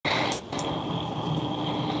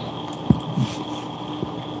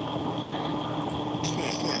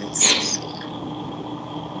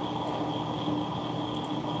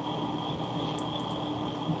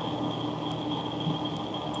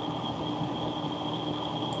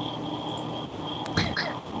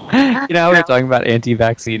You know how we were talking about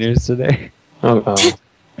anti-vacciners today? Oh.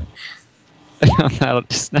 I found that out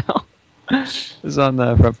just now. It was on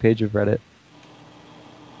the front page of Reddit.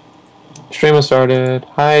 Stream has started.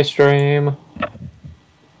 Hi, stream.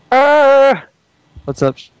 What's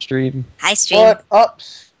up, stream? Hi, stream. What up,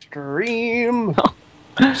 stream?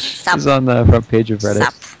 This is on the front page of Reddit.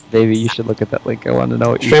 Sup. Baby, you should look at that link. I want to know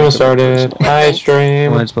what you Stream has think about started. it. Hi,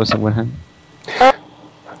 stream. I want to post on Winheim.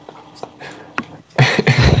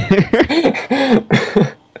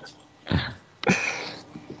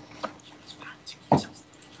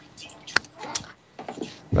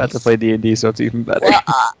 About to play D&D, so it's even better.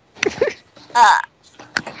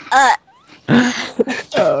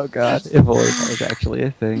 Oh god, if only that was actually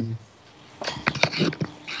a thing.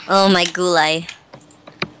 Oh my gulai.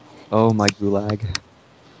 Oh my gulag.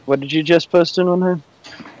 What did you just post in on her?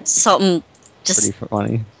 Something just Pretty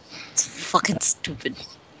funny. fucking stupid.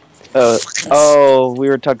 Oh, we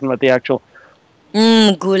were talking about the actual.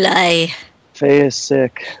 Gulai. Faye is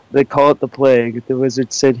sick. They call it the plague. The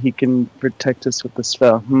wizard said he can protect us with the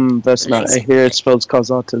spell. That's not. I hear it spells cause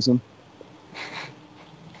autism.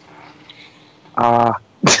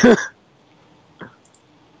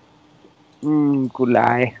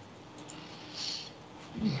 Gulai.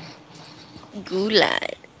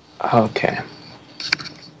 Gulai. Okay.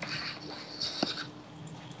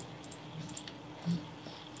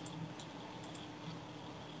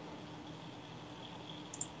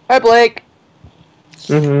 Hi, Blake.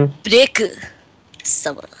 Break.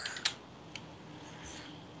 Summer.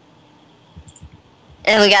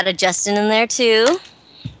 And we got a Justin in there too.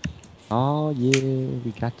 Oh yeah,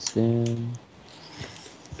 we got some.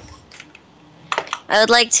 I would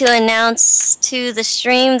like to announce to the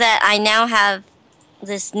stream that I now have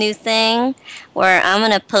this new thing where I'm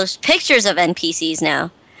going to post pictures of NPCs now.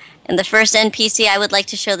 And the first NPC I would like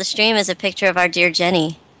to show the stream is a picture of our dear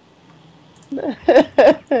Jenny.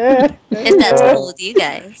 If that's cool with you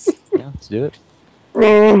guys. Yeah, let's do it.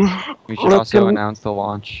 We should also announce the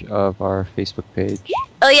launch of our Facebook page.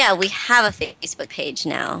 Oh yeah, we have a Facebook page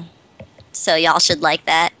now. So y'all should like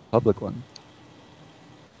that. Public one.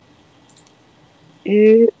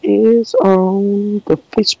 It is on the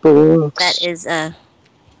Facebook. That is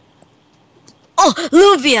Oh,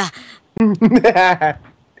 Luvia!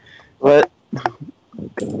 What?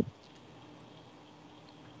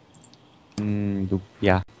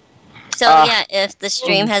 Yeah. So yeah, if the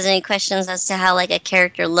stream has any questions as to how like a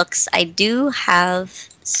character looks, I do have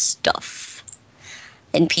stuff.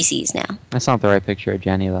 NPCs now. That's not the right picture of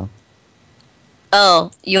Jenny though.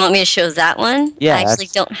 Oh, you want me to show that one? Yeah, I actually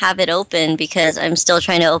don't have it open because I'm still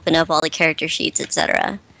trying to open up all the character sheets,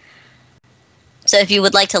 etc. So if you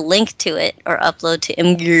would like to link to it or upload to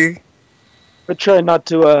Imgur. I try not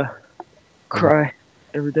to cry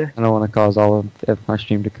every day. I don't want to cause all of my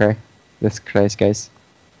stream to cry. This Christ, guys.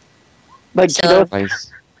 Like, So-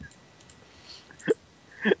 Guys.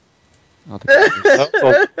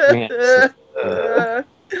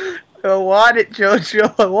 I want it,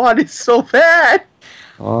 JoJo. I want it so bad.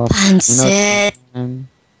 Oh, Punset.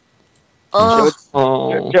 Oh,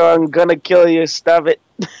 JoJo, I'm gonna kill you. Stop it.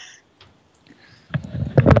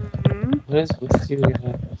 What is with you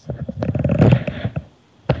guys?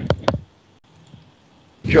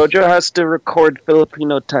 JoJo has to record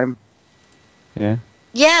Filipino time. yeah.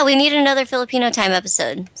 yeah, we need another Filipino time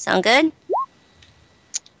episode. Sound good?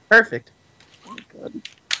 Perfect.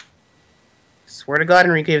 Swear to God,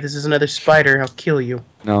 Enrique, if this is another spider, I'll kill you.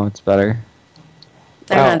 No, it's better.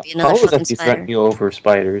 Better not be another How was fucking that you spider. threaten you over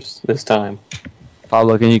spiders this time?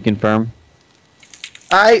 Pablo, can you confirm?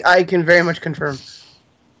 I can very much confirm.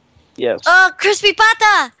 Yes. Oh, crispy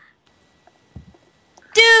pata!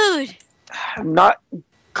 Dude! I'm not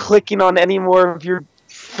clicking on any more of your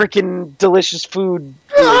freaking delicious food.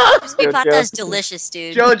 Crispy JoJo. pata is delicious,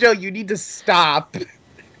 dude. JoJo, you need to stop.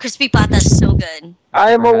 Crispy pata is so good.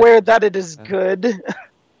 I am aware that it is good. I'm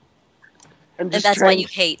And just that's why trying. you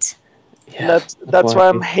hate. Yeah, That's why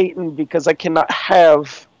I'm hating, because I cannot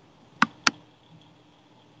have.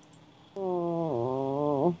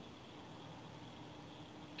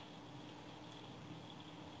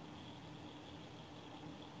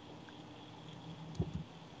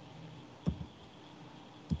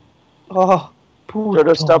 Oh,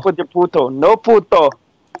 JoJo, stop with your puto. No puto.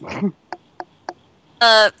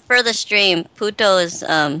 For the stream, puto is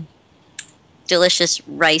delicious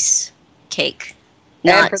rice cake.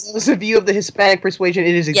 And for those of you of the Hispanic persuasion,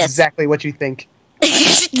 it is exactly what you think.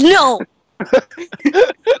 No!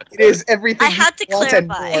 It is everything I had to you want and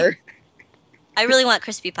clarify. more. I really want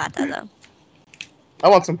crispy pata, though. I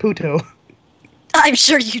want some puto. I'm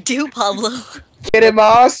sure you do, Pablo. Get him,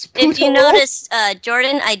 Moss. If you noticed,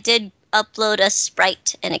 Jordan, I did upload a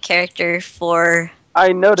sprite and a character for...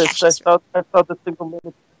 I noticed. Cassius. I saw the single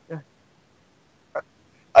minute.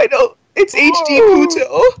 I know. It's HD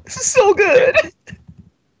puto. This is so good.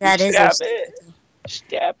 That is Stab it.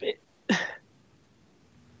 Stab it.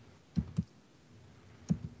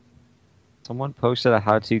 Someone posted a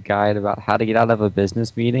how-to guide about how to get out of a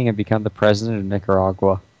business meeting and become the president of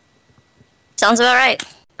Nicaragua. Sounds about right.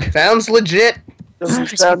 Sounds legit. Doesn't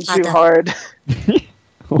Crispy sound too pata. hard.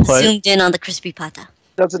 What? Zoomed in on the crispy pata.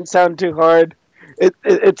 Doesn't sound too hard.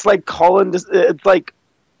 It's like calling. It's like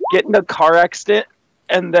getting a car accident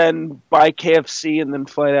and then buy KFC and then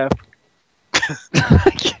fly out.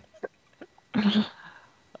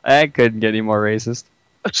 I couldn't get any more racist.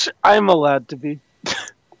 I'm allowed to be.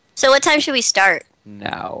 So what time should we start?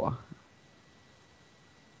 No.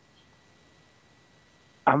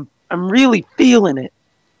 I'm really feeling it.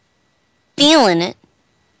 Feeling it.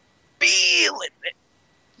 Feeling it.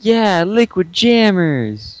 Yeah, liquid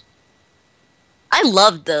jammers. I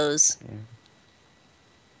loved those.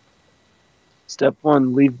 Step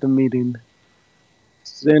 1, leave the meeting.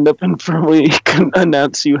 Stand up and firmly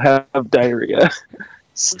announce you have diarrhea.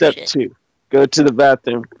 Step shit. 2, go to the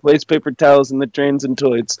bathroom. Place paper towels in the drains and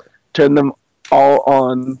toilets. Turn them all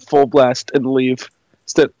on full blast and leave.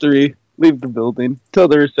 Step 3, leave the building. Tell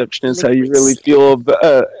the receptionist how you really feel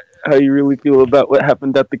about what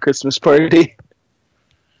happened at the Christmas party.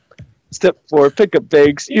 Step 4, pick up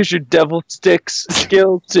bags. Use your devil sticks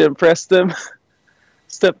skills to impress them.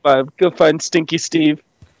 Step 5, go find Stinky Steve.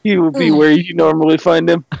 He will be where you normally find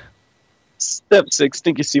him. Step 6,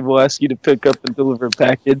 Stinky Steve will ask you to pick up and deliver a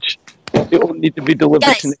package. It will need to be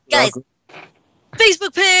delivered to Nicaragua.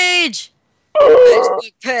 Facebook page!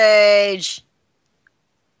 Facebook page!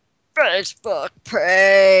 Facebook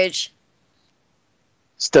page!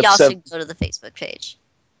 Step Y'all 7. should go to the Facebook page.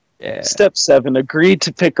 Yeah. Step 7, agree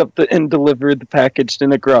to pick up and deliver the package to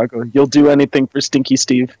Nicaragua. You'll do anything for Stinky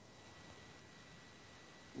Steve.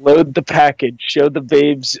 Load the package. Show the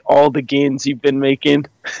babes all the gains you've been making.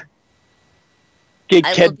 Get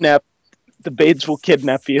kidnapped. The babes will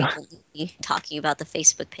kidnap you. Talking about the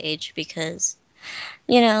Facebook page because,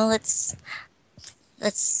 let's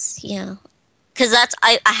because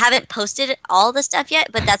I haven't posted all the stuff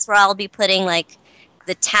yet, but that's where I'll be putting like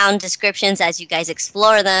the town descriptions as you guys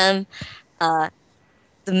explore them, the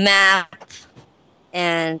map,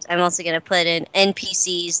 and I'm also going to put in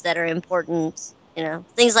NPCs that are important,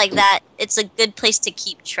 things like that. It's a good place to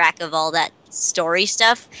keep track of all that story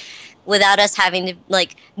stuff without us having to,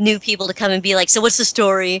 like, new people to come and be like, so what's the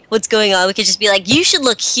story? What's going on? We could just be like, you should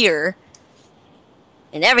look here,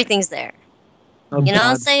 and everything's there. Oh, you know God.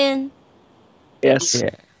 what I'm saying? Yes. Yeah.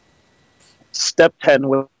 Step 10,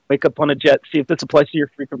 wake up on a jet. See if this applies to your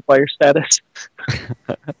frequent flyer status.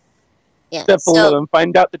 Yeah. Step So, 11,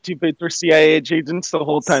 find out the two babes were CIA agents the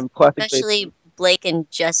whole time. Classic especially Blake and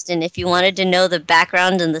Justin, if you wanted to know the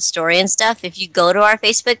background and the story and stuff, if you go to our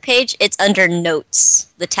Facebook page, it's under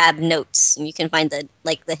notes, the tab notes, and you can find the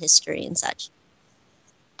history and such.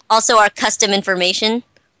 Also, our custom information,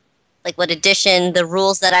 like what edition, the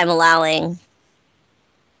rules that I'm allowing.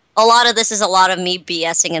 A lot of this is a lot of me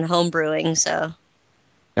BSing and homebrewing, so.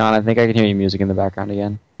 John, I think I can hear your music in the background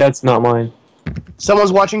again. That's not mine.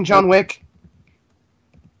 Someone's watching John Wick.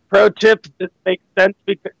 Pro tip, this makes sense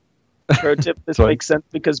because makes sense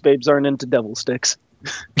because babes aren't into devil sticks.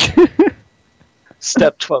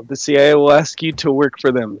 Step 12, the CIA will ask you to work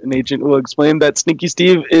for them. An agent will explain that Sneaky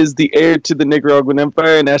Steve is the heir to the Nicaraguan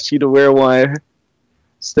Empire and ask you to wear a wire.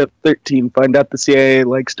 Step 13, find out the CIA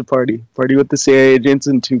likes to party. Party with the CIA agents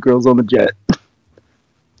and 2 girls on the jet.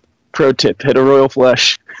 Pro tip, hit a royal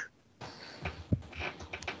flush.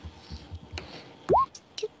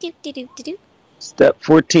 Step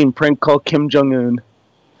 14, prank call Kim Jong-un.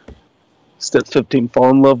 Step 15, fall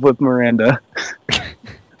in love with Miranda.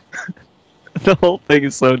 The whole thing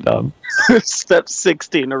is so dumb. Step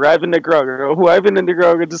 16, arrive in Nicaragua. Arrive in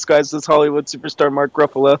Nicaragua disguised as Hollywood superstar Mark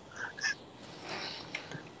Ruffalo.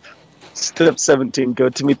 Step 17, go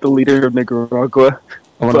to meet the leader of Nicaragua.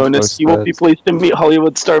 Bonus, you will be pleased to meet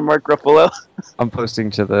Hollywood star Mark Ruffalo. I'm posting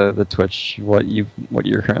to the Twitch what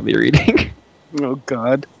you're currently reading. Oh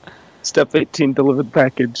God. Step 18, deliver the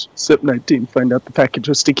package. Step 19, find out the package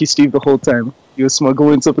was Stinky Steve the whole time. He was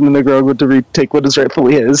smuggling something to Nicaragua to retake what is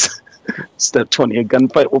rightfully his. Step 20, a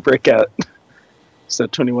gunfight will break out.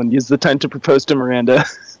 Step 21, use the time to propose to Miranda.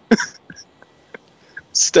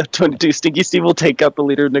 Step 22, Stinky Steve will take out the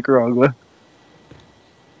leader of Nicaragua.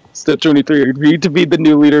 Step 23, agree to be the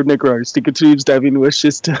new leader of Nicaragua. Stinky Steve's diving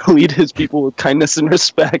wishes to lead his people with kindness and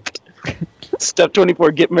respect. Step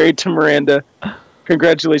 24, get married to Miranda.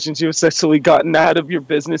 Congratulations, you have successfully gotten out of your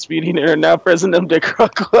business meeting and are now president of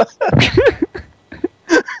Nicaragua.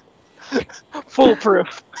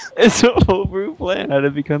 Foolproof. It's a foolproof plan how to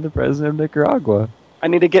become the president of Nicaragua. I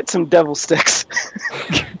need to get some devil sticks.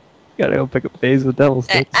 Gotta go pick up phase with devil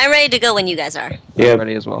sticks. I'm ready to go when you guys are. Yeah, I'm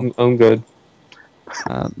ready as well. I'm good.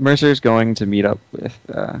 Mercer's going to meet up with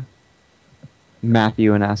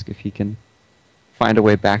Matthew and ask if he can find a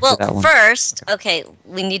way back to that Well, one. first, okay,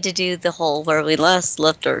 we need to do the whole where we last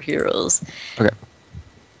left our heroes. Okay.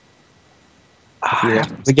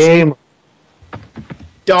 The game.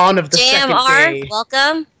 Dawn of the second JMR, day.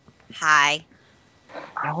 welcome. Hi.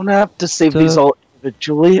 I want to have to save So- these all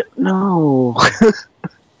individually. No.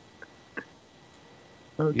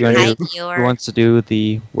 You wanna Hi, do- viewer. Who wants to do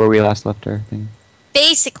the where we last left our thing?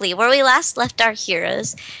 Basically, where we last left our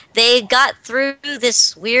heroes, they got through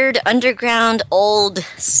this weird underground old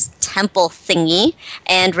temple thingy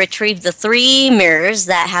and retrieved the 3 mirrors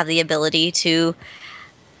that have the ability to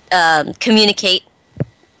communicate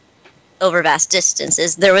over vast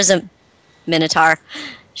distances. There was a Minotaur.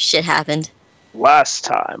 Shit happened. Last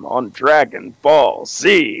time on Dragon Ball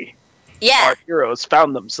Z, Yeah, our heroes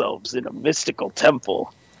found themselves in a mystical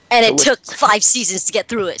temple. and it took 5 seasons to get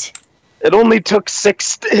through it. It only took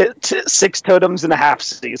 6 totems and a half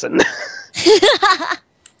season.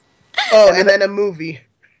 Oh, and then a movie.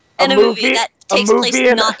 And a movie that takes place movie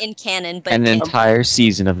and not in canon, but An in entire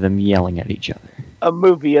season of them yelling at each other. A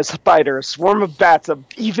movie, a spider, a swarm of bats, a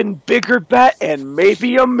even bigger bat, and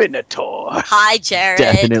maybe a minotaur. Hi, Jared.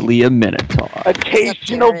 Definitely a Minotaur.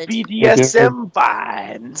 Occasional Jared? BDSM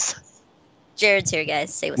vines. Jared's here,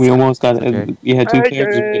 guys. Say what's We up. almost got Okay. it. We had 2 Hi,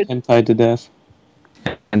 characters Jared. get tied to death.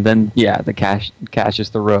 And then, yeah, the Cassius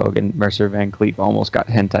the Rogue and Mercer Vancleef almost got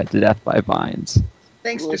hentai to death by vines.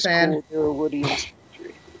 Thanks, It was Japan. cool, they were Woody and-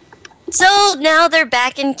 So now they're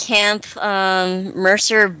back in camp.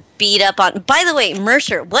 Mercer beat up on. By the way,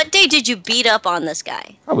 Mercer, what day did you beat up on this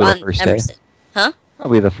guy? Probably the On first day. Emerson.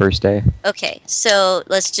 Probably the first day. Okay, so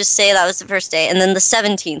let's just say that was the first day, and then the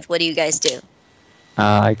 17th. What do you guys do?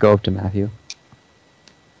 I go up to Matthew.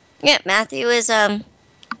 Yeah, Matthew is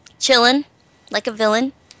chilling like a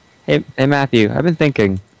villain. Hey, Matthew, I've been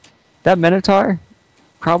thinking. That Minotaur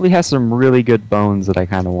probably has some really good bones that I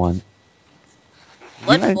kind of want.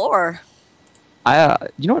 What You know- for?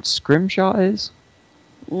 You know what Scrimshaw is?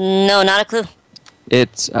 No, not a clue.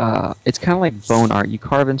 It's kind of like bone art. You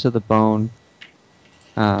carve into the bone,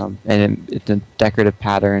 and it's in decorative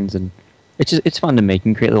patterns, and it's fun to make.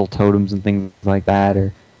 You can create little totems and things like that,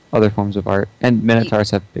 or other forms of art. And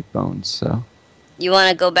Minotaurs have big bones, so. You want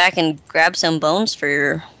to go back and grab some bones for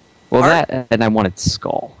your Well, art? that and I want its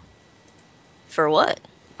skull. For what?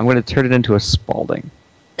 I'm going to turn it into a Spalding,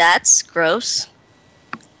 That's gross.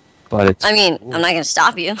 but it's. I mean, I'm not gonna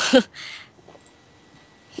stop you.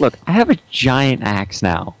 Look, I have a giant axe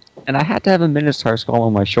now, and I had to have a Minotaur skull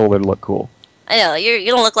on my shoulder to look cool. I know you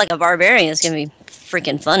don't look like a barbarian. It's gonna be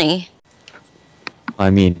freaking funny. I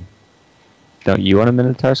mean, don't you want a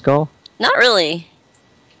Minotaur skull? Not really.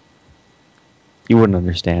 You wouldn't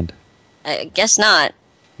understand. I guess not.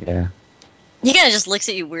 Yeah. He kind of just looks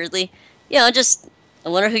at you weirdly. You know, just I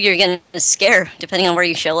wonder who you're gonna scare, depending on where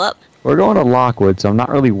you show up. We're going to Lockwood, so I'm not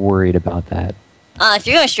really worried about that. If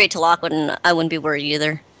you're going straight to Lockwood, I wouldn't be worried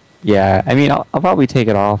either. Yeah, I mean, I'll probably take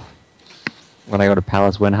it off when I go to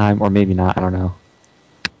Palace Winheim, or maybe not, I don't know.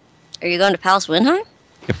 Are you going to Palace Winheim?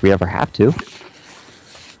 If we ever have to.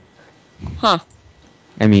 Huh.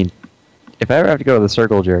 I mean, if I ever have to go to the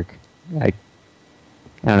Circle Jerk, I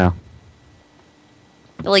don't know.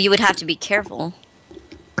 Well, you would have to be careful.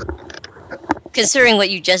 Considering what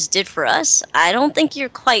you just did for us, I don't think you're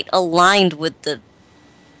quite aligned with the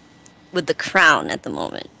crown at the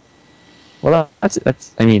moment. Well,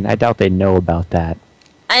 that's. I mean, I doubt they know about that.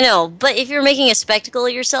 I know, but if you're making a spectacle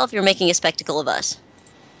of yourself, you're making a spectacle of us.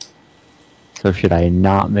 So should I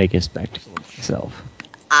not make a spectacle of myself?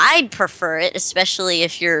 I'd prefer it, especially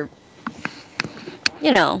if you're,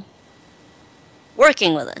 you know,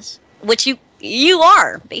 working with us, which you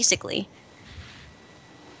are, basically.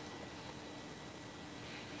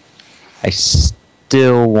 I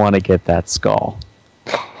still want to get that skull.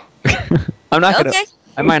 I'm not gonna. Okay.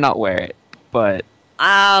 I might not wear it, but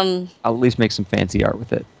I'll at least make some fancy art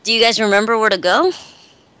with it. Do you guys remember where to go?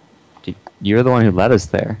 You're the one who led us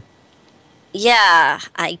there. Yeah,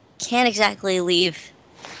 I can't exactly leave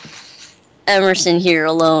Emerson here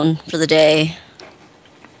alone for the day.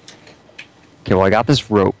 Okay, well, I got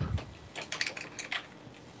this rope.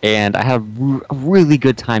 And I had a really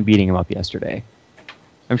good time beating him up yesterday.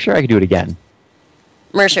 I'm sure I could do it again.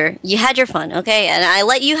 Mercer, you had your fun, okay? And I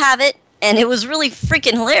let you have it, and it was really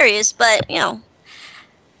freaking hilarious, but, you know.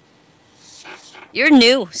 You're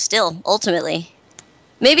new, still, ultimately.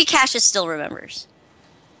 Maybe Cassius still remembers.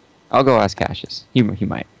 I'll go ask Cassius. He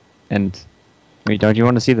might. And, I mean, don't you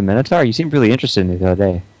want to see the Minotaur? You seemed really interested in it the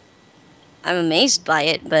other day. I'm amazed by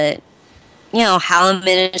it, but, you know, how a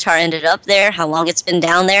Minotaur ended up there, how long it's been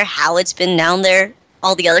down there, how it's been down there,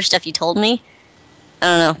 all the other stuff you told me. I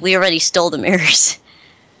don't know. We already stole the mirrors.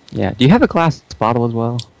 Yeah. Do you have a glass bottle as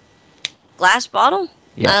well? Glass bottle?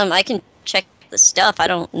 Yeah. I can check the stuff. I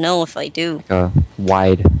don't know if I do. Like a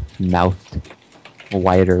wider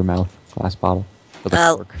mouth glass bottle. With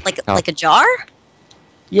a cork. Like a jar?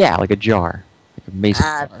 Yeah, like a jar. Like a mason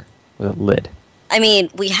jar with a lid. I mean,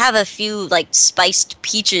 we have a few, like, spiced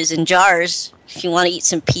peaches in jars. If you want to eat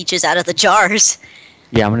some peaches out of the jars.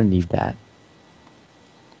 Yeah, I'm gonna need that.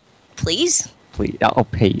 Please? Please, I'll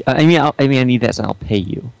pay you. I mean, I need that, so I'll pay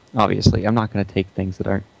you. Obviously, I'm not gonna take things that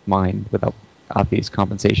aren't mine without obvious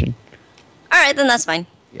compensation. All right, then that's fine.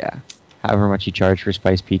 Yeah, however much you charge for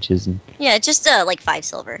spiced peaches and. Yeah, just like 5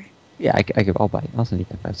 silver. Yeah, I'll buy it. I'll send you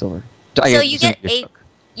that 5 silver. So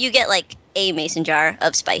you get like a mason jar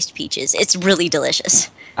of spiced peaches. It's really delicious.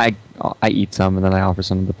 I eat some and then I offer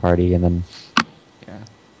some to the party and then. Yeah,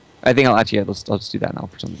 I think I'll just do that and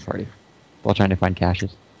offer some to the party while trying to find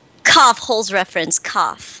Cassius. Cough holes reference.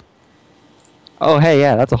 Cough. Oh hey,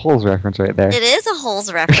 yeah, that's a holes reference right there. It is a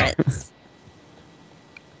holes reference.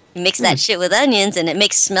 You mix that shit with onions and it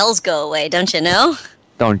makes smells go away, don't you know?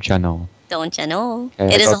 Don't you know? Don't you know?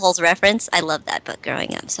 Okay, it is a holes reference. I love that book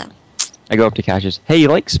growing up, so. I go up to Cassius. Hey, you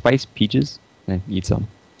like spiced peaches? And I eat some.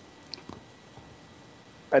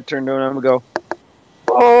 I turn to him and go,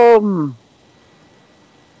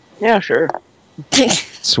 yeah, sure.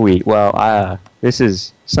 Sweet. Well, this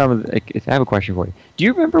is some of the, I have a question for you. Do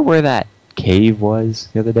you remember where that cave was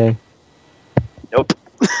the other day? Nope.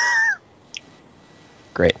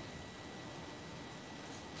 Great.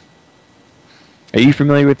 Are you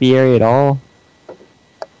familiar with the area at all?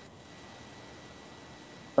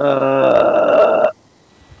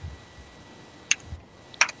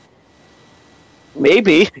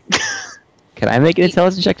 Maybe. Can I make an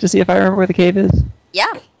intelligence check to see if I remember where the cave is?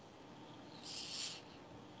 Yeah.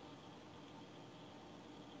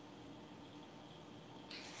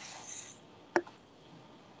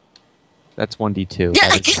 That's 1d2.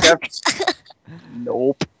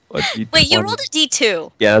 Nope. Wait, you rolled a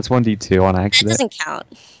D2. Yeah, that's 1d2 on That accident. doesn't count.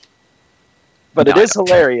 But No, it is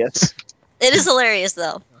hilarious. It is hilarious,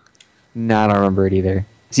 though. No, I don't remember it either.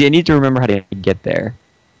 See, I need to remember how to get there.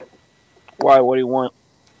 Why? What do you want?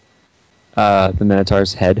 The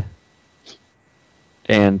Minotaur's head.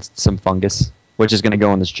 And some fungus, which is going to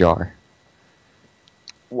go in this jar.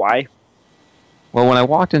 Why? Well, when I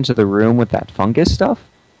walked into the room with that fungus stuff,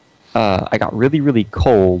 I got really, really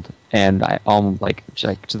cold, and I like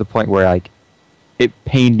to the point where like it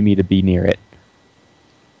pained me to be near it.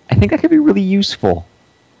 I think that could be really useful.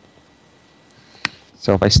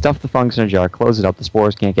 So if I stuff the fungus in a jar, close it up, the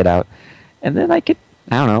spores can't get out, and then I could,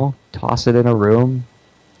 I don't know, toss it in a room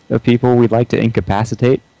of people we'd like to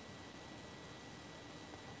incapacitate,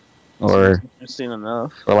 or Interesting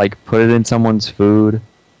enough. or like put it in someone's food.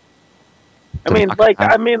 I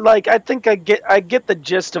think I get the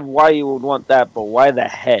gist of why you would want that, but why the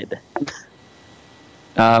head?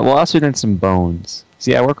 Well, I also did some bones.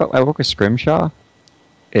 See, I work with Scrimshaw.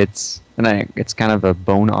 It's kind of a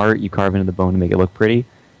bone art. You carve into the bone to make it look pretty.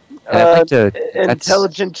 And I'd like to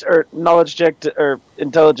Intelligence or knowledge check or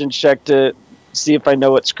intelligence check to see if I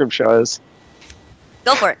know what Scrimshaw is.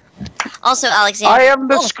 Go for it. Also, Alexandria. I am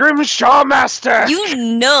the Scrimshaw master. You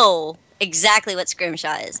know exactly what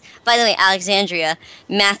Scrimshaw is. By the way, Alexandria,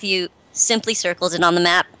 Matthew simply circled it on the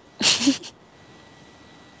map.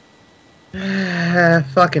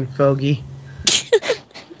 Fucking fogey.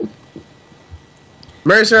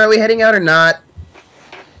 Mercer, are we heading out or not?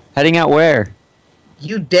 Heading out where?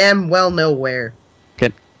 You damn well know where.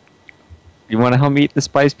 You want to help me eat the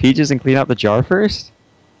spiced peaches and clean out the jar first?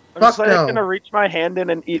 I'm just Fuck like no. gonna reach my hand in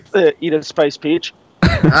and eat a spiced peach.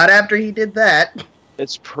 Not after he did that.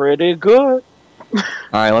 It's pretty good. All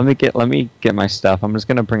right, let me get my stuff. I'm just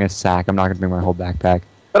gonna bring a sack. I'm not gonna bring my whole backpack.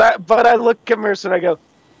 But I look at Mercer and I go,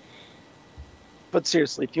 but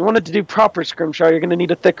seriously, if you wanted to do proper Scrimshaw, you're gonna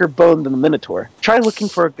need a thicker bone than the Minotaur. Try looking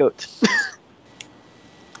for a goat.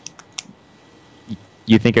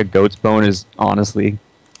 You think a goat's bone is honestly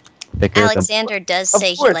thicker. Alexander does Of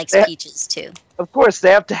say he course, likes that- peaches too. Of course, they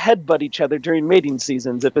have to headbutt each other during mating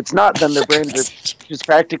seasons. If it's not, then their brains are just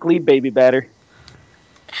practically baby batter.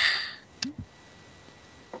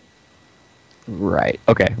 Right.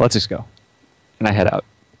 Okay, let's just go. And I head out.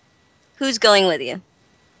 Who's going with you?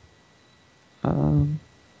 Um,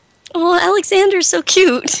 Oh, Alexander's so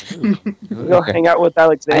cute. Go okay. hang out with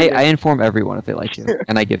Alexander. I inform everyone if they like to,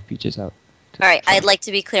 and I give peaches out. All right, I'd like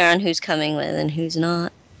to be clear on who's coming with and who's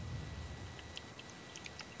not.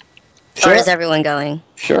 Or is everyone going?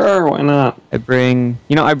 Sure, why not? I bring,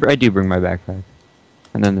 I do bring my backpack,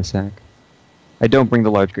 and then the sack. I don't bring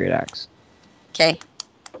the large great axe. Okay.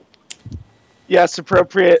 Yes,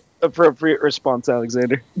 appropriate response,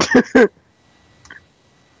 Alexander.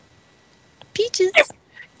 Peaches.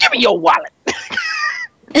 Give me your wallet.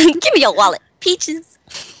 Give me your wallet. Peaches.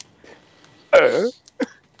 Uh, All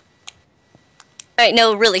right,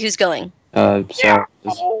 no, really, who's going? Sarah.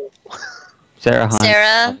 Sera, Hunt, Sera.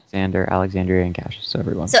 Alexander, Alexandria, and Cassius. So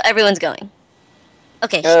everyone. So everyone's going.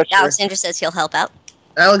 Okay, Sure. Alexander says he'll help out.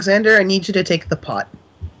 Alexander, I need you to take the pot.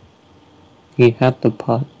 He had the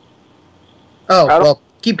pot. Oh, I don't- well,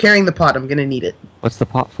 keep carrying the pot. I'm gonna need it. What's the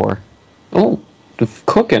pot for? Oh, the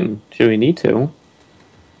cooking. Do we need to?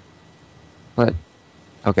 What?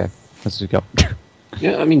 Okay, let's just go.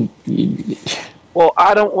 Yeah, I mean, well,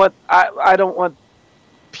 I don't want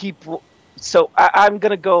people. So I'm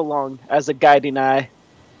gonna go along as a guiding eye.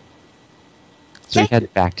 So we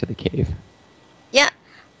head back to the cave.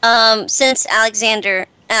 Since Alexandria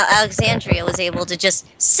was able to just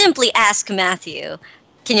simply ask Matthew,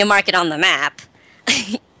 can you mark it on the map?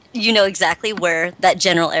 You know exactly where that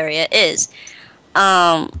general area is.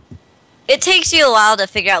 It takes you a while to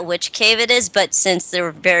figure out which cave it is, but since there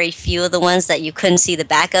were very few of the ones that you couldn't see the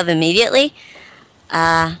back of immediately,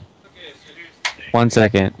 1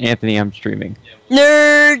 second, Anthony, I'm streaming.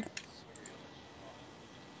 nerd!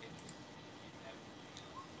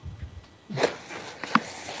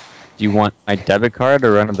 Do you want my debit card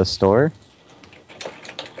or run to the store?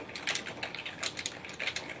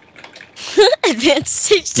 Advanced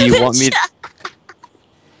stage Do you want me dementia.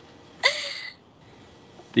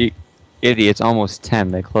 The idiot, it's almost 10.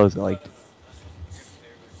 They close at like.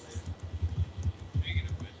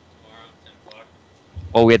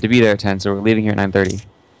 Oh, we have to be there at 10, so we're leaving here at 9:30.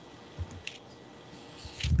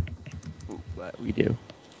 But we do.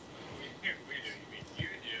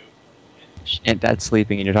 And Dad's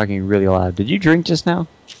sleeping, and you're talking really loud. Did you drink just now?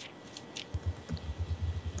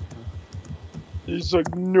 He's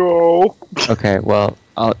like, no. Okay, well,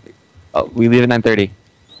 we leave at 9:30.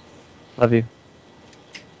 Love you.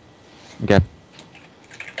 Okay.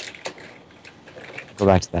 Go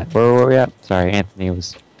back to that. Where were we at? Sorry, Anthony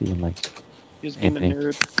was being like. He's being Anthony. a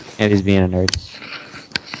nerd. And he's being a nerd.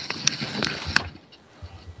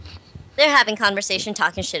 They're having conversation,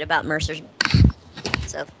 talking shit about Mercer.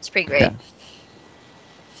 So, it's pretty great. Yeah.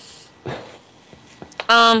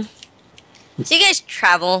 So you guys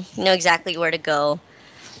travel, you know exactly where to go.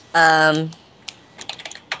 After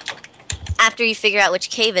you figure out which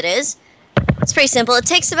cave it is, it's pretty simple. It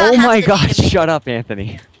takes about Oh half my the day gosh, to make- shut up,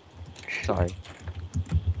 Anthony. Sorry.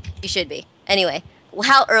 You should be. Anyway,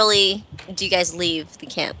 how early do you guys leave the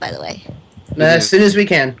camp, by the way? As soon as we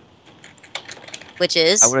can. Which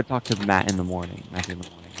is? I would have talked to Matt in the morning.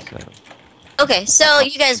 So. Okay, so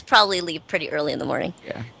you guys probably leave pretty early in the morning.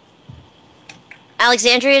 Yeah.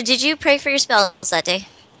 Alexandria, did you pray for your spells that day?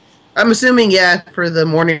 I'm assuming, yeah, for the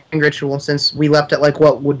morning ritual, since we left at, like,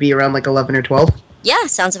 what would be around, like, 11 or 12. Yeah,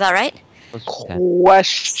 sounds about right.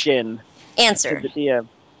 Question to Answer. the DM: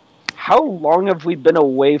 how long have we been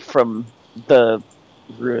away from the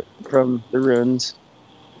ruins?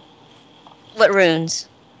 What runes?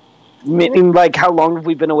 Meaning, like, how long have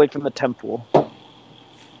we been away from the temple?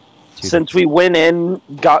 Since we went in,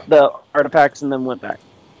 got the artifacts, and then went back.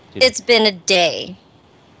 It's been a day.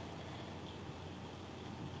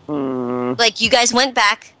 Like, you guys went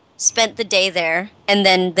back, spent the day there, and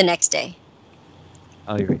then the next day.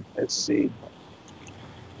 Oh, you're right. Let's see.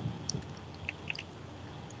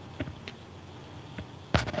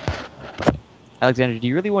 Alexander, do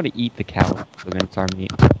you really want to eat the cow against our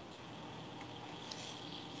meat?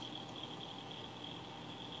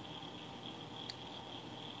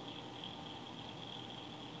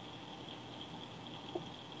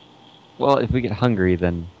 Well, if we get hungry,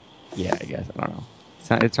 then yeah, I guess. I don't know.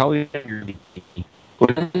 It's probably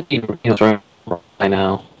I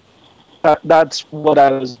know. That's what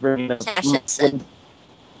I was bringing up. Cassius said.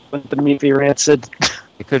 When the meat be rancid.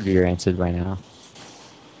 it could be rancid by now.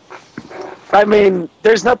 I mean,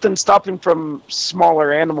 there's nothing stopping from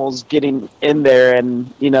smaller animals getting in there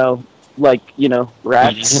and,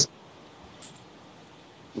 rats.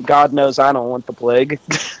 God knows I don't want the plague.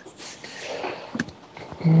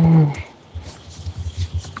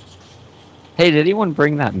 Hey, did anyone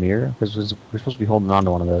bring that mirror? Because we're supposed to be holding on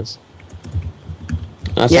to one of those.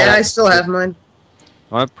 Yeah, I still have mine.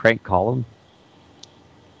 Want to prank call him?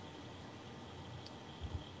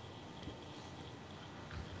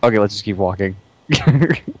 Okay, let's just keep walking.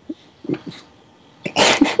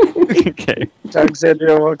 Okay.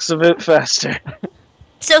 Alexandria walks a bit faster.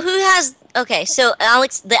 So who has? Okay, so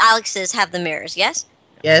the Alexes have the mirrors. Yes.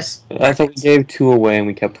 Yes. I thought we gave 2 away and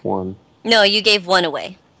we kept 1. No, you gave 1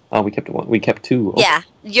 away. Oh, we kept 1. We kept 2. Oh. Yeah,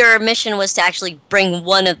 your mission was to actually bring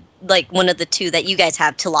one of the 2 that you guys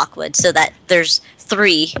have to Lockwood, so that there's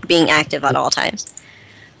 3 being active at all times.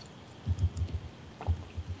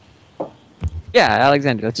 Yeah,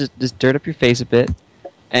 Alexandria, let's just dirt up your face a bit,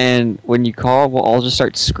 and when you call, we'll all just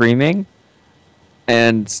start screaming,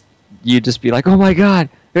 and you just be like, "Oh my God,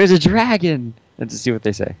 there's a dragon!" and just see what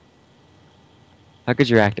they say. How good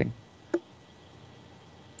you're acting.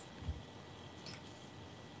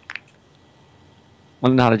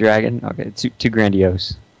 Well, not a dragon. Okay, too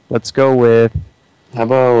grandiose. Let's go with. How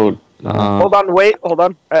about Hold on, wait, hold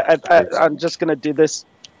on. I'm just gonna do this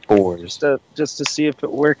 4s? just to see if it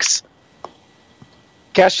works.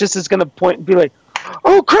 Cassius is gonna point and be like,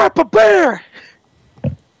 "Oh crap, a bear!"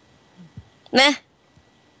 Meh.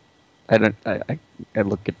 I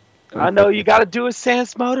look at. I know you gotta do a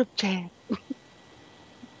sans motive chant.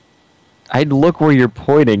 I'd look where you're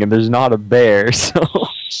pointing, and there's not a bear, so.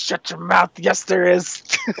 Shut your mouth. Yes, there is.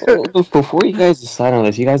 Before you guys decide on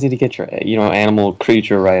this, you guys need to get your animal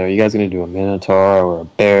creature right. Are you guys gonna do a minotaur or a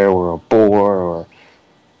bear or a boar or?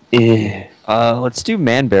 Let's do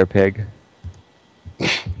man, bear, pig.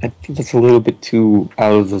 I think that's a little bit too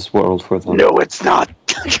out of this world for them. No, it's not.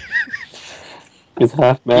 It's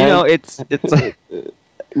half man. You know, it's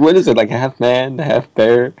What is it, like half man, half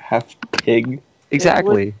bear, half pig?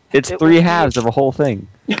 exactly. It's it 3 would halves of a whole thing.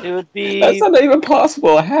 It would be. That's not even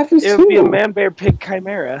possible. A half is It 2. would be a man, bear, pig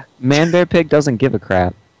chimera. Man, bear, pig doesn't give a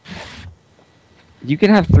crap. You can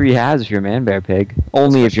have 3 halves if you're man, bear, pig.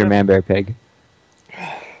 Only if you're man, bear, pig.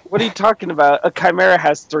 What are you talking about? A chimera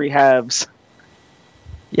has 3 halves.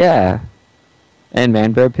 Yeah. And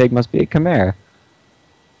man, bear, pig must be a chimera.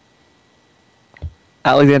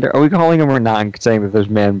 Alexander, are we calling him or not saying that there's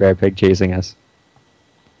man, bear, pig chasing us?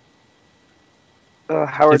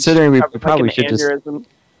 Howard, Considering we having probably an should just aneurysm.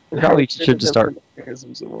 probably should just start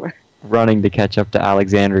Aneurysm somewhere. running to catch up to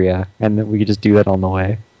Alexandria, and then we could just do that on the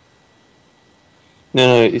way.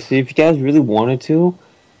 No, you see, if you guys really wanted to,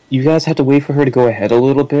 you guys have to wait for her to go ahead a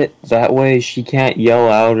little bit. That way, she can't yell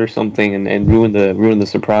out or something and ruin the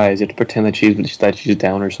surprise. You have to pretend that she's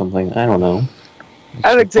down or something. I don't know.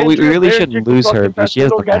 Alexandria, Well, we really there's shouldn't your lose her fucking because she has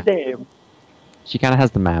the little map. goddamn. She kind of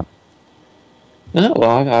has the map. Oh,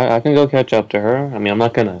 well, I can go catch up to her. I mean, I'm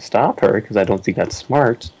not going to stop her because I don't think that's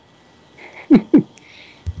smart.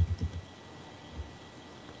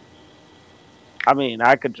 I mean,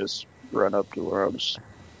 I could just run up to her. I'm just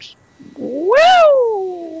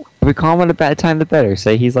woo! If we call him at a bad time, the better.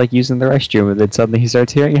 Say he's like using the restroom, and then suddenly he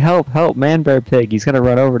starts hearing, "Help, help, man, bear, pig." He's gonna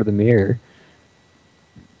run over to the mirror.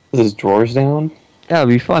 Is his drawers down? That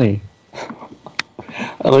would be funny.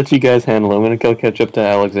 I'll let you guys handle it. I'm going to go catch up to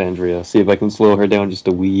Alexandria, see if I can slow her down just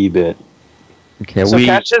a wee bit. Okay, So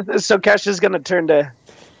Cassius is gonna turn to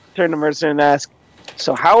Mercer and ask,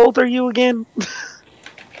 "So how old are you again?"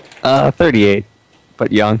 38,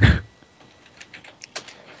 but young.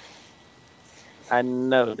 I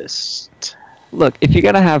noticed. Look, if you're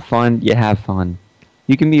gonna have fun, you have fun.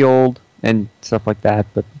 You can be old and stuff like that,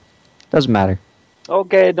 but it doesn't matter.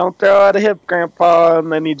 Okay, don't throw out a hip, Grandpa,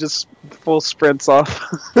 and then he just full sprints off.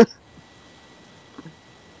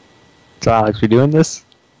 So, Alex, we doing this?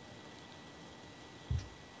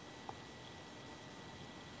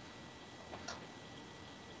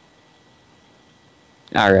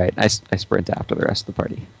 Alright, I sprint after the rest of the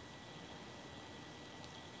party.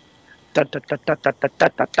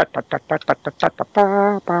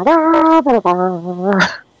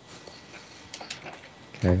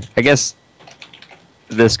 Okay, I guess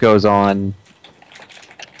this goes on.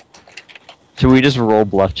 Should we just roll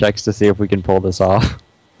bluff checks to see if we can pull this off?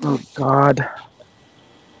 Oh God.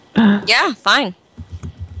 Yeah, fine.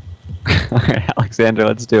 Alright, Alexander,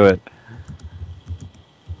 let's do it.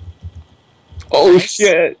 Oh,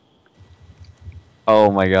 shit! Oh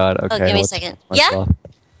my god, okay. Oh, give me a let's- second. let's Yeah? bluff.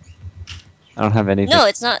 I don't have anything. No,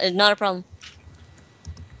 it's not a problem.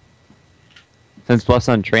 Since bluff's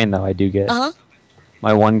untrained, though, I do get Uh-huh.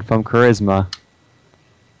 my 1 from charisma.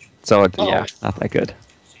 So, Oh. yeah, not that good.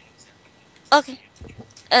 Okay.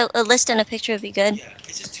 A list and a picture would be good.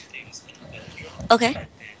 Okay.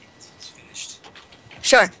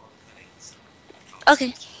 Sure.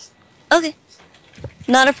 Okay. Okay.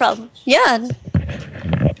 Not a problem. Yeah.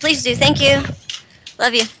 Please do. Thank you.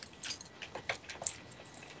 Love you.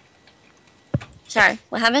 Sorry,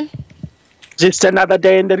 what happened? Just another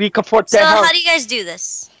day in the Rica Forte So house. how do you guys do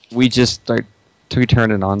this? We just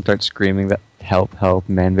turn it on, start screaming that help, help,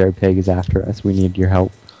 Man Bear Pig is after us. We need your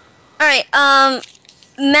help. Alright,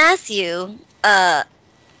 Matthew,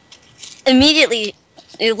 immediately,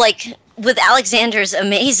 like, with Alexander's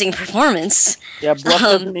amazing performance, Yeah, Bluff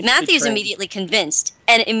doesn't need to be Matthew's trained. immediately convinced,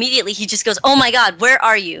 and immediately he just goes, "Oh my god, where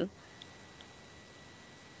are you?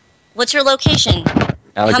 What's your location?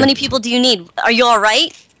 How many people do you need? Are you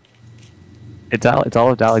alright?" It's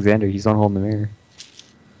all of Alexander. He's on holding the mirror.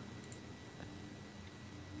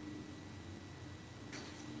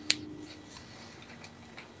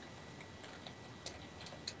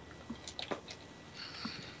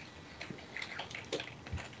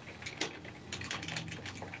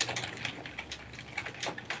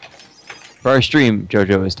 For our stream,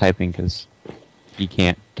 JoJo is typing because he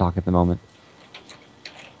can't talk at the moment.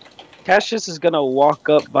 Cassius is gonna walk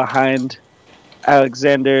up behind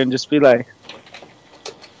Alexander and just be like,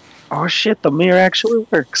 "Oh shit, the mirror actually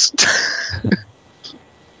works."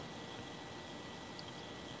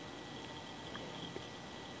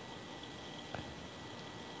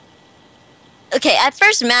 Okay, at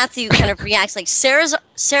first Matthew kind of reacts like, Sera's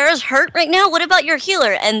hurt right now? What about your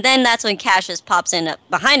healer? And then that's when Cassius pops in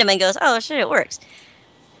behind him and goes, "Oh shit, it works.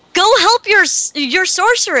 Go help your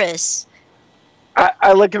sorceress."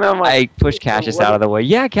 I look at him like, I push Cassius out of the way.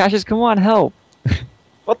 Yeah, Cassius, come on, help.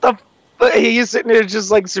 "What the?" He's sitting there just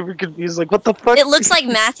like super confused, like, "What the fuck?" It looks like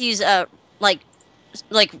Matthew's like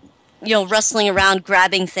rustling around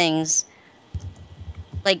grabbing things,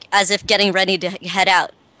 like as if getting ready to head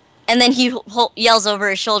out. And then he yells over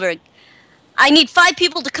his shoulder, "I need 5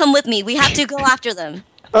 people to come with me. We have to go after them."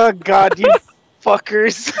 Oh god, you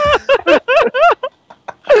fuckers!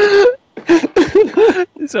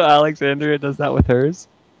 So Alexandria does that with hers.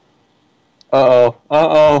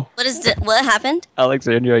 Uh-oh. What happened?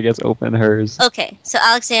 Alexandria, I guess, open hers. Okay, so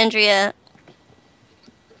Alexandria.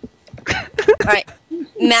 All right,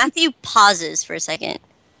 Matthew pauses for a second.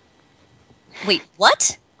 Wait,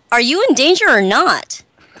 what? Are you in danger or not?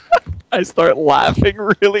 I start laughing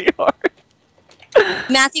really hard.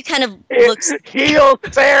 Matthew kind of looks. Heal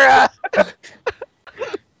Sera!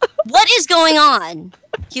 What is going on?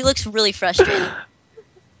 He looks really frustrated.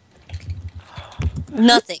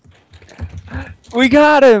 Nothing. We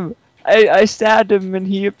got him! I stabbed him and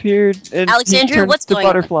he appeared and Alexandria, he turned what's to going on?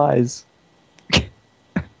 butterflies.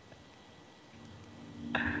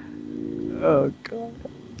 Oh god.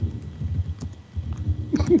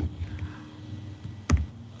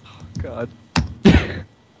 Oh god.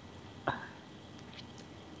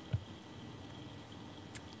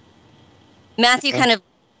 Matthew kind of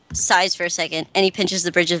sighs for a second, and he pinches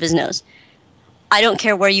the bridge of his nose. "I don't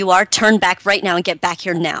care where you are. Turn back right now and get back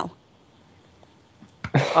here now.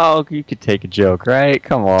 Oh, you could take a joke, right?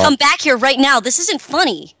 Come on. Come back here right now. This isn't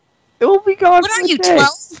funny. It will be gone. What for are a you, day.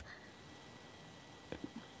 12?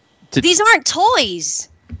 Did- These aren't toys.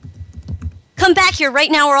 Come back here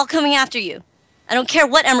right now or I'll coming after you. I don't care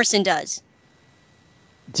what Emerson does."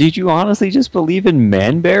 Did you honestly just believe in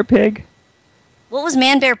Man Bear Pig? What was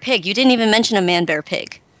Man Bear Pig? You didn't even mention a Man Bear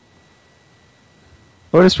Pig.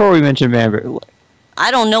 What is before we mentioned Man Bear?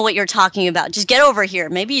 I don't know what you're talking about. Just get over here.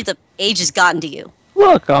 Maybe the age has gotten to you.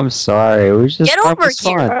 Look, I'm sorry. It was just Get over was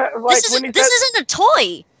here. fun. This isn't a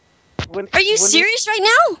toy. Are you serious right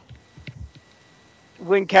now?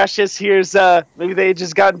 When Cassius hears, maybe they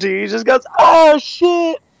just got into you, he just goes, "Oh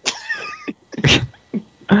shit!"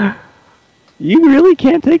 You really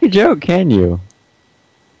can't take a joke, can you?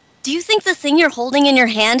 Do you think the thing you're holding in your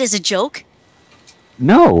hand is a joke?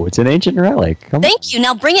 No, it's an ancient relic. Come Thank you.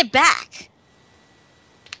 Now bring it back.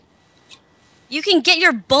 You can get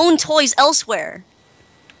your bone toys elsewhere.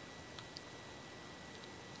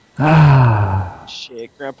 Ah.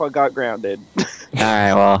 Shit, Grandpa got grounded.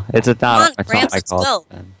 Alright, well, it's Come on, not Gramps, my let's fault. go.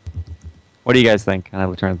 then. What do you guys think? I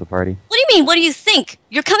return to the party. What do you mean? What do you think?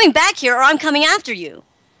 You're coming back here or I'm coming after you.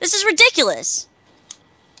 This is ridiculous.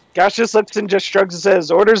 Cassius looks and just shrugs and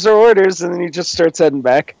says, "Orders are orders," and then he just starts heading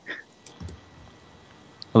back.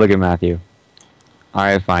 Look at Matthew.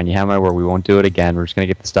 Alright, fine. You have my word. We won't do it again. We're just gonna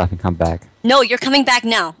get the stuff and come back. No, you're coming back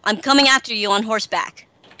now. I'm coming after you on horseback.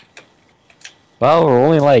 Well, we're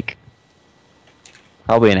only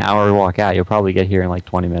probably an hour walk out. You'll probably get here in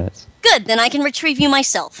 20 minutes. Good, then I can retrieve you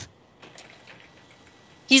myself.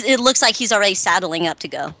 It looks like he's already saddling up to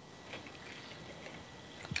go.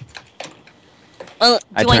 Well,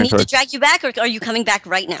 I do I turn need to towards- drag you back, or are you coming back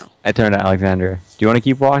right now? I turn to Alexandria. Do you want to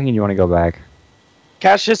keep walking or do you want to go back?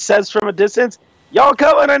 Cassius says from a distance, "Y'all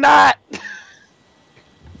coming or not?"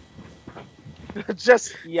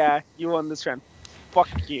 Just, yeah, you won this round. Fuck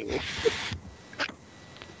you.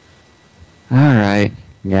 Alright.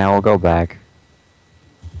 Yeah, we'll go back.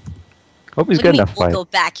 Hope he's What do good you mean enough we'll fight. go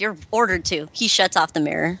back? You're ordered to. He shuts off the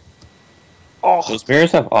mirror. Oh, Does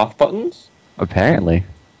mirrors have off buttons? Apparently.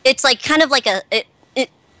 It's like kind of like it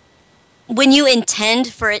when you intend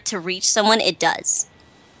for it to reach someone, it does.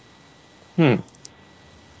 Hmm.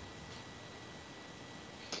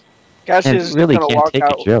 Cassius And is really gonna can't walk take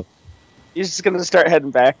out. a joke. He's just gonna start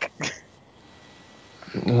heading back.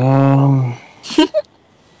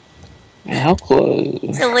 How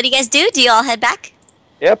close? So what do you guys do? Do you all head back?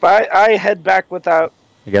 Yep, I head back without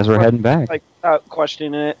I guess we're heading back. without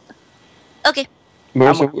questioning it. Okay.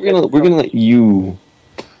 Mercer, we're gonna let you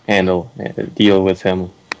deal with him.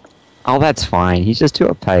 Oh, that's fine. He's just too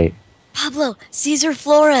uptight. Pablo, Cesar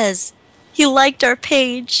Flores. He liked our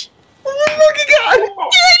page. Oh my god!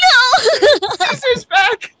 I know. Caesar's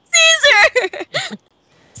back! Caesar.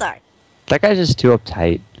 Sorry. That guy's just too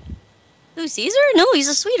uptight. Who, Caesar? No, he's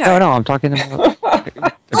a No, sweetheart. no, I'm talking about...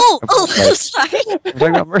 Oh, sorry. I'm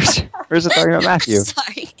talking about Mercer. Mercer's talking about Matthew.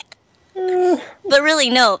 Sorry. But really,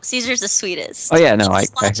 no, Caesar's the sweetest. Oh, yeah, no, I He's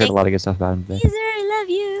heard a watching. lot of good stuff about him today. Caesar, I love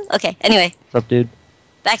you. Okay, anyway, What's up, dude?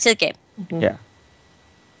 back to the game. Yeah.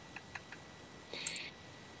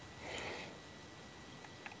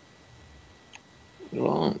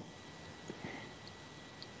 Well,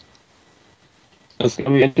 it's gonna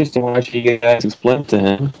be interesting watching you guys explain to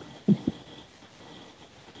him.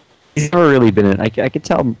 He's never really been in... I could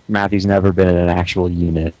tell Matthew's never been in an actual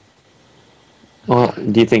unit. Well,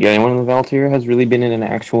 do you think anyone in the Valtier has really been in an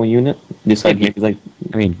actual unit? Besides maybe like,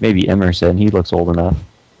 I mean, maybe Emerson. He looks old enough.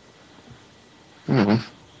 I don't know.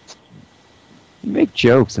 You make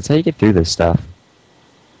jokes. That's how you get through this stuff.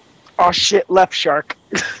 Oh shit, left shark.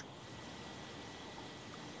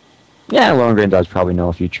 Yeah, Lohengrin does probably know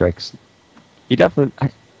a few tricks. He definitely...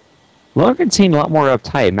 Lohengrin seemed a lot more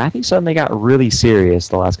uptight. Matthew suddenly got really serious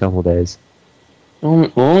the last couple of days.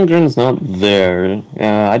 Lohengrin's not there.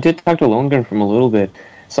 I did talk to Lohengrin for a little bit.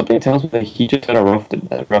 Something tells me that he just had a rough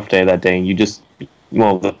day that day, and you just...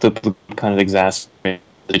 Well, the kind of exacerbate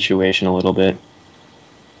the situation a little bit.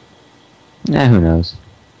 Yeah, who knows?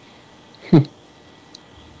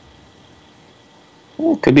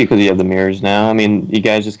 Well, it could be because you have the mirrors now. I mean, you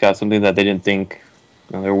guys just got something that they didn't think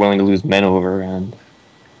they were willing to lose men over, and...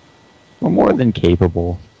 We're more than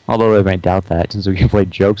capable. Although they might doubt that, since we can play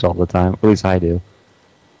jokes all the time. At least I do.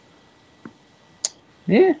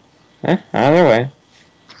 Yeah. Either way.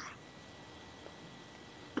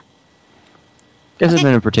 Guess I'm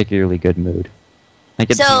in a particularly good mood. I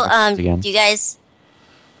get to So, see my friends again. do you guys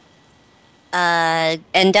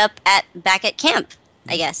end up back at camp?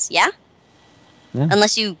 I guess, yeah. Yeah.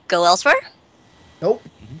 Unless you go elsewhere. Nope.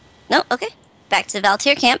 No, okay. Back to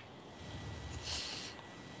Valtier camp.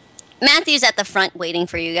 Matthew's at the front waiting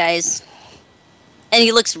for you guys. And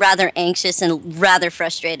he looks rather anxious and rather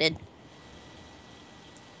frustrated.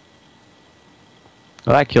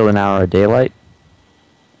 Well, that killed an hour of daylight.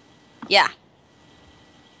 Yeah.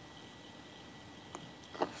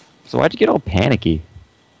 So why'd you get all panicky?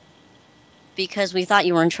 Because we thought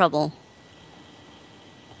you were in trouble.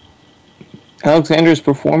 Alexander's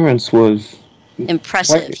performance was...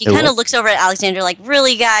 Impressive. What? He It kind of was? looks over at Alexander like,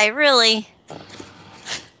 really, guy, really?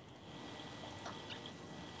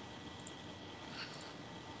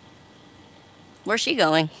 Where's she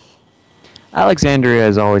going? Alexandria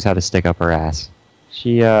has always had to stick up her ass.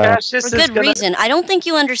 She, Cassius For is good gonna, reason. I don't think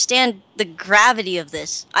you understand the gravity of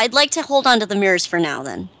this. I'd like to hold on to the mirrors for now,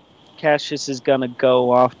 then. Cassius is gonna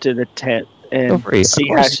go off to the tent Go and for it. see Of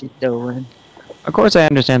how course. she's doing. of course I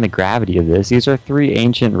understand the gravity of this. These are 3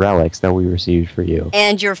 ancient relics that we received for you.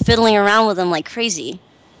 And you're fiddling around with them like crazy.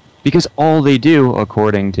 Because all they do,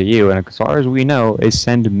 according to you, and as far as we know, is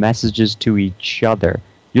send messages to each other.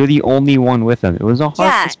 You're the only one with them. It was a hard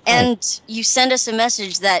Yeah, fight. and you send us a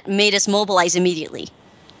message that made us mobilize immediately.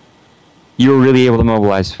 You were really able to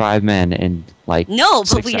mobilize 5 men in, like, No, but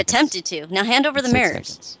 6 we seconds. attempted to. Now hand over the 6 mirrors.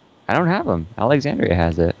 seconds. I don't have them. Alexandria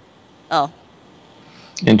has it. Oh,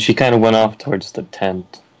 And she kind of went off towards the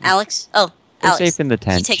tent. Alex? Oh, They're Alex. safe in the He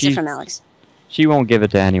tent. takes it from Alex. She won't give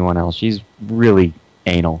it to anyone else. She's really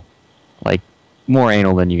anal. Like, more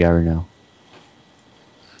anal than you ever know.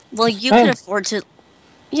 Well, you Hey. could afford to,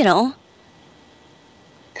 you know,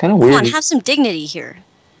 Kind of come weird. on, have some dignity here.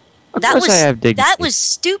 Of That course was I have dignity. that was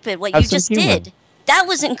stupid what Have you some just humor. did. That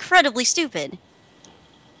was incredibly stupid.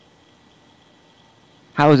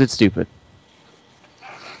 How is it stupid?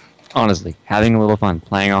 Honestly, having a little fun,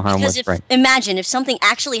 playing a harmless Because prank. imagine if something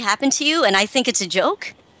actually happened to you and I think it's a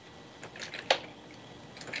joke.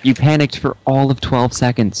 You panicked for all of 12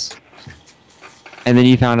 seconds. And then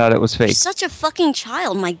you found out it was You're fake. such a fucking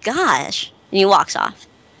child, my gosh. And he walks off.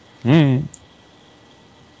 Mm.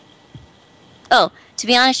 Oh, to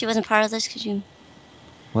be honest, she wasn't part of this. Could you...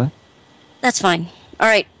 What? That's fine.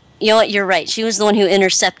 Alright, you know what? You're right. She was the one who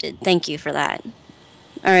intercepted. Thank you for that.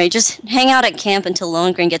 Alright, just hang out at camp until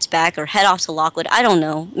Lohengrin gets back or head off to Lockwood. I don't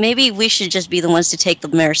know. Maybe we should just be the ones to take the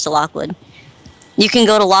mirrors to Lockwood. You can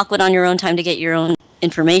go to Lockwood on your own time to get your own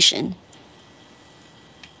information.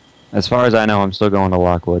 As far as I know, I'm still going to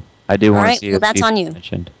Lockwood. I do want to Alright, see well, the that's people on you.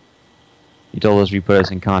 mentioned. You told us you put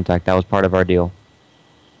us in contact. That was part of our deal.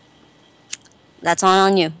 That's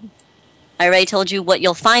on you. I already told you what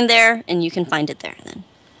you'll find there, and you can find it there then.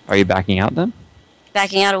 Are you backing out then?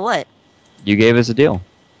 Backing out of what? You gave us a deal.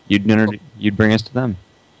 You'd bring us to them.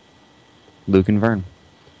 Luke and Vern.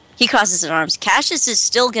 He crosses his arms. Cassius is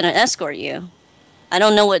still going to escort you. I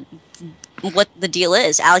don't know what the deal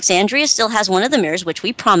is. Alexandria still has one of the mirrors, which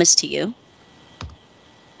we promised to you.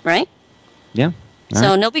 Right? Yeah. So,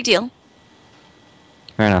 Alright. no big deal.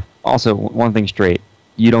 Fair enough. Also, one thing straight.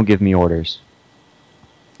 You don't give me orders.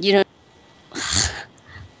 You don't...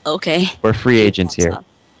 Okay. We're free agents Walks here. off.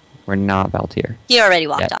 We're not Valtier. He already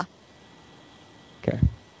walked Yes. off. Okay.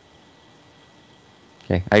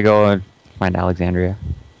 Okay, I go and find Alexandria.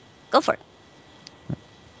 Go for it.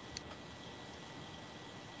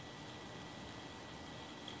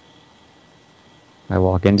 I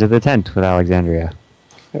walk into the tent with Alexandria.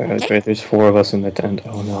 That's right. There's 4 of us in the tent.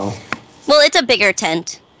 Oh no. Well, it's a bigger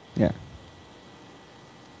tent. Yeah.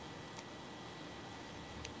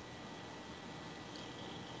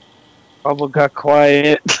 Pablo got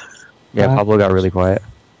quiet. Yeah, Pablo got really quiet.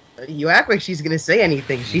 You act like she's gonna say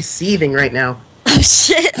anything. She's seething right now. Oh,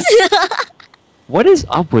 shit. What is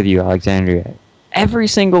up with you, Alexandria? Every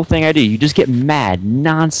single thing I do, you just get mad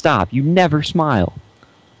non-stop. You never smile.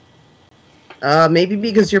 Maybe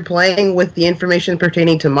because you're playing with the information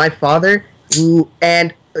pertaining to my father,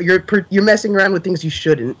 and you're messing around with things you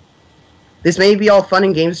shouldn't. This may be all fun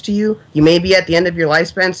and games to you. You may be at the end of your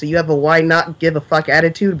lifespan, so you have a why not give a fuck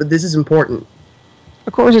attitude, but this is important.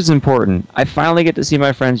 Of course it's important. I finally get to see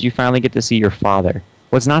my friends. You finally get to see your father.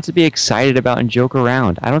 What's not to be excited about and joke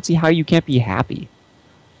around? I don't see how you can't be happy.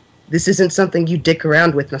 This isn't something you dick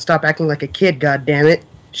around with. Now stop acting like a kid, goddammit.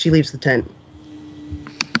 She leaves the tent.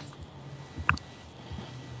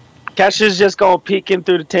 Cassius just gonna peek in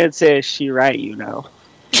through the tent and says, she right, you know.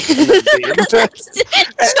 Right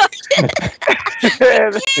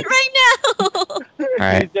now.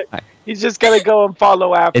 Alright. He's just gonna go and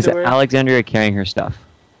follow after Is her. Alexandria carrying her stuff?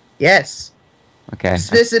 Yes. Okay.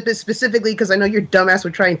 Specifically because I know your dumbass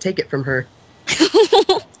would try and take it from her.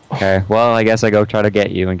 Okay. Well, I guess I go try to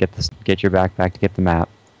get you and get your backpack to get the map.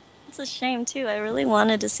 It's a shame, too. I really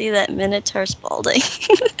wanted to see that Minotaur Spalding.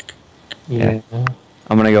 Yeah.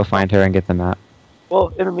 I'm gonna go find her and get the map.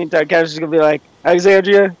 Well, in the meantime, Cassius is gonna be like,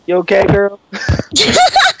 Alexandria, you okay, girl?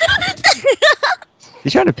 You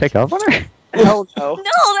trying to pick up on her? Hell no.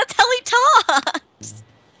 No, that's how he talks.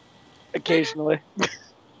 Occasionally.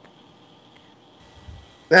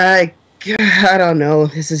 I don't know.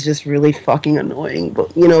 This is just really fucking annoying,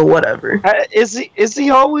 but you know, whatever. Is he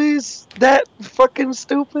always that fucking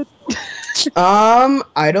stupid?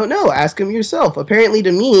 I don't know. Ask him yourself. Apparently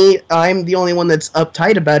to me, I'm the only one that's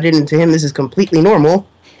uptight about it, and to him this is completely normal.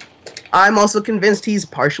 I'm also convinced he's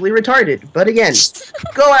partially retarded, but again,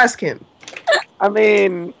 go ask him. I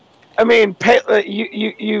mean,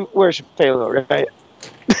 you worship Palo, right?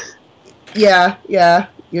 Yeah,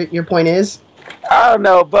 your point is? I don't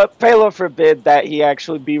know, but Palo forbid that he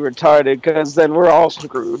actually be retarded, because then we're all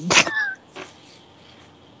screwed.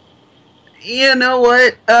 You know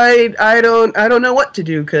what? I don't know what to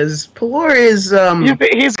do, because Pelor is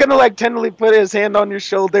He's gonna like tenderly put his hand on your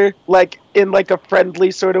shoulder, like in like a friendly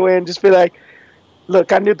sort of way, and just be like,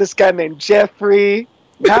 "Look, I knew this guy named Jeffrey,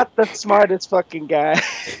 not the smartest fucking guy."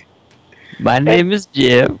 My name is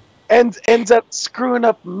Jim. And ends up screwing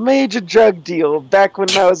up major drug deal back when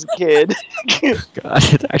I was a kid.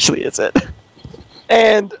 God, it actually isn't.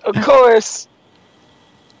 And of course,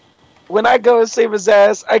 when I go and save his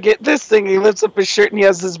ass, I get this thing. He lifts up his shirt and he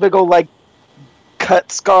has this big old like cut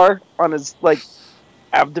scar on his like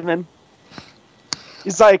abdomen.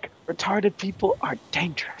 He's like, retarded people are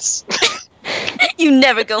dangerous. You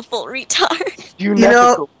never go full retard. You never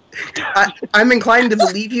know, go. I'm inclined to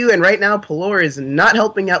believe you, and right now Pelor is not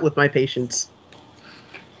helping out with my patience.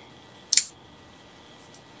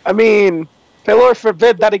 I mean, Pelor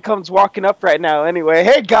forbid that he comes walking up right now anyway.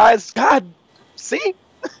 Hey guys, God, see?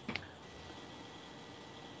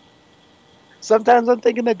 Sometimes I'm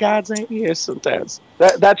thinking the gods ain't here. Sometimes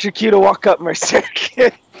that's your cue to walk up, Mercer.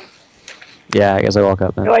 Yeah, I guess I walk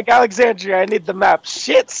up then. You're like, Alexandria, I need the map.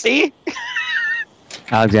 Shit, see?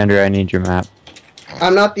 Alexandria, I need your map.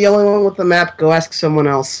 I'm not the only one with the map. Go ask someone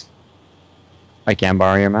else. I can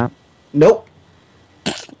borrow your map? Nope.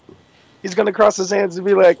 He's gonna cross his hands and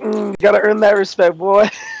be like, you gotta earn that respect, boy.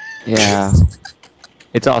 Yeah.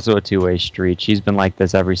 It's also a two-way street. She's been like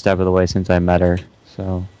this every step of the way since I met her,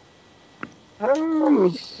 so...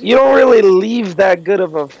 You don't really leave that good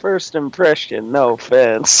of a first impression, no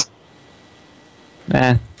offense.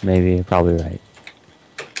 Maybe. You're probably right.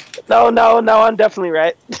 No, I'm definitely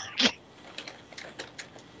right.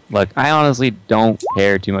 Look, I honestly don't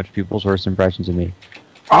care too much people's first impressions of me.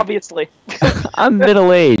 Obviously. I'm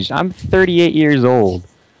middle-aged. I'm 38 years old.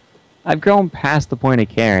 I've grown past the point of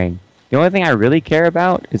caring. The only thing I really care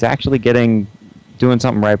about is actually doing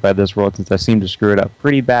something right by this world, since I seem to screw it up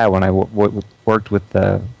pretty bad when I worked with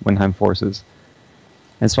the Winheim forces.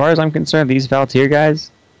 As far as I'm concerned, these Valtier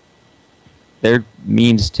guys, they're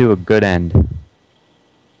means to a good end.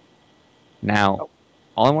 Now,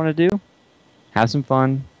 all I want to do, have some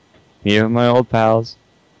fun, meet up with my old pals,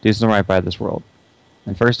 do something right by this world.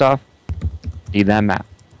 And first off, need that map.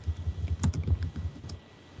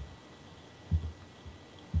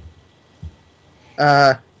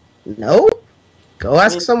 No? Go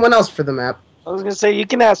ask someone else for the map. I was gonna say, you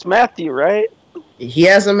can ask Matthew, right? He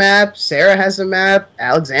has a map, Sera has a map,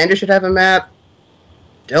 Alexander should have a map.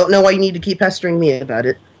 Don't know why you need to keep pestering me about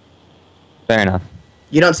it. Fair enough.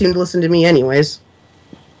 You don't seem to listen to me anyways.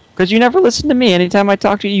 Because you never listen to me. Anytime I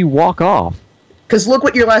talk to you, you walk off. Because look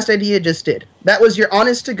what your last idea just did. That was your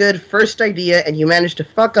honest-to-good first idea, and you managed to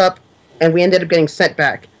fuck up, and we ended up getting sent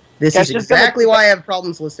back. This is exactly why I have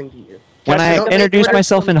problems listening to you. When I introduced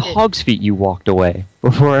myself in Hog's Feet, you walked away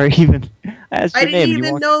before I even asked your name. I didn't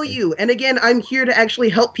even know you. And again, I'm here to actually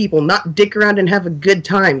help people, not dick around and have a good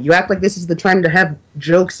time. You act like this is the time to have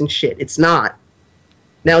jokes and shit. It's not.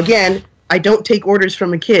 Now again, I don't take orders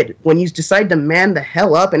from a kid. When you decide to man the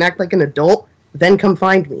hell up and act like an adult, then come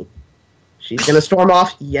find me. She's gonna storm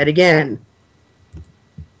off yet again.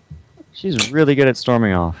 She's really good at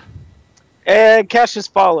storming off. And Cassius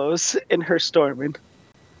follows in her storming.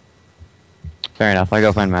 Fair enough. I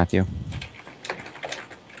go find Matthew.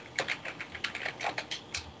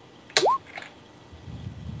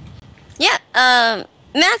 Yeah,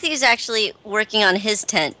 Matthew's actually working on his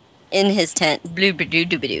tent. In his tent. Blue ba doo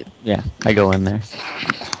doo ba doo. Yeah, I go in there.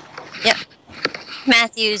 Yep.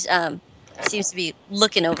 Matthew's seems to be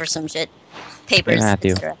looking over some shit. Papers. Hey,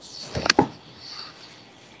 Matthew. etc.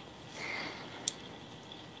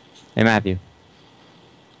 Hey, Matthew.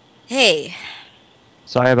 Hey.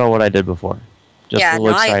 Sorry about what I did before. Just a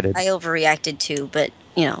little excited. I overreacted too, but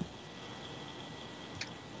you know.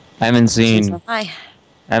 I haven't seen Hi.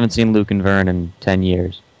 Luke and Vern in 10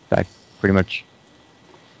 years. In fact, pretty much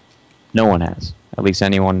no one has. At least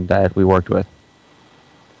anyone that we worked with.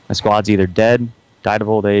 My squad's either dead, died of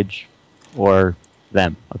old age, or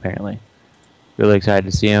them, apparently. Really excited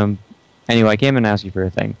to see them. Anyway, I came and asked you for a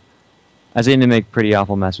thing. I seem to make a pretty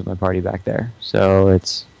awful mess with my party back there, so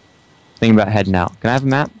it's thinking about heading out. Can I have a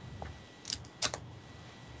map?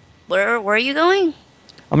 Where are you going?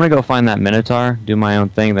 I'm gonna go find that Minotaur, do my own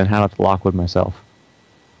thing, then head out to Lockwood myself.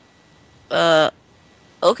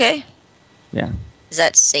 Okay. Yeah. Is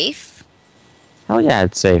that safe? Hell yeah,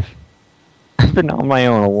 it's safe. I've been on my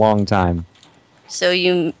own a long time. So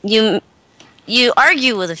you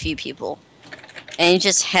argue with a few people, and you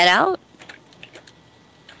just head out?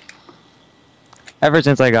 Ever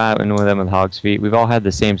since I got in with them with Hog's Feet, we've all had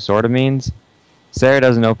the same sort of means. Sera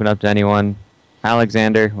doesn't open up to anyone.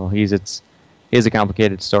 Alexander, well, he has a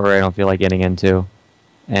complicated story I don't feel like getting into.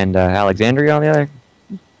 And Alexandria, on the other,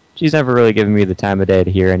 she's never really given me the time of day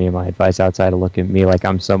to hear any of my advice outside of looking at me like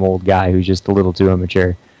I'm some old guy who's just a little too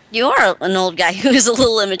immature. You are an old guy who is a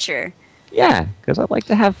little immature. Yeah, because I like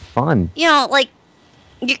to have fun. You know, like,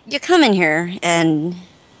 you come in here, and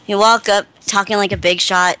you walk up talking like a big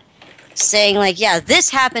shot, saying, like, yeah, this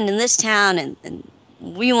happened in this town, and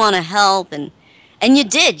we want to help, and you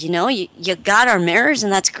did, you know, you got our mirrors,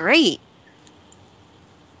 and that's great.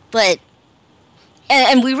 But,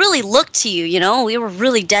 and we really looked to you, you know, we were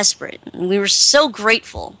really desperate, and we were so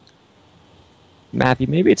grateful. Matthew,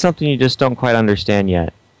 maybe it's something you just don't quite understand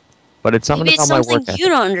yet. But it's something about my work ethic. Maybe it's something you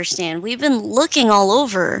don't understand. We've been looking all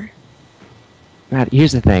over. Matt,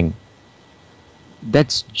 here's the thing.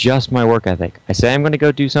 That's just my work ethic. I say I'm going to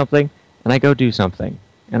go do something, and I go do something.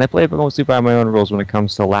 And I play mostly by my own rules when it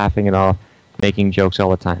comes to laughing and all, making jokes all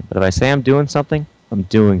the time. But if I say I'm doing something, I'm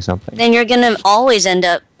doing something. Then you're going to always end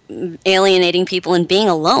up alienating people and being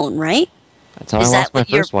alone, right? That's how I Is that lost my what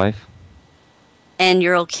you're- first wife. And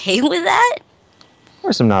you're okay with that? Of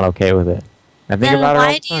course I'm not okay with it. I think Then about it all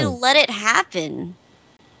why the do you time. let it happen?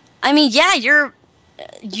 I mean, yeah,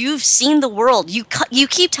 you've seen the world. You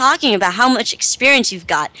keep talking about how much experience you've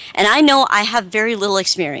got, and I know I have very little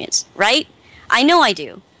experience, right? I know I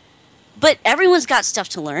do. But everyone's got stuff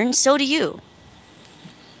to learn, so do you.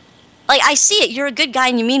 Like, I see it. You're a good guy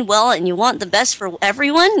and you mean well and you want the best for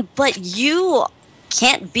everyone, but you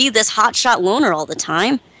can't be this hotshot loner all the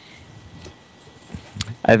time.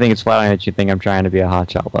 I think it's flattering that you think I'm trying to be a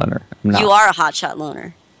hotshot loner. I'm not. You are a hotshot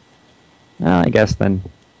loner. Well, I guess then,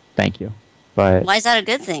 thank you. But Why is that a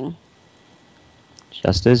good thing?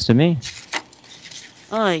 just is to me.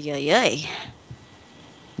 Oy, oy, oy.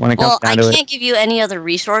 When it comes Well, I down to can't give you any other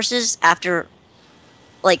resources after,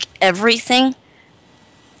 like, everything.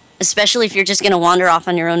 Especially if you're just going to wander off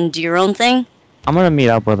on your own and do your own thing. I'm going to meet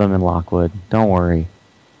up with him in Lockwood. Don't worry.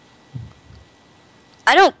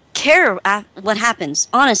 I don't care what happens,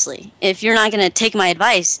 honestly. If you're not going to take my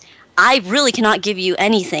advice, I really cannot give you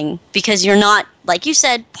anything because you're not, like you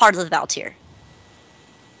said, part of the Valtier.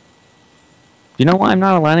 You know why I'm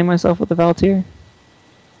not aligning myself with the Valtier?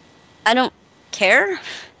 I don't care.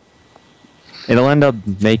 It'll end up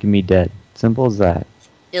making me dead. Simple as that.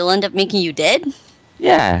 It'll end up making you dead?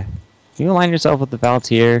 Yeah. You align yourself with the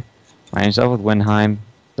Valtier, align yourself with Winheim,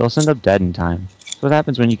 they'll end up dead in time. That's what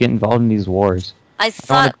happens when you get involved in these wars. I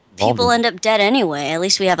thought involved people in- end up dead anyway. At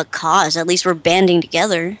least we have a cause. At least we're banding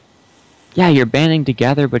together. Yeah, you're banding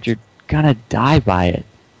together, but you're gonna die by it.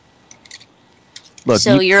 Look,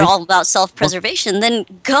 So you're all about self-preservation. Then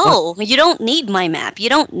go. You don't need my map. You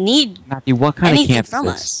don't need Matthew, what kind of anything camp from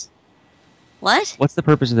is this? us. What? What's the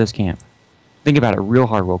purpose of this camp? Think about it real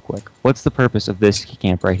hard, real quick. What's the purpose of this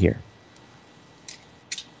camp right here?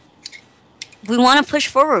 We want to push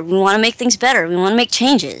forward. We want to make things better. We want to make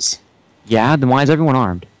changes. Yeah, then why is everyone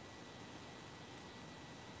armed?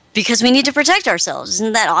 Because we need to protect ourselves.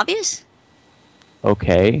 Isn't that obvious?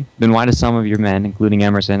 Okay, then why do some of your men, including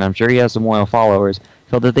Emerson, I'm sure he has some loyal followers,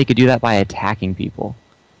 feel that they could do that by attacking people?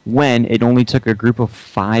 When it only took a group of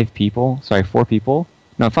 5 people, 5 people,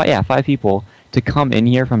 to come in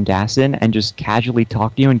here from Dassin and just casually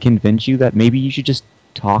talk to you and convince you that maybe you should just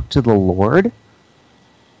talk to the Lord?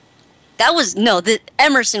 The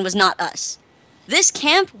Emerson was not us. This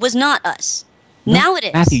camp was not us. No, Now it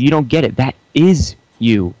is. Matthew, you don't get it. That is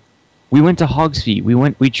you. We went to Hog's Feet.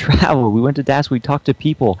 We traveled. We went to Das. We talked to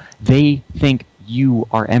people. They think you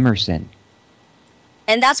are Emerson.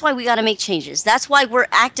 And that's why we got to make changes. That's why we're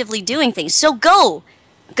actively doing things. So go.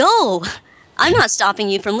 Go. I'm not stopping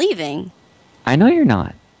you from leaving. I know you're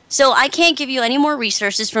not. So I can't give you any more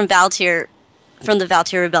resources from the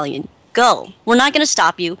Valtier Rebellion. Go. We're not going to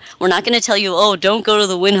stop you. We're not going to tell you, oh, don't go to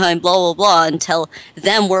the Winheim, blah, blah, blah, and tell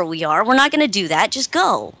them where we are. We're not going to do that. Just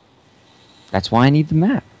go. That's why I need the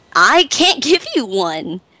map. I can't give you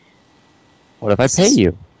one. What if I pay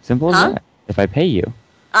you? Simple as Huh? that. If I pay you.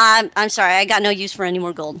 I'm sorry. I got no use for any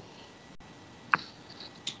more gold.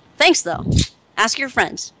 Thanks, though. Ask your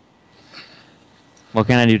friends. What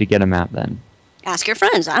can I do to get a map then? Ask your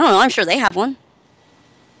friends. I don't know. I'm sure they have one.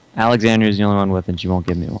 Alexandria is the only one with it, and she won't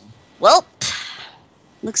give me one. Well,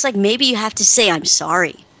 looks like maybe you have to say I'm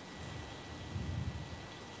sorry.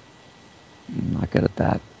 I'm not good at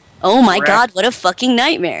that. Oh my Correct. god, what a fucking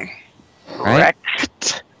nightmare. Right?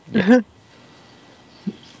 Correct.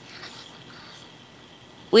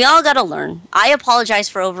 We all gotta learn. I apologize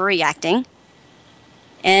for overreacting.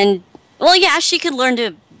 And, well, yeah, she could learn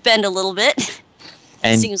to bend a little bit.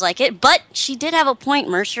 And Seems like it. But she did have a point,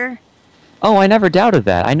 Mercer. oh, I never doubted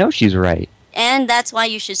that. I know she's right. And that's why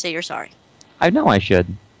you should say you're sorry. I know I should.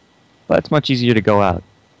 But it's much easier to go out.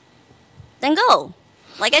 Then go.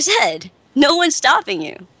 Like I said, no one's stopping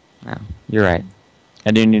you. No, you're right. I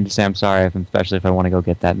do need to say I'm sorry, especially if I want to go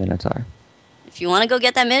get that Minotaur. If you want to go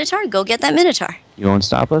get that Minotaur, go get that Minotaur. You won't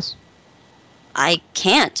stop us? I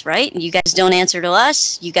can't, right? You guys don't answer to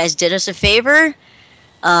us. You guys did us a favor.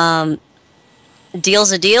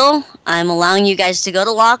 Deal's a deal. I'm allowing you guys to go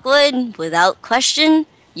to Lockwood without question.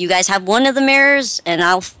 You guys have one of the mirrors, and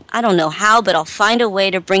I don't know how, but I'll find a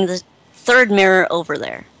way to bring the 3rd mirror over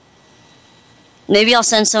there. Maybe I'll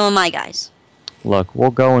send some of my guys. Look,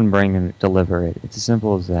 we'll go and bring and deliver it. It's as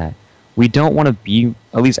simple as that. We don't want to be,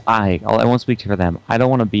 at least I won't speak for them. I don't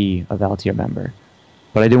want to be a Valtier member.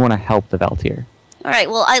 But I do want to help the Valtier. All right,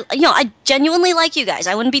 well, I genuinely like you guys.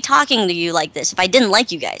 I wouldn't be talking to you like this if I didn't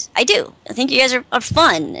like you guys. I do. I think you guys are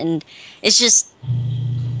fun, and it's just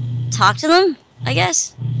talk to them, I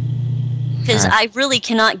guess. Because Alright. I really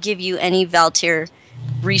cannot give you any Valtier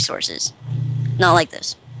resources. Not like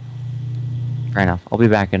this. Fair enough. I'll be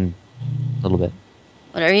back in A little bit.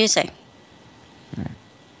 Whatever you say.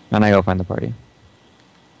 Then I go find the party.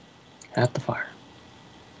 At the fire.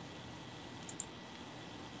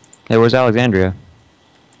 Hey, where's Alexandria?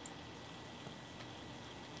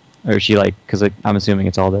 Or is she like, because like, I'm assuming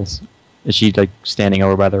it's all this. Is she like standing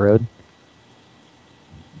over by the road?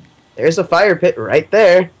 There's a fire pit right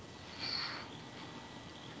there.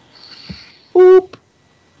 Boop.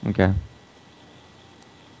 Okay.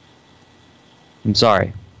 I'm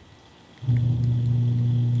sorry.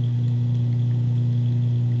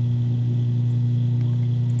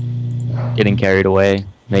 Getting carried away,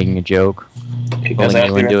 making a joke, Okay, pulling guys,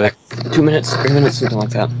 you into it. 2 minutes, 3 minutes, something like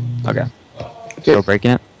that. Okay. So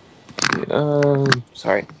breaking it?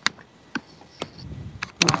 Sorry.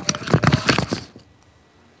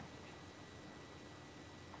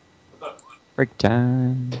 Break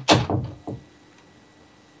time.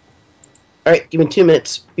 Alright, give me 2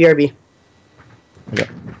 minutes. BRB. Okay.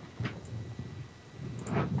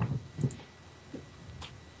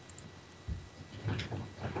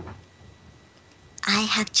 I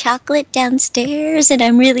have chocolate downstairs, and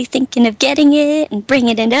I'm really thinking of getting it and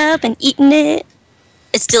bringing it up and eating it.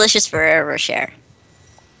 It's delicious forever, share.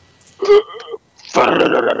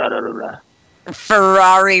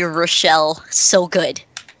 Ferrari Rochelle, so good.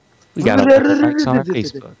 We got 11 likes on our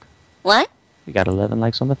Facebook. What? We got 11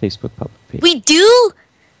 likes on the Facebook public page. We do?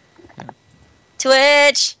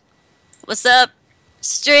 Twitch, what's up?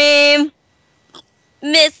 Stream,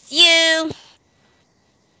 miss you.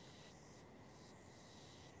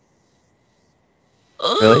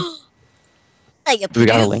 Really? Like Do we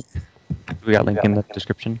got a link? Do we got a link in the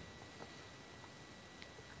description?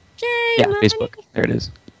 Yeah, Facebook. There it is.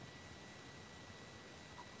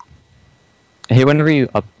 Hey, whenever you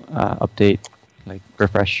update, like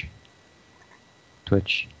refresh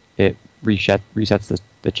Twitch, it resets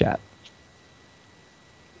the chat.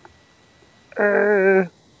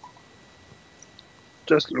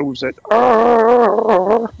 Just lose it.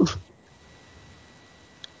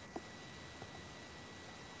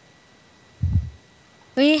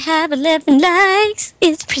 We have 11 likes.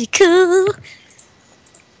 It's pretty cool.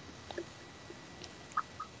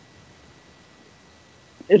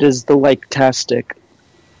 It is the like-tastic.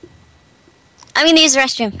 I'm gonna use the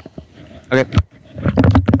restroom. Okay.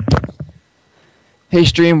 Hey,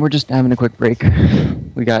 stream, we're just having a quick break.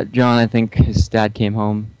 We got John, I think his dad came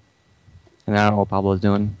home. And I don't know what Pablo's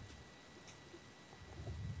doing.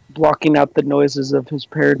 Blocking out the noises of his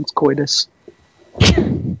parents' coitus.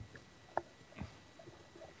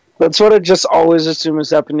 That's what I just always assume is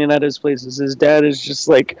happening at his places. His dad is just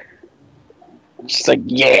like,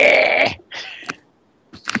 yeah.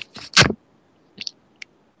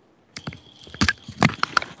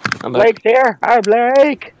 I'm back. Blake's here. Hi,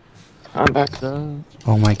 Blake. I'm back.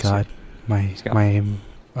 Oh my god, my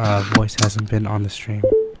voice hasn't been on the stream.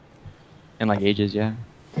 In like ages, yeah.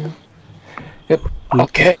 Yep.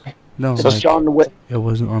 Okay. No, It's like, John Wick. it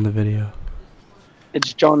wasn't on the video.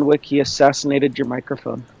 It's John Wick. He assassinated your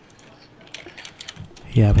microphone.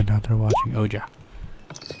 Yeah, but now they're watching Oja.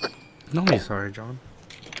 No, sorry, John.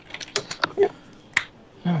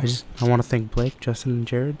 I want to thank Blake, Justin, and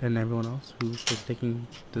Jared, and everyone else who's just taking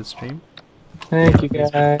the stream. Thank you,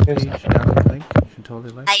 guys. You should download the link. You should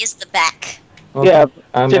totally like. I used the back. Okay, Yeah,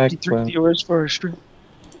 I'm back. 53 viewers for a stream.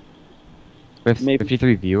 With Maybe.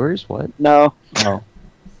 53 viewers? What? No, Oh.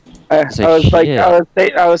 I Say was like, shit.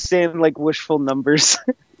 I was saying like wishful numbers.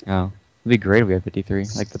 Oh. It'd be great if we had 53.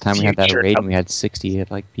 Like the time we had that Future raid and we had 60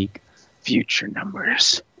 at like peak. Future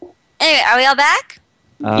numbers. Anyway, are we all back?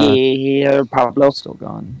 Yeah, Pablo. Still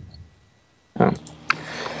gone.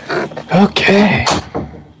 Okay.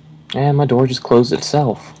 And my door just closed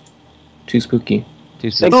itself. Too spooky.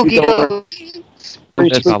 Too soon. Thank you, Spooky. Doktor.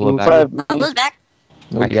 Pretty There's Pablo spooky. back. 5 Oh, minutes. Blue's back.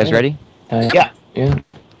 Alright, you guys ready? Yeah. Yeah. Alright,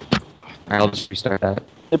 I'll just restart that.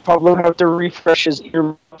 Did Pablo have to refresh his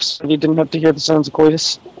earmuffs so he didn't have to hear the sounds of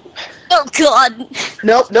coitus? Oh God.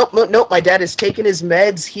 Nope. My dad has taken his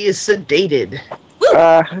meds. He is sedated.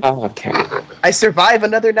 Okay. I survive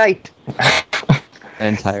another night. The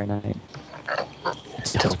entire night.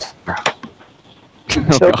 Still, bro. Oh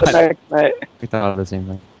Till the god. next night. We thought of the same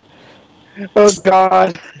thing. Oh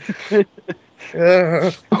God.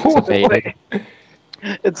 Sedated.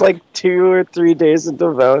 It's like 2 or 3 days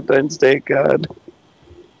into Valentine's Day, God.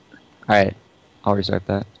 Alright, I'll restart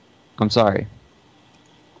that. I'm sorry.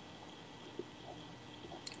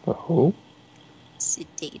 Oh.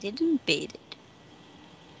 Sedated and baited.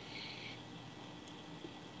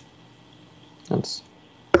 That's.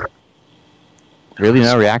 Really?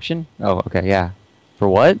 No reaction? Oh, okay, yeah. For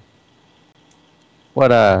what? What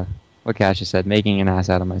Cassius said, making an ass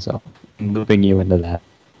out of myself. And looping you into that.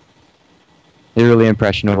 It's really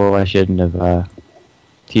impressionable. I shouldn't have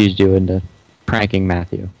teased you into pranking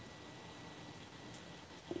Matthew.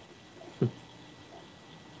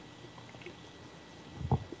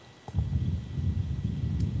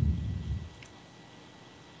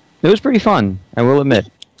 It was pretty fun, I will admit.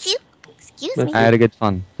 Excuse me. I had a good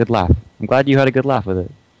laugh. I'm glad you had a good laugh with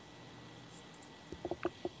it.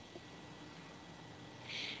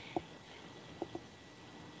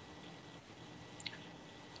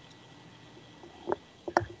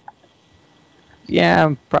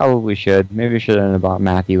 Yeah, probably should. Maybe I shouldn't have brought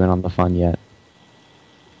Matthew in on the fun yet.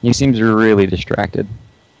 He seems really distracted.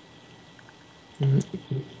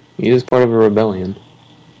 He is part of a rebellion.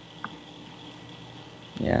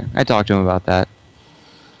 Yeah, I talked to him about that.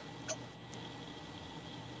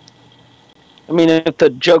 I mean, if the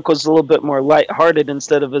joke was a little bit more lighthearted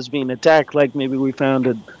instead of us being attacked, like maybe we found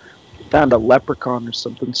a leprechaun or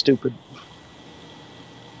something stupid.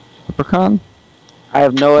 Leprechaun? I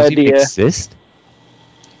have no Does he idea. exist?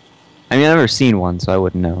 I mean, I've never seen one, so I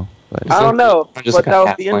wouldn't know. But I don't know, Just but like a that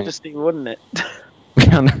would be halfling. interesting, wouldn't it?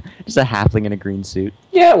 just a halfling in a green suit.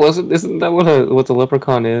 Yeah, isn't that what the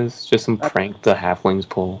leprechaun is? Just some prank the halflings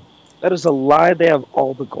pull. That is a lie. They have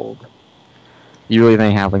all the gold. You really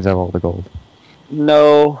think halflings have all the gold?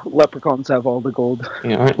 No, leprechauns have all the gold. You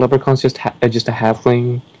know, aren't leprechauns just a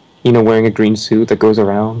halfling, wearing a green suit that goes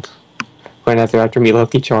around, going after me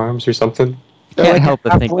Lucky Charms or something? I can't like help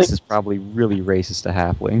but think halflings. this is probably really racist to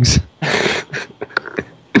halflings.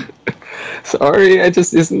 Sorry,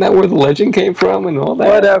 isn't that where the legend came from and all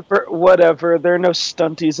that? Whatever. There are no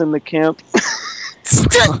stunties in the camp.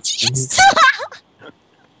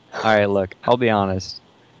 Alright, look, I'll be honest.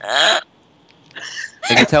 I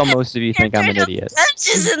can tell most of you think I'm an idiot.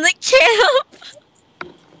 Just in the camp.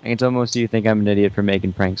 I can tell most of you think I'm an idiot for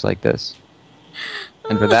making pranks like this.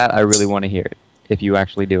 And for that, I really want to hear it. If you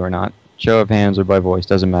actually do or not. Show of hands or by voice,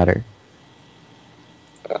 doesn't matter.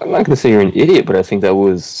 I'm not going to say you're an idiot, but I think that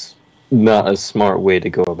was not a smart way to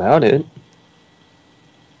go about it.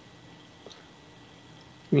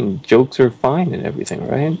 I mean, jokes are fine and everything,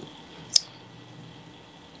 right?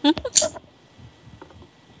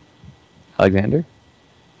 Alexander?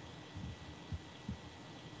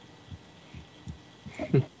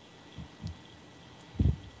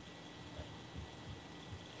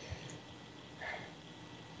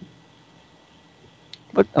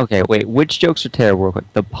 But okay, wait. Which jokes are terrible? Real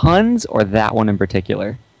quick, the puns or that one in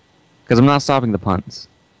particular? Because I'm not stopping the puns.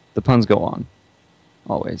 The puns go on,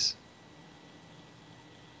 always.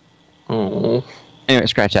 Oh. Anyway,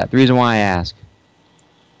 scratch that. The reason why I ask,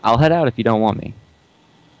 I'll head out if you don't want me.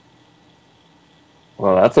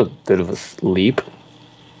 Well, that's a bit of a leap.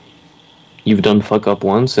 You've done fuck up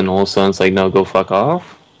once, and all of a sudden it's like, no, go fuck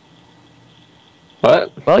off?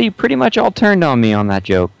 What? Well, you pretty much all turned on me on that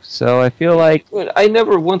joke, so I feel like But I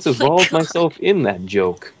never once involved myself in that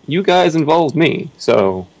joke. You guys involved me,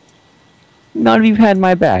 so... none of you had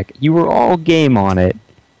my back. You were all game on it,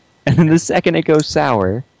 and then the second it goes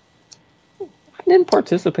sour... I didn't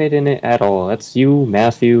participate in it at all. That's you,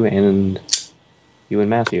 Matthew, and... you and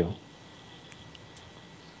Matthew.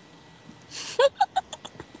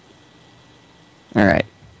 Alright.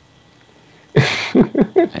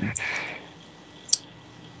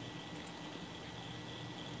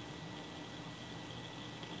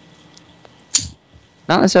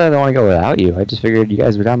 Not necessarily I don't want to go without you. I just figured you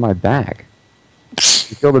guys were down my back.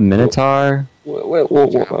 You killed a Minotaur. Wait,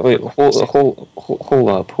 hold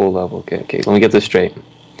up. Okay, let me get this straight.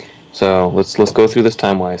 So, let's go through this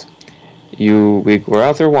time-wise. We're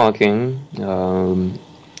out there walking,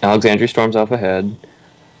 Alexandria storms off ahead,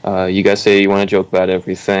 you guys say you want to joke about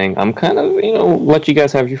everything. I'm kind of, let you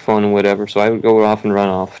guys have your fun and whatever, so I would go off and run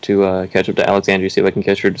off to catch up to Alexandria, see if I can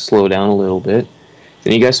catch her to slow down a little bit.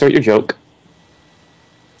 Then you guys start your joke.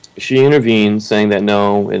 She intervenes, saying that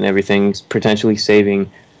no, and everything's potentially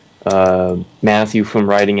saving Matthew from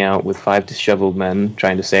riding out with 5 disheveled men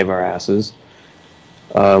trying to save our asses.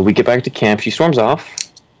 We get back to camp. She storms off,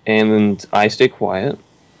 and I stay quiet.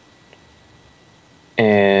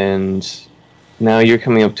 And now you're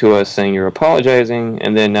coming up to us saying you're apologizing,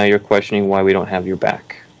 and then now you're questioning why we don't have your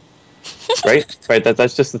back. Right? Right.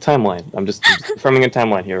 That's just the timeline. I'm just confirming a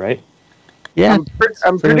timeline here, right? Yeah.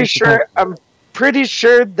 I'm pretty sure. I'm pretty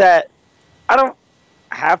sure that I don't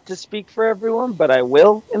have to speak for everyone, but I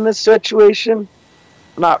will in this situation.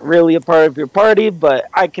 I'm not really a part of your party, but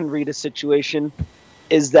I can read a situation.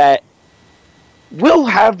 Is that we'll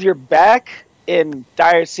have your back in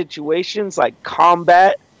dire situations like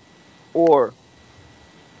combat or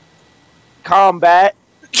combat.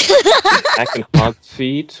 Back in Hog's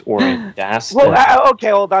feet or in Daston. Well,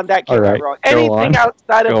 okay, hold on. That came All out right, wrong. go Anything on.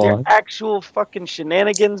 outside of Go your on. actual fucking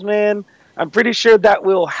shenanigans, man, I'm pretty sure that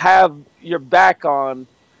we'll have your back on.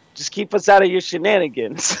 Just keep us out of your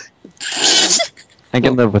shenanigans. I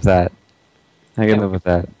can live with that. I can Yeah. live with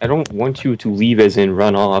that. I don't want you to leave as in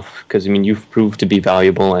run off, because, I mean, you've proved to be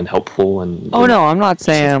valuable and helpful and... Oh no, I'm not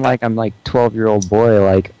saying like I'm like 12-year-old boy,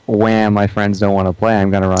 like wham, my friends don't want to play, I'm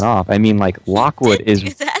gonna run off. I mean like Lockwood Did is do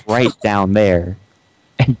that, right down there,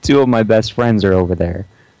 and 2 of my best friends are over there.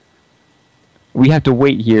 We have to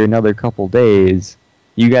wait here another couple days.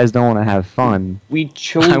 You guys don't want to have fun. We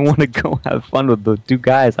chose... I want to go have fun with the 2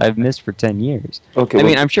 guys I've missed for 10 years. Okay, I well,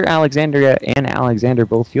 mean, I'm sure Alexandria and Alexander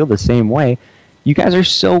both feel the same way. You guys are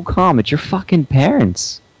so calm. It's your fucking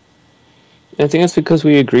parents. I think it's because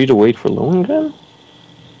we agreed to wait for Lohengrin.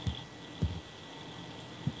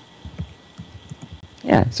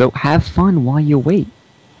 Yeah, so have fun while you wait.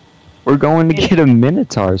 We're going to get a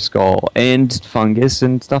Minotaur skull and fungus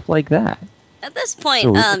and stuff like that. At this point,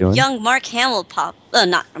 So what are we doing? young Mark Hamill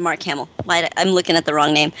not Mark Hamill. I'm looking at the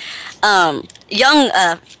wrong name. Young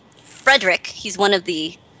Frederick, he's one of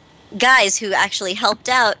the guys who actually helped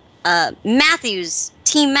out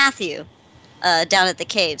Team Matthew, down at the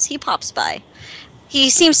caves. He pops by.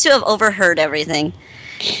 He seems to have overheard everything.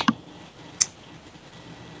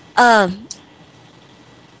 I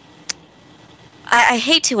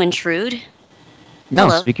hate to intrude. No,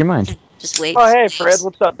 Hello? speak your mind. Just wait. Oh, hey, Fred,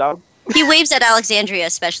 what's up, dog? He waves at Alexandria,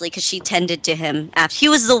 especially because she tended to him. After he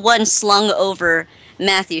was the one slung over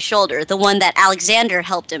Matthew's shoulder, the one that Alexander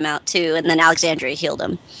helped him out too, and then Alexandria healed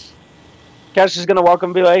him. Cassius is gonna walk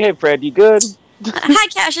and be like, hey, Fred, you good? Hi,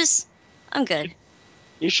 Cassius. I'm good.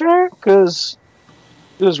 You sure? Because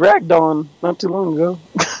it was ragdolling not too long ago.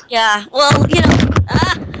 Yeah, well,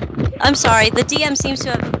 I'm sorry. The DM seems to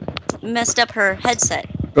have messed up her headset.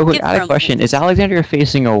 Real quick, Give I her had a question. moment. Is Alexandria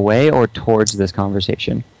facing away or towards this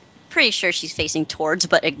conversation? Pretty sure she's facing towards,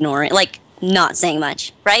 but ignoring, like, not saying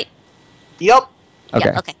much, right? Yep. Okay.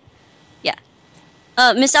 Yeah, okay.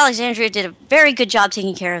 Yeah. Miss Alexandria did a very good job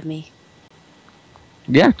taking care of me.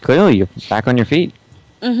 Yeah, clearly you're back on your feet.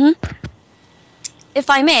 Mm-hmm. If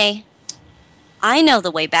I may, I know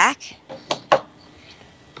the way back.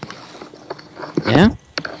 Yeah?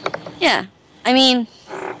 Yeah. I mean,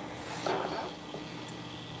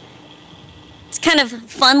 it's kind of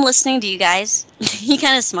fun listening to you guys. He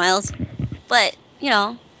kind of smiles. But,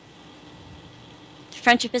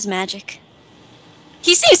 friendship is magic.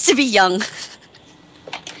 He seems to be young.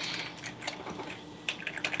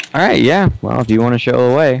 Alright, yeah. Well, if you want to show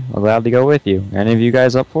the way, I'm glad to go with you. Any of you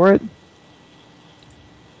guys up for it?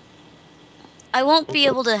 I won't be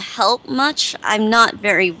able to help much. I'm not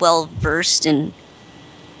very well versed in,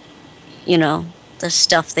 the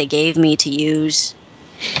stuff they gave me to use.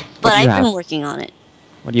 But do you I've have? been working on it.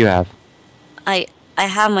 What do you have? I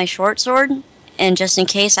have my short sword, and just in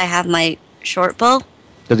case, I have my short bow.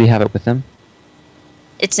 Does he have it with him?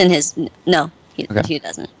 It's in his... No, he Okay.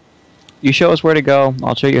 doesn't. You show us where to go,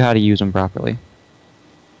 I'll show you how to use them properly.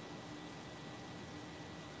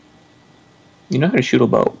 You know how to shoot a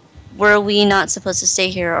bow. Were we not supposed to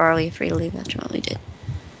stay here, or are we free to leave after what we did?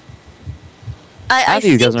 I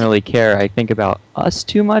Matthew think doesn't really care, I think, about us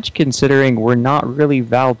too much, considering we're not really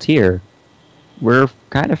Valtier. We're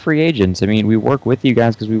kind of free agents. I mean, we work with you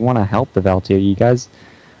guys because we want to help the Valtier. You guys...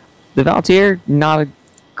 The Valtier, not a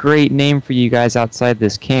great name for you guys outside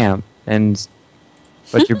this camp,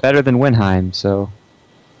 but you're better than Winheim, so...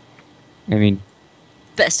 I mean,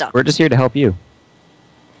 best off. we're just here to help you.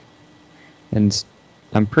 And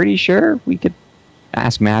I'm pretty sure we could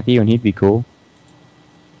ask Matthew and he'd be cool.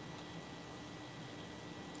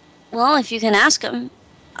 Well, if you can ask him,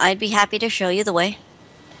 I'd be happy to show you the way.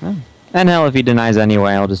 And hell, if he denies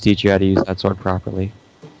anyway, I'll just teach you how to use that sword properly.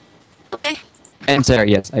 Okay. And Sarah,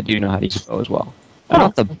 yes, I do know how to use a bow as well. I'm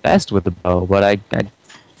not the best with the bow, but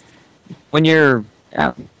when you're...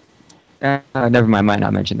 never mind, I might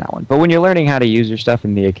not mention that one. But when you're learning how to use your stuff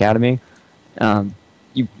in the academy,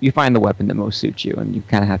 you find the weapon that most suits you, and you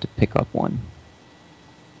kind of have to pick up one.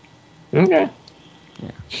 Okay.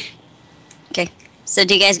 Okay. So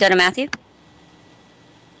do you guys go to Matthew?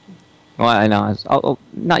 Well, I know.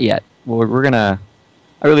 Not yet. Well, we're gonna...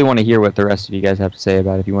 I really want to hear what the rest of you guys have to say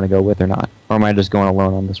about if you want to go with or not. Or am I just going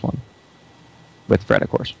alone on this one? With Fred, of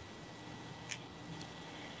course.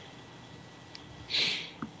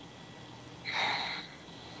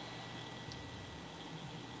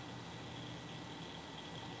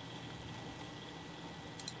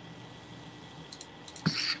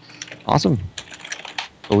 Awesome.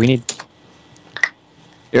 But we need...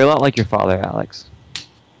 You're a lot like your father, Alex.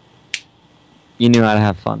 You knew how to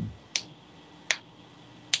have fun.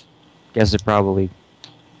 Guess they're probably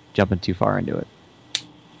jumping too far into it.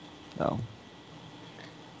 So.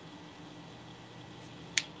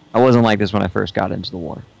 I wasn't like this when I first got into the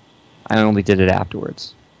war. I only did it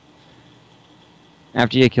afterwards.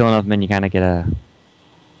 After you kill enough men, you kind of get a...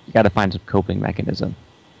 You gotta find some coping mechanism.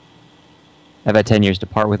 I've had 10 years to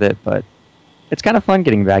part with it, but it's kind of fun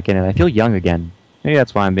getting back in it. I feel young again. Maybe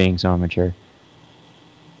that's why I'm being so immature.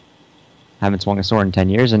 I haven't swung a sword in 10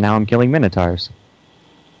 years, and now I'm killing minotaurs.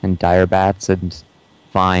 And dire bats, and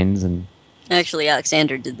vines, and... Actually,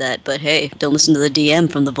 Alexander did that, but hey, don't listen to the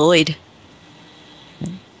DM from the void.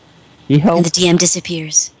 He helped. And the DM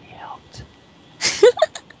disappears. He helped.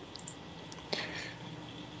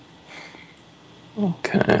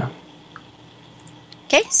 Okay.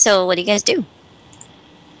 Okay, so what do you guys do?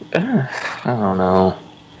 I don't know.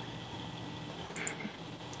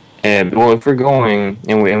 And, well, if we're going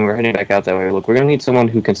and we're heading back out that way, look, we're gonna need someone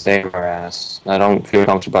who can save our ass. I don't feel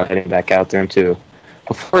comfortable about heading back out there too.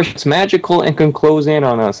 Of course, it's magical and can close in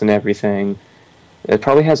on us and everything. It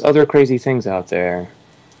probably has other crazy things out there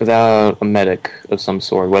without a medic of some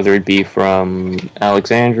sort, whether it be from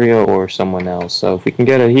Alexandria or someone else. So if we can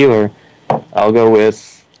get a healer, I'll go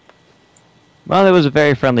with... Well, there was a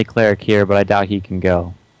very friendly cleric here, but I doubt he can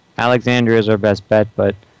go. Alexandria is our best bet,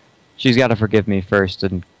 but she's got to forgive me first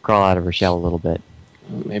and crawl out of her shell a little bit.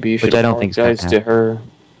 Maybe you should Which I don't think's gonna apologize to her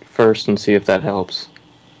first and see if that helps.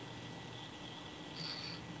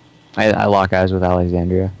 I lock eyes with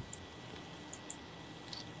Alexandria.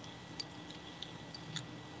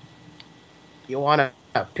 You want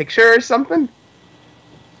a picture or something?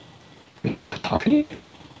 Talking?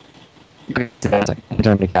 I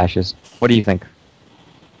turn to Cassius. What do you think?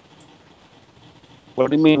 What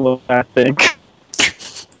do you mean, what I think?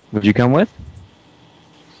 Would you come with?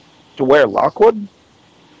 To where, Lockwood?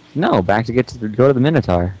 No, back to go to the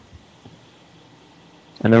Minotaur.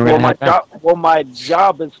 And then we're gonna head back. My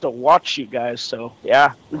job is to watch you guys, so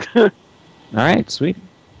yeah. Alright, sweet.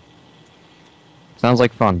 Sounds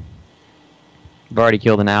like fun. I've already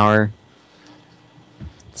killed an hour.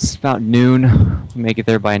 It's about noon. We make it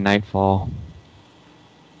there by nightfall.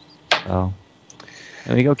 So,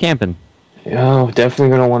 there we go camping. Yeah, definitely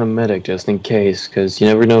gonna want a medic just in case, because you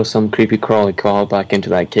never know, some creepy crawly crawl back into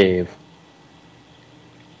that cave.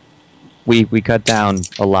 We cut down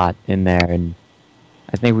a lot in there, and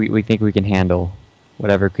I think we think we can handle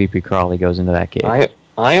whatever creepy crawly goes into that cave.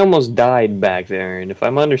 I almost died back there, and if I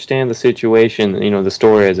understand the situation, you know, the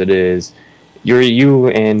story as it is, you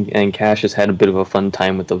and Cassius had a bit of a fun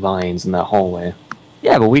time with the vines in that hallway.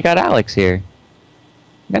 Yeah, but we got Alex here.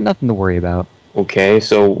 We got nothing to worry about. Okay,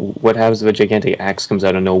 so what happens if a gigantic axe comes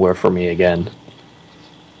out of nowhere for me again?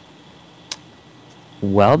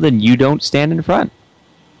 Well, then you don't stand in front.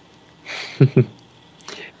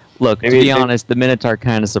 Look, to be honest, the Minotaur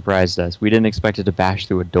kind of surprised us. We didn't expect it to bash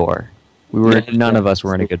through a door. None of us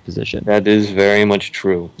were in a good position. That is very much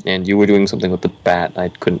true. And you were doing something with the bat. I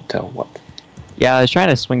couldn't tell what. Yeah, I was trying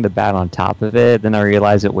to swing the bat on top of it, then I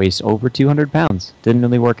realized it weighs over 200 pounds. Didn't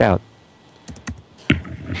really work out.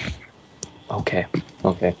 Okay.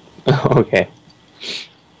 Okay.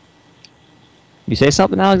 You say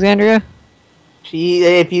something, Alexandria?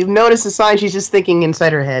 If you notice the sign, she's just thinking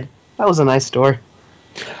inside her head. That was a nice door.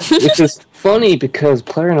 Which is funny because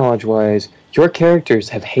player knowledge-wise, your characters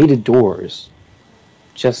have hated doors.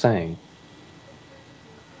 Just saying.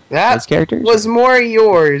 That Those characters? was more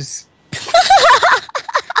yours.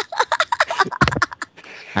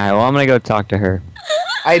 Alright, well, I'm gonna go talk to her.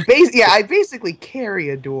 I basically carry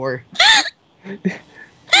a door.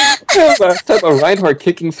 That's type of Reinhardt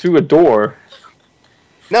kicking through a door.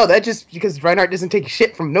 No, that's just because Reinhardt doesn't take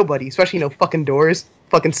shit from nobody, especially no fucking doors.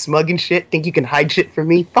 Fucking smug and shit. Think you can hide shit from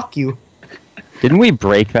me? Fuck you. Didn't we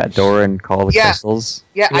break that door and call the crystals?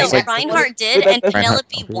 Yeah, No, Reinhardt Reinhardt did, and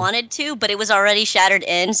Penelope wanted to, but it was already shattered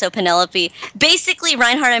in, so Penelope... Basically,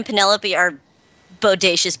 Reinhardt and Penelope are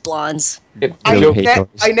bodacious blondes. I hate nat doors.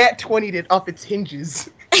 20'd it off its hinges.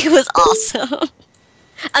 It was awesome.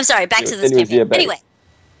 I'm sorry, back to this campaign. Anyway.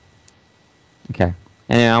 Okay.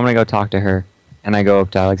 Anyway, I'm gonna go talk to her, and I go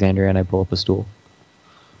up to Alexandria and I pull up a stool.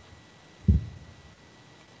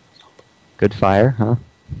 Good fire, huh?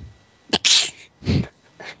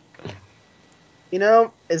 You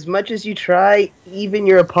know, as much as you try, even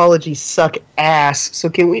your apologies suck ass. So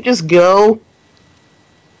can we just go?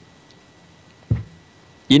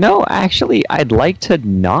 You know, actually, I'd like to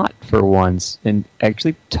not for once and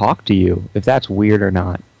actually talk to you, if that's weird or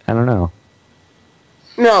not. I don't know.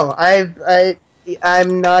 No,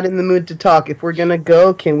 I'm not in the mood to talk. If we're gonna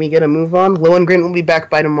go, can we get a move on? Lohengrin will be back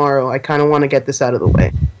by tomorrow. I kind of want to get this out of the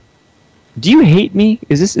way. Do you hate me?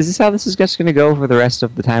 Is this how this is just gonna go for the rest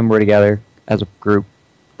of the time we're together as a group?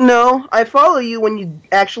 No, I follow you when you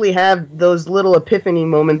actually have those little epiphany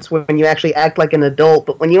moments when you actually act like an adult,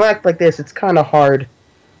 but when you act like this, it's kind of hard.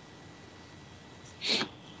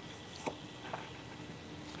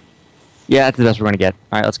 Yeah, that's the best we're gonna get.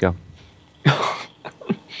 All right, let's go.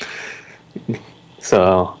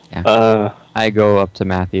 So, Yeah. I go up to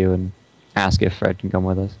Matthew and ask if Fred can come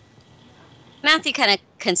with us. Matthew kind of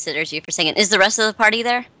considers you for a second. Is the rest of the party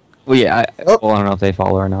there? Well, yeah. I don't know if they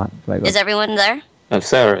follow or not. But I go. Is everyone there?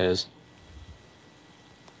 Sera is.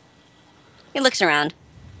 He looks around.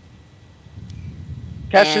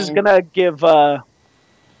 Cassius is And- gonna give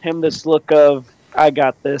him this look of, I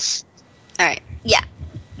got this. All right. Yeah.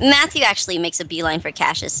 Matthew actually makes a beeline for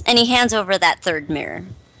Cassius, and he hands over that third mirror.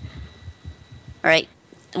 All right.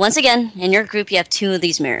 Once again, in your group, you have 2 of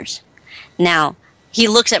these mirrors. Now, he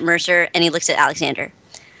looks at Mercer, and he looks at Alexander.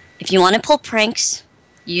 If you want to pull pranks,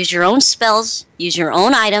 use your own spells, use your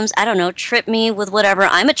own items. I don't know, trip me with whatever.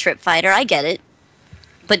 I'm a trip fighter. I get it.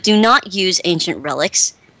 But do not use ancient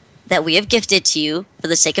relics that we have gifted to you for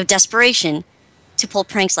the sake of desperation to pull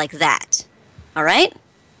pranks like that. All right?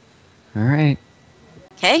 All right.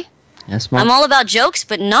 Okay? Yes, Mom. I'm all about jokes,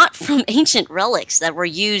 but not from ancient relics that were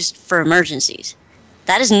used for emergencies.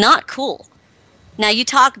 That is not cool. Now, you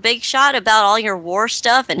talk big shot about all your war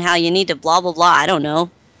stuff and how you need to blah, blah, blah, I don't know,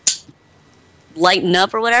 lighten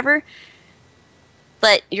up or whatever.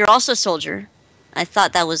 But you're also a soldier. I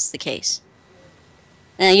thought that was the case.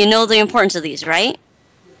 You know the importance of these, right?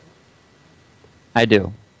 I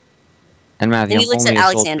do. And Matthew, And he I'm looks only at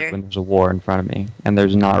a soldier Alexander. when there's a war in front of me, and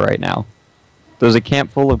there's not right now. There's a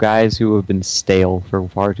camp full of guys who have been stale for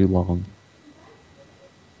far too long.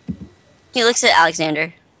 He looks at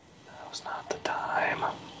Alexander. That was not the time.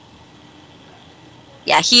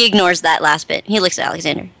 Yeah, he ignores that last bit. He looks at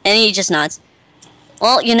Alexander, and he just nods.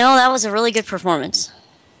 Well, you know, that was a really good performance.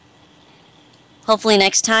 Hopefully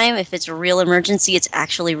next time, if it's a real emergency, it's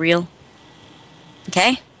actually real.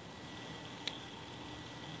 Okay?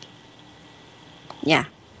 Yeah.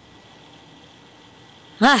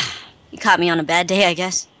 You caught me on a bad day, I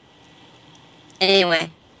guess.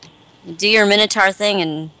 Anyway, do your Minotaur thing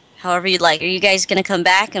and however you'd like. Are you guys going to come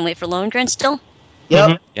back and wait for Lohengrin still?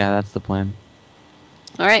 Yep. Yeah, that's the plan.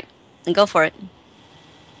 All right, then go for it.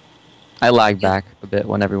 I lag back a bit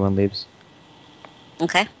when everyone leaves.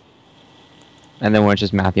 Okay. And then when it's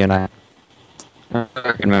just Matthew and I.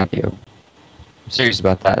 And Matthew. I'm serious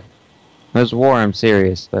about that. There's war, I'm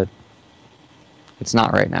serious, but it's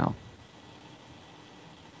not right now.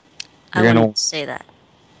 I You're gonna- wouldn't say that.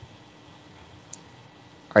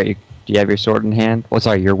 Do you have your sword in hand? Well,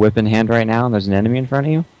 sorry, your whip in hand right now, and there's an enemy in front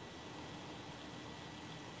of you?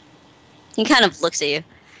 He kind of looks at you.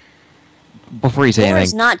 Before you say War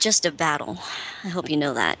is anything, not just a battle. I hope you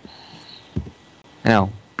know that. I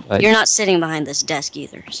know, but You're not sitting behind this desk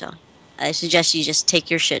either, so I suggest you just take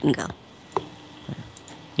your shit and go.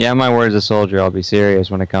 yeah, my word as a soldier, I'll be serious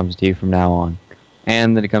when it comes to you from now on.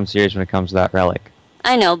 And then it comes serious when it comes to that relic.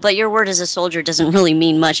 I know, but your word as a soldier doesn't really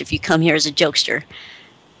mean much if you come here as a jokester.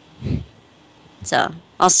 So,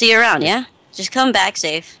 I'll see you around, yeah? Just come back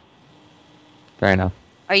safe. Fair enough.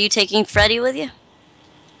 Are you taking Freddy with you?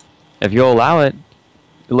 If you'll allow it,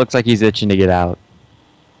 it looks like he's itching to get out.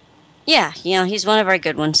 Yeah, you know, he's one of our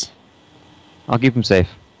good ones. I'll keep him safe.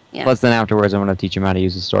 Yeah. Plus, then afterwards, I'm going to teach him how to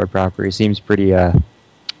use the sword proper. He seems pretty, kind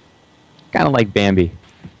of like Bambi.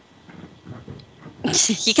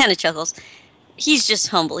 He kind of chuckles. He's just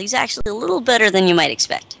humble. He's actually a little better than you might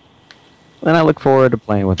expect. And I look forward to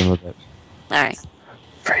playing with him a bit. All right,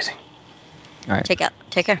 Phrasing. All right. take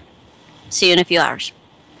care. See you in a few hours.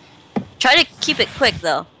 Try to keep it quick,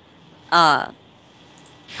 though. How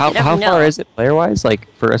never know. far is it player-wise,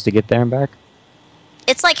 like, for us to get there and back?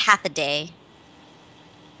 It's like half a day.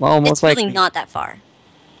 Well, It's most likely really not that far.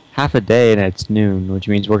 half a day and it's noon, which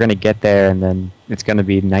means we're going to get there and then it's going to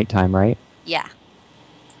be nighttime, right? Yeah.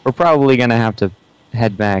 We're probably going to have to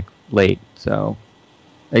head back late, so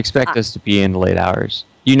expect us to be in the late hours.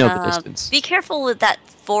 You know the distance. Be careful with that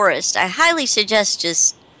forest. I highly suggest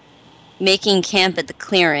just making camp at the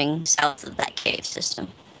clearing south of that cave system.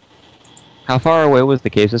 How far away was the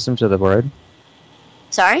cave system to the road?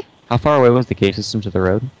 Sorry? How far away was the cave system to the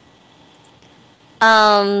road?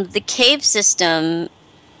 The cave system...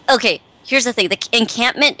 Okay, here's the thing. The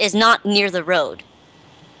encampment is not near the road.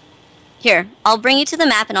 Here, I'll bring you to the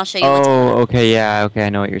map and I'll show you what's going on. Okay, yeah, okay, I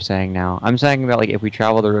know what you're saying now. I'm saying about, like, if we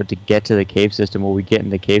travel the road to get to the cave system, will we get in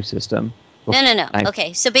the cave system? No. I-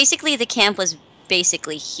 Okay, so basically the camp was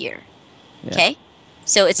basically here. Yeah. Okay?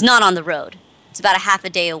 So it's not on the road. It's about a half a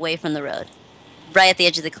day away from the road. right at the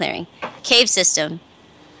edge of the clearing. Cave system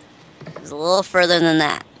is a little further than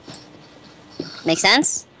that. Make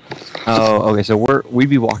sense? Oh, okay. So we'd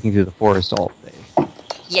be walking through the forest all day.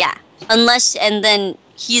 Yeah. Unless, and then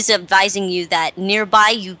he's advising you that nearby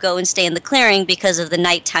you go and stay in the clearing because of the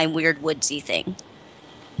nighttime weird woodsy thing.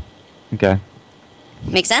 Okay.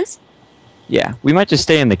 Make sense? Yeah, we might just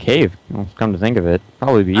stay in the cave. Come to think of it,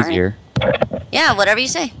 probably be All right. easier. Yeah, whatever you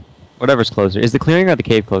say. Whatever's closer. Is the clearing or the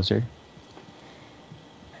cave closer?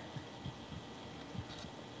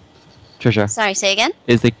 Trisha, Sorry, say again?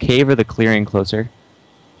 is the cave or the clearing closer?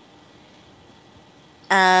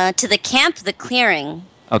 To the camp, the clearing.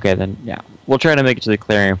 Okay, then yeah, we'll try to make it to the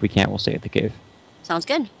clearing. If we can't, we'll stay at the cave. Sounds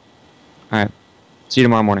good. All right. See you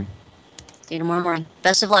tomorrow morning. See you tomorrow morning.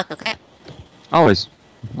 Best of luck, okay? Always.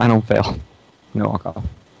 I don't fail. No walk off.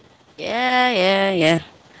 Yeah.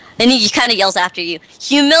 And he kind of yells after you.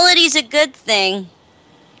 Humility's a good thing.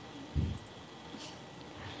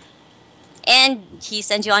 And he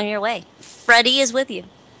sends you on your way. Freddy is with you.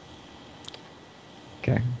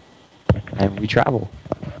 Okay. And we travel.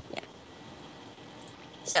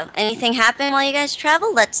 So, anything happen while you guys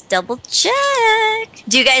travel? Let's double check.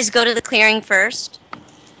 Do you guys go to the clearing first?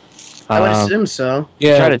 I would assume so.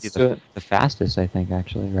 Yeah, Try to let's do do it. the fastest, I think,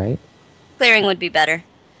 actually, right? Clearing would be better.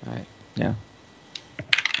 All right. Yeah.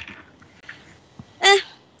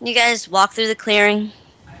 You guys walk through the clearing.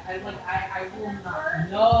 I will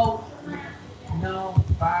not. No,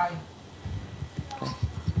 bye.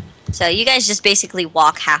 So you guys just basically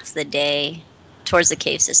walk half the day towards the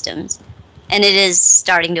cave systems. And it is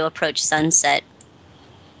starting to approach sunset.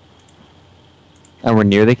 And we're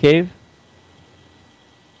near the cave?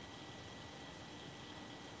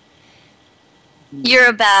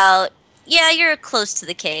 You're close to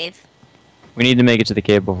the cave. We need to make it to the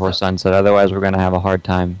cave before sunset, otherwise we're going to have a hard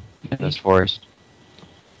time in this forest.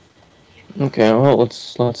 Okay, well,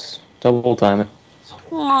 let's double time it.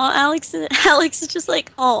 Oh, Alex is just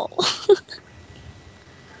like, oh.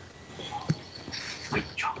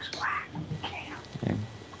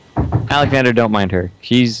 Alexandra, don't mind her.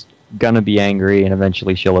 She's gonna be angry and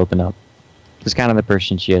eventually she'll open up. It's kind of the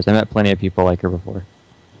person she is. I met plenty of people like her before.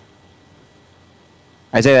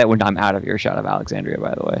 I say that when I'm out of earshot of Alexandria,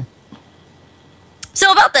 by the way.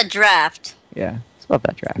 So about the draft. Yeah, it's about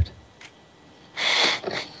that draft.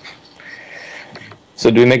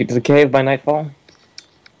 So do we make it to the cave by nightfall?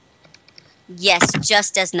 Yes,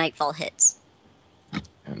 just as nightfall hits.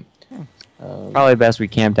 Probably best we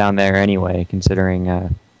camp down there anyway, considering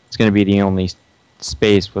it's going to be the only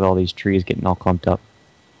space with all these trees getting all clumped up.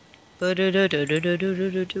 Quick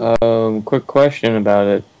question about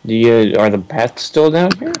it. Are the bats still down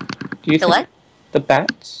here? Do you The what? The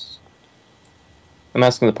bats? I'm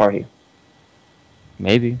asking the party.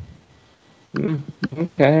 Maybe.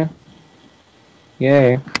 Okay.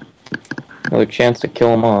 Yay. Another chance to kill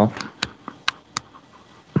them off.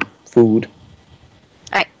 Food.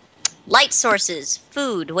 Light sources,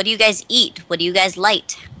 food. What do you guys eat? What do you guys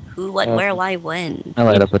light? Who, what, where, why, when? I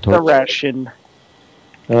light up a The torch. ration.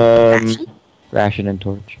 Ration and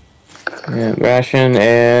torch. Yeah, ration,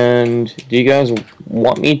 and do you guys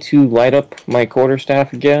want me to light up my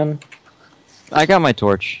quarterstaff again? I got my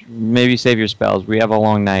torch. Maybe save your spells. We have a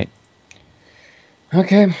long night.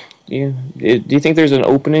 Okay. Do you think there's an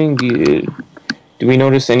opening? Do we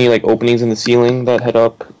notice any like openings in the ceiling that head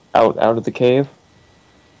up out of the cave?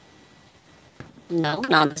 No,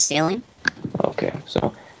 not on the ceiling. Okay,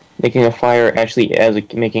 so making a fire actually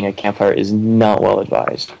making a campfire is not well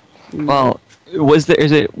advised. Well, is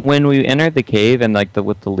it when we entered the cave and like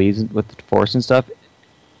with the leaves with the forest and stuff?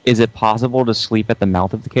 Is it possible to sleep at the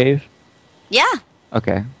mouth of the cave? Yeah.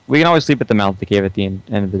 Okay, we can always sleep at the mouth of the cave at the end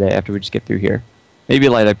of the day after we just get through here. Maybe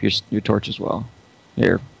light up your torch as well.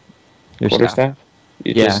 Your Quarterstaff?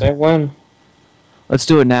 You Yeah. just say when? Let's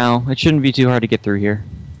do it now. It shouldn't be too hard to get through here.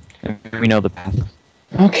 We know the path.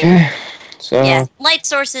 Okay. So Yeah. Light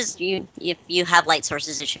sources, if you have light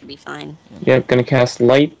sources, it should be fine. yeah, gonna cast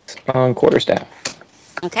light on quarterstaff.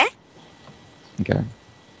 Okay? Okay.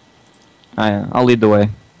 I'll lead the way,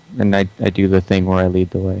 and I do the thing where I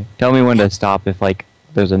lead the way. Tell me when to stop if like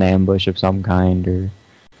there's an ambush of some kind or.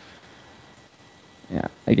 Yeah,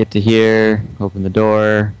 I get to here, open the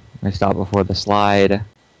door, I stop before the slide.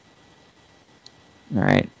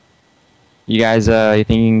 Alright. You guys, you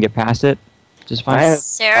think you can get past it? Just fine?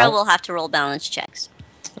 Sera will have to roll balance checks.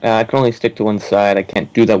 I can only stick to one side. I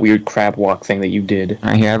can't do that weird crab walk thing that you did.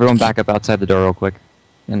 Alright, here, everyone back up outside the door real quick.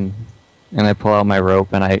 And I pull out my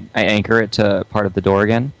rope and I anchor it to part of the door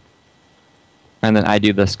again. And then I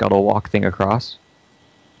do the scuttle walk thing across.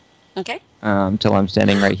 Okay. Till I'm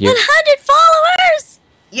standing right here. 100 followers!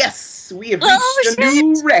 Yes! folks, we have reached a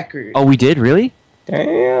new record. Oh, we did? Really?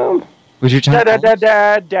 Damn. Was your Da time? da da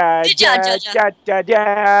da da Good job, da JoJo. da da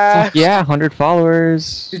da. Yeah, 100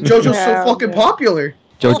 followers. JoJo's so Yeah, fucking man. popular.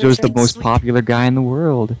 JoJo's the Oh, most sweet. popular guy in the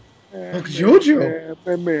world. Look,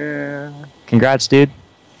 JoJo. Congrats, dude.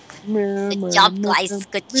 Good job, guys.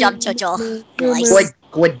 Good job, JoJo. Nice.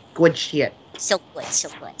 Good shit. So good, so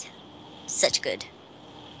good. Such good.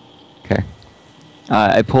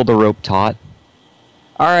 I pulled a rope taut.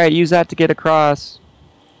 Alright, use that to get across.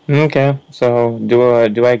 Okay, so do I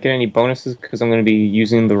get any bonuses because I'm going to be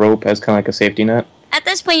using the rope as kind of like a safety net? At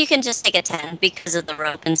this point, you can just take a 10 because of the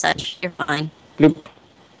rope and such. You're fine. Bloop.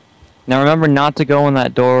 Now remember not to go in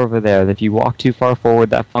that door over there. If you walk too far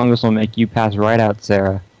forward, that fungus will make you pass right out,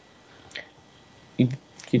 Sera. I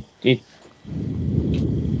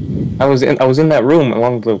was in that room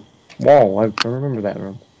along the wall. I remember that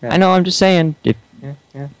room. Yeah. I know, I'm just saying. Yeah.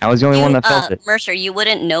 I was the only one that felt it. Mercer, you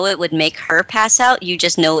wouldn't know it would make her pass out. You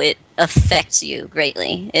just know it affects you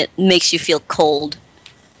greatly. It makes you feel cold.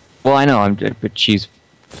 Well, I know, but she's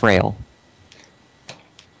frail.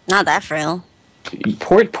 Not that frail.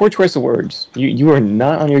 Poor choice of words. You are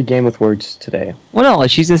not on your game with words today. Well, no,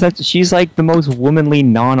 she's like the most womanly,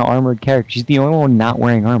 non-armored character. She's the only one not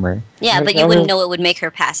wearing armor. Yeah, but you wouldn't know it would make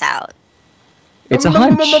her pass out. It's a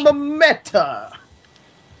hunch. Meta.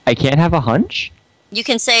 I can't have a hunch? You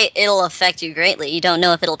can say it'll affect you greatly. You don't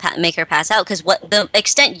know if it'll make her pass out, because what the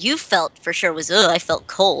extent you felt for sure was, I felt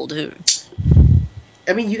cold. Ugh.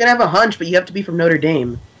 I mean, you can have a hunch, but you have to be from Notre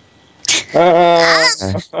Dame. Hey,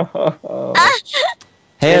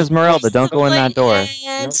 Esmeralda, don't go in that door.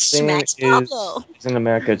 And smacks Pablo. It's in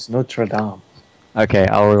America. It's Notre Dame. Okay,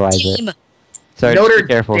 I'll revise Team. it. Sorry, just Notre be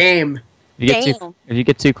careful. Dame. If you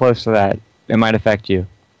get too close to that, it might affect you.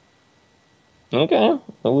 Okay,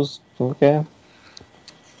 that was okay.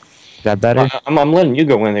 Is that better? I'm letting you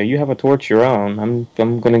go in there. You have a torch your own. I'm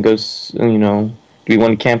gonna go. Do you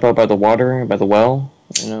want to camp out by the water, by the well,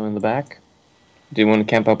 in the back? Do you want to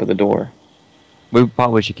camp up at the door? We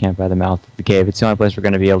probably should camp by the mouth of the cave. It's the only place we're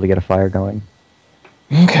going to be able to get a fire going.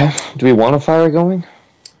 Okay. Do we want a fire going?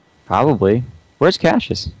 Probably. Where's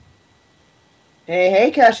Cassius?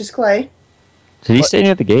 Hey, Cassius Clay. Did he stay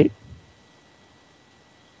near the gate?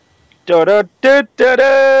 Da da da da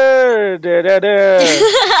da da da.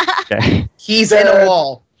 Okay. He's in a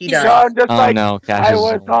wall. He So died. I'm just Oh like, no, I Cassius.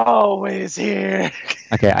 was always here.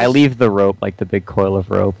 Okay, I leave the rope, like the big coil of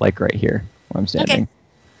rope, like right here where I'm standing.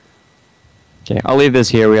 Okay, I'll leave this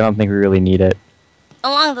here. I don't think we really need it.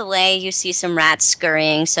 Along the way, you see some rats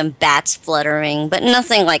scurrying, some bats fluttering, but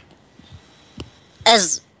nothing like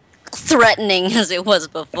as threatening as it was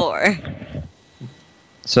before.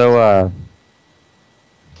 So,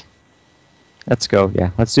 let's go.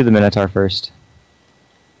 Yeah, let's do the Minotaur first.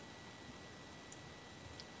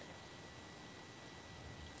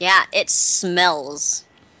 Yeah, it smells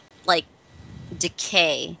like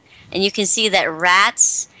decay. And you can see that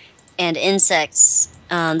rats and insects,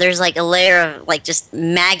 there's like a layer of like just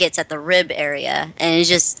maggots at the rib area. And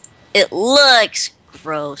it looks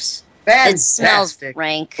gross. Fantastic. It smells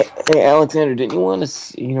rank. Hey, Alexander, didn't you want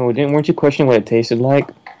to? Weren't you questioning what it tasted like?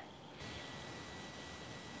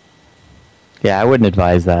 Yeah, I wouldn't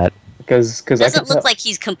advise that. Because It doesn't look like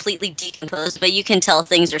he's completely decomposed, but you can tell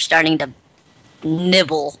things are starting to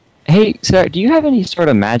nibble. Hey, Sarah, do you have any sort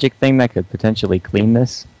of magic thing that could potentially clean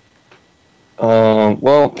this?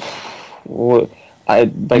 Well,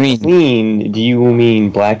 clean. Do you mean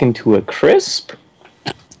blacken to a crisp?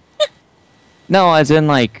 No, as in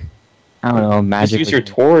like, I don't know, Just magic. use your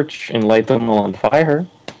torch and light them on fire.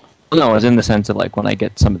 No, as in the sense of like when I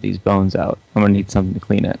get some of these bones out, I'm gonna need something to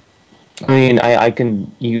clean it. I mean, I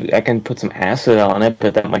can put some acid on it,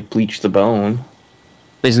 but that might bleach the bone.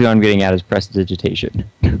 Basically, what I'm getting at is prestidigitation.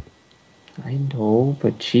 I know,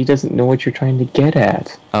 but she doesn't know what you're trying to get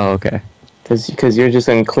at. Oh, okay. Because you're just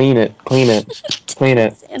gonna clean it.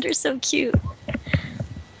 Xander's so cute.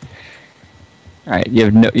 All right, you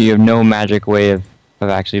have no magic way of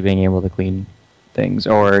actually being able to clean things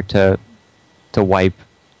or to wipe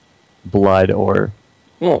blood or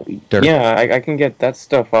Well, dirt. yeah, I can get that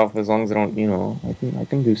stuff off as long as I don't, I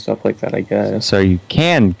can do stuff like that, I guess. So you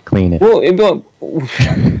can clean it. Well,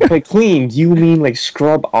 like clean, do you mean like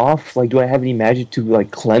scrub off? Like, do I have any magic to like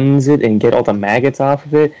cleanse it and get all the maggots off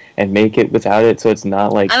of it and make it without it so it's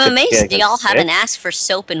not like... I'm amazed like, y'all sick? haven't asked for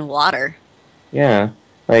soap and water. Yeah.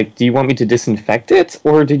 Like, do you want me to disinfect it,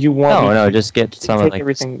 or did you want me No, to just get some of take like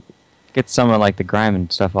everything... get some of like the grime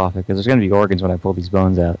and stuff off it because there's gonna be organs when I pull these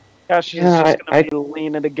bones out. Gosh, she's Yeah, just gonna be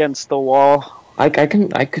leaning against the wall. I can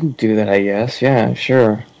do that, I guess. Yeah,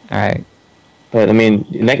 sure. All right. But I mean,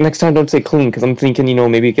 next time don't say clean, because I'm thinking,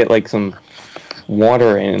 maybe get like some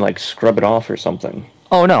water and like scrub it off or something.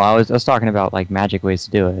 Oh no, I was talking about like magic ways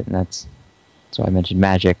to do it, and that's why I mentioned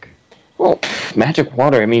magic. Well, magic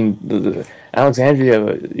water. I mean, the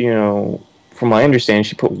Alexandria, from my understanding,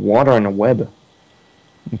 she put water on a web.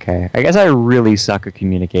 Okay, I guess I really suck at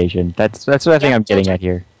communication. That's what I think Yeah, I'm getting JoJo. at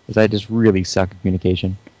here. Is I just really suck at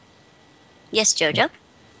communication. Yes, JoJo.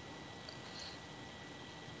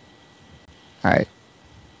 All right.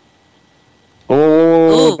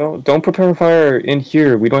 Oh, Ooh. don't prepare a fire in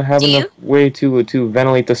here. We don't have Do enough way to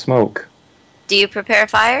ventilate the smoke. Do you prepare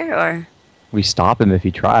fire or? We stop him if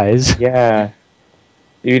he tries. Yeah.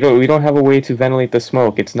 We don't have a way to ventilate the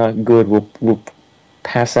smoke. It's not good. We'll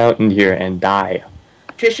pass out in here and die.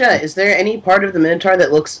 Trisha, is there any part of the Minotaur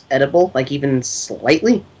that looks edible, like even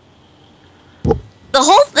slightly? The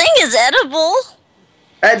whole thing is edible.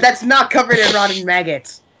 That's not covered in rotten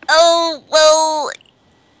maggots. Oh well.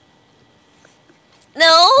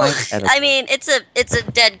 No, Mine's edible. I mean it's a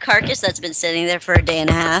dead carcass that's been sitting there for a day and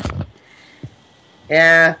a half.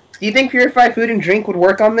 Yeah. Do you think purified food and drink would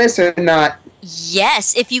work on this or not?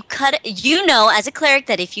 Yes, if you cut it, as a cleric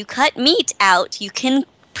that if you cut meat out, you can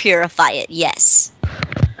purify it. Yes.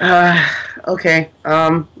 Okay.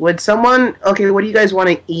 Would someone? Okay, what do you guys want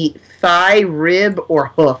to eat? Thigh, rib, or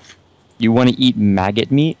hoof? You want to eat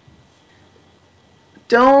maggot meat?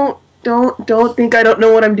 Don't think I don't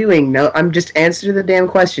know what I'm doing. No, I'm just answering the damn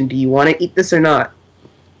question. Do you want to eat this or not?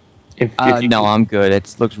 If you No, I'm good.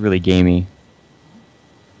 It looks really gamey.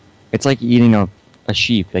 It's like eating a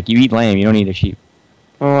sheep. Like you eat lamb, you don't eat a sheep.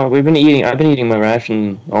 I've been eating my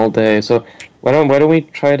ration all day. So why don't we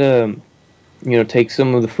try to, take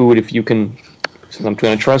some of the food if you can, since I'm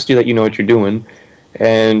going to trust you that you know what you're doing,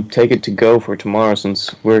 and take it to go for tomorrow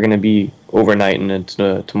since we're going to be overnighting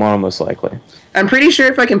it tomorrow most likely. I'm pretty sure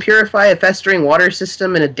if I can purify a festering water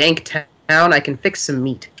system in a dank town, I can fix some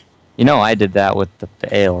meat. I did that with the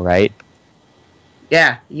ale, right?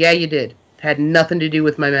 Yeah, you did. Had nothing to do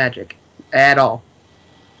with my magic. At all.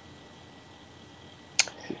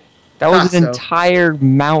 That was Thought an so. entire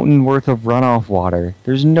mountain worth of runoff water.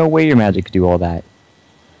 There's no way your magic could do all that.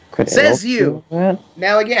 Could Says ale you. do that?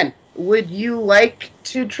 Now again, would you like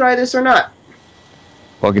to try this or not?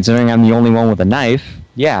 Well, considering I'm the only one with a knife,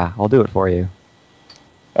 yeah, I'll do it for you.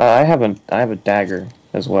 I have a dagger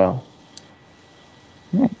as well.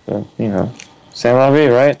 So, c'est la vie,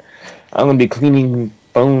 right? I'm gonna be cleaning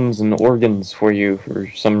bones and organs for you for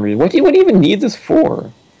some reason. What do you even need this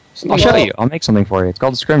for? I'll show you. I'll make something for you. It's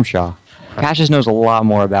called a scrimshaw. Cassius knows a lot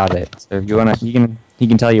more about it. So if you wanna, he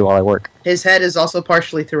can tell you while I work. His head is also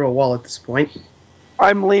partially through a wall at this point.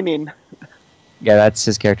 I'm leaning. Yeah, that's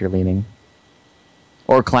his character leaning.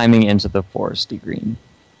 Or climbing into the foresty green.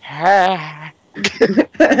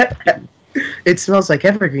 It smells like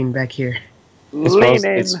evergreen back here.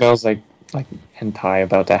 It smells like hentai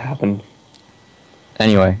about to happen.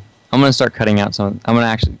 Anyway, I'm gonna start cutting out some. I'm gonna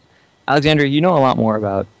actually, Alexandria, you know a lot more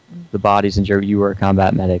about the bodies since you were a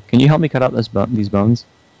combat medic. Can you help me cut out these bones?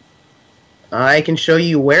 I can show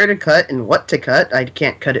you where to cut and what to cut. I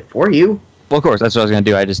can't cut it for you. Well, of course, that's what I was gonna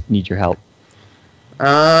do. I just need your help.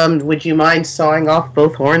 Would you mind sawing off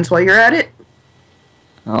both horns while you're at it?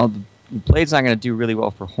 Well, the blade's not gonna do really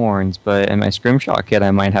well for horns, but in my scrimshaw kit,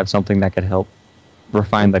 I might have something that could help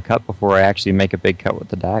refine the cut before I actually make a big cut with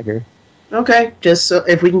the dagger. Okay, just so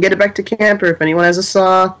if we can get it back to camp, or if anyone has a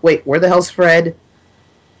saw. Wait, where the hell's Fred?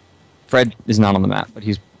 Fred is not on the map, but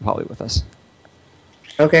he's probably with us.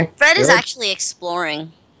 Okay. Fred is Good. actually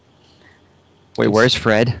exploring. Wait, where's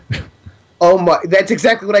Fred? Oh my, that's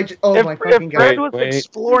exactly what I just. Oh my fucking If god. Fred was Wait.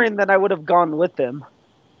 exploring, then I would have gone with him.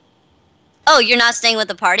 Oh, you're not staying with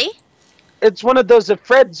the party? It's one of those, if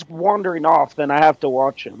Fred's wandering off, then I have to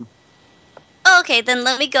watch him. Okay, then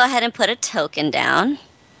let me go ahead and put a token down.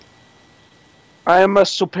 I am a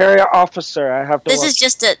superior officer. I have to This watch.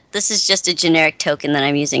 is just a generic token that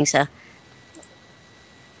I'm using, so.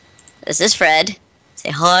 This is Fred. Say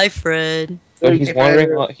hi, Fred. So he's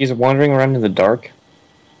wandering around in the dark.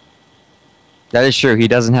 That is true. He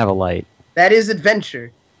doesn't have a light. That is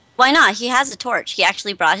adventure. Why not? He has a torch. He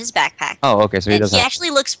actually brought his backpack. Oh, okay. So he And doesn't. he actually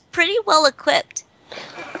looks pretty well equipped.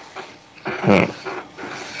 All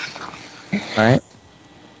right.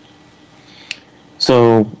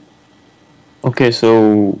 So, okay,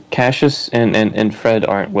 so Cassius and Fred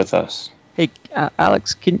aren't with us. Hey,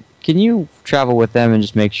 Alex, can you travel with them and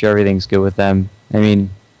just make sure everything's good with them? I mean,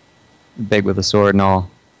 big with a sword and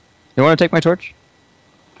all. You want to take my torch?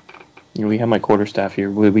 We have my quarterstaff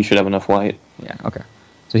here. We should have enough light. Yeah. Okay.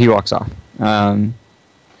 So he walks off.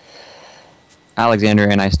 Alexandria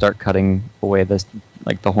and I start cutting away the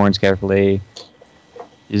horns carefully,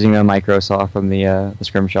 using a micro saw from the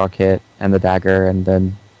scrimshaw kit and the dagger, and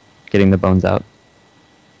then getting the bones out.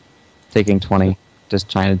 Taking 20, just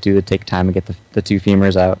trying to take time to get the 2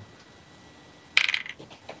 femurs out.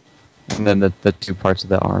 And then the 2 parts of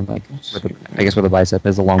the arm, where the bicep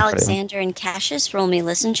is a long part. Alexander and Cassius, roll me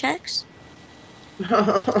listen checks.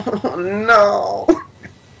 Oh, no.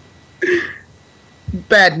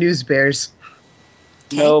 Bad news bears.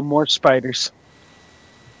 No more spiders.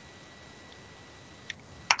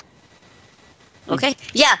 Okay.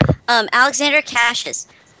 Yeah. Alexander, Cassius,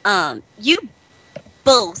 you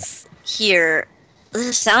both hear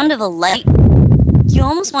the sound of a light. You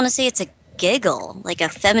almost want to say it's a giggle, like a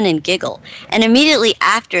feminine giggle. And immediately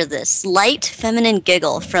after this light feminine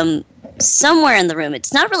giggle from somewhere in the room,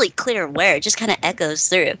 it's not really clear where, it just kind of echoes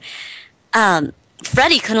through.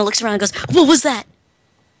 Freddy kind of looks around and goes, "What was that?"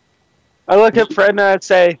 I look at Fred and I'd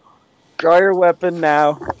say, "Draw your weapon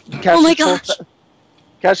now." Oh my gosh.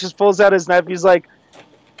 Cassius pulls out his knife. He's like,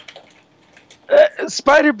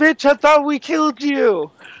 "Spider bitch, I thought we killed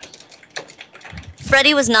you."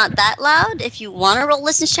 Freddy was not that loud. If you want to roll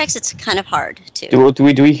listen checks, it's kind of hard to. Do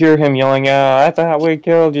we hear him yelling out, "I thought we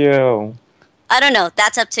killed you"? I don't know.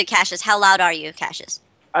 That's up to Cassius. How loud are you, Cassius?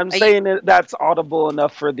 I'm saying that's audible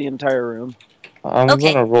enough for the entire room. I'm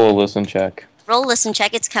gonna roll a listen check. Roll listen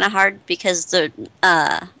check. It's kind of hard because the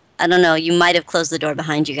I don't know. You might have closed the door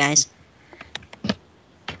behind you guys.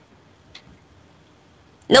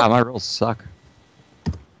 Nope. Wow, my rolls suck.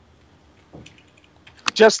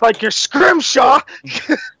 Just like your scrimshaw.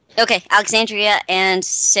 Okay, Alexandria and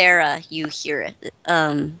Sera, you hear it.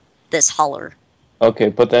 This holler. Okay,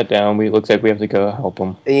 put that down. Looks like we have to go help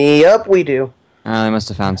him. Yep, we do. They must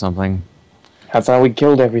have found something. I thought we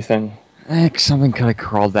killed everything. Something could have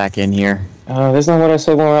crawled back in here. That's not what I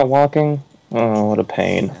said when we were out walking. Oh, what a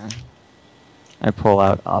pain. Yeah. I pull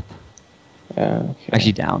out up. Yeah. Okay.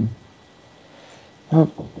 Actually down. Oh,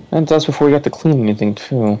 and that's before we got to clean anything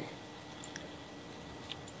too.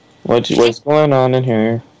 What's going on in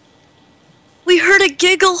here? We heard a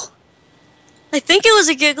giggle. I think it was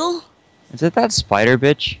a giggle. Is it that spider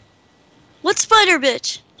bitch? What spider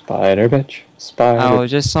bitch? Spider bitch. Spider. Oh,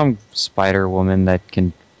 just some spider woman that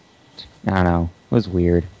can... I don't know. It was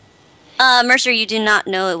weird. Mercer, you do not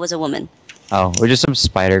know it was a woman. Oh, or just some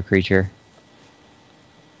spider creature.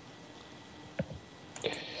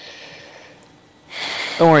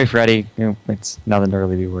 Don't worry, Freddy. It's nothing to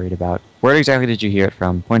really be worried about. Where exactly did you hear it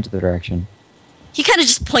from? Point to the direction. He kind of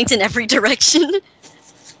just points in every direction.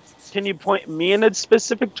 Can you point me in a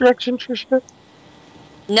specific direction, Trisha?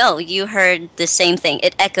 No, you heard the same thing.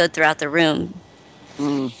 It echoed throughout the room.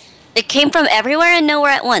 Mm. It came from everywhere and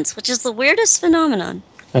nowhere at once, which is the weirdest phenomenon.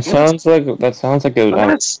 That sounds like a. I'm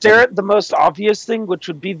gonna stare at the most obvious thing, which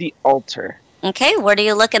would be the altar. Okay, where do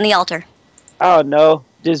you look in the altar? Oh no,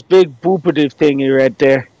 this big boopity thingy right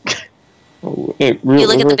there. You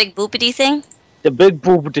look at the big boopity thing? The big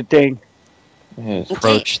boopity thing. Yes.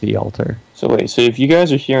 Approach the altar. So wait, so if you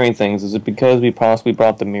guys are hearing things, is it because we possibly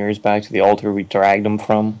brought the mirrors back to the altar we dragged them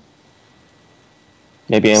from?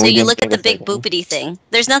 Maybe. So you look at the big boopity thing.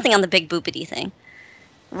 There's nothing on the big boopity thing.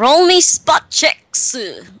 Roll me spot checks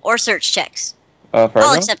or search checks.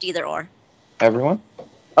 I'll accept either or. Everyone?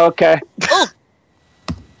 Okay. Oh!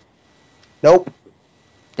 Nope.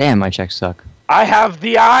 Damn, my checks suck. I have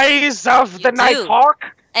the eyes of the night hawk.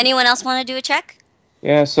 Anyone else want to do a check?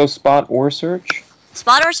 Yeah, so spot or search?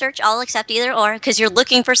 Spot or search, I'll accept either or, because you're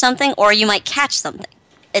looking for something, or you might catch something.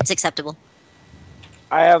 It's acceptable.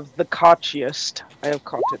 I have the catchiest. I have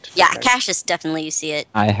caught it. Yeah, Cassius, definitely you see it.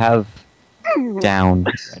 I have down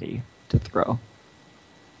ready to throw.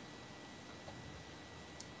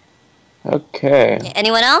 Okay.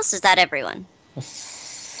 Anyone else? Is that everyone? I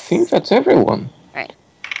think that's everyone.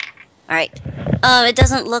 Alright. It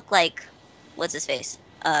doesn't look like... What's his face?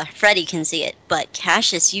 Freddy can see it, but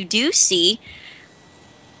Cassius, you do see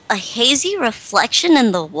a hazy reflection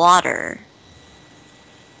in the water.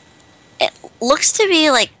 It looks to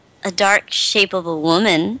be like a dark shape of a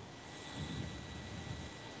woman.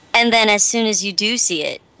 And then as soon as you do see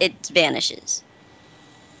it, it vanishes.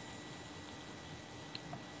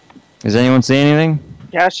 Does anyone see anything?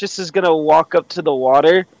 Cassius is gonna walk up to the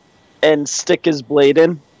water and stick his blade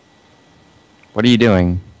in. What are you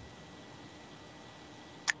doing?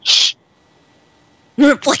 Shh.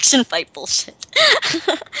 Reflection fight bullshit.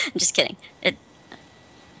 I'm just kidding.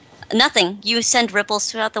 Nothing. You send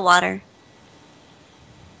ripples throughout the water.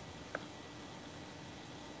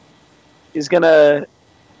 He's gonna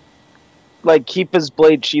keep his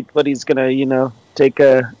blade sheath, but he's gonna, take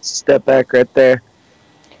a step back right there.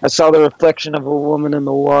 I saw the reflection of a woman in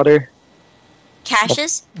the water.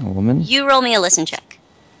 Cassius, A woman? you roll me a listen check.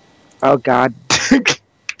 Oh God.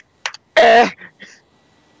 Eh.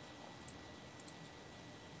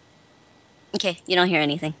 Okay, you don't hear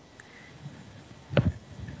anything.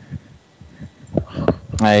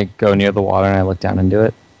 I go near the water and I look down into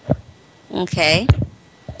it. Okay.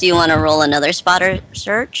 Do you want to roll another spotter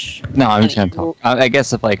search? No, I'm just gonna talk. I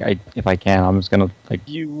guess if I can, I'm just gonna like.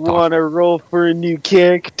 You want to roll for a new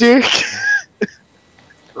character?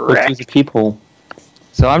 Let's use the people.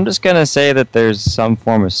 So I'm just gonna say that there's some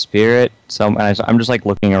form of spirit. And I'm just like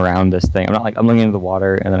looking around this thing. I'm not like I'm looking into the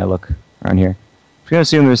water and then I look around here. I'm gonna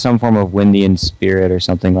assume there's some form of Windian spirit or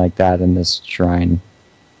something like that in this shrine.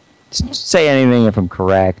 Just say anything if I'm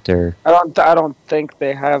correct or. I don't think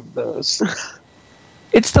they have those.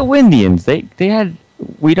 It's the Windians. They had.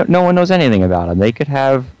 No one knows anything about them. They could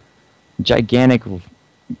have gigantic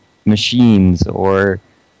machines or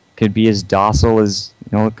could be as docile as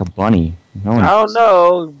like a bunny. No one I don't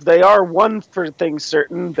know. They are one for things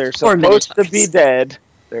certain. They're supposed to be dead.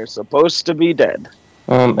 They're supposed to be dead.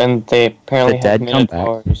 And they apparently The have dead come back.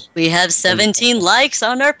 minotaurs. We have 17 likes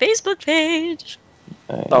on our Facebook page.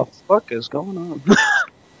 What the fuck is going on?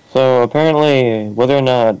 So apparently, whether or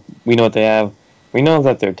not we know what they have, we know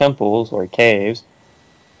that their temples or caves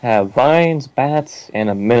have vines, bats, and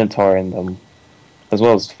a minotaur in them, as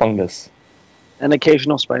well as fungus And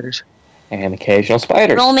occasional spiders. and occasional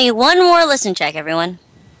spiders. Roll me one more listen check, everyone.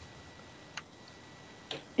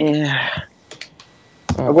 Yeah.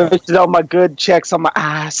 I wasted all my good checks on my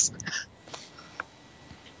ass.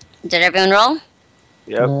 Did everyone roll?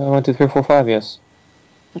 Yep. 1, 2, 3, 4, 5. Yes.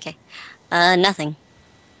 Okay. Nothing.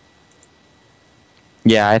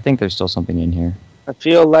 Yeah, I think there's still something in here. I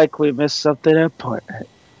feel like we missed something important.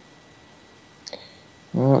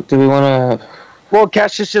 Well, do we want to? Well,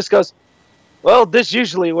 Cassius just goes, well, this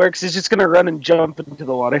usually works. He's just going to run and jump into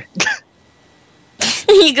the water.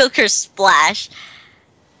 You go curse splash.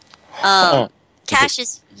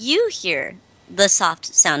 Cassius, you hear the soft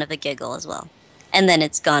sound of a giggle as well. And then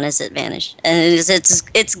it's gone as it vanished. And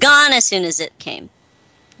it's gone as soon as it came.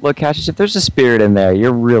 Look, Cassius, if there's a spirit in there,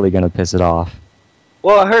 you're really gonna piss it off.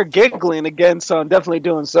 Well, I heard giggling again, so I'm definitely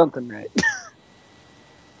doing something right.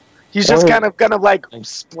 He's just kind of gonna like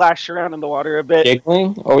splash around in the water a bit.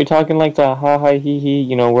 Giggling? Are we talking like the ha ha he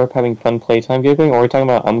he? We're having fun playtime giggling, or are we talking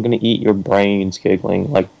about I'm gonna eat your brains giggling?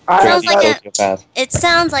 Like Sounds like sociopath. It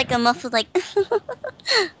sounds like a muffled like.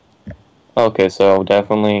 Okay, so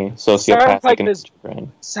definitely sociopathic like and this- brain.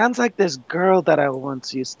 Sounds like this girl that I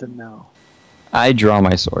once used to know. I draw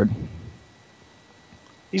my sword.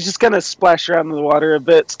 He's just gonna splash around in the water a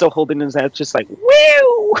bit, still holding his head, just like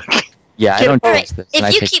woo. Yeah, I don't All right. trust this. and I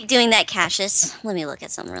If you take- keep doing that, Cassius, let me look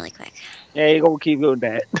at something really quick. Yeah, you gonna keep doing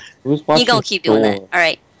that. Who's You watching gonna keep doing that. door? All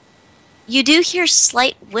right. You do hear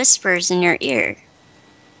slight whispers in your ear.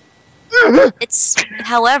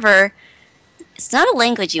 However, it's not a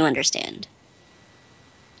language you understand.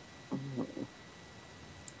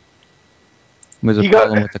 There's a You got-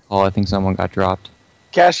 problem with the call. I think someone got dropped.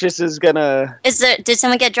 Cassius is gonna. Did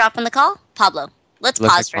someone get dropped on the call? Pablo. Let's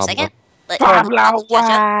Looks pause like for a Pablo. second. Let Pablo, catch up.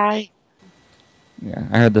 why? Yeah,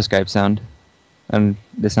 I heard the Skype sound, and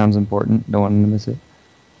this sounds important. Don't want to miss it.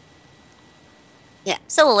 Yeah,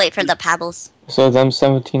 so we'll wait for the Pabbles. So them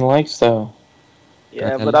 17 likes though.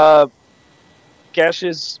 Yeah, Okay. but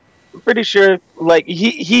Cassius, I'm pretty sure like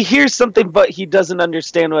he hears something, but he doesn't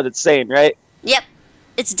understand what it's saying, right? Yep.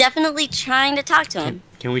 It's definitely trying to talk to him.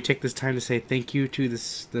 Can we take this time to say thank you to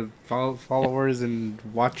the followers and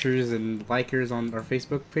watchers and likers on our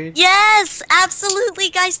Facebook page? Yes, absolutely,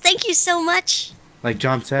 guys. Thank you so much. Like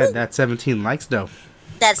John said, that's 17 likes though.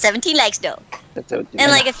 That's 17 likes, though. That's what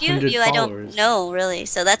And like a few of 100 you I don't followers. know, really.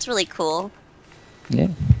 So that's really cool. Yeah.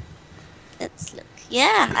 Let's look. Yeah,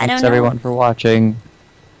 I Thanks don't know. everyone for watching.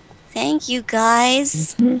 Thank you,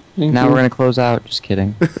 guys. Now we're gonna close out. Just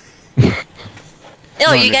kidding. Oh,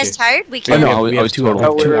 are No, you guys Nikki. tired? We Oh, can. no, we I have, was- we I have was two, totally-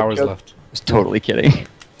 hours, 2 Oh, hours we're- left. I was totally kidding.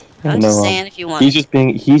 I'm No, just saying if you want. He's just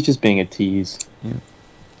being a tease. Yeah.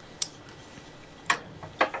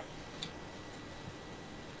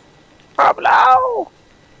 Pablo.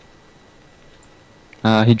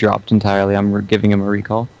 He dropped entirely. I'm giving him a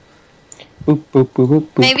recall. Boop boop boop boop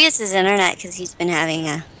boop. Maybe it's his internet because he's been having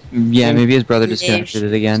a. Yeah, maybe his brother Dave. disconnected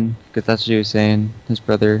it again. Because that's what he was saying. His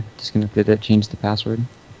brother disconnected it, changed the password.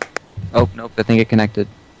 Oh, nope, I think it connected.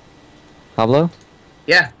 Pablo?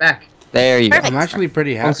 Yeah, back. There you Perfect. I'm actually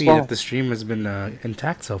pretty happy small. that the stream has been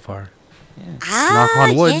intact so far. Ah, Knock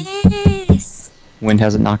on wood. yes. go. Wind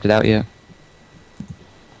hasn't knocked it out yet.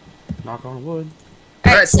 Knock on wood.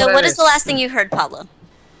 All right. Alright, So, what what it is is. the last thing you heard, Pablo?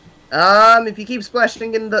 If you keep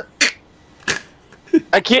splashing in the...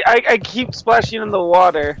 I keep splashing in the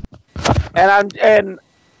water, and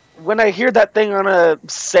when I hear that thing, I'm gonna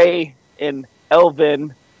say in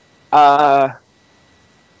Elven, I'm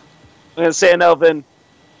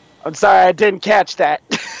sorry, I didn't catch that.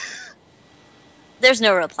 There's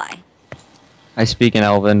no reply. I speak in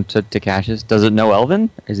Elven to Cassius. Does it know Elven?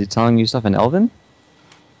 Is it telling you stuff in Elven?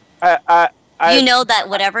 You know that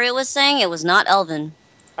whatever it was saying, it was not Elven.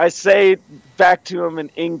 I say back to him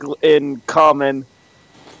in common.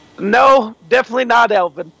 No, definitely not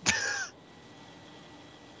Elven.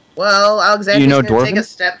 Well, Alexandria's know going to take a Dwarven?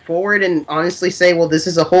 step forward and honestly say, well, this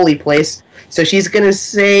is a holy place. So she's going to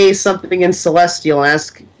say something in Celestial and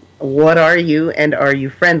ask, what are you, and are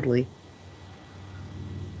you friendly?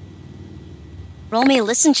 Roll me a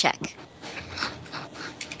listen check.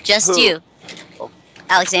 Just Who? you.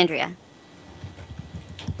 Alexandria.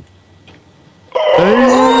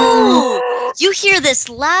 You hear this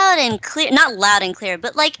loud and clear, not loud and clear,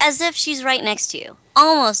 but like as if she's right next to you.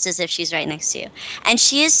 Almost as if she's right next to you. And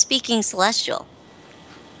she is speaking Celestial.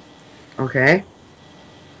 Okay.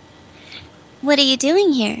 What are you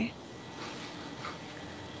doing here?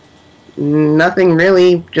 Nothing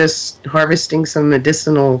really, just harvesting some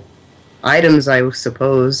medicinal items, I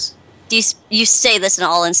suppose. You say this in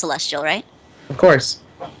all in Celestial, right? Of course.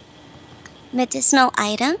 Medicinal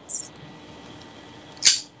items?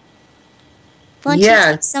 Won't you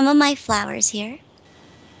Yeah. take some of my flowers here?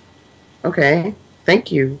 Okay,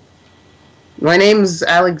 thank you. My name's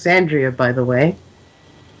Alexandria, by the way.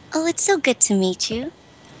 Oh, it's so good to meet you.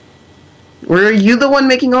 Were you the one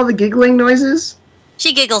making all the giggling noises?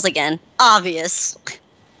 She giggles again. Obvious.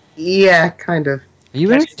 Yeah, kind of. Are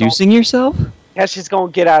you introducing yourself? Yeah, she's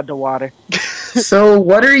gonna get out of the water. So,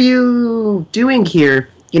 what are you doing here?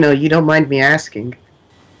 You don't mind me asking.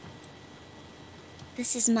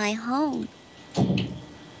 This is my home.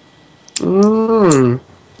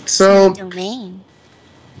 So, My domain.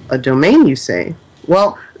 a domain, you say?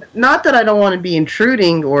 Well, not that I don't want to be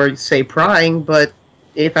intruding or, say, prying, but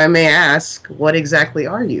if I may ask, what exactly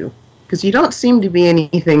are you? Because you don't seem to be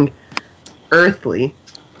anything earthly.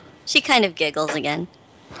 She kind of giggles again.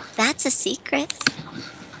 That's a secret.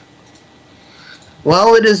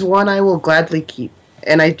 Well, it is one I will gladly keep,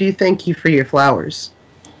 and I do thank you for your flowers.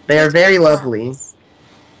 They are very lovely.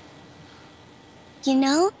 You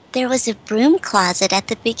know, there was a broom closet at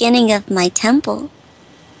the beginning of my temple.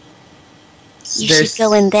 You should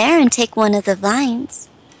go in there and take one of the vines.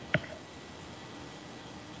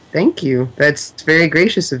 Thank you. That's very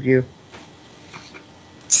gracious of you.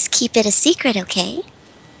 Just keep it a secret, okay?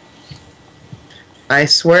 I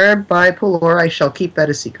swear by Pelor I shall keep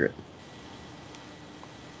that a secret.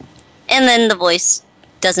 And then the voice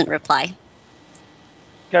doesn't reply.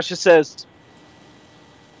 Cassius says,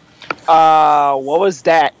 what was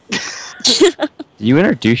that? Did you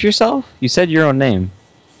introduce yourself? You said your own name.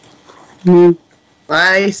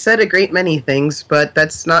 I said a great many things, but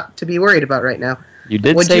that's not to be worried about right now. You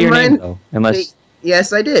did Would say you your name, mind? though. Unless...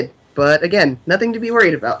 Yes, I did. But again, nothing to be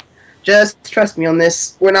worried about. Just trust me on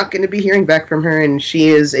this. We're not going to be hearing back from her, and she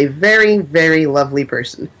is a very, very lovely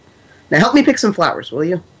person. Now help me pick some flowers, will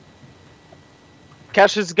you?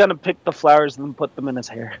 Cassius is gonna pick the flowers and put them in his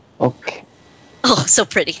hair. Okay. Oh, so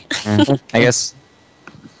pretty. I guess...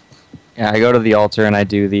 Yeah, I go to the altar and I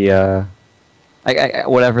do the,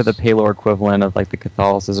 whatever the Palor equivalent of, like, the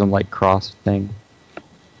Catholicism, like, cross thing.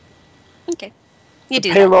 Okay. You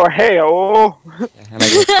do Palor, hey, oh! And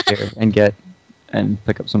I go here and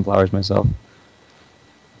pick up some flowers myself.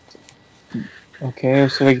 Okay,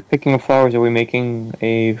 so like picking of flowers, are we making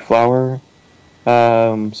a flower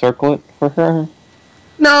circlet for her?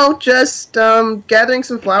 No, just gathering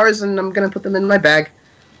some flowers, and I'm going to put them in my bag.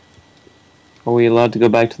 Are we allowed to go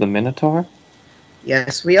back to the Minotaur?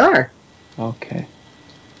 Yes, we are. Okay.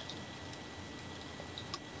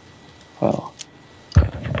 Well,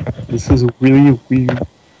 this is really weird.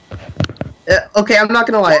 Okay, I'm not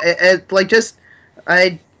gonna lie.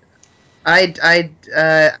 I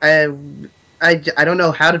don't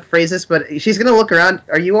know how to phrase this, but she's gonna look around.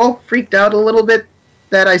 Are you all freaked out a little bit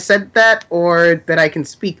that I said that, or that I can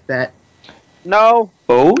speak that? No.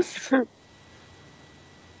 Both?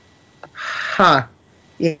 Huh.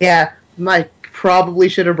 Yeah, I probably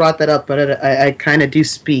should have brought that up, but I kind of do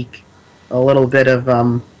speak a little bit of,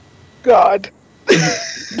 God.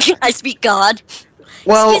 I speak God.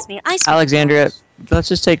 Well, Excuse me, I speak Alexandria, God. let's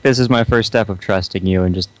just take this as my first step of trusting you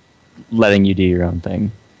and just letting you do your own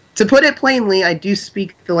thing. to put it plainly, I do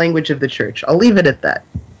speak the language of the church. I'll leave it at that.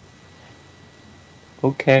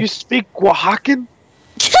 Okay. You speak Oaxacan?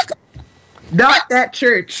 Not that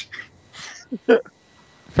church.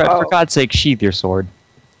 For God's sake, sheath your sword.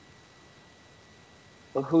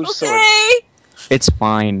 Whose sword? Okay. It's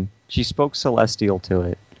fine. She spoke celestial to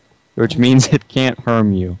it, which means it can't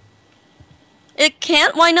harm you. It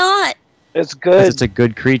can't. Why not? It's 'Cause good. it's a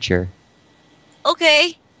good creature.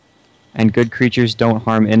 Okay. And good creatures don't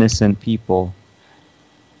harm innocent people.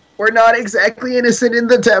 We're not exactly innocent in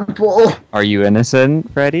the temple. Are you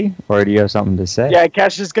innocent, Freddy? Or do you have something to say? Yeah,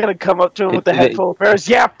 Cash is gonna come up to him with a head full of arrows.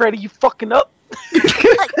 Yeah, Freddy, you fucking up.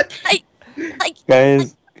 I,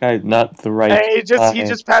 Guys, not the right. Hey, he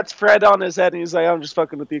just pats Fred on his head and he's like, I'm just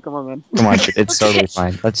fucking with you. Come on, man. Come on, it's Okay. totally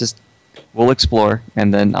fine. We'll explore,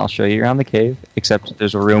 and then I'll show you around the cave. Except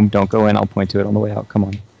there's a room. Don't go in. I'll point to it on the way out. Come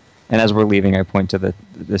on. And as we're leaving, I point to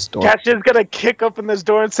this door. Cash is gonna kick open this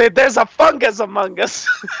door and say, "There's a fungus among us."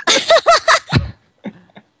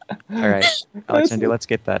 All right, Alexandria, let's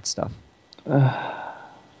get that stuff.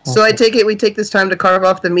 So I take it we take this time to carve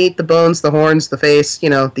off the meat, the bones, the horns, the face,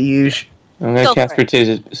 the usual. I'm gonna Go cast for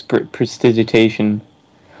it. prestidigitation.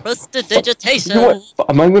 Prestidigitation. You know what?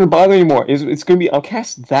 I'm not gonna bother anymore. It's gonna be. I'll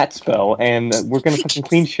cast that spell, and we're gonna fucking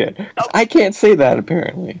clean shit. I can't say that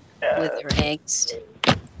apparently. With your angst.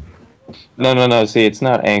 No. See, it's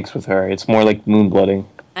not angst with her. It's more like moonblooding.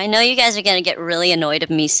 I know you guys are gonna get really annoyed of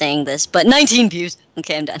me saying this, but 19 views.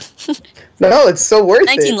 Okay, I'm done. No, it's so worth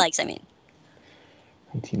 19 it. likes, I mean.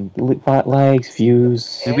 19 likes,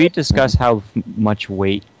 views. Did we discuss how much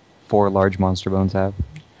weight 4 large monster bones have?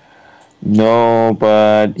 No,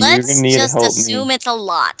 but you're Let's gonna need to just help assume me. it's a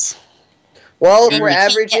lot. Well, if And we're we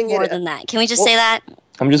can't averaging get more it. than that. Can we just say that?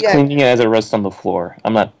 I'm just Yeah. cleaning it as it rests on the floor.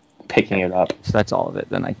 I'm not picking it up. So that's all of it.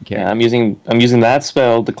 Then I can carry. Yeah, I'm using that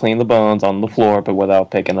spell to clean the bones on the floor, but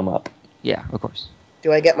without picking them up. Yeah, of course.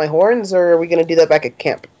 Do I get my horns, or are we going to do that back at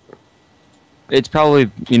camp? It's probably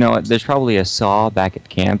there's probably a saw back at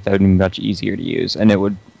camp that would be much easier to use, and it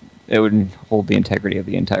would hold the integrity of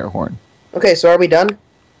the entire horn. Okay, so are we done?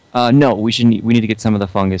 No, we need to get some of the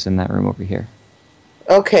fungus in that room over here.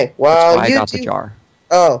 Okay, That's well, why I you got do... the jar.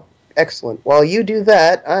 Oh, excellent. While you do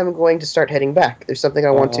that, I'm going to start heading back. There's something I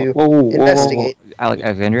want to investigate.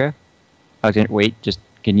 Alexandria, wait. Just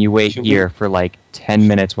can you wait Should we- here for like 10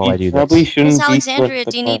 minutes while I do Probably this? shouldn't Miss be Alexandria,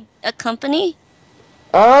 split do you the need a company?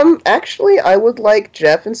 Actually, I would like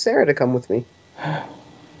Jeff and Sarah to come with me.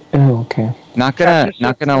 Oh, okay. Not gonna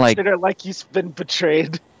like Consider like he's been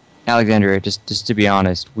betrayed. Alexandria. Just to be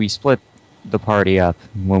honest, we split the party up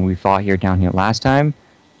when we fought down here last time,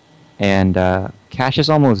 and Cassius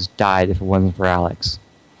almost died if it wasn't for Alex.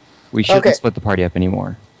 We shouldn't Okay. split the party up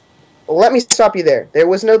anymore. Well, let me stop you there. There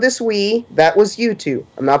was no this we, that was you two.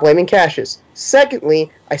 I'm not blaming Cassius.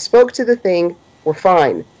 Secondly, I spoke to the thing. We're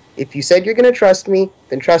fine. If you said you're going to trust me,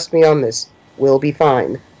 then trust me on this. We'll be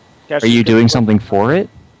fine. Cash Are you is doing gonna- something for it?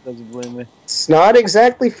 Doesn't blame me. It's not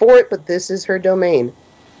exactly for it, but this is her domain.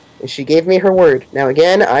 And she gave me her word. Now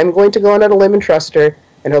again, I'm going to go out on a limb and trust her,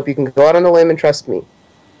 and hope you can go out on a limb and trust me.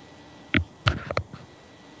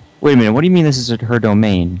 Wait a minute. What do you mean this is her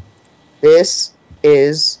domain? This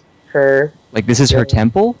is her Like this is her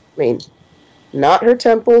temple? domain. Not her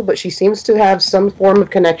temple, but she seems to have some form of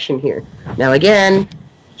connection here. Now again,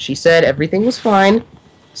 she said everything was fine,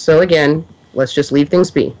 so again, let's just leave things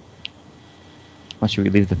be. Well, should we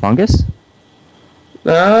leave the fungus?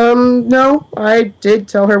 No, I did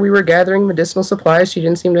tell her we were gathering medicinal supplies. She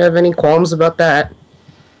didn't seem to have any qualms about that.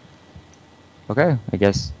 Okay, I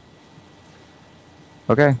guess.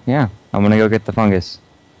 Okay, yeah. I'm gonna go get the fungus.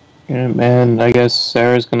 And I guess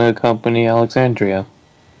Sarah's gonna accompany Alexandria.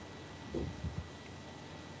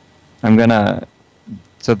 I'm gonna.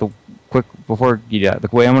 So before you do that, the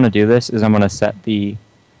way I'm gonna do this is I'm gonna set the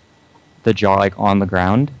jar like on the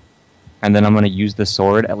ground, and then I'm gonna use the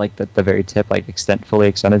sword at like the very tip, like fully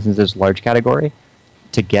extended since there's large category,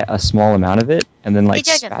 to get a small amount of it, and then like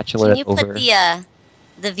Hey, Jojo, spatula can it you over. put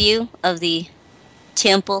the view of the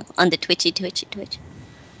temple on the Twitch?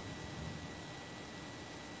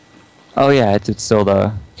 Oh yeah, it's still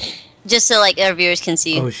the. Just so like our viewers can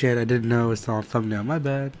see. Oh shit, I didn't know it was on thumbnail. My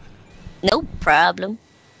bad. No problem.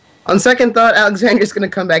 On second thought, Alexandria's going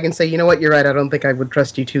to come back and say, you know what, you're right, I don't think I would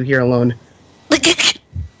trust you two here alone.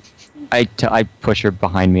 I push her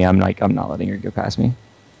behind me. I'm not letting her go past me,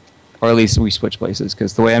 or at least we switch places.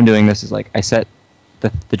 Because the way I'm doing this is like I set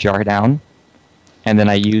the jar down, and then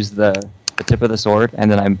I use the tip of the sword,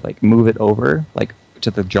 and then I like move it over like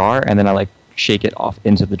to the jar, and then I like shake it off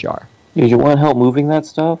into the jar. Do you want help moving that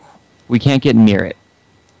stuff? We can't get near it.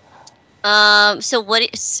 So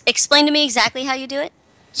explain to me exactly how you do it.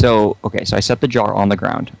 So okay, so I set the jar on the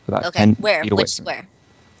ground about Okay, 10 where? feet away Which from square?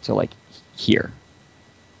 So like here.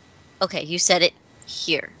 Okay, you set it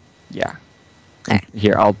here. Yeah. Okay.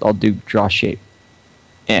 Here, I'll draw shape.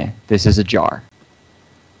 this is a jar.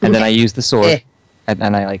 And then I use the sword, and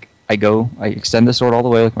then I extend the sword all the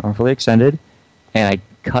way with my arm fully extended, and I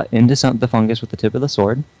cut into the fungus with the tip of the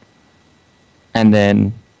sword. And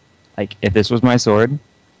then, like, if this was my sword,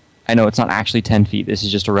 I know it's not actually 10 feet, this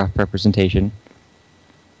is just a rough representation.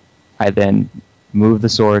 I then move the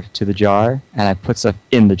sword to the jar, and I put stuff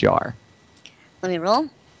in the jar. Let me roll.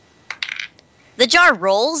 The jar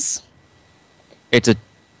rolls. It's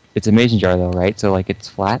a mason jar, though, right? So, like, it's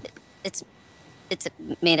flat? It's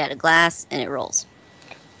made out of glass, and it rolls.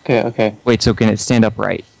 Okay. Wait, so can it stand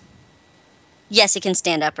upright? Yes, it can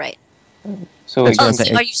stand upright. So That's what I'm So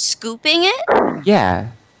saying. are you scooping it? Yeah.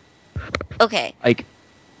 Okay. Like,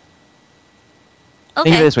 think of it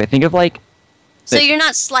Okay. this way. Think of, like... So you're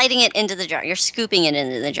not sliding it into the jar. You're scooping it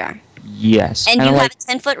into the jar. Yes. And you I'm have like, a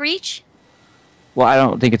 10-foot reach? well, I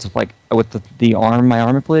don't think it's, like, with the arm, my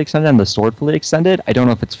arm fully extended and the sword fully extended. I don't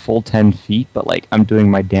know if it's full 10 feet, but, like, I'm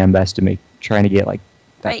doing my damn best to trying to get, like...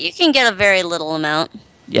 that. Right, you can get a very little amount.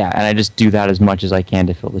 Yeah, and I just do that as much as I can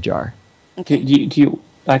to fill the jar. I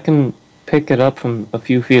can pick it up from a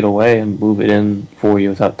few feet away and move it in for you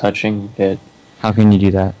without touching it. How can you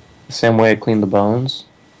do that? The same way I clean the bones.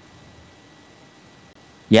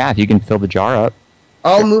 Yeah, if you can fill the jar up.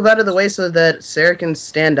 I'll move out of the way so that Sera can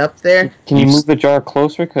stand up there. Can you move the jar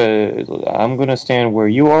closer? Because I'm going to stand where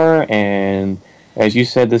you are, and as you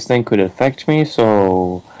said, this thing could affect me,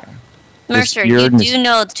 so... Mercer, you do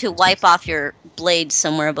know to wipe off your blade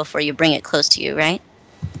somewhere before you bring it close to you, right?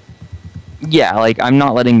 Yeah, like, I'm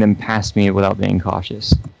not letting them pass me without being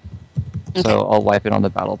cautious. Okay. So I'll wipe it on the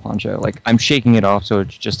battle poncho. Like, I'm shaking it off so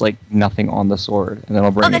it's just, like, nothing on the sword, and then I'll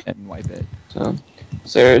bring it in and wipe it. So,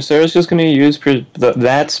 Sara's just going to use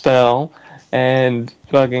that spell and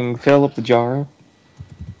fucking fill up the jar.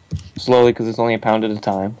 Slowly, because it's only a pound at a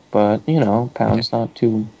time. But, you know, pound's not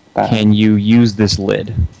too bad. Can you use this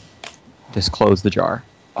lid? Just close the jar.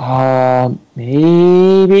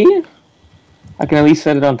 Maybe? I can at least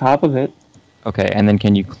set it on top of it. Okay, and then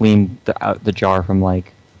can you clean the jar from,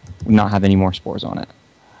 like, not have any more spores on it?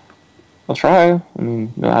 I'll try. I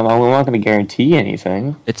mean, I'm not going to guarantee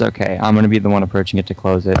anything. It's okay. I'm going to be the one approaching it to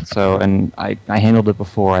close it. So, and I handled it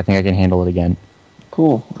before. I think I can handle it again.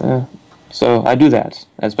 Cool. So I do that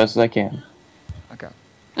as best as I can. Okay,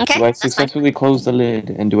 Do I that's fine. successfully close the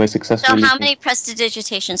lid, and do I So successfully... how many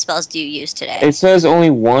prestidigitation spells do you use today? It says only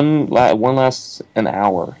one lasts an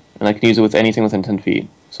hour, and I can use it with anything within 10 feet.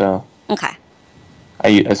 So Okay.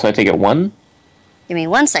 I take it one? Give me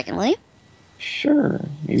 1 second, will you? Sure.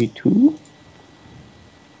 Maybe two?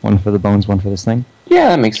 One for the bones, one for this thing? Yeah,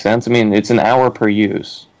 that makes sense. I mean, it's an hour per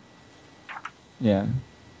use. Yeah.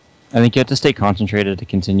 I think you have to stay concentrated to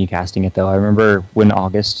continue casting it, though. I remember when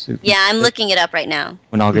August... Yeah, I'm looking it up right now.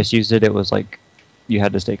 When August used it, it was like you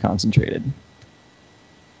had to stay concentrated.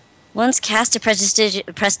 Once cast a Blurgan.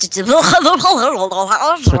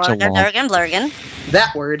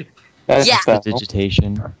 That word. That is Yeah. a spell.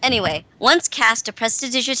 Digitation. Anyway, once cast, a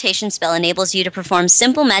prestidigitation spell enables you to perform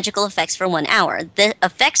simple magical effects for 1 hour. The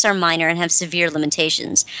effects are minor and have severe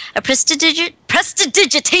limitations. A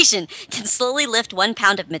prestidigitation can slowly lift 1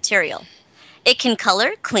 pound of material. It can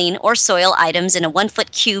color, clean, or soil items in a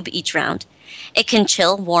 1-foot cube each round. It can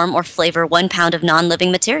chill, warm, or flavor 1 pound of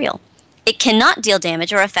non-living material. It cannot deal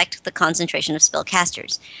damage or affect the concentration of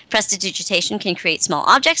spellcasters. Prestidigitation can create small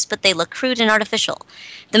objects, but they look crude and artificial.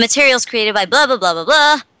 The materials created by blah blah blah blah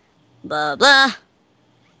blah blah blah.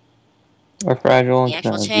 Or fragile. The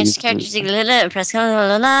actual change characteristic blah blah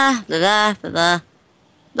blah blah blah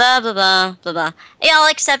blah blah blah blah blah. Yeah,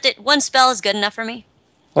 I'll accept it. 1 spell is good enough for me.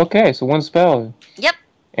 Okay, so 1 spell. Yep.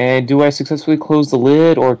 And do I successfully close the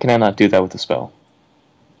lid, or can I not do that with the spell?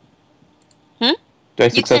 Do I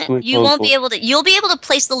successfully You close won't the be able to. You'll be able to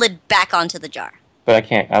place the lid back onto the jar. But I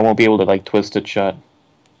can't. I won't be able to, like, twist it shut.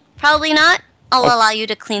 Probably not. I'll Okay. allow you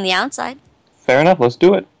to clean the outside. Fair enough. Let's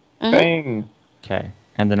do it. Mhm. Bang. Okay.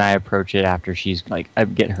 And then I approach it after she's, like, I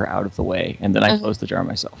get her out of the way, and then I close the jar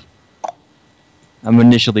myself. I'm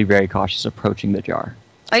initially very cautious approaching the jar.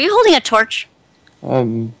 Are you holding a torch?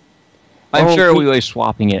 I'm Oh, sure we- we were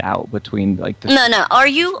swapping it out between, like, the... No. Are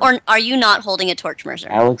you or are you not holding a torch, Mercer?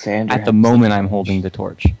 Alexandria. At the moment, I'm holding the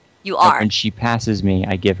torch. You And are. when she passes me,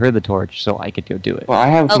 I give her the torch so I could go do it. Well, I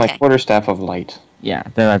have my Okay. quarterstaff of light. Yeah,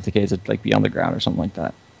 then that's the case. It's, like, be on the ground or something like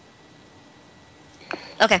that.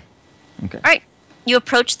 Okay. Okay. All right. You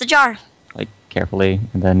approach the jar. Like, carefully,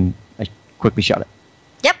 and then I quickly shut it.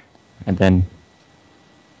 Yep. And then...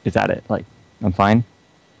 Is that it? Like, I'm fine?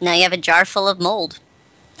 Now you have a jar full of mold,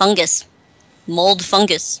 fungus,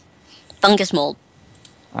 fungus mold.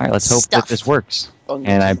 All right, let's hope Stuff. that this works.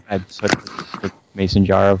 And I put the mason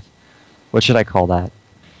jar of... What should I call that?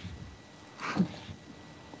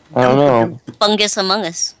 I don't know. Fungus among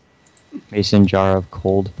us. Mason jar of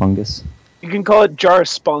cold fungus. You can call it jar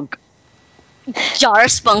spunk. Jar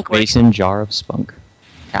spunk works. Mason jar of spunk.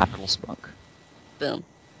 Capital spunk. Boom.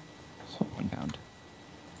 1 pound.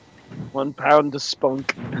 1 pound of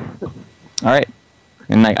spunk. Alright.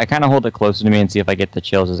 And I kind of hold it closer to me and see if I get the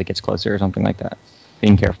chills as it gets closer or something like that.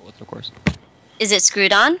 Being careful with it, of course. Is it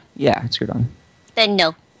screwed on? Yeah, it's screwed on. Then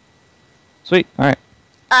no. Sweet. Alright.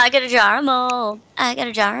 I got a jar of mold. I got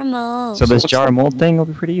a jar of mold. So this jar of mold thing will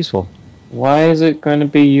be pretty useful. Why is it going to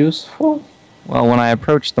be useful? Well, when I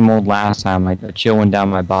approached the mold last time, a chill went down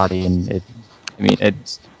my body, and I'm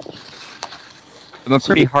a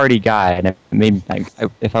pretty hardy guy, and it made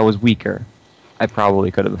if I was weaker, I probably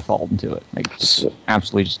could have fallen to it.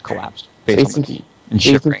 Absolutely just collapsed. So you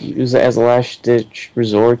think you use it as a last-ditch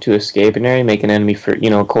resort to escape an area, make an enemy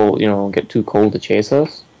cold, get too cold to chase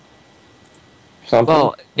us? Something?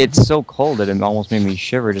 Well, it's so cold that it almost made me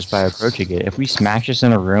shiver just by approaching it. If we smash this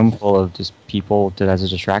in a room full of just people as a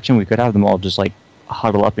distraction, we could have them all just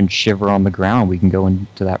huddle up and shiver on the ground. We can go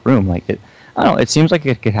into that room. I don't know. It seems like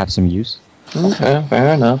it could have some use. Okay,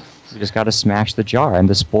 fair enough. We just got to smash the jar, and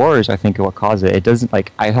the spores, I think, are what caused it. It doesn't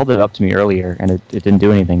I held it up to me earlier, and it didn't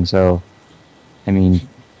do anything. So, I don't know.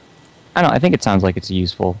 I think it sounds like it's a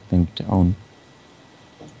useful thing to own.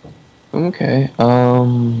 Okay.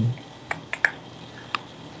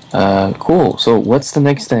 Cool. So what's the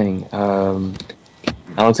next thing?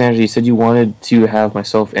 Alexandria, you said you wanted to have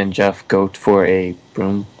myself and Jeff go for a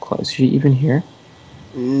broom club. Is she even here?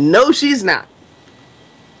 No, she's not.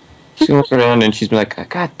 She's gonna look around and she's been like,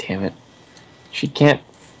 God damn it. She can't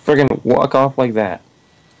friggin' walk off like that.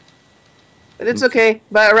 But it's okay.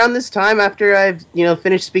 But around this time, after I've,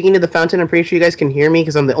 finished speaking to the fountain, I'm pretty sure you guys can hear me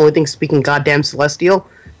because I'm the only thing speaking goddamn Celestial.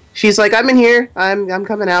 She's like, I'm in here. I'm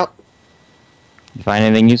coming out. You find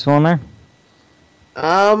anything useful in there?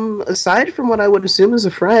 Aside from what I would assume is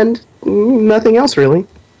a friend, nothing else really.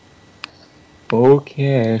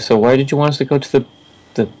 Okay, so why did you want us to go to the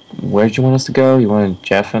where did you want us to go? You wanted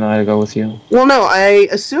Jeff and I to go with you? Well, no, I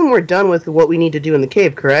assume we're done with what we need to do in the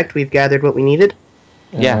cave, correct? We've gathered what we needed?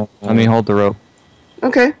 Yeah, let me hold the rope.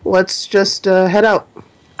 Okay, let's just head out.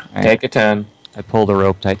 Right. Take a 10. I pull the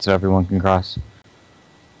rope tight so everyone can cross.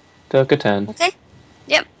 Took a 10. Okay.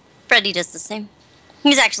 Yep. Freddy does the same.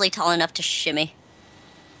 He's actually tall enough to shimmy.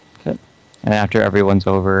 Good. And after everyone's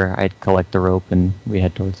over, I collect the rope and we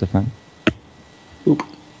head towards the front. Oop.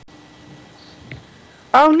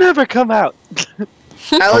 I'll never come out.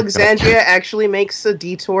 Alexandria actually makes a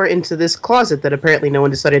detour into this closet that apparently no one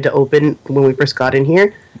decided to open when we first got in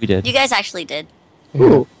here. We did. You guys actually did.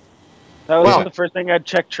 Ooh. That was Wow. the first thing I'd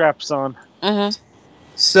check traps on. Mm-hmm.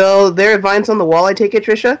 So there are vines on the wall, I take it,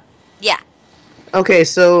 Trisha? Yeah. Okay,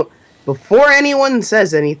 so before anyone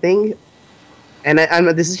says anything, and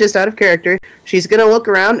this is just out of character, she's going to look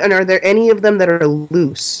around, and are there any of them that are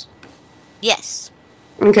loose? Yes.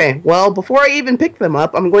 Okay, well, before I even pick them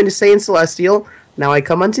up, I'm going to say in Celestial, now I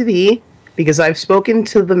come unto thee, because I've spoken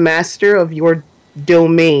to the master of your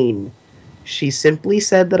domain. She simply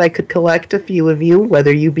said that I could collect a few of you,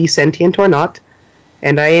 whether you be sentient or not,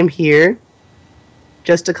 and I am here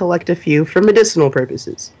just to collect a few for medicinal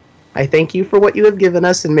purposes. I thank you for what you have given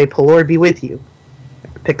us, and may Pelor be with you.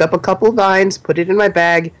 Pick up a couple vines, put it in my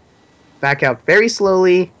bag, back out very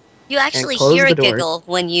slowly. You actually close hear the a door. giggle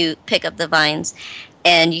when you pick up the vines,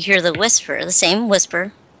 and you hear the whisper, the same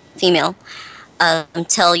whisper, female,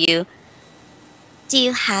 tell you, "Do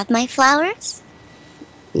you have my flowers?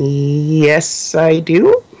 Yes, I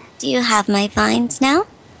do. Do you have my vines now?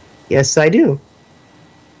 Yes, I do.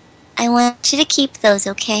 I want you to keep those,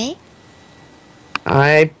 okay?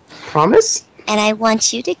 I promise. And I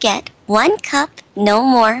want you to get 1 cup, no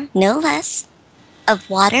more, no less, of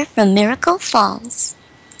water from Miracle Falls.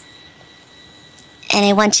 And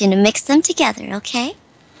I want you to mix them together, okay?"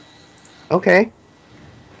 Okay.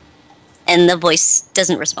 And the voice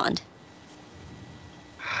doesn't respond.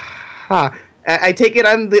 Huh. I take it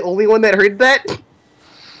I'm the only one that heard that?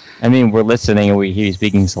 I mean, we're listening and we hear you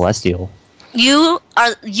speaking Celestial. You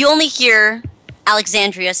only hear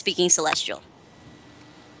Alexandria speaking Celestial.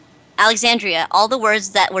 Alexandria, all the words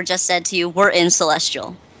that were just said to you were in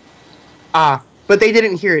Celestial. Ah, but they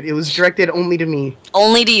didn't hear it. It was directed only to me.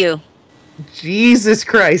 Only to you. Jesus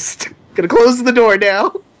Christ. Gonna close the door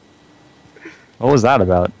now. What was that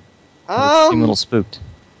about? You seem a little spooked.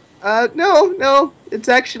 No. It's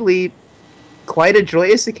actually quite a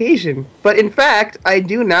joyous occasion. But in fact, I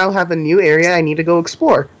do now have a new area I need to go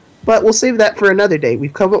explore. But we'll save that for another day.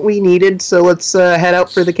 We've come what we needed, so let's head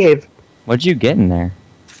out for the cave. What'd you get in there?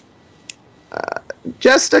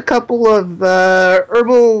 Just a couple of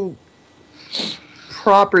herbal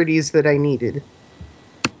properties that I needed.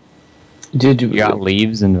 Did You got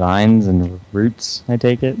leaves and vines and roots, I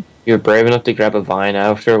take it? You're brave enough to grab a vine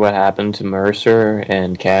after what happened to Mercer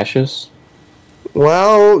and Cassius?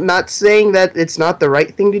 Well, not saying that it's not the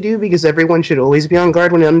right thing to do, because everyone should always be on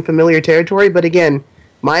guard when in unfamiliar territory, but again,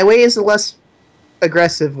 my way is the less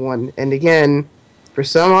aggressive one, and again, for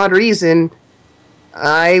some odd reason,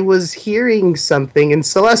 I was hearing something in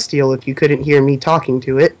Celestial, if you couldn't hear me talking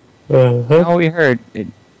to it. Oh, we heard.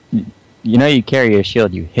 You know you carry a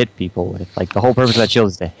shield you hit people with. Like, the whole purpose of that shield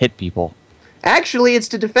is to hit people. Actually, it's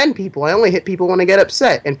to defend people. I only hit people when I get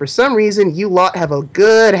upset, and for some reason, you lot have a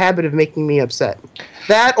good habit of making me upset.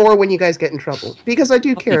 That, or when you guys get in trouble, because I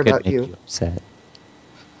do care about you. Upset.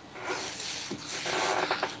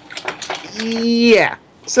 Yeah.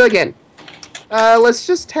 So again, let's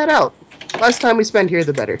just head out. Less time we spend here,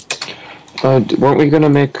 the better. Weren't we gonna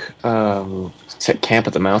make set camp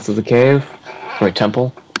at the mouth of the cave? Or a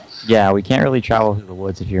temple? Yeah, we can't really travel through the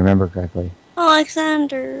woods if you remember correctly.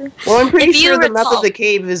 Alexander. Well, I'm pretty If you sure the mouth recall- of the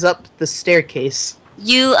cave is up the staircase.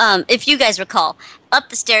 If you guys recall, up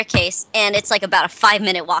the staircase, and it's like about a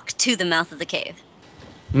 5-minute walk to the mouth of the cave.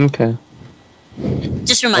 Okay.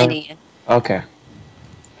 Just reminding you. Okay.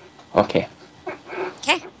 Okay.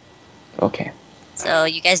 Okay. Okay. So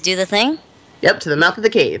you guys do the thing? Yep, to the mouth of the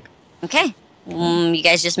cave. Okay. You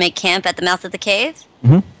guys just make camp at the mouth of the cave?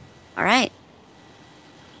 Mhm. All right.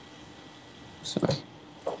 So,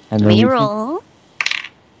 And Me we roll.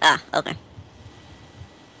 Ah, okay.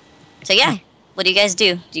 So yeah, what do you guys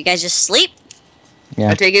do? Do you guys just sleep?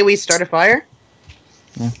 Yeah. I take it we start a fire?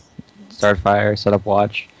 start fire, set up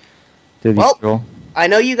watch, do the Well- usual. I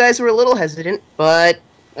know you guys were a little hesitant, but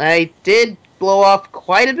I did blow off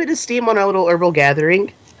quite a bit of steam on our little herbal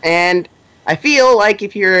gathering, and I feel like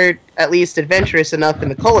if you're at least adventurous enough in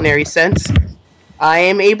the culinary sense, I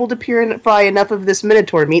am able to purify enough of this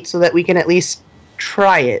minotaur meat so that we can at least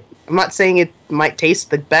try it. I'm not saying it might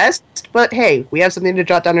taste the best, but hey, we have something to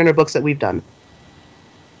jot down in our books that we've done.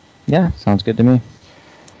 Yeah, sounds good to me.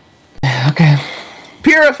 okay.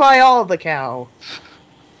 Purify all of the cow.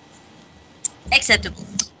 Acceptable.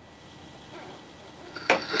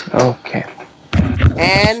 Okay.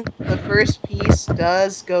 And the first piece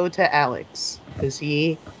does go to Alex, because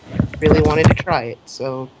he really wanted to try it.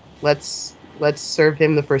 So let's serve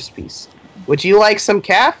him the first piece. Would you like some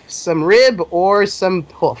calf, some rib, or some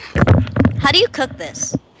hoof? How do you cook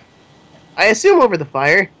this? I assume over the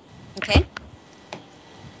fire. Okay.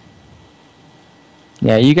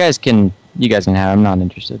 Yeah, you guys can have it. I'm not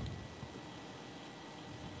interested.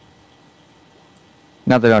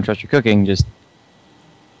 Not that I don't trust your cooking, just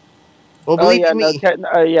Well, Oh believe yeah, me.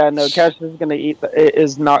 no, Cash is gonna eat.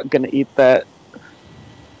 Is not gonna eat that.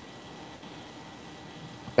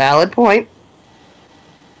 Valid point.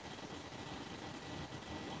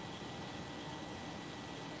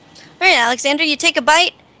 All right, Alexander, you take a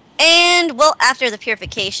bite, and well, after the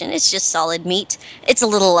purification, it's just solid meat. It's a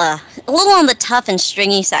little on the tough and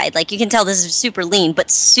stringy side. Like you can tell, this is super lean, but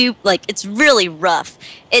it's really rough.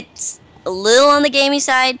 It's a little on the gamey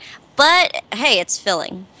side, but hey, it's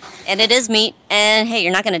filling, and it is meat, and hey,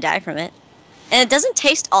 you're not gonna die from it, and it doesn't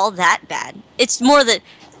taste all that bad. It's more the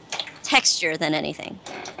texture than anything.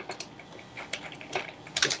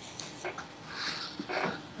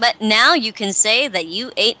 But now you can say that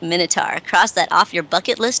you ate Minotaur. Cross that off your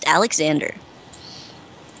bucket list, Alexander.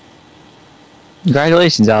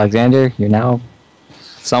 congratulations, Alexander. You're now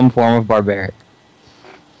some form of barbaric.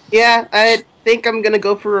 Yeah, I think I'm gonna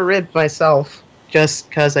go for a rib myself, just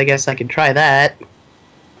because I guess I can try that.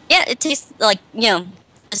 Yeah, it tastes like, the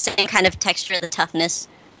same kind of texture, the toughness.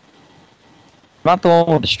 Not the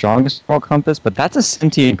one with the strongest moral compass, but that's a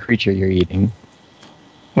sentient creature you're eating.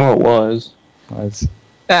 Well, it was.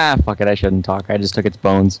 Fuck it, I shouldn't talk. I just took its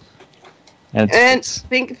bones. And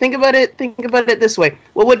Think about it this way.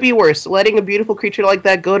 What would be worse, letting a beautiful creature like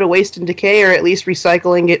that go to waste and decay, or at least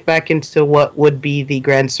recycling it back into what would be the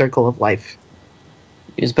grand circle of life?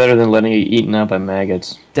 It's better than letting it eaten up by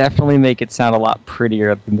maggots. definitely make it sound a lot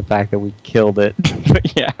prettier than the fact that we killed it.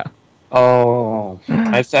 But yeah. Oh,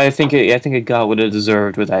 I think it got what it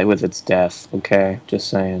deserved with its death. Okay, just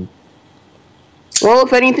saying. Well,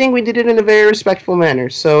 if anything, we did it in a very respectful manner.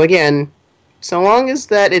 So again, so long as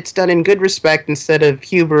that it's done in good respect instead of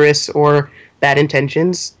hubris or bad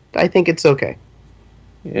intentions, I think it's okay.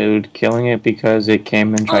 Dude, killing it because it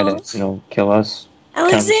came and tried to, kill us.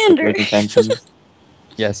 Alexander! Good intentions.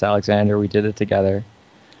 Yes, Alexander, we did it together.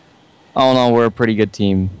 Oh no, we're a pretty good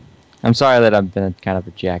team. I'm sorry that I've been kind of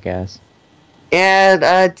a jackass.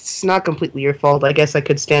 Yeah, it's not completely your fault. I guess I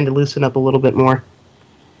could stand to loosen up a little bit more.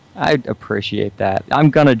 I'd appreciate that. I'm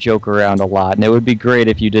gonna joke around a lot, and it would be great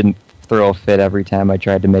if you didn't throw a fit every time I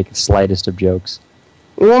tried to make the slightest of jokes.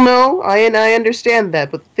 Well, no, I understand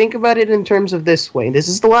that, but think about it in terms of this way. This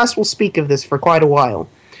is the last we'll speak of this for quite a while.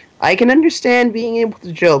 I can understand being able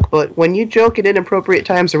to joke, but when you joke at inappropriate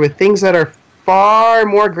times or with things that are far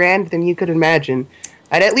more grand than you could imagine,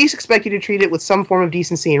 I'd at least expect you to treat it with some form of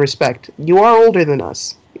decency and respect. You are older than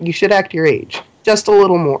us. You should act your age. Just a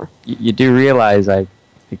little more. You do realize I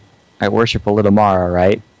worship a little Mara,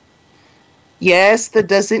 right? Yes, that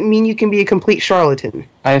doesn't mean you can be a complete charlatan.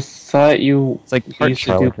 I thought you It's like part used to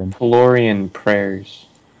do charlatan. Pelorian prayers.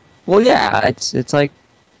 Well, yeah, it's like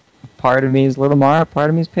part of me is Little Mara, part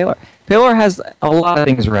of me is Paylor. Paylor has a lot of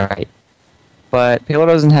things right, but Paylor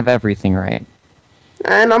doesn't have everything right.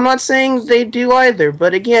 And I'm not saying they do either,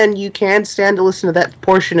 but again, you can stand to listen to that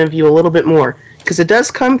portion of you a little bit more, because it does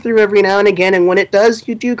come through every now and again, and when it does,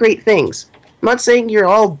 you do great things. I'm not saying you're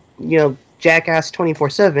all, jackass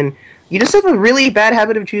 24/7. You just have a really bad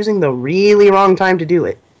habit of choosing the really wrong time to do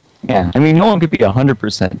it. Yeah, I mean, no one could be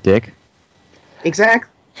 100% dick. Exactly.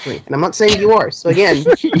 And I'm not saying you are. So again,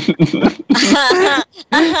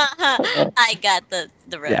 I got the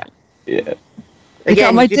reference. Yeah. I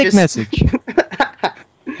got my you could dick just- message.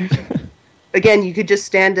 Again, you could just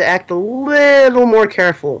stand to act a little more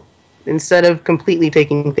careful instead of completely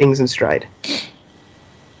taking things in stride.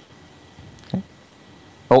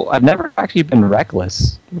 Oh, I've never actually been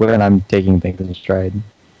reckless when I'm taking things in stride.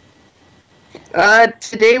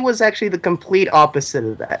 Today was actually the complete opposite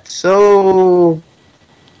of that. So,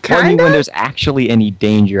 I mean, when kinda. there's actually any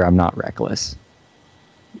danger, I'm not reckless.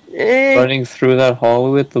 Running through that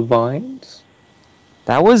hallway with the vines?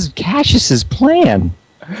 That was Cassius's plan.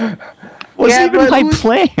 Wasn't even but my who's-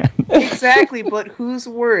 plan. Exactly, but who's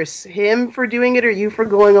worse, him for doing it or you for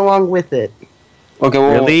going along with it? Okay,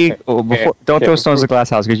 well, Really? okay, Oh, before, okay, don't okay, throw stones before- at glass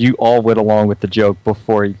house because you all went along with the joke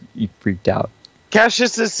before you freaked out.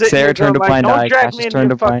 Cassius is sitting Sarah here turned going a like, blind don't eye, drag Cassius me into turned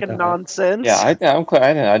your a blind fucking eye. nonsense. Yeah, I'm clear.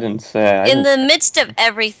 I didn't say. In the midst of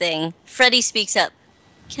everything, Freddy speaks up.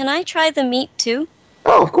 Can I try the meat too?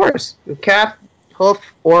 Oh, of course. Calf, hoof,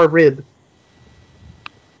 or rib.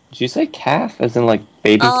 Did you say calf, as in like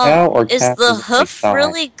baby cow, or Is calf? the as in, like, hoof thigh?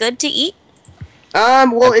 really good to eat?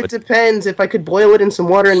 Well, I it would- depends. If I could boil it in some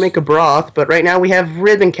water and make a broth, but right now we have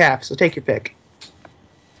rib and calf, so take your pick.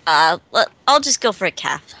 I'll just go for a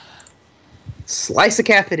calf. Slice of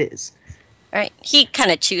calf it is. Alright, he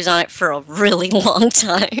kind of chews on it for a really long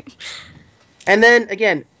time. And then,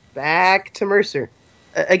 again, back to Mercer.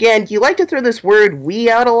 Again, you like to throw this word "we"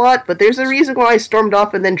 out a lot, but there's a reason why I stormed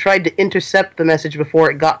off and then tried to intercept the message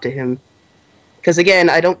before it got to him. Because, again,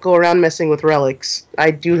 I don't go around messing with relics.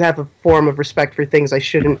 I do have a form of respect for things I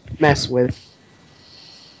shouldn't mess with.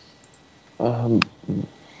 Oh.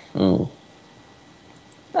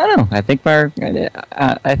 I don't know. I think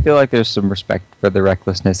I feel like there's some respect for the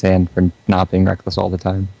recklessness and for not being reckless all the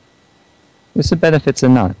time. There's some benefits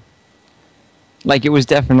in not. Like, it was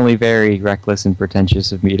definitely very reckless and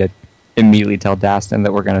pretentious of me to immediately tell Dastin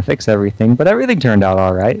that we're going to fix everything, but everything turned out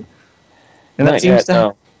all right. And Not that seems yet, to.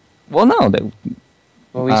 no. Well, no.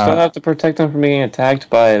 Well, we still have to protect them from being attacked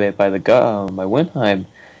by Winheim.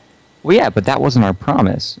 Well, yeah, but that wasn't our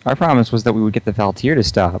promise. Our promise was that we would get the Valtier to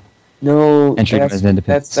stop. No, And treat them as an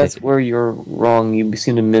independent that's state. where you're wrong. You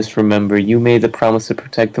seem to misremember. You made the promise to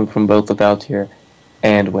protect them from both the Valtier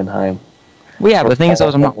and Winheim. Well, yeah, but the thing is,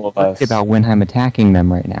 I'm not All of worried us. about Winheim attacking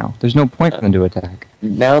them right now. There's no point for them to attack.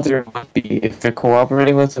 Now there might be, if they're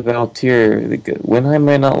cooperating with the Valtier, Winheim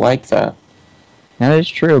might not like that. That is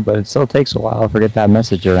true, but it still takes a while to get that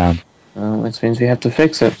message around. Which means we have to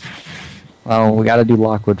fix it. Well, we gotta do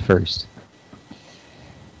Lockwood first.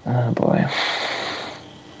 Oh boy.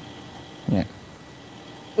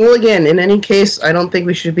 Well, again, in any case, I don't think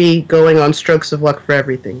we should be going on strokes of luck for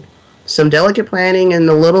everything. Some delicate planning and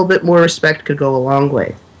a little bit more respect could go a long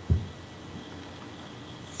way.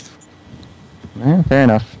 Yeah, fair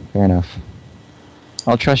enough. Fair enough.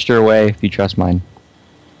 I'll trust your way if you trust mine.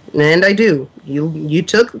 And I do. You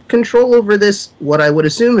took control over this, what I would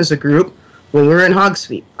assume is a group, when we were in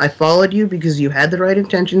Hogsfeet. I followed you because you had the right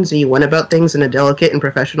intentions and you went about things in a delicate and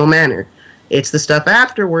professional manner. It's the stuff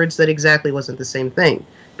afterwards that exactly wasn't the same thing.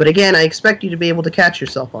 But again, I expect you to be able to catch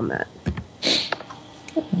yourself on that.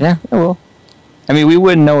 Yeah, I will. I mean, we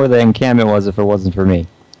wouldn't know where the encampment was if it wasn't for me.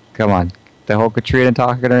 Come on. The whole Katrina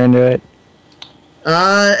talking her into it.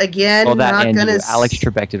 Again, Well, that not and gonna... you. Alex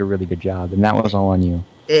Trebek did a really good job, and that was all on you.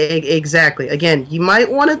 Exactly. Again, you might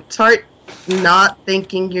want to start not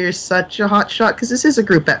thinking you're such a hot shot, because this is a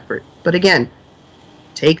group effort. But again,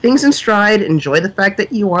 take things in stride, enjoy the fact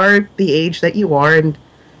that you are the age that you are, and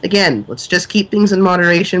Again, let's just keep things in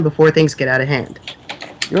moderation before things get out of hand.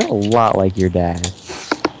 You're a lot like your dad.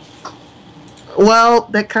 Well,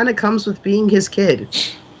 that kind of comes with being his kid.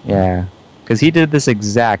 Yeah. Because he did this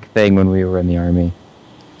exact thing when we were in the army.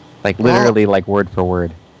 Like, literally, like, word for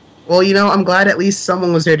word. Well, you know, I'm glad at least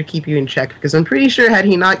someone was there to keep you in check, because I'm pretty sure had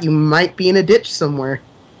he not, you might be in a ditch somewhere.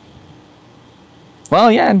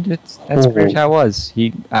 Well, yeah, that's pretty much how it was.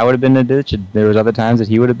 I would have been in a ditch, and there was other times that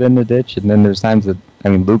he would have been in a ditch, and then there's times that,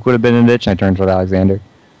 Luke would have been in a ditch, and I turned toward Alexander.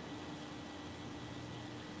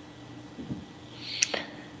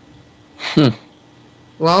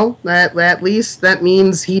 Well, at least that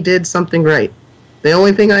means he did something right. The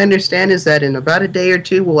only thing I understand is that in about a day or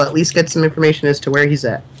two, we'll at least get some information as to where he's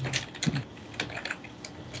at.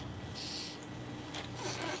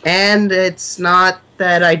 And it's not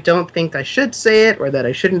that I don't think I should say it, or that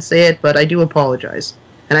I shouldn't say it, but I do apologize.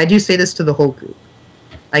 And I do say this to the whole group.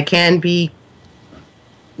 I can be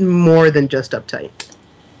more than just uptight.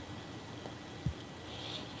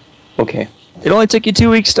 Okay. It only took you 2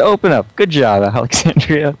 weeks to open up. Good job,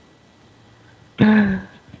 Alexandria.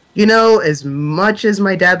 You know, as much as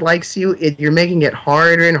my dad likes you, you're making it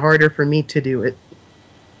harder and harder for me to do it.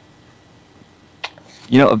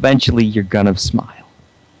 You know, eventually you're gonna smile.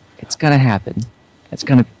 It's gonna happen. It's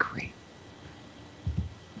gonna be great.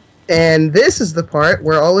 And this is the part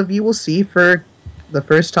where all of you will see for the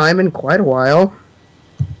first time in quite a while.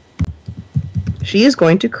 She is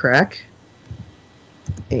going to crack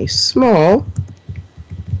a small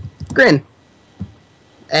grin.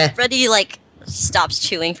 Freddy, like, stops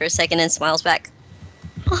chewing for a second and smiles back.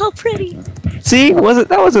 Oh, how pretty. See,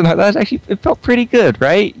 it felt pretty good,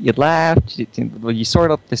 right? You laughed, you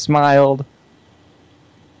sort of smiled.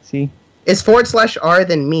 See? It's /R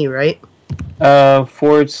than me, right?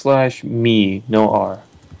 /me, no R.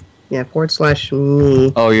 Yeah,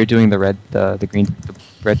 /me. Oh, you're doing the red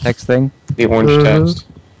text thing? The orange text.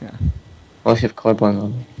 Yeah. Well, you have colorblind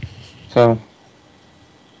on. So.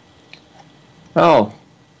 Oh.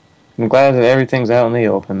 I'm glad that everything's out in the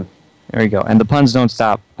open. There we go. And the puns don't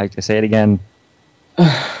stop. I like to say it again.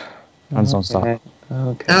 Puns don't stop.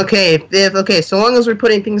 Okay, so long as we're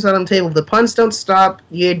putting things out on the table, the puns don't stop.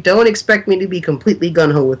 You don't expect me to be completely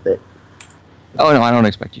gung-ho with it. Oh, no, I don't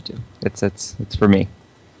expect you to. It's for me.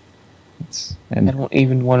 I don't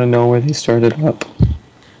even want to know where they started up.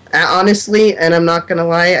 Honestly, and I'm not gonna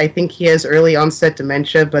lie, I think he has early onset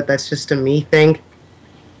dementia, but that's just a me thing.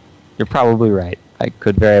 You're probably right. I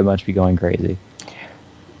could very much be going crazy.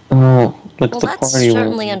 Oh, look, Well, the that's party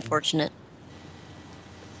certainly unfortunate.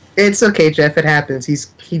 It's okay, Jeff, it happens.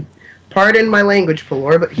 Pardon my language,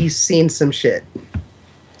 Pelor, but he's seen some shit.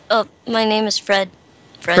 Oh, my name is Fred.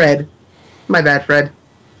 Fred. My bad, Fred.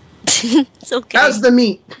 It's okay. How's the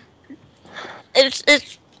meat?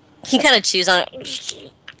 It's he kind of chews on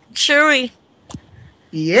it. Chewy.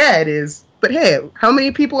 Yeah, it is. But hey, how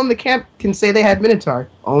many people in the camp can say they had Minotaur?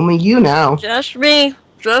 Only you now. Just me.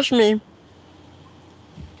 Just me.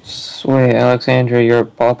 Wait, Alexandra, you're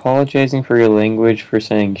apologizing for your language for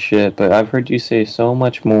saying shit, but I've heard you say so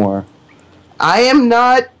much more. I am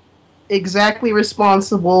not exactly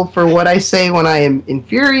responsible for what I say when I am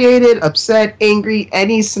infuriated, upset, angry,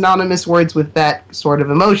 any synonymous words with that sort of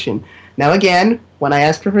emotion. Now again, when I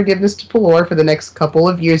ask for forgiveness to Pelor for the next couple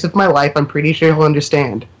of years of my life, I'm pretty sure he'll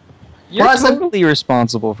understand. You're Plus, totally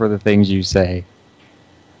responsible for the things you say.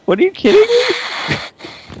 What are you kidding me?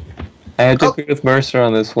 I had to agree with Mercer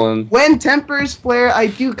on this one. When tempers flare, I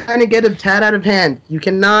do kind of get a tad out of hand. You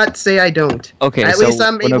cannot say I don't. Okay, At so least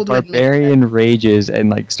I'm when a able to admit barbarian rages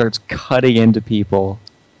and starts cutting into people,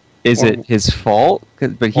 is it his fault?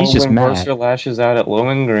 But he's just when mad. Mercer lashes out at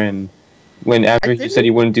Lohengrin, after he said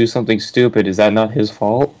he wouldn't do something stupid, is that not his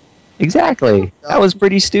fault? Exactly. That was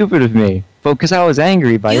pretty stupid of me. But because I was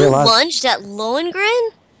angry by You your last... lunged at Lohengrin?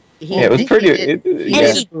 Yeah, it was pretty. And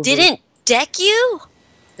he didn't deck you?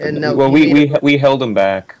 No, well, we held him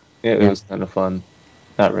back. It was kind of fun.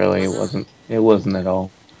 Not really. It wasn't. It wasn't at all.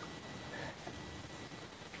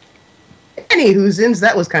 Anywhoozins,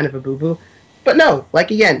 that was kind of a boo-boo. But no, like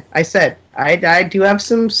again, I said, I do have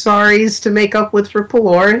some sorries to make up with for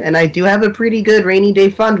Pelor, and I do have a pretty good rainy day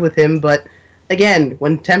fund with him, but again,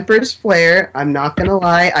 when tempers flare, I'm not gonna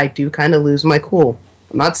lie, I do kind of lose my cool.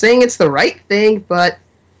 I'm not saying it's the right thing, but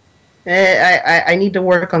I need to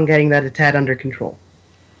work on getting that a tad under control.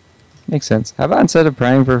 Makes sense. How about instead of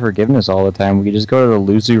praying for forgiveness all the time, we could just go to the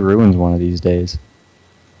Luzu Ruins one of these days?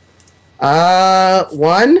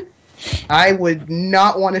 One, I would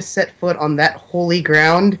not want to set foot on that holy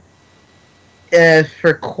ground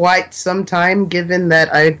for quite some time, given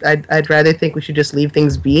that I'd rather think we should just leave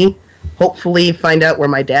things be. hopefully find out where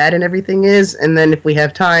my dad and everything is, and then if we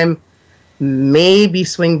have time, maybe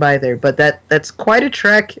swing by there. But that's quite a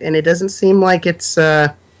trek, and it doesn't seem like it's,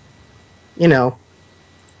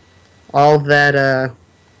 all that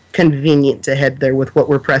convenient to head there with what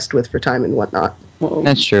we're pressed with for time and whatnot.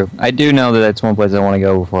 That's true. I do know that that's one place I want to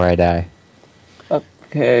go before I die.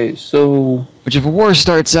 Okay, so... Which if a war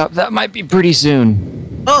starts up, that might be pretty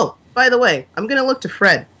soon. Oh, by the way, I'm going to look to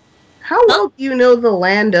Fred. How well do you know the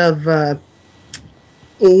land of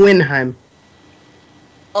Winheim?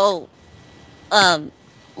 Oh,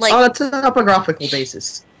 like... On a topographical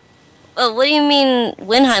basis. What do you mean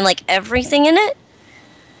Winheim? Like everything in it?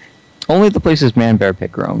 Only the places Man-Bear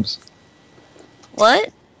Pig roams.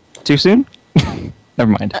 What? Too soon?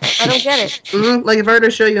 Never mind. I don't get it. Like if I were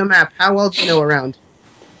to show you a map, how well do you know around?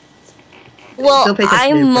 Well, Don't pay attention I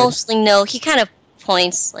to your friend. mostly know. He kind of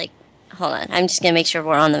points, like, hold on. I'm just going to make sure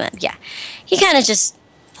we're on the map. Yeah. He kind of just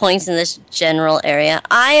points in this general area.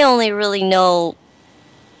 I only really know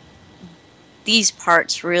these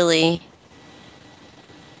parts, really,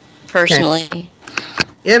 personally. Okay.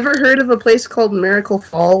 You ever heard of a place called Miracle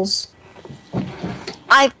Falls?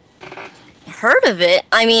 I've heard of it.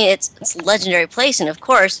 I mean, it's a legendary place, and of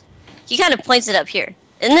course, he kind of points it up here.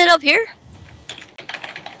 Isn't it up here?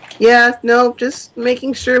 Yeah, no, just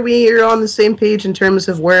making sure we are on the same page in terms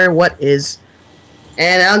of where what is.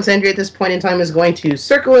 And Alexandria at this point in time is going to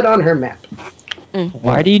circle it on her map.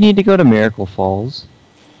 Why do you need to go to Miracle Falls?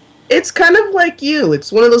 It's kind of like you.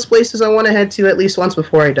 It's one of those places I want to head to at least once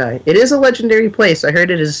before I die. It is a legendary place. I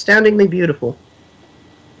heard it is astoundingly beautiful.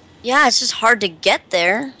 Yeah, it's just hard to get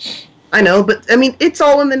there. I know, but, I mean, it's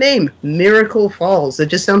all in the name. Miracle Falls. It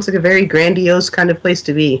just sounds like a very grandiose kind of place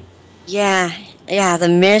to be. Yeah, the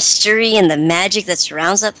mystery and the magic that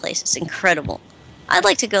surrounds that place is incredible. I'd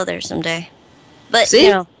like to go there someday. But,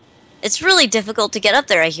 See? it's really difficult to get up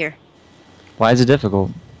there, I hear. Why is it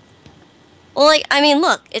difficult? Well,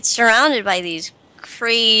 look, it's surrounded by these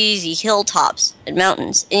crazy hilltops and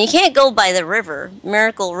mountains. And you can't go by the river,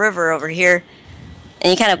 Miracle River over here. And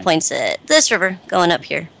he kind of points at this river going up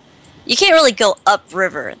here. You can't really go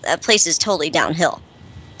upriver. That place is totally downhill.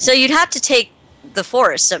 So you'd have to take the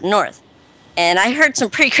forest up north. And I heard some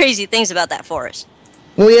pretty crazy things about that forest.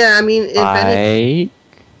 Well, yeah, I mean, if any...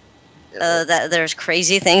 That there's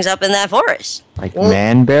crazy things up in that forest. Like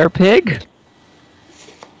Man-Bear Pig?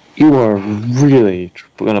 You are really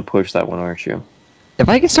gonna push that one, aren't you? If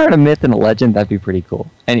I could start a myth and a legend, that'd be pretty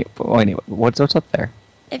cool. Anyway, what's up there?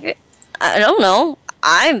 I don't know.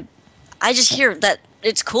 I just hear that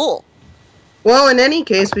it's cool. Well, in any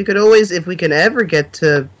case, we could always, if we can ever get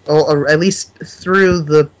to, or at least through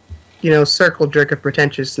the, circle jerk of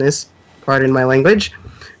pretentiousness, pardon my language,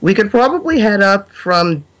 we could probably head up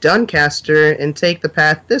from Doncaster and take the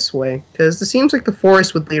path this way, because it seems like the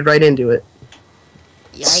forest would lead right into it.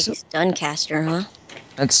 Yikes, Doncaster, huh?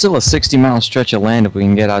 That's still a 60-mile stretch of land if we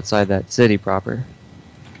can get outside that city proper.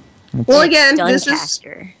 Well, again,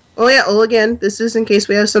 Doncaster. This is in case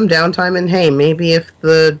we have some downtime, and hey, maybe if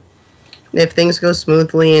things go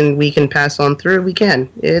smoothly and we can pass on through, we can.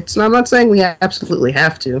 I'm not saying we absolutely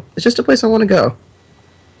have to. It's just a place I want to go.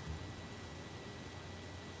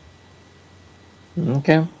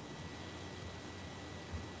 Okay.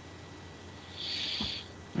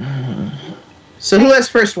 So who has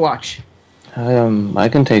first watch? I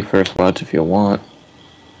can take first watch if you want.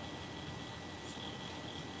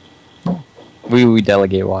 We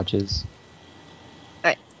delegate watches.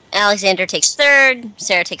 Alright. Alexander takes third,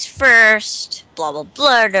 Sera takes first, blah blah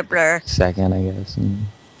blah blah blah. Second, I guess.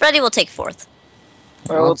 Freddy will take fourth.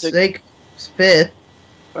 I'll take fifth.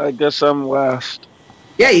 I guess I'm last.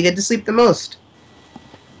 Yeah, you get to sleep the most.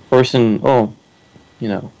 Person, yeah.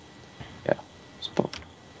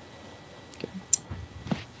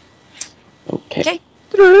 Okay.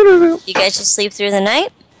 You guys just sleep through the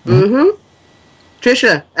night? Mm-hmm.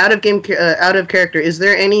 Trisha, out of character, is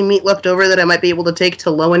there any meat left over that I might be able to take to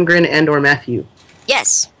Lohengrin and or Matthew?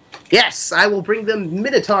 Yes. Yes, I will bring them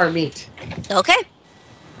Minotaur meat. Okay.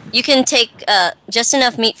 You can take just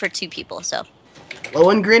enough meat for 2 people, so.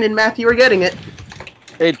 Lohengrin and Matthew are getting it.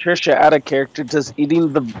 Hey, Trisha, out of character, does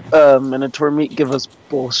eating the Minotaur meat give us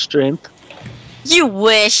both strength? You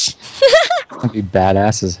wish. That'd be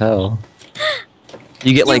badass as hell.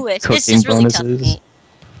 You get You wish. It's cooking just really tough bonuses. meat.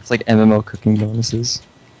 It's like MMO cooking bonuses.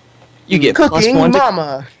 You get Cooking +1 to...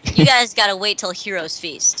 mama. You guys gotta wait till Heroes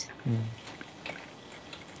Feast.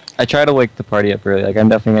 I try to wake the party up early. I'm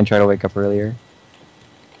definitely gonna try to wake up earlier.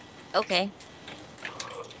 Okay.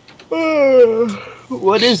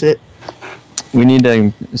 What is it? We need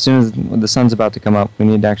to, as soon as the sun's about to come up, we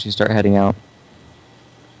need to actually start heading out.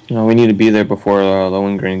 No, we need to be there before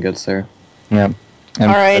Lohengrin gets there. Yeah.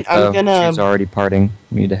 And Alright, I'm gonna... She's already parting.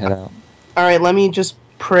 We need to head out. Alright, let me just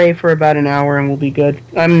pray for about an hour and we'll be good.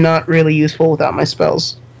 I'm not really useful without my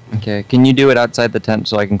spells. Okay. Can you do it outside the tent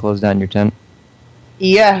so I can close down your tent?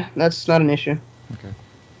 Yeah, that's not an issue. Okay.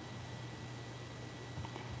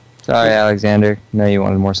 Sorry, Alexander. No, you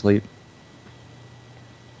wanted more sleep.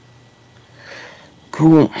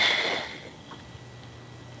 Cool.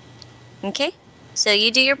 Okay. So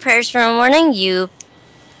you do your prayers for the morning. You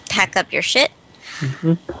pack up your shit.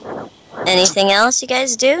 Anything else you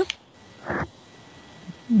guys do?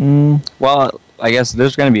 Well, I guess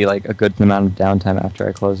there's going to be like a good amount of downtime after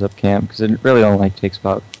I close up camp, because it really only takes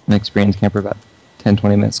about an experienced camper about 10-20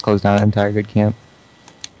 minutes to close down an entire good camp.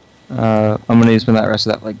 I'm going to spend that rest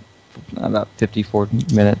of that like about 54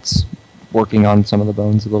 minutes working on some of the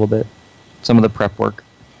bones a little bit, some of the prep work.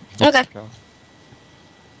 Okay.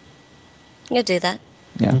 You'll do that.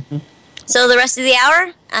 Yeah. So the rest of the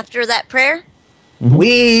hour after that prayer?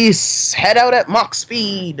 We head out at Mach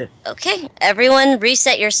speed. Okay, everyone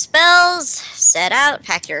reset your spells, set out,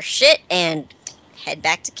 pack your shit, and head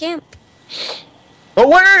back to camp.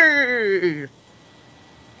 Away!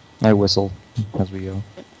 I whistle as we go.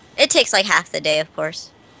 It takes like half the day, of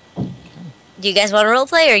course. Do you guys want to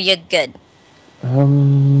roleplay, or are you good?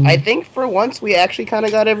 I think for once we actually kind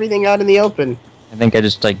of got everything out in the open. I think I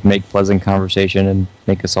just like make pleasant conversation and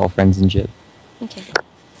make us all friends and shit. Okay.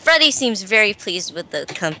 Freddy seems very pleased with the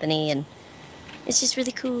company, and it's just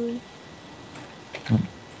really cool.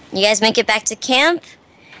 You guys make it back to camp.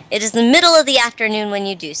 It is the middle of the afternoon when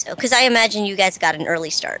you do so, because I imagine you guys got an early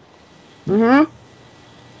start. Middle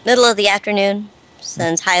of the afternoon,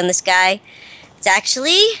 sun's high in the sky. It's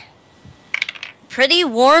actually pretty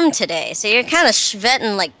warm today, so you're kind of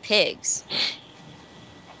sweating like pigs.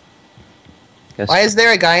 Why is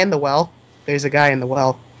there a guy in the well? There's a guy in the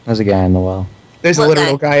well. There's a guy in the well. There's a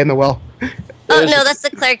literal guy in the well. Oh no, that's the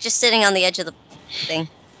cleric just sitting on the edge of the thing.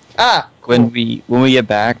 Ah, cool. When we get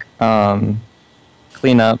back,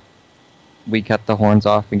 clean up. We cut the horns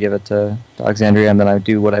off and give it to Alexandria, and then I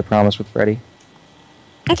do what I promised with Freddy.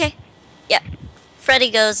 Okay. Yep. Freddy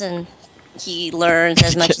goes and he learns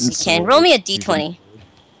as much as he can. Roll me a d20.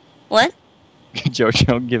 What?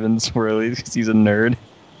 JoJo giving swirlies because he's a nerd.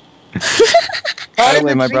 By the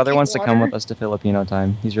way, my brother wants to come with us to Filipino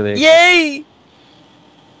time. He's really excited. Yay!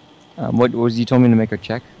 What was you told me to make a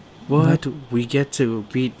check? What? We get to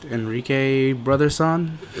meet Enrique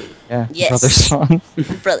Brother-san? Yeah, Yes. brother-son.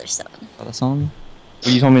 Brother-son. Brother-son?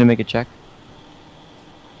 Well, you told me to make a check?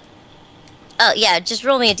 Oh, yeah, just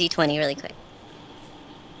roll me a d20 really quick.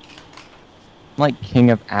 I'm like king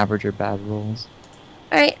of average or bad rolls.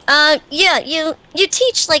 Alright, yeah, you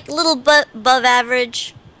teach like a little bit above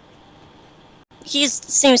average. He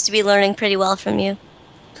seems to be learning pretty well from you.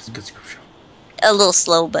 A little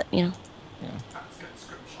slow, but, you know.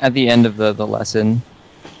 At the end of the lesson,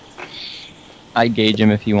 I gauge him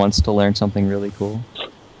if he wants to learn something really cool.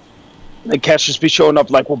 The Cassius be showing up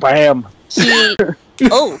like, well, bam. He...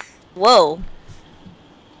 Oh, whoa.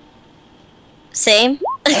 Same?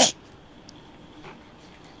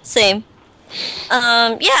 Same.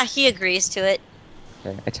 Yeah, he agrees to it.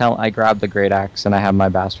 Okay. I grab the great axe and I have my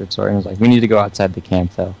bastard sword and I was like, we need to go outside the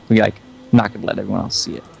camp though. We like not gonna let everyone else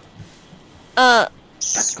see it.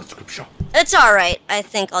 It's alright. I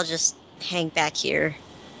think I'll just hang back here.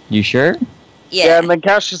 You sure? Yeah. And then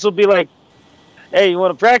Cassius will be like, hey, you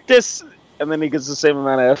want to practice? And then he gets the same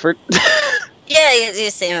amount of effort. Yeah, it's the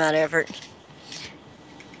same amount of effort.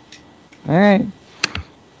 Alright.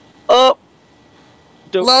 Oh.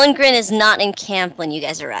 Lohengrin is not in camp when you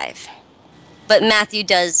guys arrive. But Matthew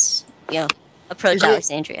does, you know, approach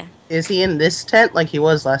Alexandria. Is he in this tent like he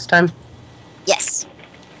was last time? Yes.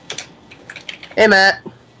 Hey, Matt.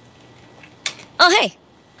 Oh, hey.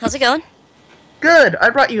 How's it going? Good. I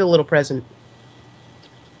brought you a little present.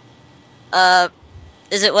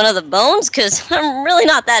 Is it one of the bones? Because I'm really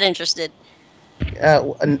not that interested.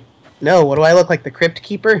 No. What do I look like, the Crypt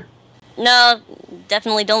Keeper? No,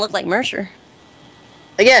 definitely don't look like Mercer.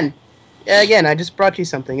 Again, I just brought you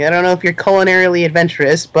something. I don't know if you're culinarily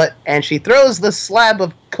adventurous, and she throws the slab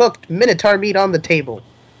of cooked Minotaur meat on the table.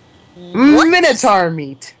 What? Minotaur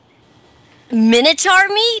meat! Minotaur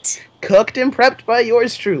meat? Cooked and prepped by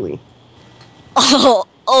yours truly.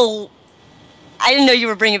 Oh, I didn't know you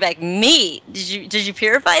were bringing back meat. Did you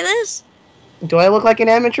purify this? Do I look like an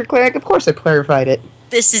amateur cleric? Of course I purified it.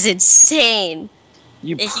 This is insane.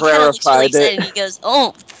 You And he kind of looks really purified excited it. and he goes,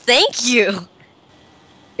 oh, thank you.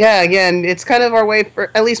 Yeah, again, it's kind of our way for,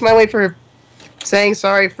 at least my way for saying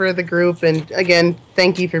sorry for the group, and again,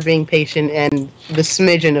 thank you for being patient and the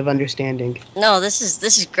smidgen of understanding. No, this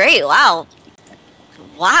is great. Wow.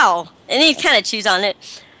 And he kind of chews on it.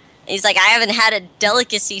 He's like, I haven't had a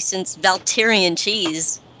delicacy since Valterian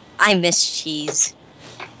cheese. I miss cheese.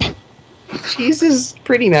 Cheese is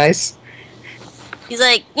pretty nice. He's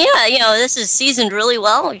like, yeah, this is seasoned really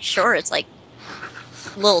well. Sure, it's like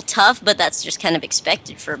a little tough, but that's just kind of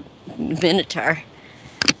expected for Minotaur.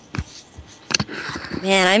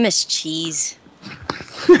 Man, I miss cheese.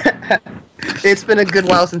 It's been a good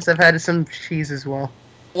while since I've had some cheese as well.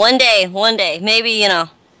 One day, maybe,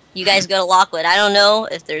 you guys go to Lockwood. I don't know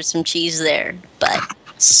if there's some cheese there, but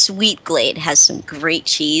Sweet Glade has some great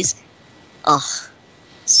cheese. Ugh,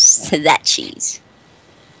 that cheese.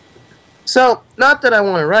 So, not that I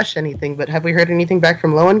want to rush anything, but have we heard anything back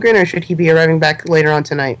from Lohengrin, or should he be arriving back later on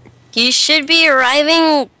tonight? He should be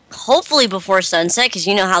arriving hopefully before sunset, because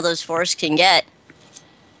you know how those forests can get.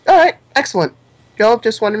 Alright, excellent. Joe,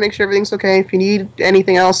 just wanted to make sure everything's okay. If you need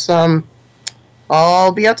anything else,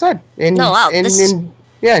 I'll be outside.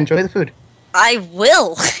 Yeah, enjoy the food. I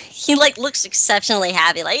will. He, looks exceptionally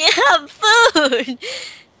happy. Yeah, food!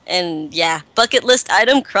 And, yeah, bucket list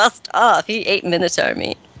item crossed off. He ate Minotaur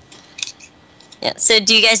meat. Yeah, so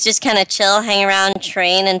do you guys just kind of chill, hang around,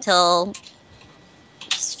 train until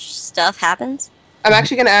stuff happens? I'm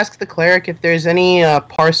actually going to ask the cleric if there's any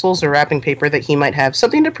parcels or wrapping paper that he might have.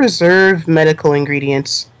 Something to preserve medical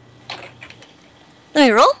ingredients. Let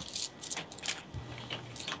me roll.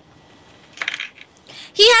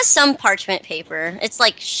 He has some parchment paper. It's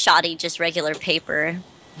shoddy, just regular paper.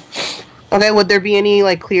 Okay, would there be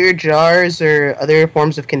any clear jars or other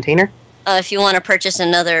forms of container? If you want to purchase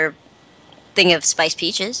another thing of spiced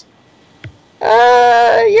peaches. Yeah,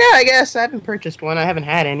 I guess. I haven't purchased one. I haven't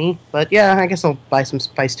had any. But yeah, I guess I'll buy some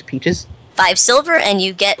spiced peaches. 5 silver and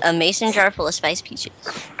you get a mason jar full of spiced peaches.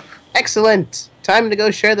 Excellent. Time to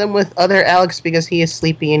go share them with other Alex because he is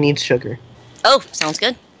sleepy and needs sugar. Oh, sounds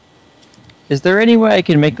good. Is there any way I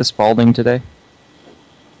can make the Spalding today?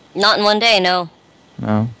 Not in one day, no.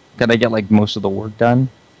 No. Can I get most of the work done?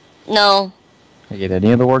 No. Can I get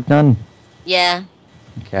any of the work done? Yeah.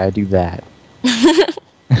 Okay, I do that.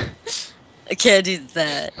 I can't do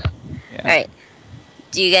that. Yeah. Alright.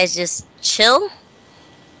 Do you guys just chill?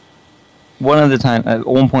 One at a time. At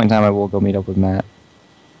one point in time, I will go meet up with Matt.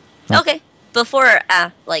 Okay. Before or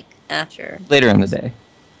after? Later in the day.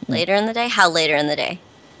 Later in the day? How later in the day?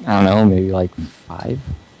 I don't know, maybe 5?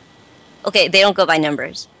 Okay, they don't go by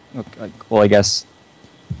numbers. Okay, well, I guess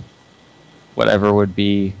whatever would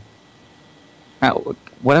be...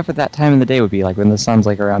 whatever that time in the day would be, when the sun's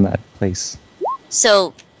around that place.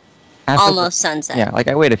 So, After almost sunset. Yeah,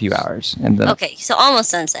 I wait a few hours. And then, Okay, so almost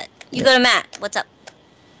sunset. You go to Matt. What's up?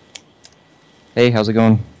 Hey, how's it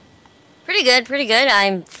going? Pretty good.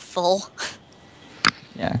 I'm full.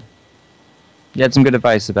 Yeah. You had some good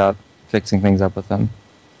advice about fixing things up with them.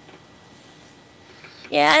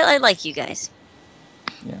 Yeah, I like you guys.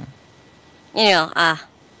 Yeah.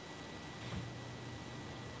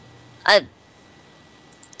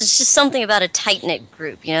 There's just something about a tight-knit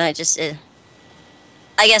group, I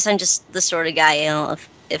guess I'm just the sort of guy,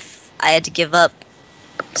 if I had to give up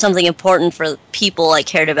something important for people I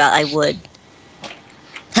cared about, I would.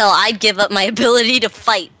 Hell, I'd give up my ability to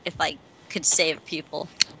fight if I could save people.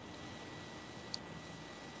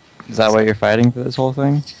 Is that why you're fighting for this whole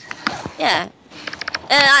thing? Yeah.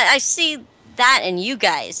 And I see that in you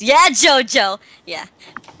guys. Yeah, JoJo! Yeah.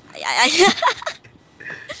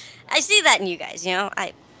 I see that in you guys,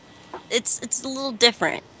 It's a little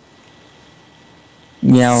different.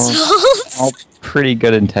 Yeah, all pretty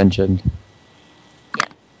good intention. Yeah,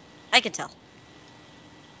 I can tell.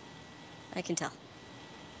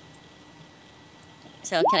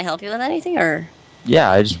 So, can I help you with anything, or? Yeah,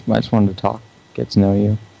 I just wanted to talk, get to know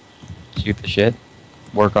you, shoot the shit,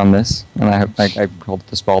 work on this, and I called it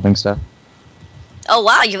the Spalding stuff. Oh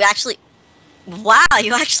wow, you actually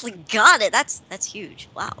got it. That's huge.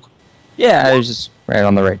 Wow. Yeah, I was just right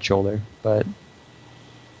on the right shoulder, but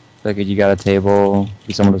figured you got a table,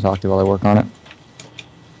 be someone to talk to while I work on it.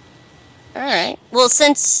 All right. Well,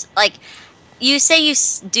 since you say you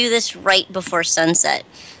do this right before sunset.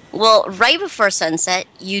 Well, right before sunset,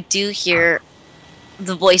 you do hear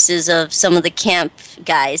the voices of some of the camp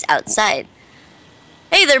guys outside.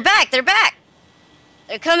 Hey, they're back! They're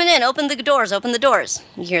coming in! Open the doors!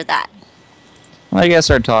 You hear that. Well, I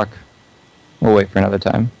guess our talk, we'll wait for another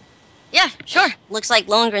time. Yeah, sure. Looks like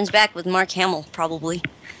Lohengrin's back with Mark Hamill, probably.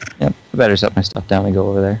 Yep, I better set my stuff down and go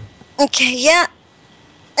over there. Okay, yeah.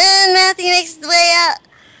 And Matthew makes his way out.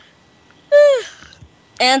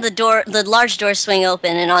 And the large doors swing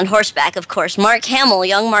open, and on horseback, of course, young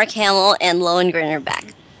Mark Hamill, and Lohengrin are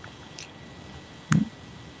back.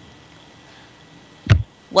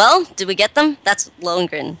 Well, did we get them? That's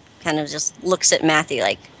Lohengrin. Kind of just looks at Matthew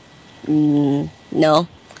like, no.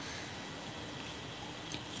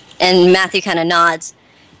 And Matthew kind of nods.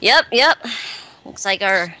 Yep. Looks like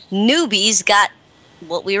our newbies got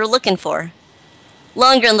what we were looking for.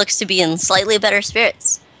 Lohengrin looks to be in slightly better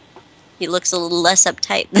spirits. He looks a little less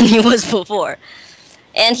uptight than he was before.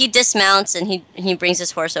 And he dismounts and he brings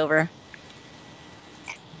his horse over.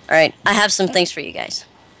 Alright, I have some things for you guys.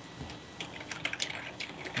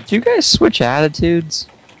 Did you guys switch attitudes?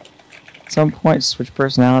 At some point, switch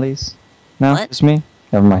personalities? No? What? Just me?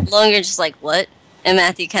 Never mind. Lohengrin's just like, what? And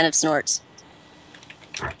Matthew kind of snorts.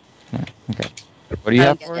 Yeah, okay. What do you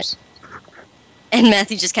have for us? And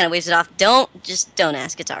Matthew just kind of waves it off. Don't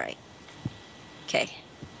ask. It's alright. Okay.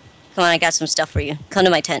 Come on, I got some stuff for you. Come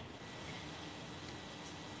to my tent.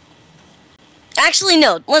 Actually,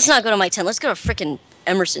 no. Let's not go to my tent. Let's go to frickin'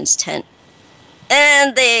 Emerson's tent.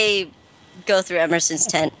 And they go through Emerson's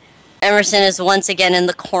tent. Emerson is once again in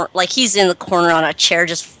the corner. Like, he's in the corner on a chair,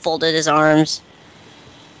 just folded his arms.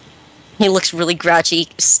 He looks really grouchy.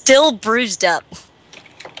 Still bruised up.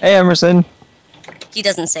 Hey, Emerson. He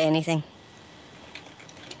doesn't say anything.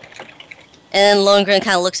 And then Lohengrin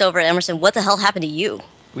kind of looks over at Emerson. What the hell happened to you?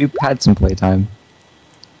 We've had some playtime.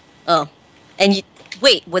 Oh. And you...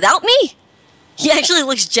 Wait, without me? He actually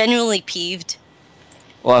looks genuinely peeved.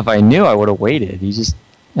 Well, if I knew, I would have waited. He just...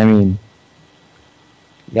 I mean...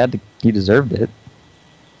 He deserved it.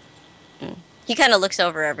 He kind of looks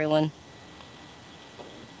over everyone.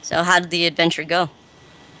 So how did the adventure go?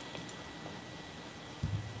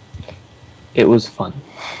 It was fun.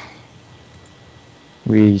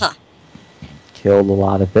 We killed a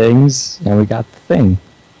lot of things, and we got the thing.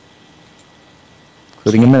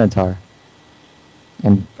 Including a Minotaur.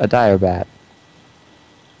 And a dire bat.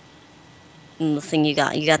 And the thing you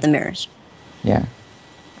got the mirrors. Yeah.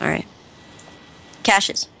 Alright.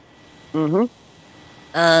 Cassius. Mm-hmm.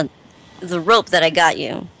 The rope that I got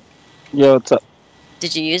you. Yo, what's up?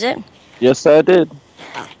 Did you use it? Yes, I did.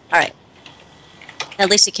 Oh, alright. At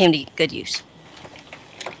least it came to good use.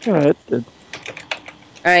 Alright, did.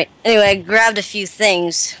 Alright, anyway, I grabbed a few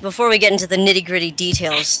things. Before we get into the nitty-gritty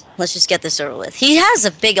details, let's just get this over with. He has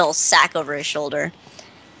a big old sack over his shoulder,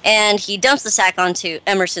 and he dumps the sack onto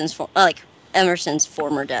Emerson's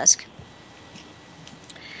former desk.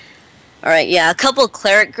 Alright, yeah, a couple of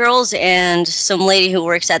cleric girls and some lady who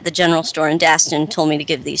works at the general store in Daston told me to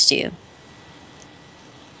give these to you.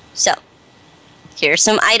 So, here's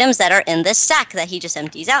some items that are in this sack that he just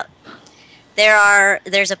empties out.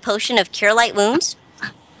 There's a potion of Cure Light Wounds.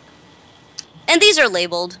 And these are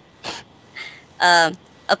labeled. A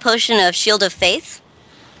potion of Shield of Faith.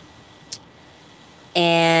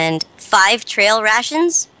 And 5 trail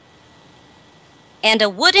rations. And a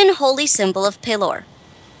wooden holy symbol of Pelor.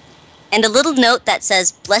 And a little note that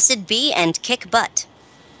says, "Blessed be and kick butt."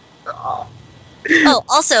 Oh,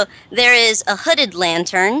 also, there is a hooded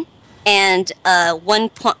lantern and a 1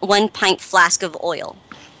 pint flask of oil.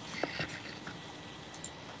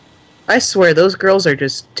 I swear, those girls are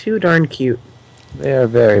just too darn cute. They are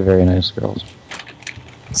very, very nice girls.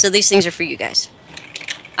 So these things are for you guys.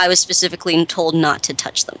 I was specifically told not to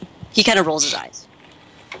touch them. He kind of rolls his eyes.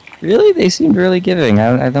 Really? They seemed really giving.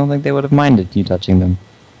 I don't think they would have minded you touching them.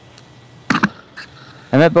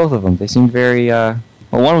 I met both of them. They seemed very, well,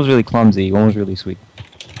 one was really clumsy, one was really sweet.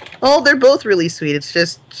 Oh, they're both really sweet. It's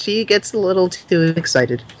just, she gets a little too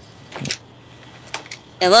excited.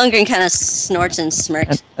 And Lohengrin kind of snorts and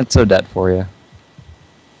smirks. That's Odette for you.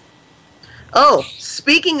 Oh,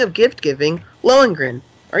 speaking of gift giving, Lohengrin,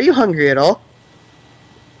 are you hungry at all?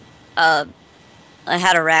 I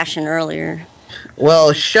had a ration earlier.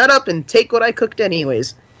 Well, shut up and take what I cooked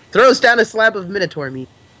anyways. Throws down a slab of Minotaur meat.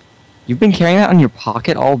 You've been carrying that in your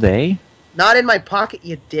pocket all day? Not in my pocket,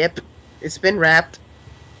 you dip. It's been wrapped.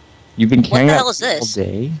 You've been carrying What the that hell is this? all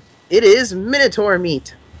day? It is Minotaur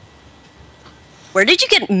meat. Where did you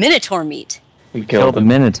get Minotaur meat? We Killed killed a him.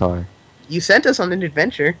 Minotaur. You sent us on an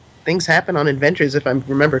adventure. Things happen on adventures, if I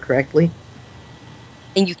remember correctly.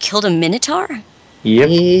 And you killed a Minotaur?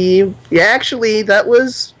 Yep. Yeah, actually, that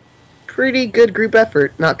was pretty good group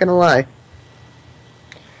effort, not gonna lie.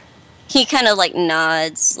 He kind of like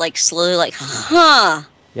nods, like slowly, like, huh.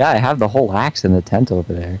 Yeah, I have the whole axe in the tent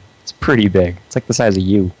over there. It's pretty big. It's like the size of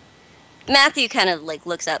you. Matthew kind of like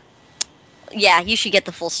looks up. Yeah, you should get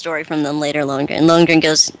the full story from them later, Lohengrin. Lohengrin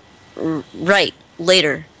goes, right,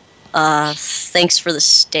 later. Thanks for the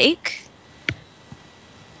steak?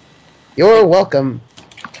 You're welcome.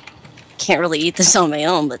 can't really eat this on my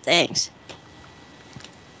own, but thanks.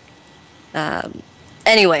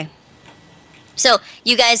 Anyway. So,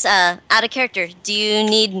 you guys, out of character, do you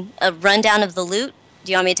need a rundown of the loot?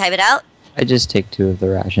 Do you want me to type it out? I just take 2 of the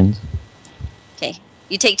rations. Okay.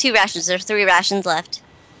 You take 2 rations. There's 3 rations left.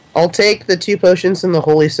 I'll take the 2 potions and the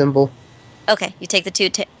holy symbol. Okay. You take the 2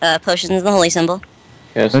 potions and the holy symbol.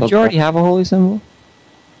 Yes, Don't you already have a holy symbol?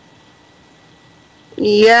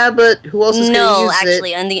 Yeah, but who else is going to No, use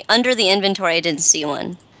actually, it? under the inventory, I didn't see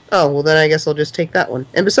one. Oh, well then I guess I'll just take that one.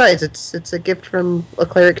 And besides, it's a gift from a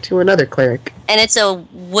cleric to another cleric. And it's a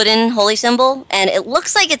wooden holy symbol, and it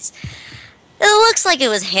looks like it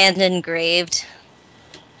was hand engraved.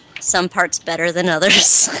 Some parts better than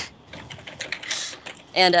others.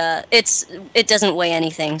 And it doesn't weigh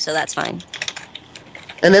anything, so that's fine.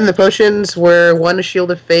 And then the potions were 1 a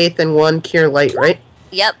shield of faith and 1 cure light, right?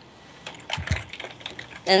 Yep.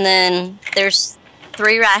 And then there's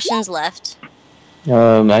 3 rations left.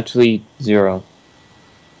 Actually 0.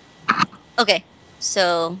 Okay,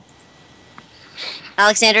 so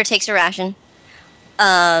Alexander takes a ration.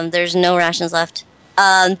 There's no rations left.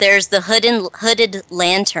 There's the hooded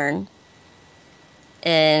lantern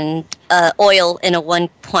and oil in a 1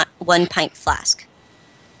 pint flask.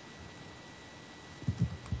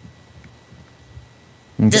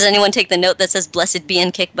 Okay. Does anyone take the note that says "Blessed be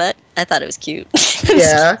and kick butt"? I thought it was cute.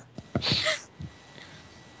 Yeah.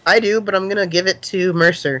 I do, but I'm gonna give it to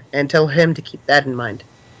Mercer and tell him to keep that in mind.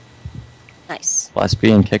 Nice.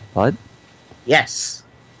 Lesbian kick butt? Yes.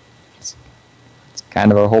 It's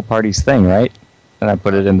kind of a whole party's thing, right? And I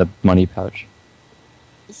put it in the money pouch.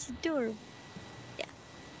 It's adorable. Yeah.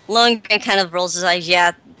 Lohengrin kind of rolls his eyes.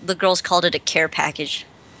 Yeah, the girls called it a care package.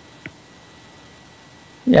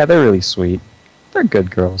 Yeah, they're really sweet. They're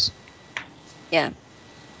good girls. Yeah.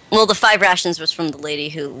 Well, the 5 rations was from the lady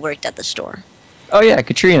who worked at the store. Oh yeah,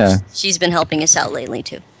 Katrina. She's been helping us out lately,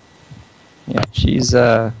 too. Yeah, she's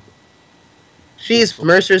She's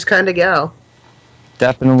Mercer's kind of gal.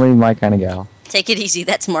 definitely my kind of gal. Take it easy,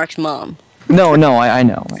 that's Mark's mom. No, I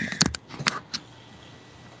know.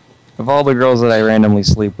 Of all the girls that I randomly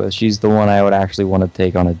sleep with, she's the one I would actually want to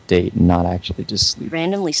take on a date and not actually just sleep.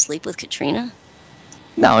 Randomly sleep with Katrina?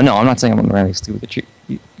 No, I'm not saying I'm going to randomly sleep with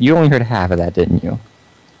you. You only heard half of that, didn't you?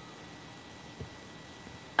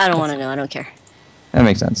 I don't want to know, I don't care. That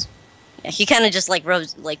makes sense. Yeah, he kind of just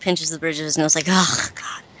pinches the bridge of his nose like, oh,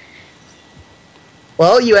 God.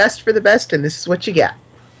 Well, you asked for the best, and this is what you got.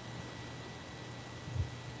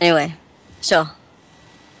 Anyway, so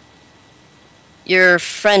your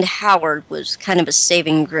friend Howard was kind of a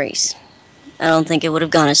saving grace. I don't think it would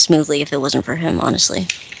have gone as smoothly if it wasn't for him, honestly.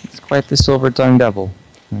 It's quite the silver-tongued devil.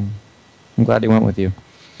 I'm glad he went with you.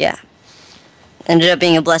 Yeah. Ended up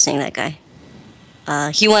being a blessing, that guy.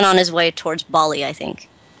 He went on his way towards Bali, I think.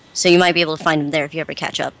 So you might be able to find him there if you ever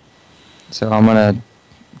catch up. So I'm going to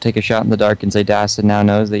take a shot in the dark and say Dasta now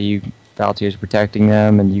knows that you Valtier's protecting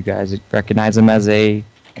them and you guys recognize them as a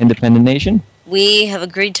independent nation? We have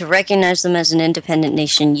agreed to recognize them as an independent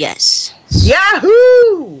nation, yes.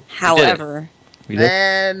 Yahoo! However, We did.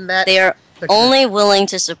 And that they are only willing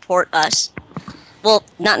to support us. Well,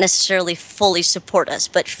 not necessarily fully support us,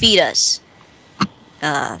 but feed us.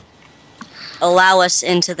 Allow us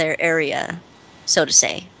into their area, so to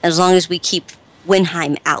say, as long as we keep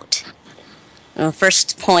Winheim out. And the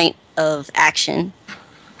first point of action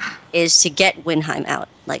is to get Winheim out,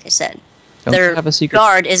 like I said. Don't Their they have a secret?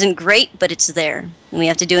 guard isn't great, but it's there. And we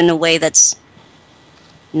have to do it in a way that's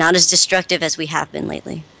not as destructive as we have been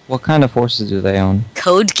lately. What kind of forces do they own?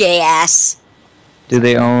 Code gay ass. Do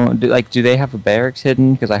they have a barracks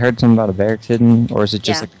hidden? Because I heard something about a barracks hidden, or is it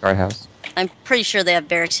just Yeah. like a guardhouse? I'm pretty sure they have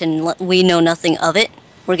barracks and we know nothing of it.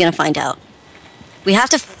 We're going to find out. We have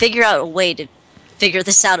to figure out a way to figure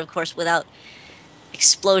this out, of course, without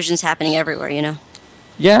explosions happening everywhere, you know?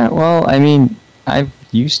 Yeah, well, I mean, I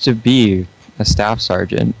used to be a staff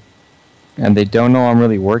sergeant, and they don't know I'm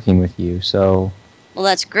really working with you, so... Well,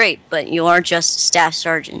 that's great, but you are just staff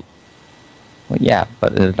sergeant. Well, yeah,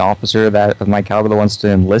 but an officer that of my caliber that wants to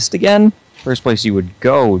enlist again, first place you would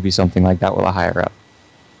go would be something like that with a higher up.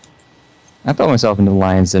 I've thrown myself into the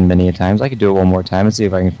lion's den many a times. I could do it one more time and see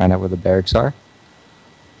if I can find out where the barracks are.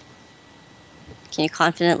 Can you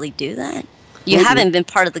confidently do that? You haven't been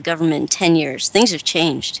part of the government in 10 years. Things have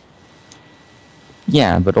changed.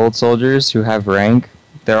 Yeah, but old soldiers who have rank,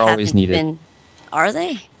 they're always Haven't needed. been- Are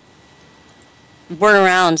they? Word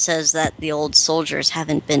around says that the old soldiers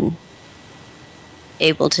haven't been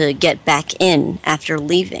able to get back in after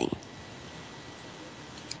leaving.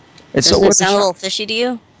 It's Doesn't it worth a sound a shot. little fishy to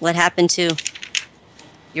you? What happened to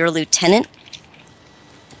your lieutenant?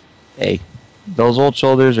 Hey, those old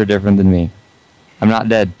shoulders are different than me. I'm not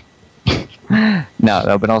dead. No,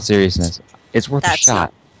 but in all seriousness, it's worth a That's shot.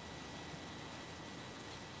 not.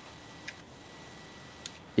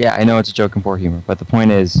 Yeah, I know it's a joke and poor humor, but the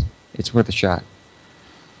point is, it's worth a shot.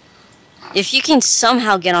 If you can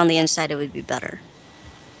somehow get on the inside, it would be better.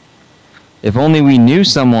 If only we knew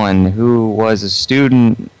someone who was a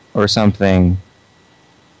student or something.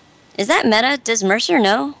 Is that meta? Does Mercer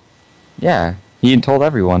know? Yeah, he told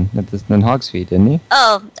everyone at the Hog's Feet, didn't he?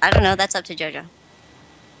 Oh, I don't know. That's up to JoJo.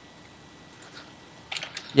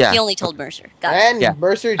 Yeah. He only told Mercer. Got it. And Yeah,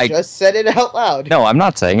 Mercer I- just said it out loud. No, I'm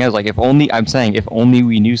not saying. I was like, I'm saying if only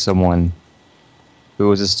we knew someone who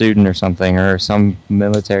was a student or something, or some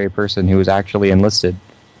military person who was actually enlisted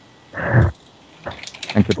and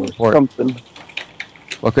could report. Something.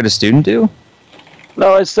 What could a student do?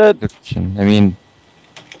 No, I said I mean,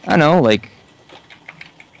 I don't know, like,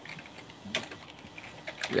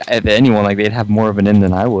 if anyone, like, they'd have more of an in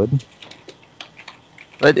than I would.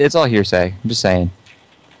 But it's all hearsay. I'm just saying.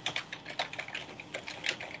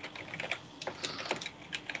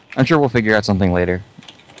 I'm sure we'll figure out something later.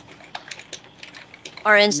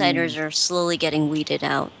 Our insiders are slowly getting weeded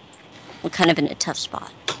out. We're kind of in a tough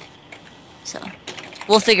spot. So,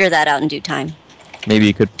 we'll figure that out in due time. Maybe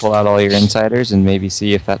you could pull out all your insiders and maybe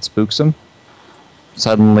see if that spooks them.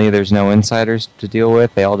 Suddenly there's no insiders to deal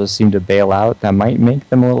with. They all just seem to bail out. That might make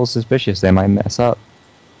them a little suspicious. They might mess up.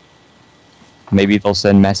 Maybe they'll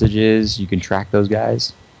send messages. You can track those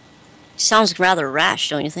guys. Sounds rather rash,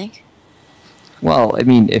 don't you think? Well, I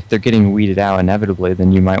mean, if they're getting weeded out inevitably,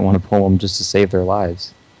 then you might want to pull them just to save their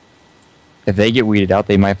lives. If they get weeded out,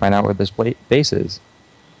 they might find out where this base is.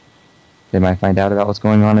 They might find out about what's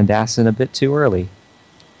going on in Dassin a bit too early.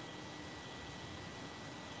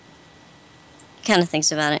 Kind of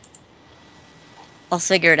thinks about it. I'll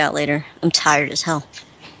figure it out later. I'm tired as hell.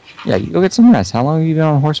 Yeah, you go get some rest. How long have you been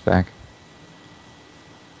on horseback?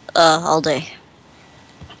 All day.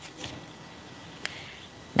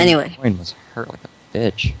 Anyway. My groin must hurt like a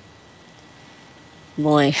bitch.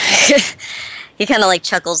 Boy. He kind of like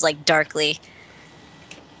chuckles like darkly.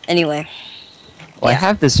 Anyway. Well, Yeah. I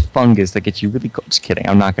have this fungus that gets you really cold. Just kidding.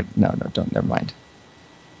 I'm not gonna. No, don't. Never mind.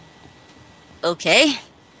 Okay.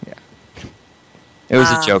 It was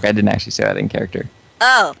a Ah. joke. I didn't actually say that in character.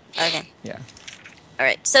 Oh, okay. Yeah.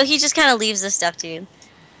 Alright, so he just kind of leaves this stuff to you.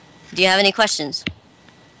 Do you have any questions?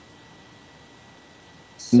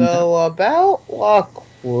 So about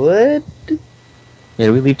Lockwood. Yeah,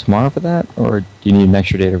 do we leave tomorrow for that, or do you need an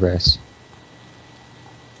extra day to rest?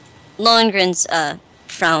 Lohengrin's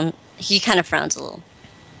frown. He kind of frowns a little.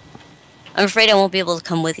 I'm afraid I won't be able to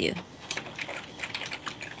come with you.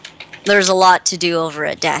 There's a lot to do over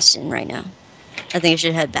at Dashin right now. I think I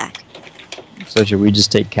should head back. So should we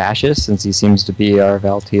just take Cassius, since he seems to be our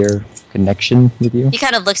Valtier connection with you? He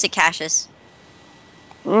kind of looks at Cassius.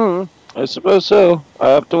 I suppose so. I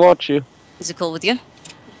have to watch you. Is it cool with you?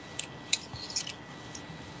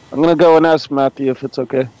 I'm gonna go and ask Matthew if it's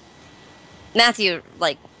okay. Matthew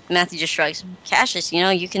just shrugs. Cassius,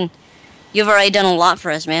 you've already done a lot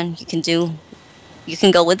for us, man. You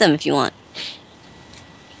can go with them if you want.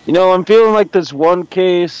 You know, I'm feeling like this one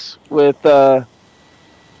case with,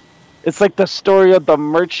 it's like the story of the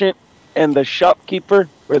merchant and the shopkeeper,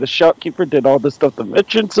 where the shopkeeper did all the stuff the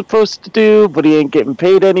merchant's supposed to do, but he ain't getting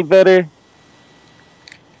paid any better.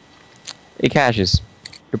 Hey, Cassius,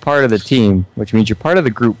 you're part of the team, which means you're part of the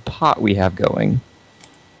group pot we have going.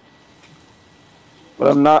 But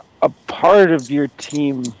I'm not a part of your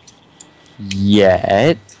team.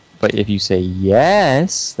 Yet, but if you say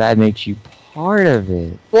yes, that makes you part of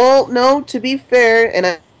it. Well, no, to be fair,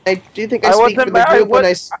 and I do think I speak for the group when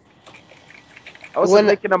I... I wasn't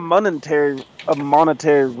making a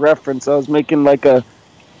monetary reference. I was making like a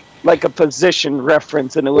position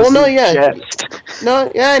reference, and it was jest.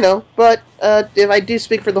 No, yeah, I know. But if I do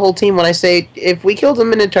speak for the whole team when I say if we killed a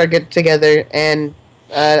Minotaur together, and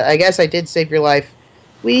I guess I did save your life,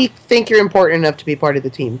 we think you're important enough to be part of the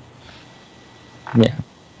team. Yeah.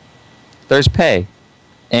 There's pay.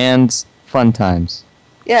 And fun times.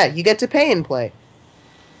 Yeah, you get to pay and play.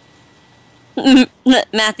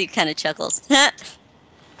 Matthew kind of chuckles.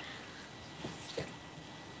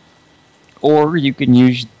 Or you can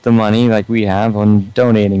use the money like we have on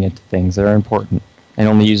donating it to things that are important. And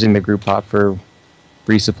only using the group pot for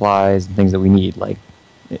resupplies and things that we need, like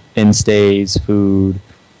in-stays, food,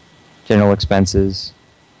 general expenses.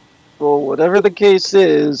 Well, whatever the case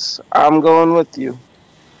is, I'm going with you.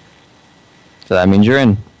 So that means you're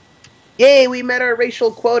in. Yay, we met our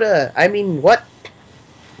racial quota. I mean, what?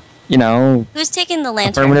 You know, Who's taking the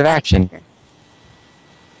lantern? affirmative action.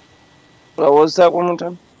 What was that one more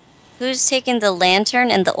time? who's taking the lantern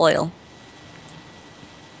and the oil?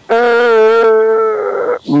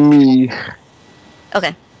 Me.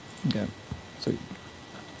 Okay. Yeah. So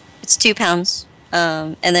It's 2 pounds.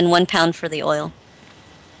 And then 1 pound for the oil.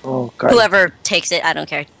 Oh, God. Whoever takes it, I don't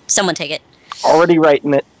care. Someone take it. Already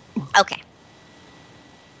writing it. Okay.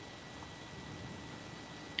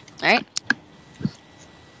 Alright.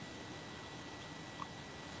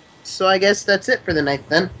 So I guess that's it for the night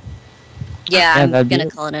then. Yeah, Yeah, I'm that'd be gonna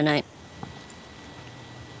it. call it a night.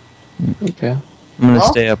 Okay. I'm gonna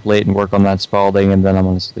Well- stay up late and work on that Spalding, and then I'm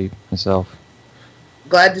gonna sleep myself.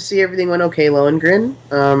 Glad to see everything went okay, Lohengrin.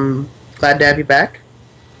 Glad to have you back.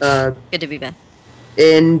 Good to be back.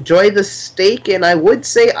 Enjoy the steak, and I would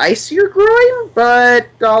say ice your groin, but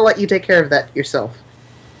I'll let you take care of that yourself.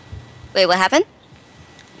 Wait, what happened?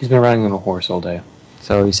 He's been riding on a horse all day.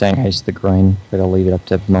 So he's saying ice the groin, but I'll leave it up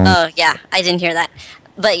to Moan. Oh, yeah, I didn't hear that.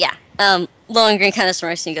 But yeah, Lohengrin kind of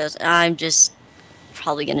smirks and he goes, I'm just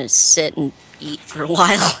probably gonna sit and eat for a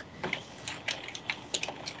while.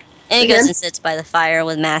 And he goes Again? and sits by the fire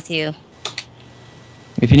with Matthew.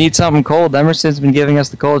 If you need something cold, Emerson's been giving us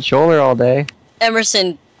the cold shoulder all day.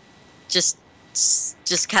 Emerson just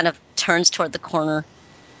kind of turns toward the corner.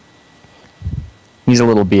 He's a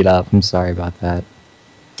little beat up. I'm sorry about that.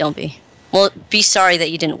 Don't be. Well, be sorry that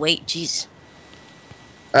you didn't wait. Jeez.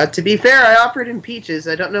 To be fair, I offered him peaches.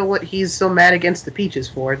 I don't know what he's so mad against the peaches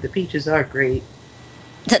for. The peaches are great.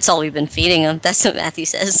 That's all we've been feeding him. That's what Matthew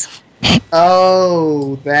says.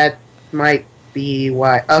 Oh, that might be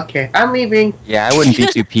why. Okay, I'm leaving. Yeah, I wouldn't be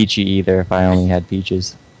too peachy either if I only had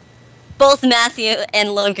peaches. Both Matthew and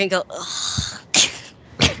Lohengrin go, ugh.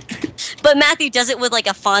 But Matthew does it with like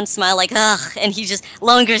a fond smile, like, ugh. And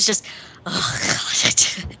Lohengrin's just, oh, God.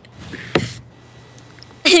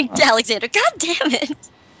 And Alexander, God damn it.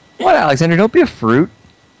 What, Alexander? Don't be a fruit.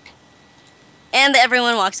 And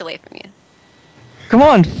everyone walks away from you. Come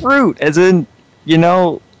on, fruit. As in, you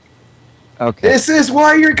know. Okay. This is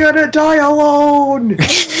why you're gonna die alone!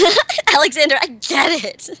 Alexander, I get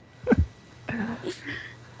it.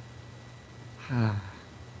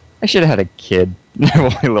 I should have had a kid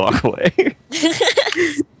while I walk away.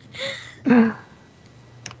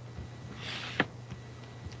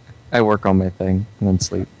 I work on my thing and then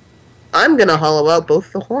sleep. I'm gonna hollow out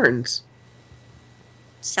both the horns.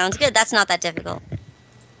 Sounds good. That's not that difficult.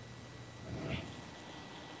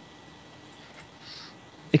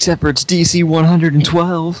 Except for it's DC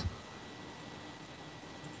 112.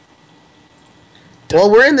 Well,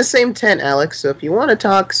 we're in the same tent, Alex, so if you want to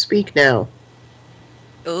talk, speak now.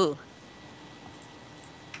 Ooh.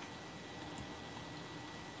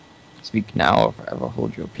 Speak now or forever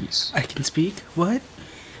hold your peace. I can speak? What?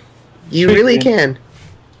 You really can.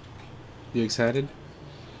 You excited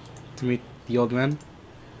to meet the old man?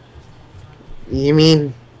 You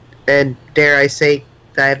mean, and dare I say,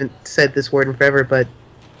 I haven't said this word in forever, but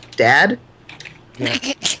Dad? Yeah.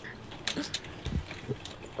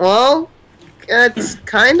 Well, it's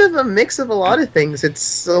kind of a mix of a lot of things.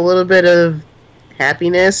 It's a little bit of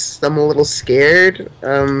happiness. I'm a little scared.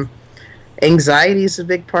 Anxiety is a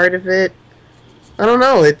big part of it. I don't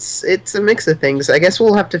know. It's a mix of things. I guess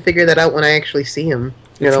we'll have to figure that out when I actually see him.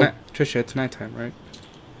 You know. Trisha, it's nighttime, right?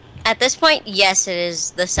 At this point, yes, it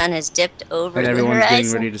is. The sun has dipped over And the everyone's horizon.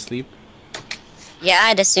 getting ready to sleep? Yeah,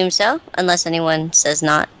 I'd assume so, unless anyone says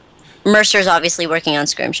not. Mercer's obviously working on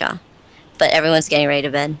Scrimshaw, but everyone's getting ready to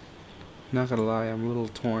bed. Not gonna lie, I'm a little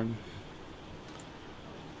torn.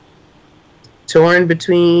 Torn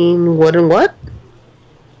between what and what?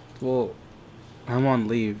 Well, I'm on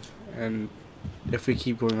leave, and if we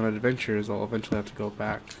keep going on adventures, I'll eventually have to go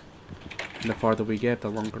back. And the farther we get, the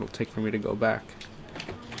longer it'll take for me to go back.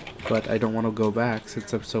 But I don't want to go back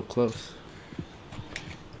since I'm so close.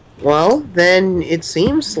 Well, then it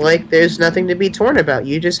seems like there's nothing to be torn about.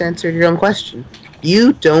 You just answered your own question.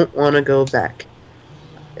 You don't want to go back.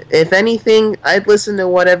 If anything, I'd listen to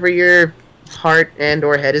whatever your heart and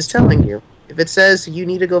or head is telling you. If it says you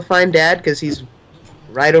need to go find Dad because he's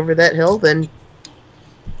right over that hill, then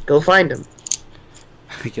go find him.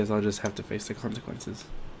 I guess I'll just have to face the consequences.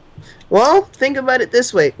 Well, think about it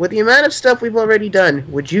this way. With the amount of stuff we've already done,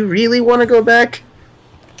 would you really want to go back?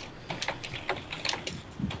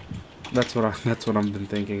 That's what I've been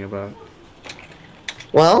thinking about.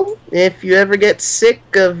 Well, if you ever get sick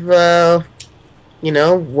of, wearing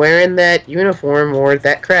that uniform or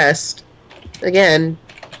that crest, again...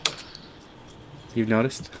 You've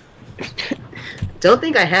noticed? Don't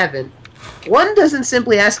think I haven't. One doesn't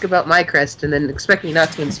simply ask about my crest and then expect me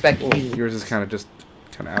not to inspect me. Yours is kind of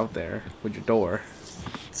out there with your door.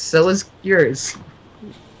 So is yours.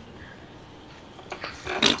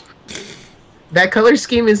 that color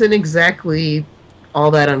scheme isn't exactly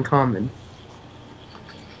all that uncommon.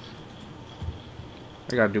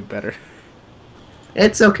 I gotta do better.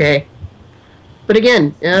 It's okay. But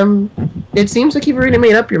again, it seems like you've already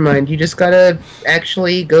made up your mind. You just gotta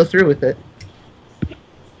actually go through with it.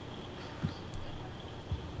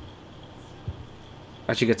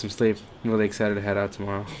 I should get some sleep. I'm really excited to head out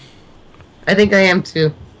tomorrow. I think I am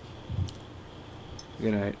too.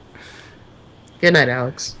 Good night. Good night,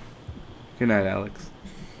 Alex. Good night, Alex.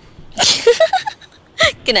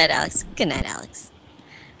 Good night, Alex. Good night, Alex.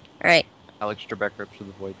 Alright. Alex Trebek rips to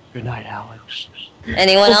the void. Good night, Alex.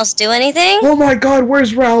 Anyone else do anything? Oh my god,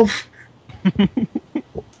 where's Ralph?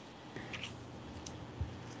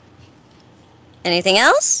 Anything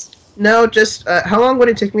else? No, just, how long would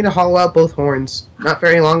it take me to hollow out both horns? Not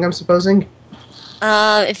very long, I'm supposing?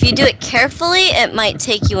 If you do it carefully, it might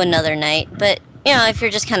take you another night. But, you know, if you're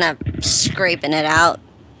just kind of scraping it out.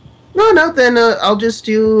 No, then I'll just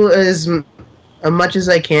do as much as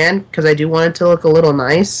I can, because I do want it to look a little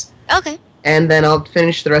nice. Okay. And then I'll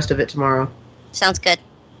finish the rest of it tomorrow. Sounds good.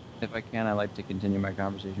 If I can, I'd like to continue my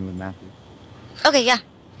conversation with Matthew. Okay, yeah.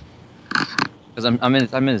 Because I'm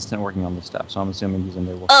in his tent working on this stuff, so I'm assuming he's in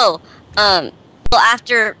there working. Oh, well,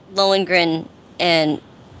 after Lohengrin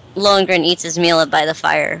eats his meal up by the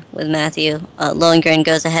fire with Matthew, Lohengrin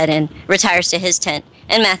goes ahead and retires to his tent,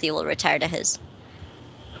 and Matthew will retire to his.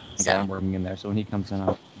 Okay, I'm working in there, so when he comes in,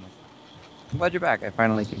 I'm glad you're back. I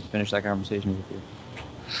finally can finish that conversation with you.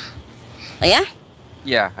 Oh, yeah?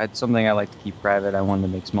 Yeah, it's something I like to keep private. I wanted to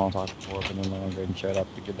make small talk before, but then Lohengrin showed up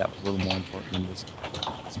because that was a little more important than just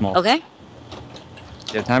small talk. Okay.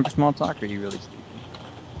 Do you have time for small talk, or are you really sleepy?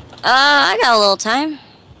 I got a little time.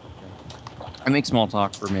 I make small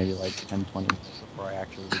talk for maybe like 10, 20 minutes before I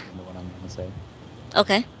actually get into what I'm going to say.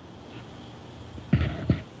 Okay.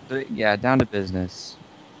 So, yeah, down to business.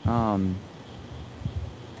 The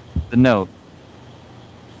note.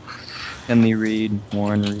 Henley Reed,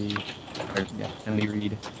 Warren Reed, Henley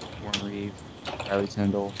Reed, Warren Reed, Riley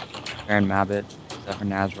Tyndall, Aaron Mabbitt, Zephyr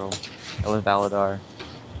Nazrel, Ella Valadar,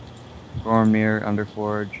 Gormir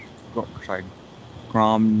Underforge,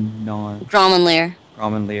 Gromenleer.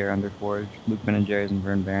 Lear Underforge, Luke BeninJerys, and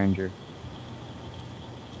Vern Berringer.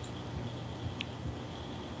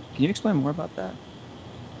 Can you explain more about that?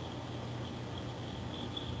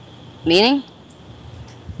 Meaning?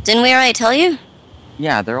 Didn't we already tell you?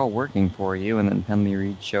 Yeah, they're all working for you, and then Henley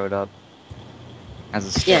Reed showed up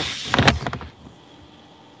as a Yeah.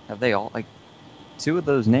 Have they all, like, two of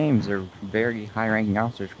those names are very high-ranking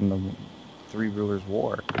officers from the Three Rulers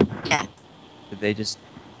War. Yeah. Did they just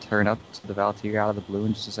turn up to the Valkyrie out of the blue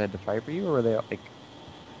and just decide to fight for you, or were they, like,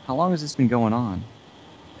 how long has this been going on?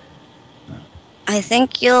 I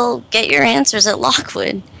think you'll get your answers at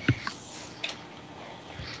Lockwood.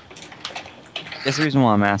 I guess the reason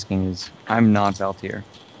why I'm asking is I'm not Valtier,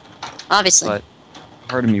 Obviously. but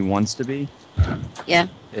part of me wants to be. Yeah.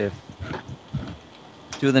 If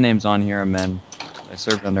two of the names on here are men I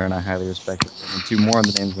served under and I highly respect, and two more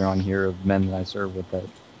of the names that are on here of men that I served with that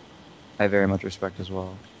I very much respect as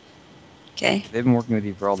well. Okay. If they've been working with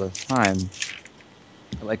you for all this time,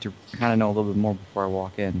 I'd like to kind of know a little bit more before I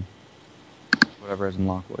walk in. Whatever is in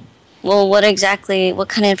Lockwood. Well, what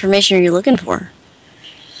kind of information are you looking for?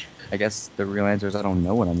 I guess the real answer is I don't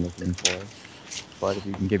know what I'm looking for. But if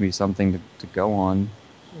you can give me something to go on,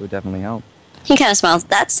 it would definitely help. He kind of smiles.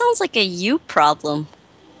 That sounds like a you problem.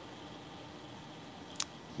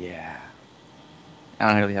 Yeah. I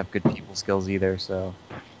don't really have good people skills either, so...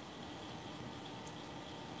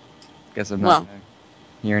 Guess I'm not gonna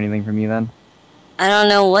hear anything from you then? I don't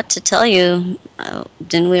know what to tell you.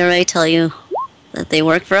 Didn't we already tell you that they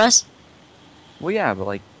work for us? Well, yeah, but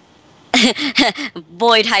like...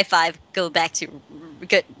 Boyd, high five. Go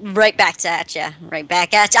right back at ya. Right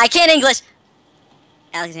back at ya. I can't English.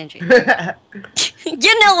 Alexandria.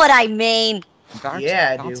 You know what I mean.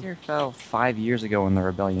 Yeah, I do. Valtier fell 5 years ago when the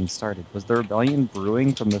rebellion started. Was the rebellion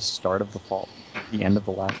brewing from the start of the fall, the end of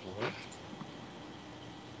the last war?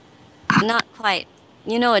 Not quite.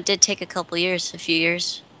 You know, it did take a few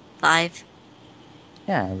years. 5.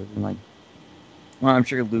 Yeah, it was in like... Well, I'm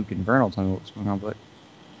sure Luke and Vern will tell me what's going on, but...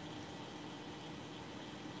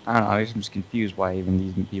 I don't know, I guess I'm just confused why even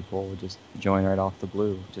these people would just join right off the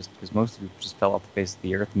blue. Just because most of them just fell off the face of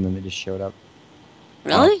the earth and then they just showed up.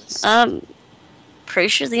 Really? Pretty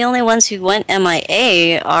sure the only ones who went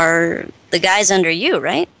MIA are the guys under you,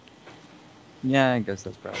 right? Yeah, I guess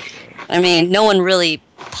that's probably right. I mean, no one really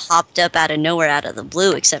popped up out of nowhere out of the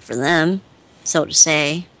blue except for them, so to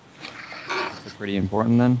say. They're pretty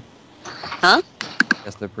important then? Huh?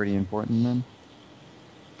 Guess they're pretty important then?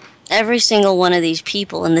 Every single one of these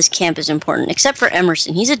people in this camp is important, except for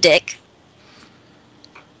Emerson. He's a dick.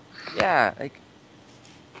 Yeah, like...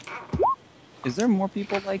 Is there more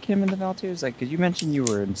people like him in the Valtiers? Like, because you mentioned you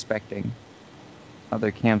were inspecting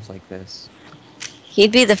other camps like this.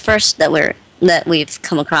 He'd be the first that we've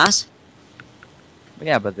come across. But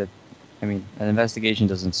yeah, but I mean, an investigation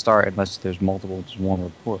doesn't start unless there's multiple, just one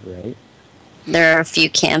report, right? There are a few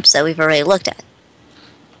camps that we've already looked at.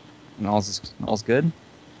 And all's good?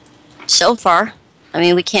 So far. I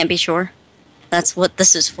mean, we can't be sure. That's what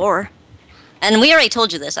this is for. And we already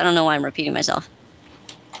told you this. I don't know why I'm repeating myself.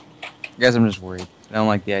 I guess I'm just worried. I don't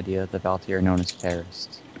like the idea that the Valtier are known as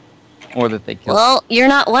terrorists. Or that they kill... Well, you're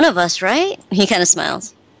not one of us, right? He kind of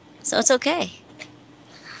smiles. So it's okay.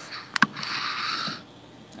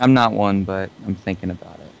 I'm not one, but I'm thinking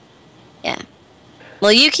about it. Yeah.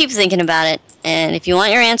 Well, you keep thinking about it, and if you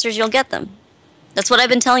want your answers, you'll get them. That's what I've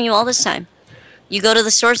been telling you all this time. You go to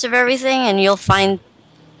the source of everything, and you'll find...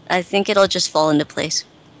 I think it'll just fall into place.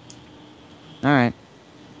 Alright.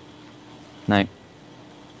 Night.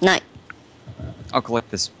 Night. I'll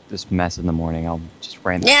collect this mess in the morning. I'll just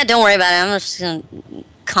random. Yeah, don't worry about it. I'm just gonna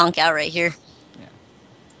conk out right here. Yeah.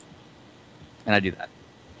 And I do that.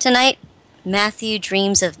 Tonight, Matthew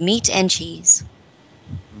dreams of meat and cheese.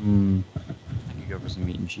 I could go for some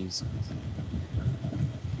meat and cheese.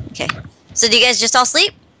 Okay. So do you guys just all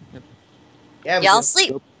sleep? Yep. Yeah, we Y'all do.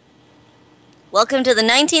 sleep. Welcome to the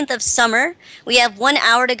 19th of summer. We have 1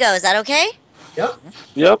 hour to go. Is that okay? Yep.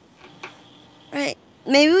 Yep. Alright.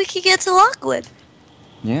 Maybe we could get to Lockwood.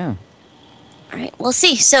 Yeah. Alright, we'll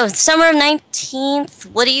see. So, summer of 19th,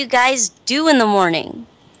 what do you guys do in the morning?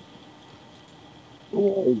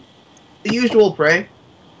 The usual prey.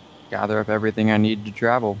 Gather up everything I need to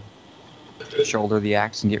travel. Shoulder the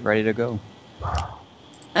axe and get ready to go.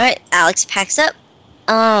 Alright, Alex packs up.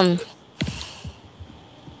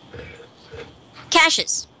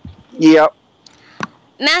 Cassius. Yep.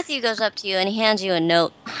 Matthew goes up to you and he hands you a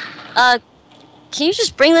note. Can you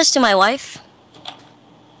just bring this to my wife?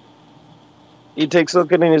 He takes a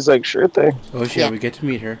look at it and he's like, sure thing. Oh shit, Yeah. we get to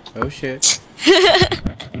meet her. Oh shit.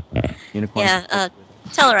 Unicorn. Yeah,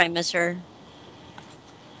 tell her I miss her.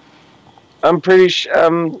 I'm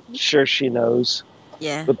sure she knows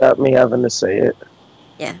Yeah, without me having to say it.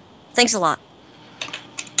 thanks a lot.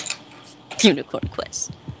 Unicorn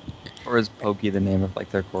Quest. Or is Pokey the name of, like,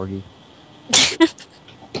 their corgi?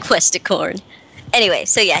 Questicorn. Anyway,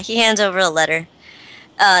 so yeah, he hands over a letter.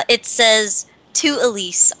 It says, to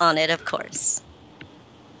Elise on it, of course.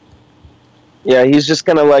 Yeah, he's just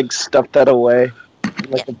gonna, like, stuff that away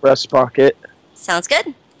in, like, a breast pocket. Sounds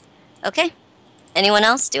good. Okay. Anyone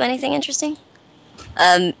else do anything interesting?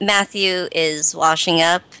 Matthew is washing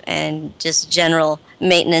up and just general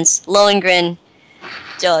maintenance. Lohengrin,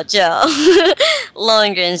 JoJo.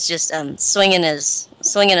 Lohengrin's just swinging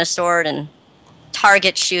a sword and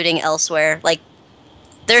target shooting elsewhere. Like,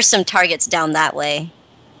 there's some targets down that way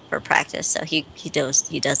for practice, so he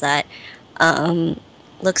does that.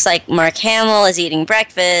 Looks like Mark Hamill is eating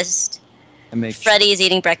breakfast. Freddie is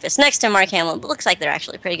eating breakfast next to Mark Hamill. Looks like they're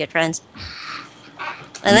actually pretty good friends.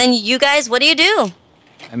 And then you guys, what do you do?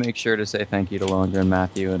 I make sure to say thank you to Lohengrin,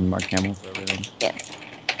 Matthew, and Mark Hamill for everything.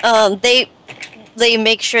 Yeah. They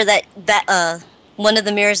make sure that one of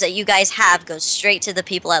the mirrors that you guys have goes straight to the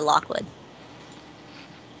people at Lockwood.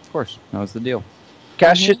 Of course, that was the deal.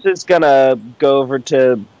 Cassius is gonna go over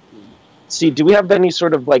to see, do we have any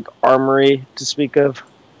sort of, like, armory to speak of?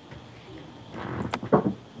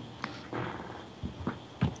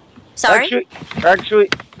 Sorry? Actually,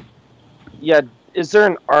 yeah, is there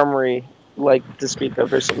an armory, like, to speak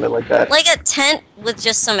of or something like that? Like a tent with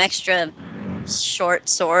just some extra short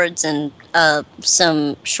swords and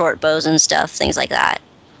some short bows and stuff, things like that.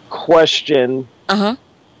 Question. Uh-huh.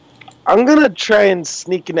 I'm gonna try and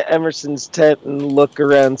sneak into Emerson's tent and look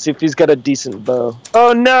around, see if he's got a decent bow.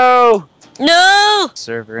 Oh no! No!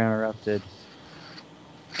 Server interrupted.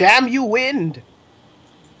 Damn you, wind!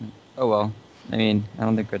 Oh well. I mean, I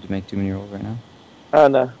don't think we have to make too many rolls right now. Oh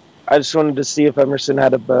no. I just wanted to see if Emerson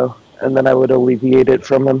had a bow, and then I would alleviate it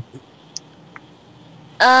from him.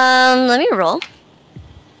 Let me roll.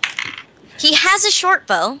 He has a short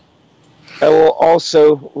bow. I will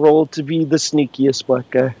also roll to be the sneakiest black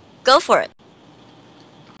guy. Go for it.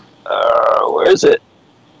 Where is it?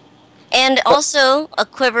 And also a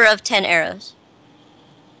quiver of 10 arrows.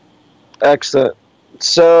 Excellent.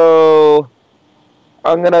 So,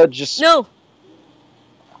 I'm gonna just... No!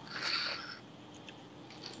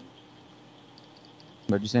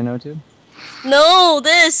 What'd you say no to? No,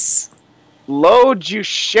 this! Load, you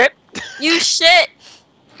shit! You shit!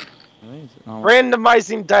 Really? Oh,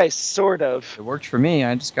 Randomizing dice, sort of. it worked for me.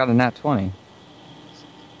 I just got a nat 20.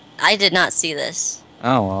 I did not see this.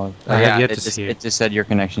 Oh, well. I have Yeah, yet it to just, see it. it just said your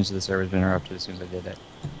connection to the server has been interrupted as soon as I did it.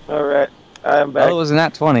 Alright, I'm back. Well, it was a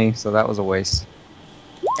nat 20, so that was a waste.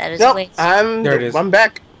 That is a Nope, waste. There it is. I'm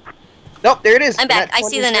back. Nope, there it is. I'm back. Nat I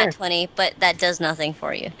see 20 the is nat there. 20, but that does nothing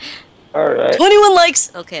for you. Alright. 21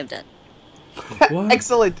 likes! Okay, I'm done. What?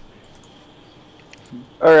 Excellent.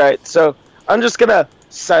 Alright, so I'm just gonna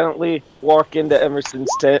silently walk into Emerson's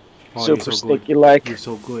tent. Oh, you're Super so good. sneaky like. You're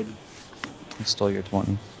so good. I stole your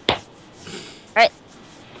 20.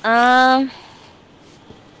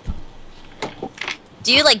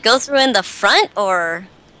 Do you like go through in the front or?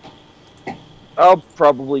 I'll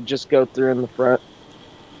probably just go through in the front.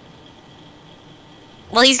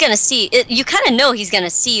 Well, he's gonna see it. You kind of know he's gonna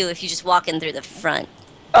see you if you just walk in through the front.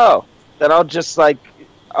 Oh, then I'll just like,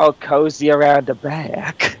 I'll cozy around the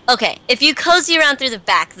back. Okay, if you cozy around through the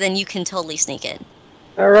back, then you can totally sneak in.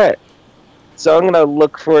 Alright. So I'm gonna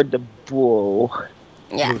look for the bull.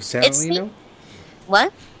 Yeah. Move silently, It's you know?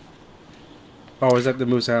 what? Oh, is that the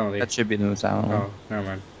move silently? That should be the most silent one. Oh, never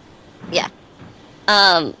mind.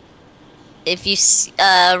 If you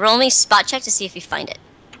roll me spot check to see if you find it.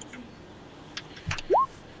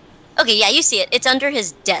 Okay, yeah, you see it. It's under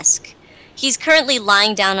his desk. He's currently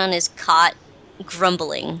lying down on his cot,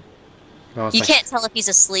 grumbling. Oh, it's You like, can't tell if he's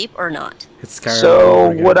asleep or not. It's Skyrim So all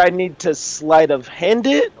over again. would I need to sleight of hand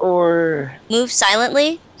it, or? Move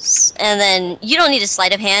silently, and then you don't need a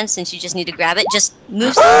sleight of hand since you just need to grab it. Just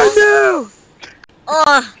move silently. Oh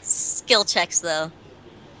Oh, skill checks though.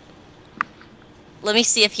 Let me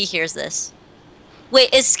see if he hears this.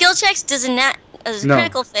 Wait, is skill checks, does No.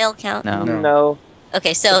 critical fail count? No. no! No. No.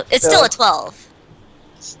 Okay, so it's still a 12.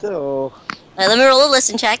 Still. Alright, let me roll a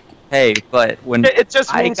listen check. Hey, but when It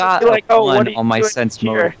just I means got like, a oh, what 1 are you on my doing sense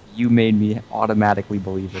here? mode, you made me automatically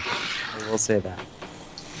believe it. I will say that.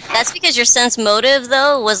 That's because your sense motive,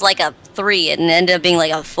 though, was like a 3 and ended up being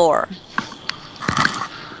like a 4.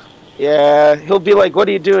 Yeah, he'll be like, "What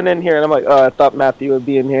are you doing in here?" And I'm like, "Oh, I thought Matthew would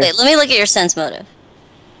be in here." Wait, let me look at your sense motive.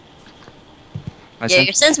 My Yeah,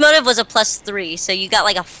 your sense motive was a +3, so you got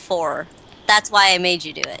like a 4. That's why I made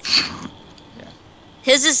you do it. Yeah.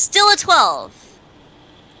 His is still a 12.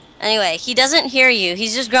 Anyway, he doesn't hear you.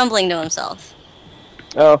 He's just grumbling to himself.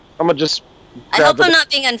 Oh, I'm gonna just. I grab hope it. I'm not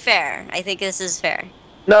being unfair. I think this is fair.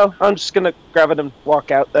 No, I'm just gonna grab it and walk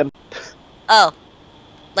out then. Oh.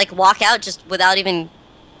 Like walk out just without even...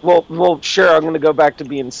 Well, sure. I'm gonna go back to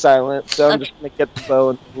being silent, so I'm Okay. just gonna get the bow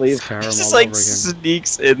and leave. Skyrim just all like over again.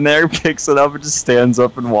 sneaks in there, picks it up, and just stands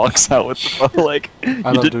up and walks out with the bow. Like, you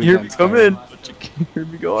love didn't doing hear that me in come Skyrim. in, but you can hear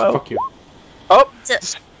me go out. Fuck you. Oh, So-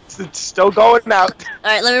 it's still going out.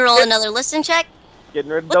 Alright, let me roll another listen check. Getting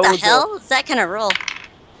rid of What the those. hell is that kind of roll?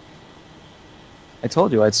 I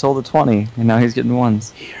told you, I'd sold a 20, and now he's getting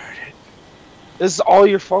 1s. He heard it. This is all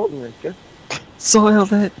your fault, Enrique.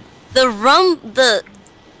 Soiled it.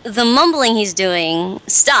 The mumbling he's doing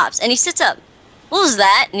stops, and he sits up. What was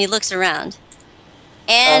that? And he looks around.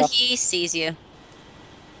 And he sees you.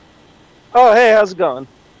 Oh, hey, how's it going?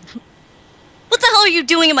 What the hell are you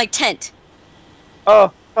doing in my tent?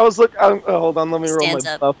 Oh, I was hold on, let me roll Stands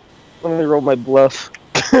my up. bluff. Let me roll my bluff.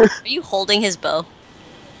 Are you holding his bow?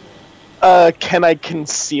 Can I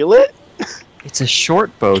conceal it? It's a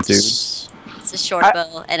short bow, dude. It's a short I-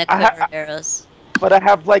 bow and a I- quiver of arrows. But I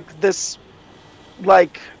have like this,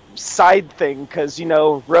 like side thing, cause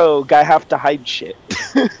rogue. I have to hide shit.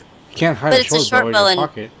 You can't hide But a it's a short short bow in bow your and-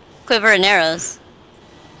 pocket. Quiver and arrows.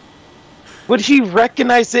 Would he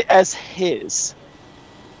recognize it as his?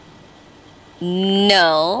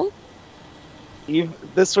 No.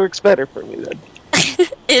 This works better for me then.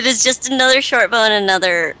 It is just another short bow and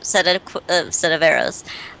another set of arrows.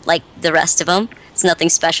 Like the rest of them. It's nothing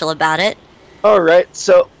special about it. All right,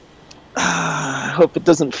 so I hope it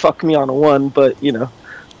doesn't fuck me on a 1, but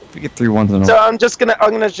If we get 3 1s in a So row. I'm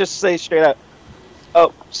gonna just say straight out.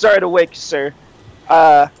 Oh, sorry to wake you, sir.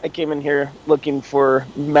 I came in here looking for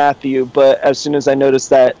Matthew, but as soon as I noticed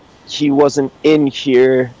that he wasn't in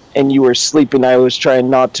here and you were sleeping, I was trying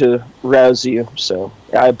not to rouse you. So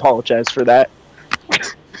I apologize for that.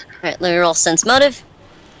 Alright, let me roll sense motive.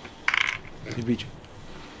 He beat you.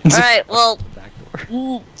 Alright, well, Back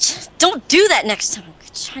door. don't do that next time. I'm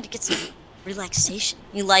trying to get some relaxation.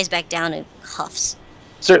 He lies back down and huffs.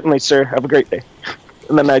 Certainly, sir. Have a great day.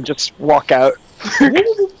 And then I just walk out.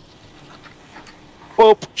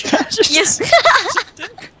 Whoop. Yes.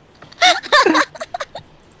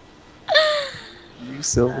 You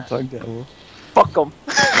silver-tongued devil. Fuck him.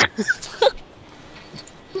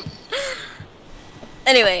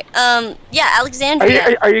 Anyway, yeah,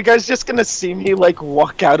 Alexandria. Are you guys just gonna see me like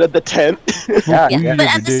walk out of the tent? Yeah, Yeah, but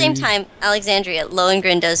at the same time, Alexandria,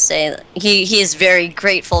 Lohengrin does say that he is very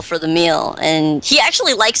grateful for the meal, and he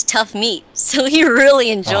actually likes tough meat, so he really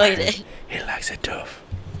enjoyed it. He likes it tough.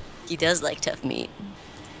 He does like tough meat.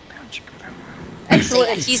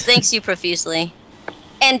 Excellent. He thanks you profusely,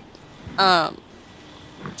 and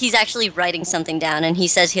he's actually writing something down, and he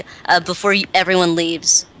says before everyone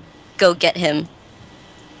leaves, go get him,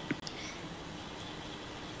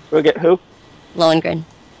 Go get who? Lohengrin.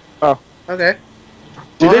 Okay.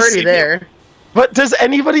 Do We're they see already me? there. But does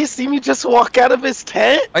anybody see me just walk out of his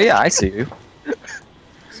tent? Oh yeah, I see you. I'm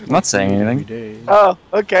not saying Every anything. day. Oh,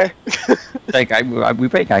 okay. Like we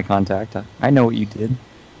make eye contact. I know what you did.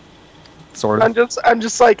 Sort of. I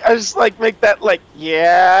just like make that like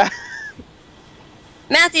yeah.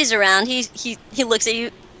 Matthew's around. He looks at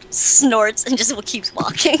you, snorts, and just keeps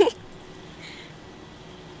walking.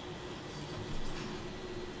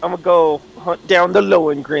 I'm gonna go hunt down the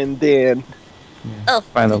Lohengrin then. Yeah. Oh.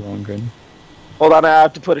 Find the Lohengrin. Hold on, I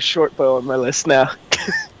have to put a short bow on my list now.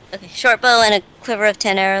 Okay, short bow and a quiver of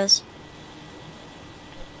 10 arrows.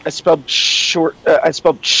 I spelled short. I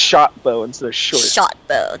spelled shot bow instead of short. Shot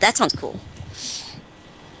bow. That sounds cool.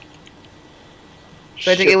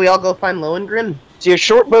 So I think we all go find Lohengrin. So your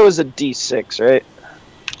short bow is a D6, right?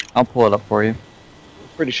 I'll pull it up for you.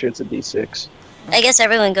 Pretty sure it's a D6. I guess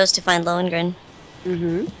everyone goes to find Lohengrin.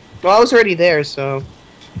 Mm-hmm. Well, I was already there, so...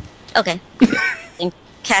 Okay. And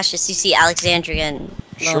Cassius, you see Alexandria and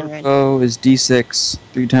Short Lohengrin. bow is D6,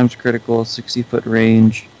 3 times critical, 60-foot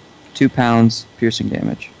range, 2 pounds piercing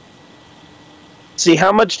damage. See,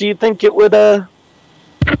 how much do you think it would?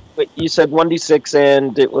 Wait, you said 1d6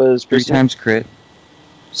 and it was 3 times crit,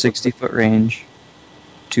 60-foot range,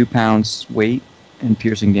 2 pounds weight, and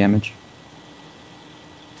piercing damage.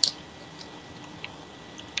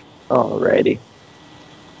 Alrighty.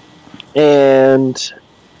 And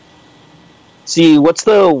see, what's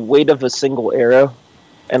the weight of a single arrow?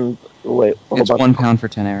 And wait, hold It's on. 1 pound for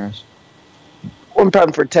 10 arrows. 1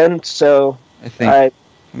 pound for 10. So I think. I Let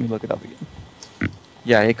me look it up again.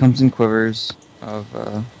 Yeah, it comes in quivers of.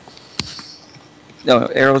 No,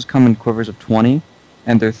 arrows come in quivers of 20,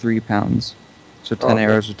 and they're 3 pounds. So 10 Okay.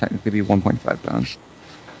 arrows would technically be 1.5 pounds.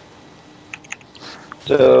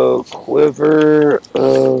 so quiver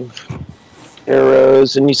of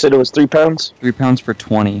arrows, and you said it was 3 pounds. 3 pounds for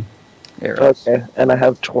 20 arrows. Okay, and I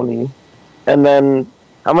have 20. And then,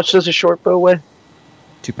 how much does a short bow weigh?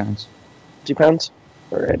 2 pounds. 2 pounds.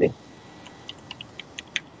 Alrighty.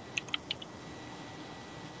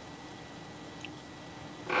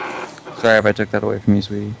 Sorry if I took that away from you,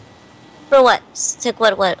 sweetie. For what? Took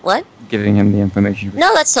what? Giving him the information.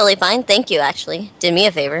 No, that's totally fine. Thank you, actually. Did me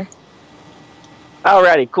a favor.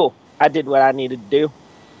 Alrighty, cool. I did what I needed to do.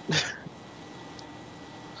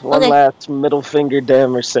 One Okay. last middle finger to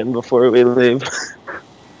Emerson before we leave.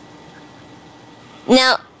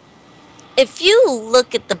 Now, if you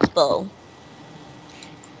look at the bow,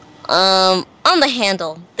 on the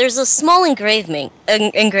handle, there's a small engraving of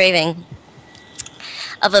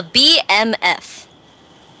a BMF.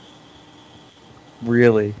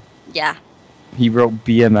 Really? Yeah, He wrote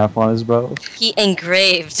BMF on his bow? he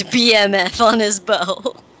engraved BMF on his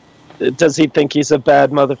bow. Does he think he's a bad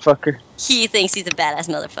motherfucker? He thinks he's a badass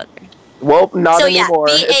motherfucker. Well, not So anymore.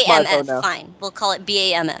 yeah, It's my bow BAMF, now. fine. We'll call it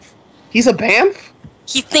BAMF. He's a Banff?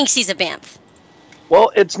 He thinks he's a BAMF.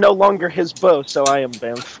 Well, it's no longer his bow, so I am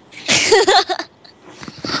Banff.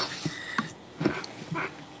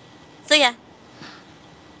 So yeah,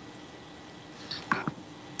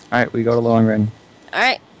 Alright, we go to Lohengrin.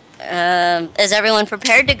 alright. Is everyone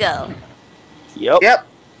prepared to go? Yep. Yep.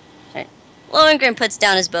 Lohengrin puts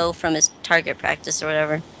down his bow from his target practice or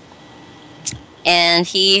whatever. And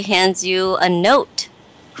he hands you a note.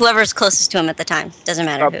 Whoever's closest to him at the time. Doesn't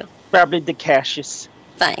matter who. Probably the Cassius.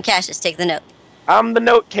 Fine, Cassius, take the note. I'm the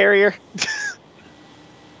note carrier.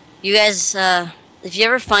 You guys, if you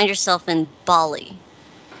ever find yourself in Bali,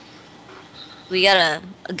 we got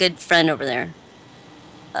a good friend over there.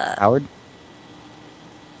 Howard?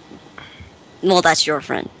 Well, that's your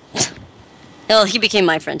friend. Oh, he became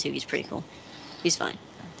my friend too. He's pretty cool. He's fine.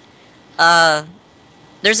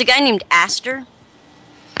 There's a guy named Astor.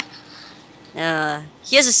 He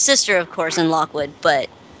has a sister, of course, in Lockwood, but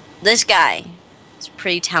this guy is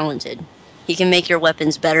pretty talented. He can make your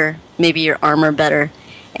weapons better, maybe your armor better,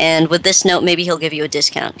 and with this note, maybe he'll give you a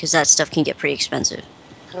discount, because that stuff can get pretty expensive.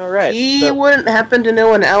 Alright. He So, wouldn't happen to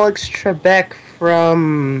know an Alex Trebek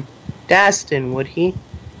from Daston, would he?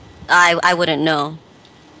 I wouldn't know.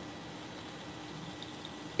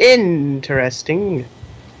 Interesting.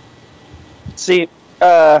 see,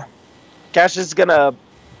 Cassius is gonna.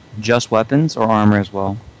 Just weapons or armor as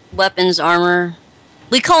well? Weapons, armor.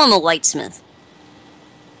 We call him a whitesmith.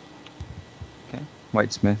 Okay.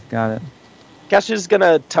 Whitesmith, got it. Cassius is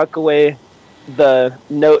gonna tuck away the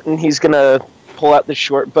note, and he's gonna pull out the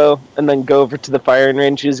short bow, and then go over to the firing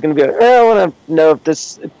range. He's gonna be like, I want to know if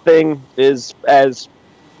this thing is as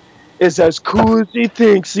cool as he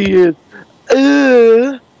thinks he is.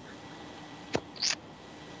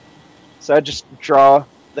 So I just draw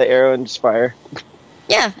the arrow and just fire.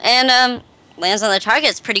 Yeah, and lands on the target.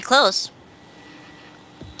 It's pretty close.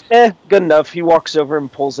 Good enough. He walks over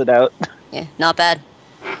and pulls it out. Yeah, not bad.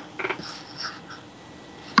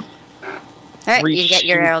 Alright, you get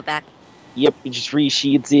your arrow back. Yep, he just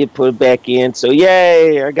resheathes it, put it back in. So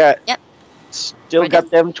yay, I got. Yep. Still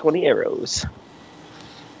got them 20 arrows.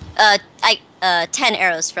 10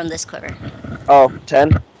 arrows from this quiver. Oh,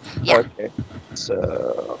 10? Yeah. Okay.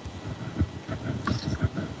 So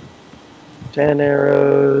 10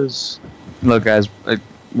 arrows. Look, guys,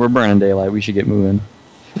 we're burning daylight. We should get moving.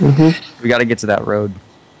 We got to get to that road.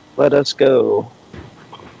 Let us go.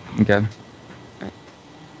 Okay.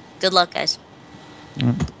 Good luck, guys.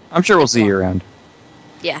 I'm sure we'll see you around.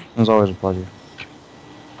 Yeah. It was always a pleasure.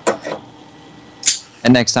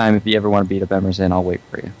 And next time, if you ever want to beat up Emerson, I'll wait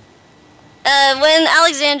for you. When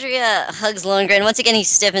Alexandria hugs Lohengrin, once again he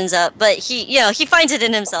stiffens up, but he finds it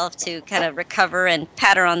in himself to kind of recover and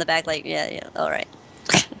pat her on the back like, yeah, all right.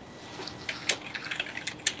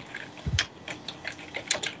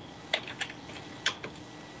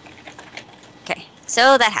 Okay,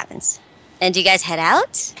 so that happens. And do you guys head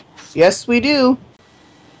out? Yes, we do.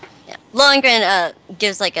 Yeah. Lohengrin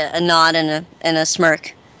gives like a nod and a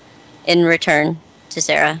smirk in return to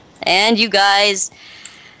Sera. And you guys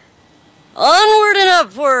onward and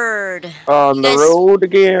upward. On the road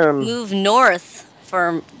again. Move north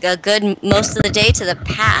for a good most of the day to the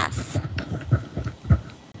path.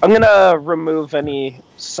 I'm gonna remove any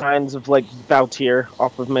signs of like Valtier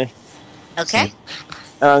off of me. Okay.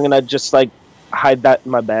 And I'm gonna just like hide that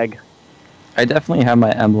in my bag. I definitely have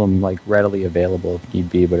my emblem like readily available if need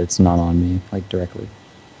be, but it's not on me like directly.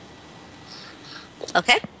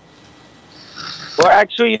 Okay. Or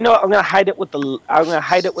actually, you know what? I'm gonna hide it with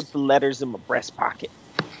the letters in my breast pocket.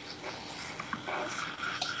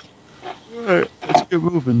 Alright, let's get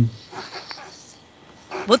moving.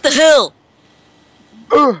 What the hell?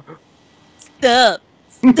 Stop!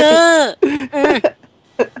 Stop!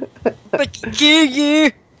 Fucking kill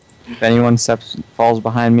you! If anyone falls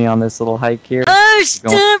behind me on this little hike here, Oh,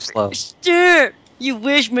 going stop! slow. Stop! You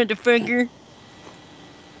wish, motherfucker.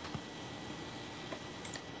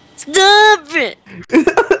 Stop it!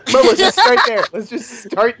 No, let's just start there. Let's just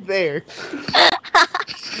start there.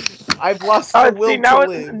 I've lost the will to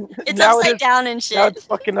live. It's upside down and shit. Now it's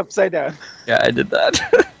fucking upside down. Yeah, I did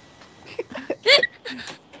that.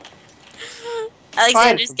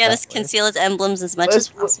 Alexander's gonna conceal his emblems as much as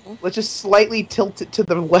possible. Let's just slightly tilt it to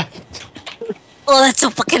the left. Oh, that's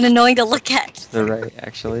so fucking annoying to look at. To the right,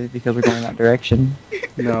 actually, because we're going that direction.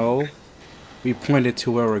 No. We pointed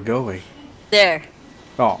to where we're going. There.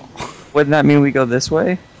 Oh. Wouldn't that mean we go this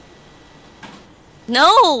way?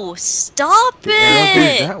 No! Stop The arrow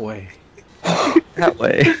goes it! that way. That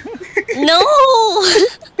way. No!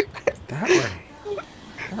 That way.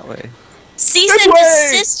 That way. Cease and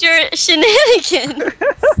desist your shenanigans!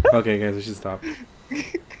 Okay, guys, we should stop.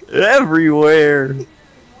 Everywhere.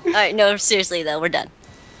 Alright, no, seriously though, we're done.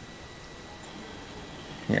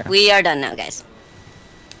 Yeah. We are done now, guys.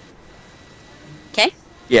 Okay?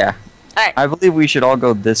 Yeah. Alright. I believe we should all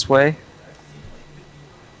go this way.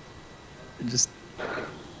 Just.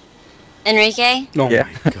 Enrique? Oh Yeah.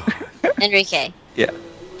 my god. Enrique. Yeah.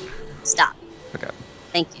 Stop. Okay.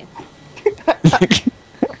 Thank you.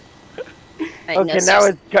 Right, Okay,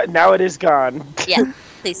 no, now it is gone. Yeah,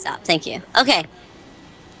 please stop. Thank you. Okay.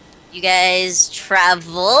 You guys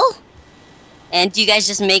travel, and you guys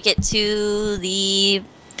just make it to the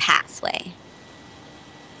pathway.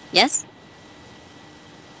 Yes?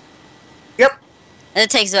 Yep. And it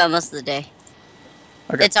takes about most of the day.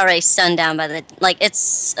 Okay. It's already sundown by the... Like,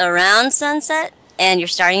 it's around sunset, and you're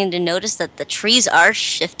starting to notice that the trees are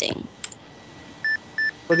shifting.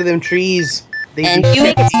 Look at them trees. And you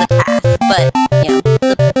make it to the path, but, you know,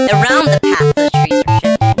 around the path, those trees are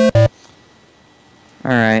shifting.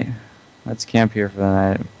 Alright. Let's camp here for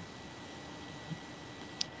the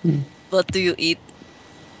night. What do you eat?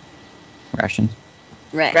 Rations.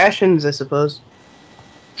 Right. Rations, I suppose.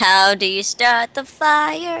 How do you start the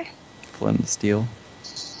fire? Flint and steel.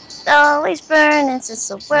 Always burning since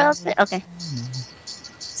the world's been... Okay.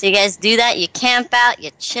 So you guys do that, you camp out,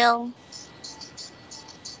 you chill.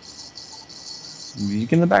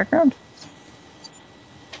 music in the background?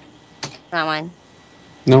 Not mine.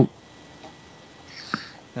 Nope.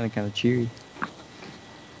 Kind of cheery.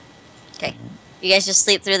 Okay. You guys just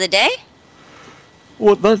sleep through the day?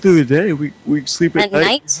 Well, not through the day. We sleep At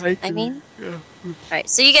night, I mean? Yeah. Alright,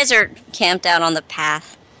 so you guys are camped out on the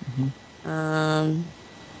path. Mhm.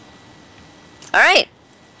 Alright.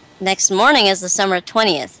 Next morning is the summer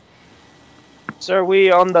 20th. So are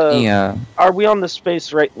we on the Yeah. are we on the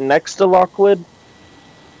space right next to Lockwood?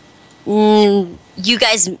 You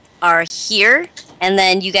guys are here, and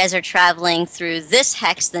then you guys are traveling through this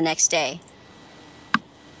hex the next day.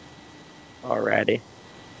 Alrighty.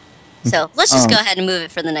 So let's just go ahead and move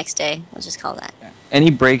it for the next day. Let's just call that. Any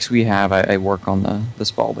breaks we have, I work on the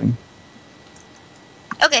Spalding.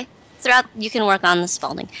 Okay. Throughout, you can work on the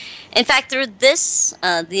Spalding. In fact, through this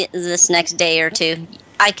this next day or two,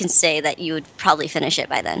 I can say that you would probably finish it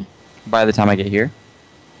by then. By the time I get here?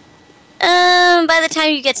 By the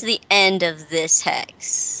time you get to the end of this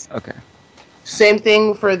hex. Okay. Same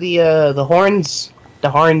thing for the horns. The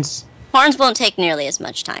horns. Horns won't take nearly as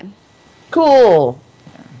much time. Cool.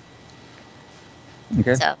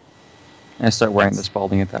 Okay. So, I start wearing the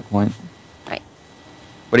Spalding at that point. Right.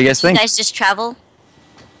 What do you guys you think? guys just travel?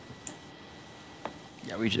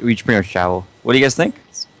 Yeah, we should pretty much travel. What do you guys think?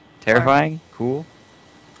 Terrifying? Cool?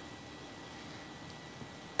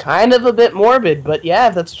 Kind of a bit morbid, but yeah,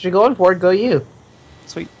 if that's what you're going for, go you.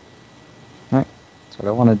 Sweet. Alright. That's what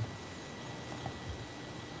I wanted.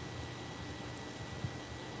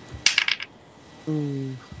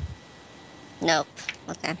 Nope.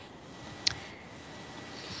 Okay.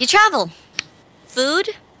 You travel. Food?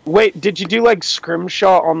 Wait, did you do like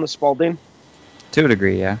scrimshaw on the Spalding? To a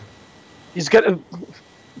degree, yeah. He's gonna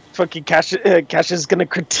fucking Cash is gonna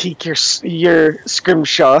critique your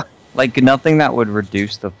scrimshaw. Like, nothing that would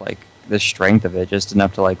reduce the strength of it, just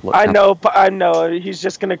enough to, like, look... I know. He's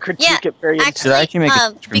just gonna critique it very Actually, actually make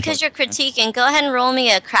it because you're critiquing, go ahead and roll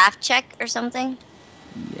me a craft check or something.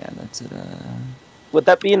 Yeah, that's it, Would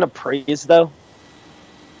that be an appraise though?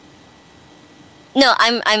 No,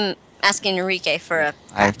 I'm asking Enrique for a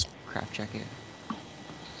craft check. Craft check it.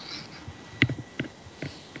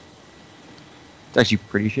 It's actually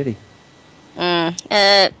pretty shitty.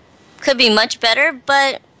 Could be much better,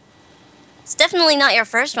 but it's definitely not your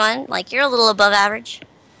first one. Like, you're a little above average.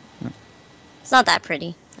 It's not that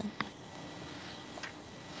pretty.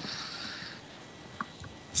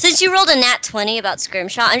 Since you rolled a nat 20 about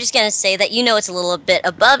Scrimshaw, I'm just going to say that you know it's a little bit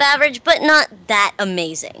above average, but not that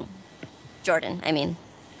amazing. Jordan, I mean.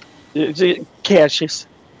 Cassius.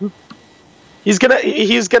 He's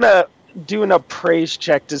gonna do an appraise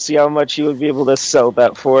check to see how much he would be able to sell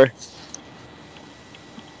that for.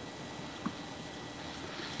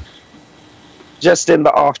 Just in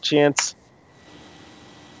the off chance.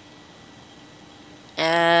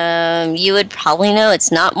 You would probably know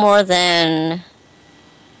it's not more than...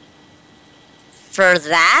 For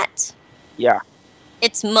that? Yeah.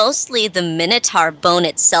 It's mostly the Minotaur bone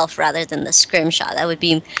itself rather than the Scrimshaw. That would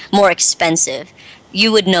be more expensive.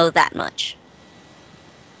 You would know that much.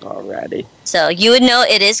 Alrighty. So you would know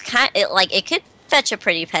it is it could fetch a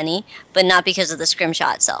pretty penny, but not because of the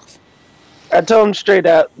Scrimshaw itself. I told him straight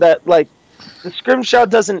out that the Scrimshaw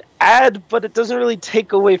doesn't add, but it doesn't really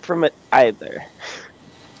take away from it either.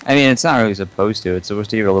 I mean, it's not really supposed to. It's supposed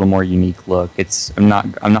to give it a little more unique look. I'm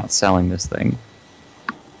not selling this thing.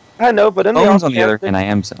 I know, but in the Bones, off on the other chance, hand, I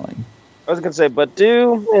am selling. I was gonna say, but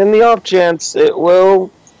in the off chance,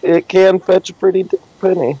 it can fetch a pretty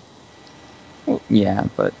penny. Well, yeah,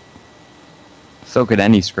 but so could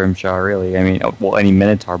any Scrimshaw, really. I mean, well, any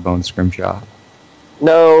Minotaur bone Scrimshaw.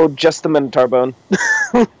 No, just the Minotaur bone.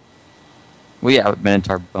 Well, yeah,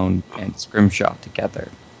 Minotaur bone and Scrimshaw together.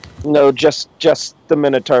 No, just the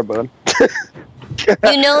Minotaur bone.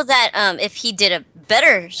 You know that if he did a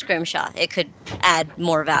better Scrimshaw, it could add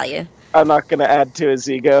more value. I'm not gonna add to his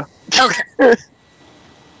ego. Okay.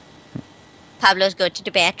 Pablo's go to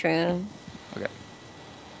the bathroom. Okay.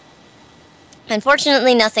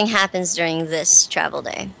 Unfortunately, nothing happens during this travel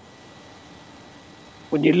day.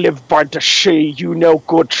 When you live by the sea, you know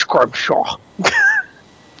good Scrimshaw.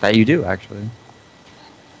 That you do, actually.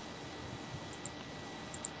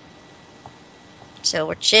 So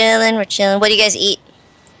we're chilling. What do you guys eat?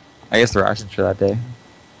 I guess the rations for that day.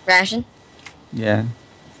 Ration? Yeah.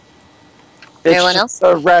 Everyone It's else? just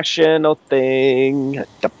a rational thing. It's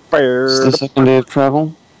the second day of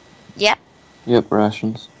travel? Yep. Yep,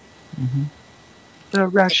 rations. Mm-hmm. The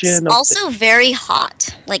It's rational also very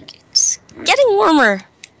hot. Like, it's getting warmer.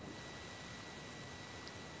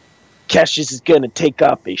 Cassius is gonna take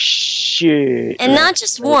off his shit. And not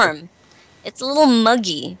just warm. It's a little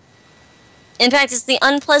muggy. In fact, it's the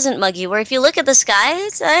unpleasant muggy, where if you look at the sky,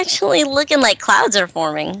 it's actually looking like clouds are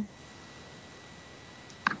forming.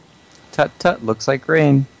 Tut tut, looks like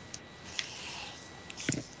rain.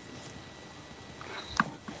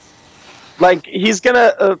 Like, he's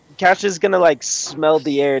gonna, Cash is gonna, like, smell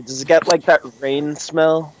the air. Does it get, like, that rain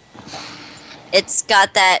smell? It's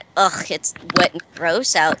got that, it's wet and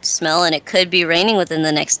gross out smell, and it could be raining within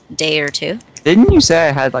the next day or two. Didn't you say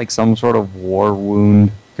I had like some sort of war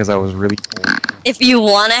wound because I was really cold? If you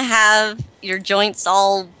want to have your joints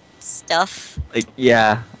all stuff, Like,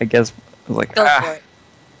 yeah, I guess I was like, go for it.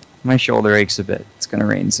 My shoulder aches a bit. It's gonna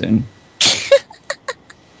rain soon.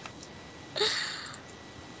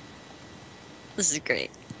 This is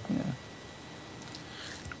great. Yeah.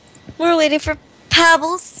 We're waiting for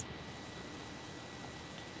Pebbles.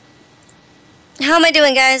 How am I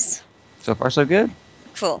doing, guys? So far, so good.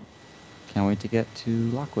 Cool. Can't wait to get to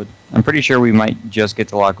Lockwood. I'm pretty sure we might just get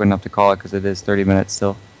to Lockwood enough to call it because it is 30 minutes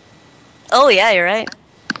still. Oh, yeah, you're right.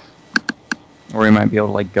 Or we might be able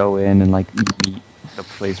to like go in and like meet the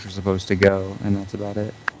place we're supposed to go, and that's about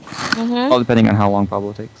it. Mm-hmm. All depending on how long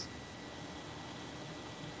Pablo takes.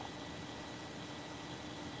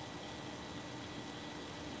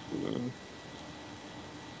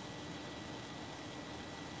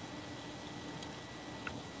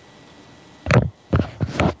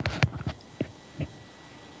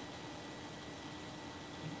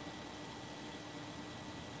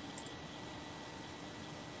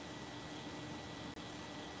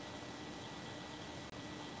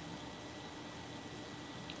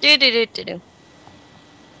 Do.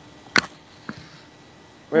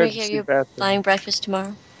 Where's Right here, the you're bathroom? buying breakfast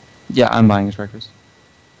tomorrow. Yeah, I'm buying his breakfast.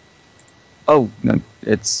 Oh, no,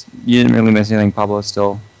 it's you didn't really miss anything. Pablo's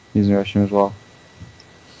still using the restroom as well.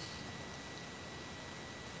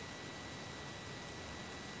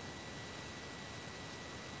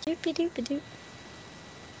 Doopy-doopy-doop.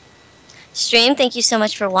 Stream, thank you so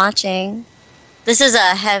much for watching. This is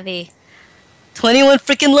a heavy 21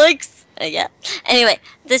 freaking likes. Yeah. Anyway,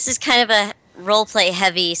 this is kind of a roleplay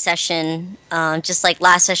heavy session. Just like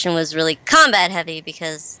last session was really combat heavy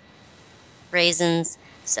because raisins.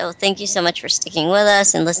 So thank you so much for sticking with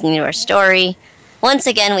us and listening to our story. Once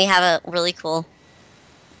again, we have a really cool...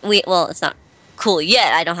 Well, it's not cool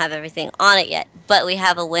yet. I don't have everything on it yet. But we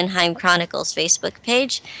have a Winheim Chronicles Facebook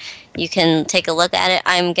page. You can take a look at it.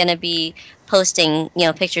 I'm going to be posting,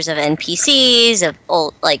 pictures of NPCs, of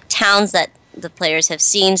old, like, towns that the players have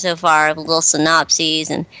seen so far, little synopses,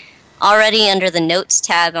 and already under the notes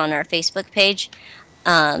tab on our Facebook page,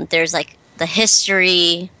 there's, like, the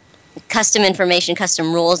history, custom information,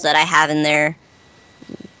 custom rules that I have in there.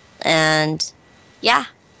 And, yeah.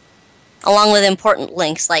 Along with important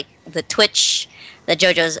links like the Twitch, the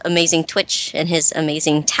JoJo's amazing Twitch, and his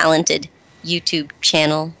amazing talented YouTube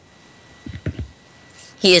channel.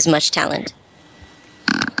 He is much talent.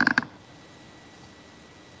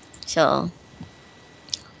 So,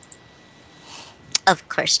 of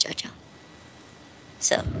course, JoJo.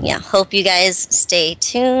 So, yeah, hope you guys stay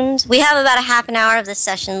tuned. We have about a half an hour of this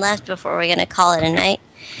session left before we're going to call it a night.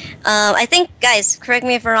 I think, guys, correct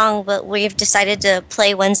me if I'm wrong, but we've decided to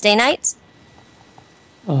play Wednesday nights.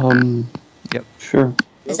 Yep. Sure.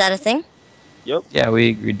 Is that a thing? Yep. Yeah, we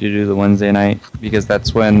agreed to do the Wednesday night because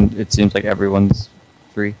that's when it seems like everyone's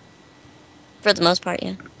free. For the most part,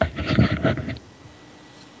 yeah.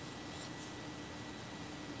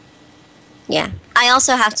 Yeah. I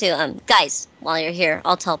also have to, guys, while you're here,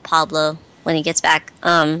 I'll tell Pablo when he gets back.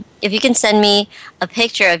 If you can send me a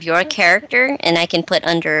picture of your character, and I can put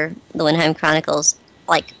under the Winheim Chronicles,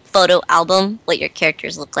 like, photo album, what your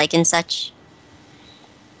characters look like and such.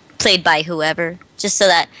 Played by whoever. Just so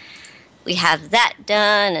that we have that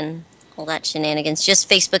done and all that shenanigans. Just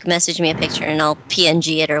Facebook message me a picture and I'll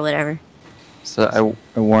PNG it or whatever. So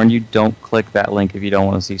I warn you, don't click that link if you don't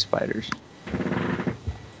want to see spiders.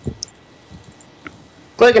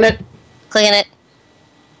 Clicking it. Clicking it.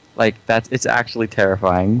 Like, it's actually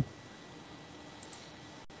terrifying.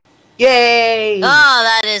 Yay! Oh,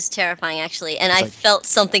 that is terrifying, actually. And I Like- felt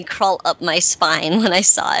something crawl up my spine when I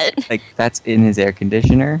saw it. Like, that's in his air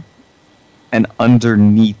conditioner and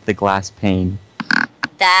underneath the glass pane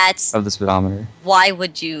That's... of the speedometer. Why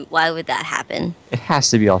would that happen? It has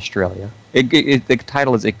to be Australia. The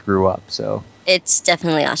title is It Grew Up, so It's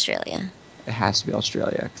definitely Australia. it has to be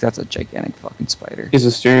Australia, because that's a gigantic fucking spider. Is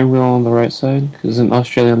the steering wheel on the right side? Isn't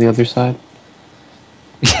Australia on the other side?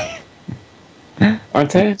 Aren't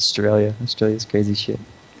they? Australia's crazy shit.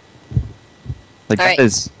 Like, All right.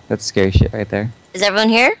 that's scary shit right there. Is everyone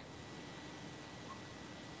here?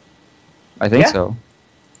 I think Yeah. so.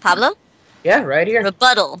 Pablo? Yeah, right here.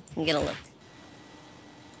 Rebuttal. I'm gonna look.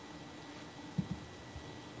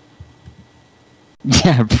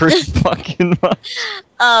 Yeah, pretty fucking much.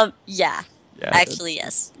 Yeah. Yeah, Actually,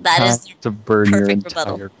 yes. That is to burn your perfect entire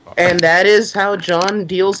rebuttal. car. And that is how John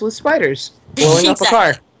deals with spiders. Blowing up a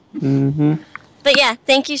car. Mm-hmm. But yeah,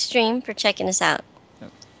 thank you, stream, for checking us out.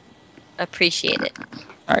 Yep. Appreciate it.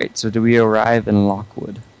 Alright, so do we arrive in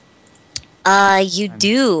Lockwood? You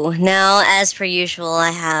do. Now, as per usual,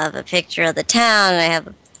 I have a picture of the town, and I have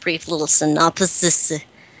a brief little synopsis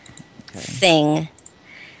thing.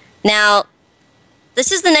 Now,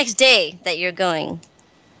 this is the next day that you're going,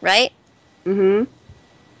 right? Mm-hmm.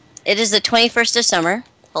 It is the 21st of summer.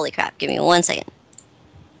 Holy crap, give me 1 second.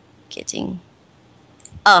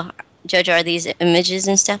 Oh, Jojo, are these images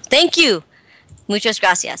and stuff? Thank you! Muchas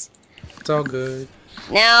gracias. It's all good.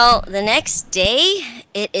 Now, the next day,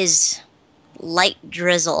 it is light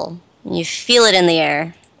drizzle. You feel it in the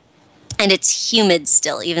air. And it's humid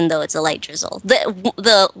still, even though it's a light drizzle.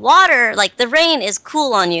 The water, like the rain, is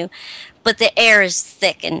cool on you, but the air is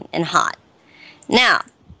thick and hot. Now,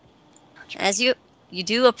 as you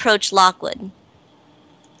do approach Lockwood,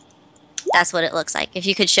 that's what it looks like. If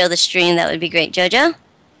you could show the stream, that would be great, Jojo.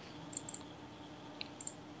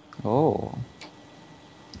 Oh.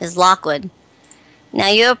 Is Lockwood. Now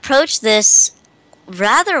you approach this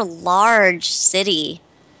rather large city.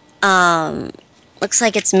 Looks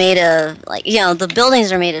like it's made of, like, you know, the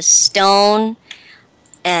buildings are made of stone.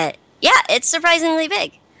 Yeah, it's surprisingly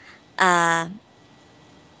big.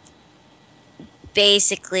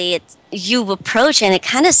 Basically, you approach and it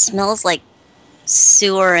kind of smells like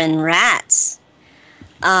sewer and rats.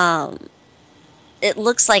 It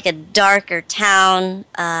looks like a darker town.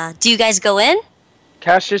 Do you guys go in?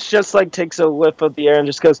 Cassius just like takes a whiff of the air and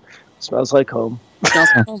just goes, "Smells like home." Smells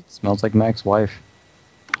like home. Smells like Mac's wife.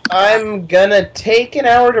 I'm gonna take an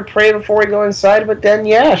hour to pray before we go inside, but then,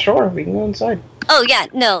 yeah, sure, we can go inside. Oh, yeah,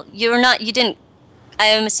 no, you didn't,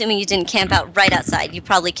 I'm assuming you didn't camp out right outside. You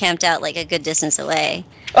probably camped out, like, a good distance away.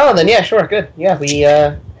 Oh, then, yeah, sure, good. Yeah, we,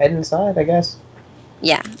 head inside, I guess.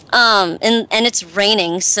 Yeah, and it's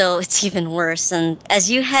raining, so it's even worse. And as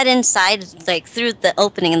you head inside, like, through the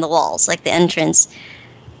opening in the walls, like the entrance,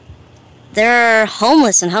 there are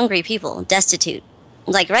homeless and hungry people, destitute.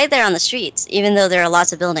 Like, right there on the streets, even though there are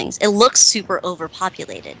lots of buildings. It looks super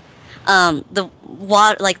overpopulated.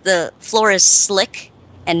 The floor is slick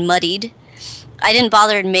and muddied. I didn't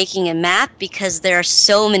bother making a map because there are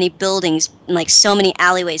so many buildings, like so many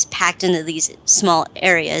alleyways packed into these small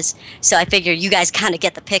areas. So I figured you guys kind of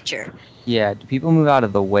get the picture. Yeah, do people move out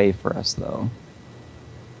of the way for us, though?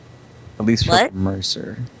 At least for What?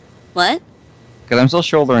 Mercer. What? Because I'm still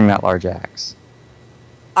shouldering that large axe.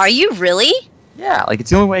 Are you really? Yeah, like, it's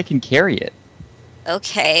the only way I can carry it.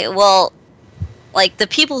 Okay, well, like, the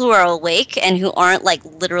people who are awake and who aren't, like,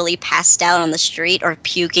 literally passed out on the street or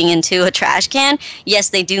puking into a trash can, yes,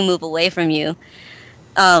 they do move away from you,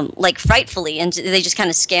 like, frightfully, and they just kind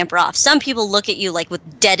of scamper off. Some people look at you, like, with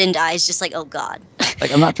deadened eyes, just like, oh, God.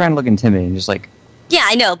 Like, I'm not trying to look intimidating, just, like... Yeah,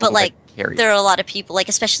 I know, but, like, carry there are a lot of people, like,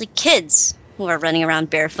 especially kids, who are running around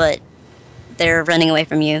barefoot. They're running away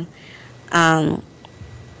from you.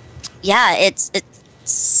 Yeah, it's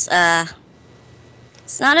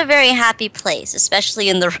not a very happy place, especially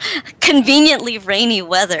in the conveniently rainy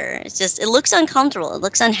weather. It looks uncomfortable. It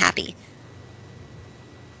looks unhappy.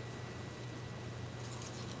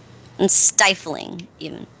 And stifling,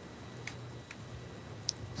 even.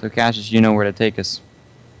 So, Cassius, you know where to take us.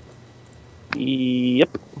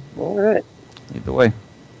 Yep. All right. Lead the way.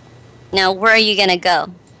 Now, where are you going to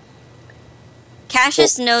go?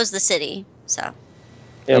 Cassius knows the city, so...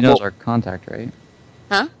 Yeah, He knows well, our contact, right?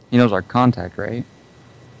 Huh? He knows our contact, right?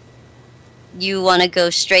 You want to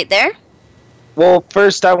go straight there? well,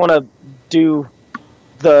 first I want to do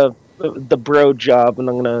the bro job, and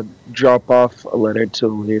I'm gonna drop off a letter to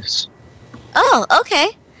Elise. Oh, okay.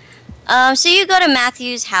 So you go to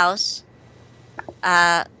Matthew's house.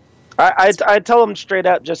 I tell him straight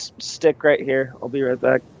out, just stick right here. I'll be right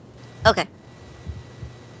back. Okay.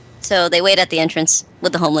 So they wait at the entrance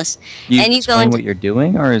with the homeless. You And you go explain into- what you're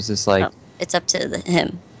doing, or is this like... Oh, it's up to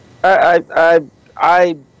him.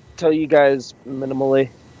 I tell you guys minimally.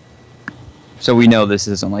 So we know this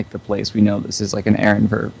isn't like the place. We know this is like an errand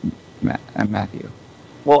for Matthew.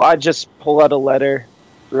 Well, I just pull out a letter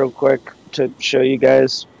real quick to show you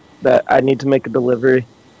guys that I need to make a delivery.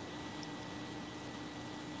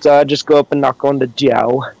 So I just go up and knock on the door.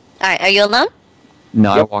 All right, are you alone?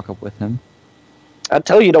 No, I Yep. walk up with him. I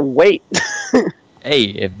tell you to wait. Hey,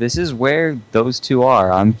 if this is where those two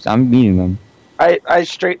are, I'm meeting them. I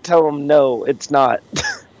straight tell him no, it's not.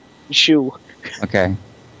 Shoo. Okay.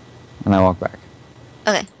 And I walk back.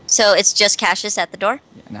 Okay, so it's just Cassius at the door?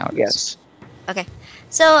 Yeah, now it is. Yes. Okay.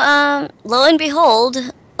 So, lo and behold,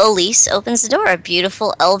 Elise opens the door. A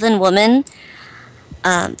beautiful elven woman,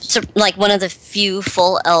 like one of the few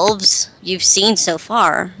full elves you've seen so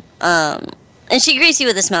far. And she greets you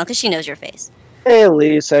with a smile because she knows your face. Hey,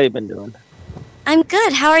 Elise, how you been doing? I'm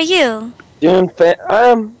good. How are you? Doing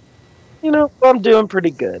I'm doing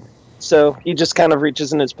pretty good. So he just kind of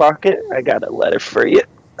reaches in his pocket. I got a letter for you.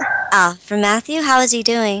 Ah, from Matthew. How is he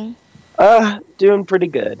doing? Doing pretty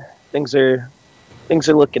good. Things are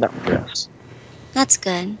looking up for us. That's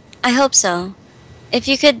good. I hope so. If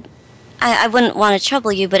you could, I wouldn't want to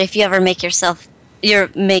trouble you, but if you ever make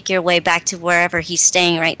your way back to wherever he's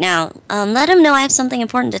staying right now, let him know I have something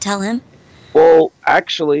important to tell him. Well,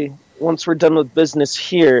 actually, once we're done with business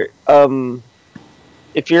here,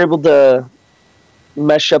 if you're able to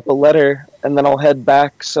mesh up a letter, and then I'll head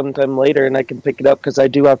back sometime later, and I can pick it up because I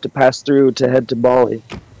do have to pass through to head to Bali.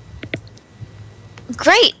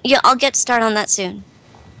 Great. Yeah, I'll get started on that soon.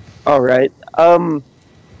 All right.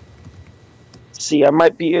 See,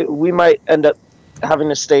 we might end up having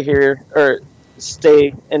to stay here or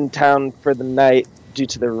stay in town for the night due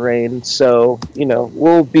to the rain. So,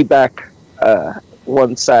 we'll be back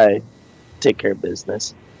once I take care of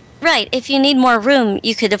business. Right. If you need more room,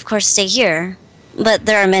 you could, of course, stay here. But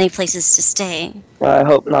there are many places to stay. I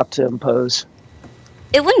hope not to impose.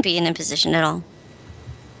 It wouldn't be an imposition at all.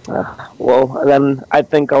 Well, then I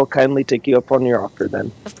think I'll kindly take you up on your offer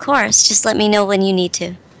then. Of course. Just let me know when you need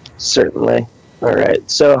to. Certainly. All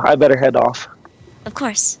right. So I better head off. Of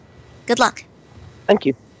course. Good luck. Thank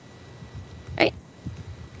you. Right.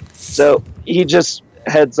 So he just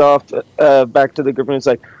heads off back to the group and he's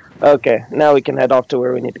like, okay, now we can head off to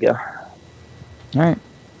where we need to go. All right.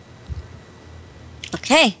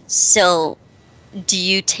 Okay, so do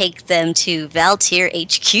you take them to Valtier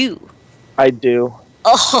HQ? I do.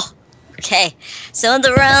 Oh, okay. So in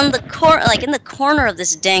the corner of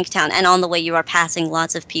this dank town, and on the way you are passing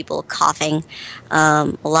lots of people coughing,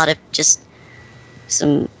 a lot of just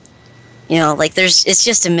some, it's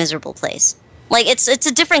just a miserable place. Like it's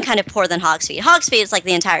a different kind of poor than Hogsmeade. Hogsmeade is like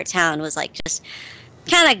the entire town was like just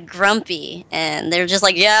kind of grumpy, and they're just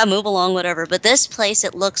like, yeah, move along, whatever. But this place,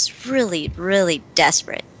 it looks really, really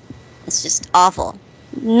desperate. It's just awful.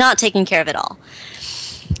 Not taken care of at all.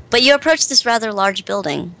 But you approach this rather large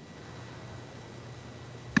building.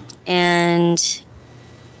 And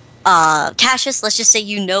Cassius, let's just say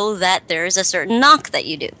you know that there's a certain knock that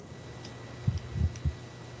you do.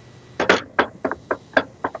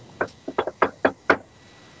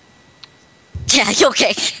 Yeah, you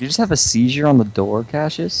okay? You just have a seizure on the door,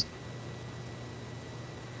 Cassius?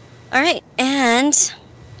 Alright, and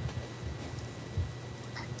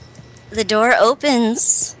the door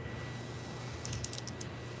opens.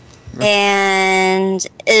 And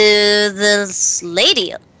this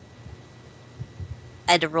lady, I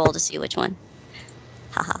had to roll to see which one.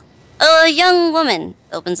 Haha. A young woman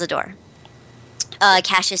opens the door.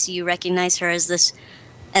 Cassius, you recognize her as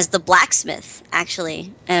the blacksmith,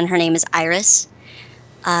 actually, and her name is Iris.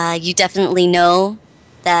 You definitely know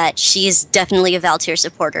that she is definitely a Valtier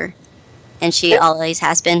supporter, and she always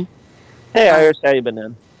has been. Hey, Iris, how you been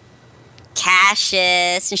doing?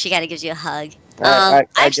 Cassius, and she kind of gives you a hug. I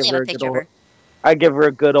actually have a picture of her. I give her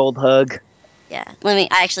a good old hug. Yeah, I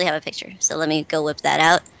actually have a picture, so let me go whip that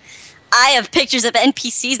out. I have pictures of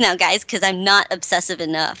NPCs now, guys, because I'm not obsessive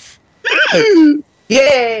enough.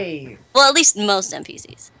 Yay! Well, at least most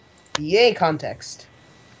NPCs. Yay context.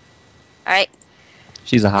 Alright.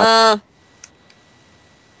 She's a hot.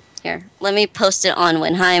 Here, let me post it on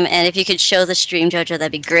Winheim, and if you could show the stream, JoJo,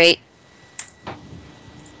 that'd be great.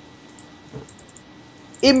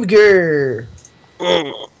 Imgur!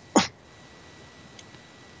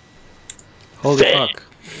 Holy fuck.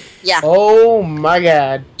 Yeah. Oh my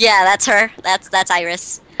god. Yeah, that's her. That's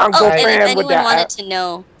Iris. I'm And if with anyone that. wanted to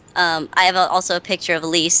know, I have also a picture of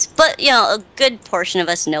Elise, but a good portion of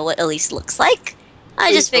us know what Elise looks like.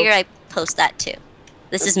 I just figured I'd post that too.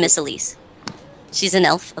 This is Miss Elise. She's an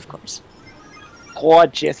elf, of course.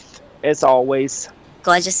 Gorgeous, as always.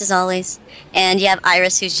 Gorgeous as always. And you have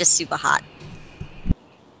Iris, who's just super hot.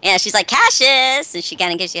 And she's like, Cassius! And she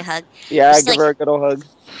kind of gives you a hug. Yeah, She's I give her a good old hug.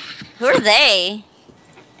 Who are they?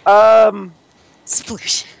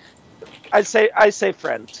 Sploosh. I say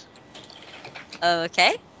friends.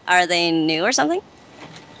 Okay. Are they new or something?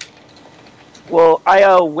 Well,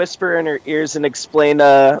 I whisper in her ears and explain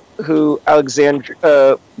who Alexandria.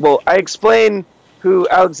 I explain who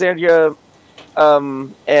Alexandria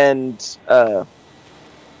and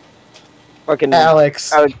fucking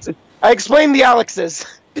Alex. I explain the Alexes.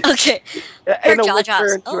 Okay. And a jaw whisper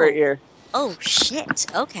drops. into her ear. Oh, shit.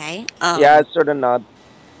 Okay. Yeah, I sort of nod.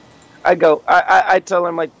 I tell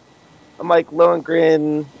him I'm like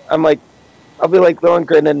Lohengrin. I'll be like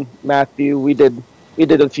Lohengrin and Matthew. We did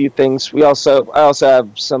a few things. I also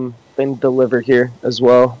have something to deliver here as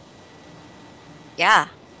well. Yeah.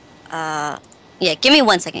 Yeah, give me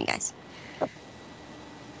 1 second, guys.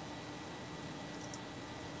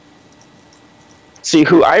 See,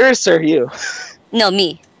 who, Iris or you? No,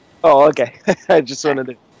 me. Oh, okay. I just wanted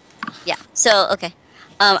to... Yeah, so, okay.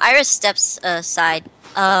 Iris steps aside.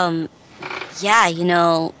 Yeah, you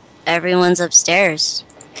know, everyone's upstairs.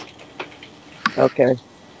 Okay.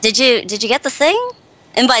 Did you get the thing?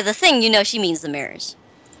 And by the thing, you know she means the mirrors.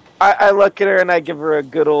 I look at her and I give her a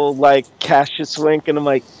good old, like, Cassius wink, and I'm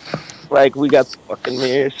like, we got the fucking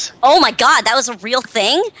mirrors. Oh my god, that was a real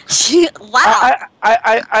thing? Wow.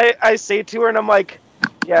 I say to her, and I'm like,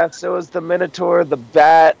 yeah, so is the Minotaur, the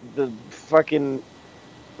bat, the fucking...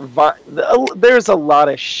 there's a lot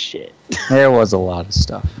of shit. There was a lot of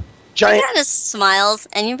stuff. Giant. She kind of smiles,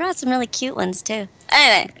 and you brought some really cute ones, too.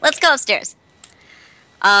 Anyway, let's go upstairs.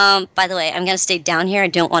 By the way, I'm gonna stay down here. I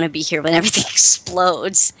don't want to be here when everything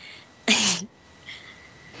explodes.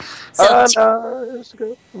 No, it's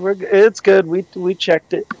good. It's good. We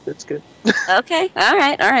checked it. It's good. Okay, all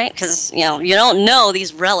right. Because you don't know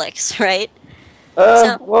these relics, right?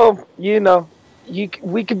 Well,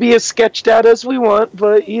 we could be as sketched out as we want,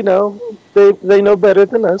 but they know better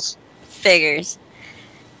than us. Figures.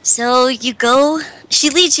 So you go.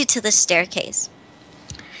 She leads you to the staircase,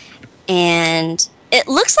 and it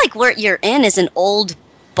looks like where you're in is an old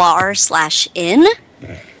bar/inn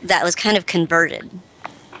that was kind of converted.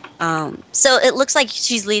 So it looks like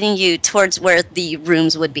she's leading you towards where the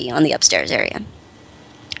rooms would be on the upstairs area.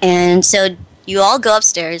 And so you all go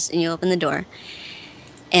upstairs and you open the door.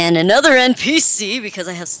 And another NPC, because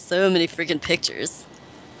I have so many freaking pictures.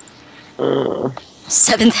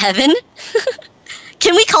 Seventh Heaven?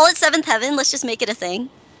 Can we call it Seventh Heaven? Let's just make it a thing.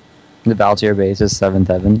 The Valtier base is 7th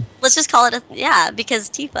Heaven. Let's just call it because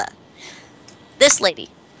Tifa. This lady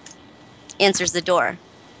answers the door.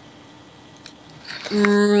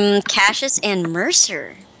 Cassius and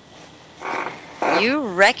Mercer. You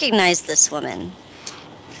recognize this woman.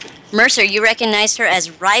 Mercer, you recognize her as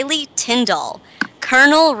Riley Tyndall.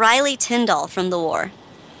 Colonel Riley Tyndall from the war.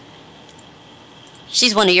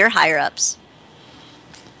 She's one of your higher-ups.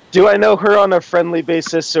 Do I know her on a friendly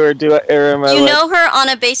basis, or do I err in my You know her on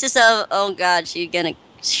a basis of, oh god, she's gonna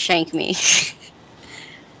shank me.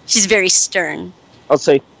 She's very stern. I'll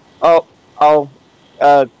say, I'll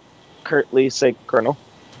curtly say Colonel.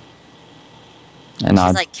 And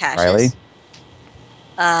she's like Cassius.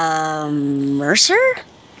 Riley? Mercer?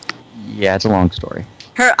 Yeah, it's a long story.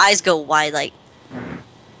 Her eyes go wide, like,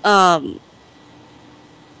 are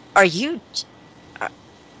you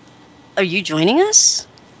joining us?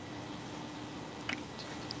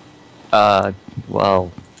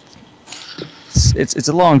 Well, it's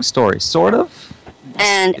a long story, sort of.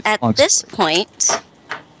 And at this point,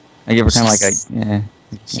 I give her kind of like a, yeah.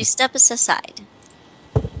 She steps aside.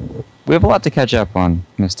 We have a lot to catch up on,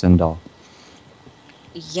 Miss Tyndall.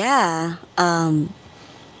 Yeah,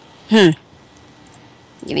 Give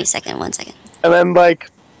me a second, 1 second. And then, like,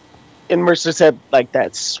 in Mercer's head, like,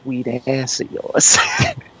 that sweet ass of yours.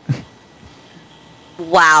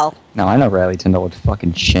 Wow. No, I know Riley Tyndall would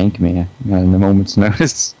fucking shank me in a moment's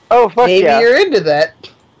notice. Oh, fuck Maybe yeah. you're into that.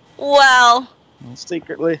 Wow.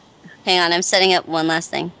 Secretly. Hang on, I'm setting up one last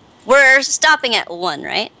thing. We're stopping at 1,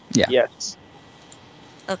 right? Yeah. Yes.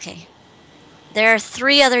 Okay. There are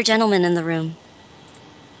 3 other gentlemen in the room.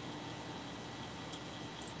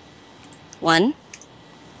 1,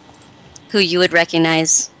 who you would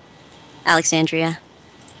recognize, Alexandria.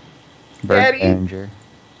 Berringer.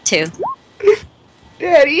 2.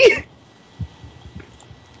 Daddy!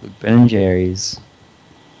 BeninJerys.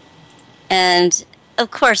 And, of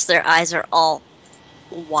course, their eyes are all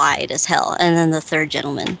wide as hell. And then the 3rd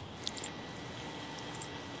gentleman.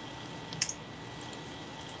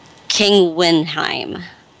 King Winheim.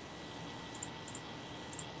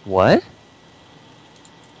 What?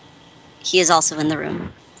 He is also in the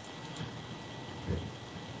room.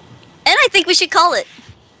 And I think we should call it.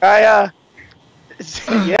 Yep.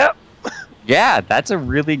 Yeah, that's a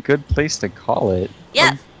really good place to call it.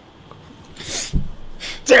 Yeah.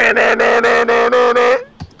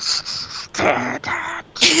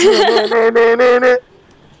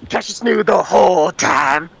 Cassius knew the whole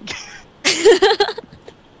time.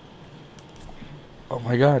 Oh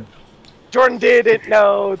my god. Jordan didn't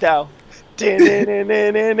know, though.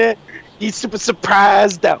 He's super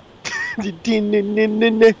surprised, though.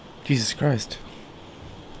 Jesus Christ.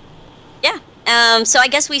 Yeah. So I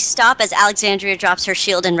guess we stop as Alexandria drops her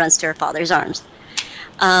shield and runs to her father's arms.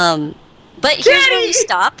 But here's where we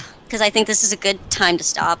stop, because I think this is a good time to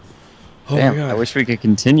stop. Oh Damn, my God. I wish we could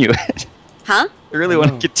continue it. Huh? I really I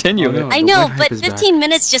want know. to continue I know. it. I the know, Winheim but is 15 back.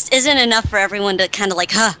 minutes just isn't enough for everyone to kind of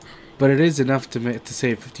like, huh. But it is enough to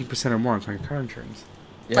save 15% or more on car insurance.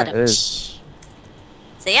 Yeah, it is.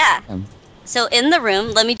 So yeah. Um. So in the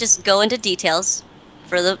room, let me just go into details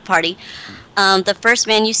for the party. The first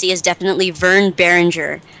man you see is definitely Vern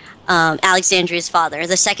Berringer, Alexandria's father.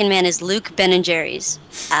 The second man is Luke BeninJerys,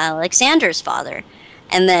 Alexander's father.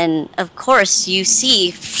 And then, of course, you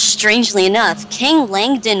see, strangely enough, King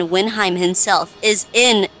Langdon Winheim himself is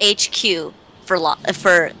in HQ for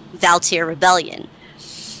Valtier Rebellion.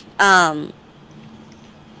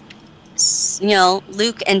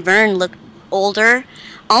 Luke and Vern look older,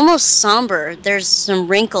 almost somber. There's some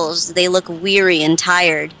wrinkles. They look weary and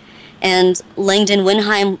tired. And Langdon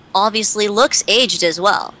Winheim obviously looks aged as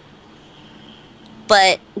well.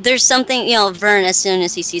 But there's something, Vern, as soon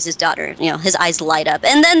as he sees his daughter, his eyes light up.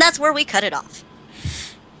 And then that's where we cut it off.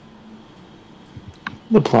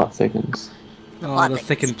 The plot thickens. Oh, the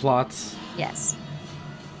thickened plots. Yes.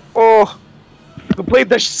 Oh, who played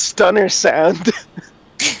the stunner sound?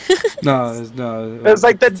 No. It was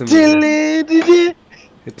like the it's a movie. dilly.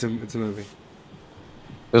 It's a movie. It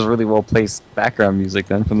was really well placed background music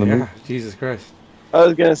then from the Yeah, movie. Jesus Christ. I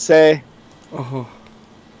was gonna say, Oh,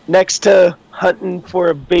 next to hunting for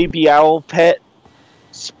a baby owl pet,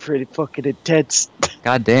 it's pretty fucking intense.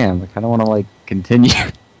 God damn, I kind of want to continue.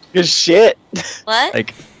 Good shit.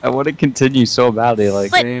 What? I want to continue so badly.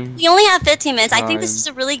 But same we only have 15 minutes. I think this time. is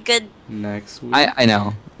a really good... next week. I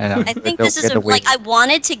know. I think this is I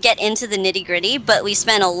wanted to get into the nitty gritty, but we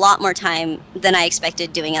spent a lot more time than I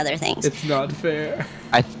expected doing other things. It's not fair.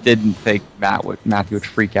 I didn't think Matthew would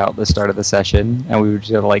freak out at the start of the session, and we would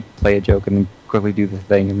just play a joke and then quickly do the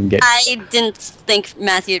thing and then get. I didn't think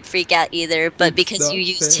Matthew would freak out either, but It's because not you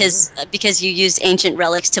used fair. because you used ancient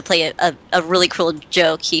relics to play a really cool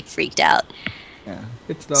joke, he freaked out. Yeah,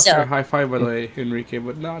 It's not So- fair. High five, by the way, Enrique,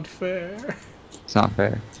 but not fair. it's not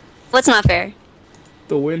fair. What's not fair?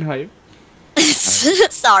 The win hype.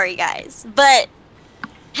 Sorry, guys, but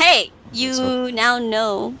hey, you So- now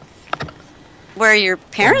know where your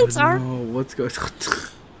parents are. No, what's going on?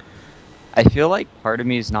 I feel like part of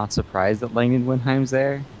me is not surprised that Langdon Winheim's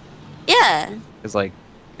there, Yeah. because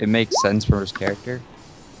it makes sense for his character.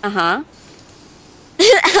 Uh-huh.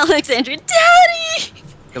 Alexandria, Daddy!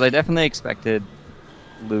 Because I definitely expected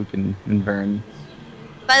Luke and Vern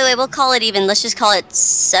By the way, we'll call it even. Let's just call it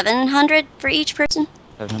 700 for each person.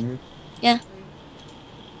 700. Yeah.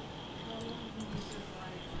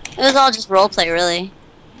 It was all just roleplay, really.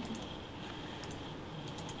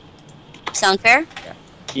 Sound fair?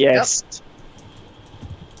 Yes.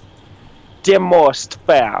 The most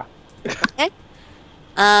fair.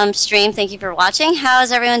 Stream, thank you for watching.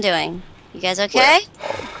 How's everyone doing? You guys okay?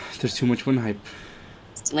 There's too much win hype.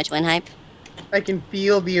 It's too much win hype. I can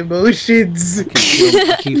feel the emotions.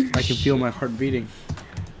 I can feel my heart beating.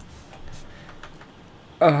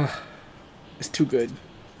 It's too good.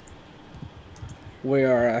 We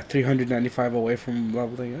are at 395 away from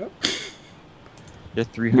leveling up. You're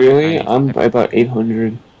 300. Really? I'm about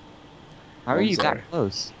 800. How are I'm you sorry. that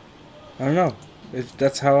close? I don't know.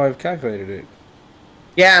 That's how I've calculated it.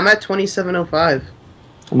 Yeah, I'm at 2705.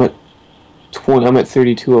 I'm at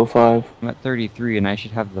 3205. I'm at 33, and I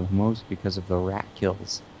should have the most because of the rat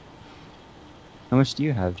kills. How much do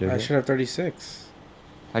you have, JoJo? I should have 36.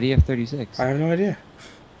 How do you have 36? I have no idea.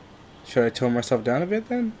 Should I tone myself down a bit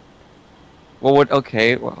then? Well,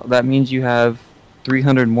 okay, well, that means you have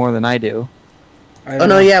 300 more than I do. I Oh don't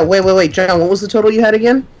no, know. yeah, wait, John, what was the total you had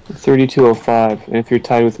again? 3205. And if you're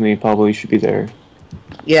tied with me, probably you should be there.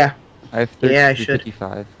 Yeah. I have Yeah, I should.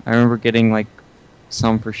 55. I remember getting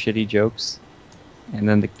some for shitty jokes, and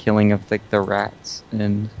then the killing of the rats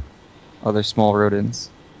and other small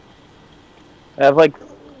rodents. I have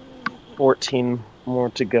 14 more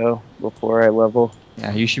to go before I level.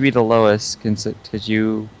 Yeah, you should be the lowest because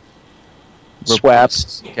you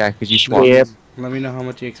Swapped. Yeah, because you swapped. Yep. Let me know how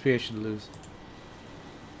much EXP I should lose.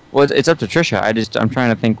 Well, it's up to Trisha. I'm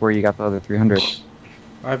trying to think where you got the other 300.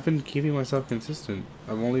 I've been keeping myself consistent.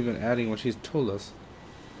 I've only been adding what she's told us.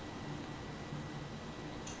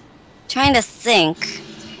 Trying to think.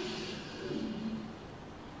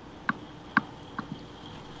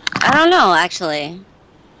 I don't know, actually.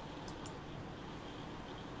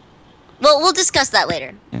 Well, we'll discuss that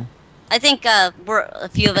later. Yeah. I think a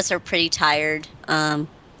few of us are pretty tired.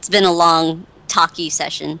 It's been a long, talky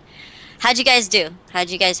session. How'd you guys do? How are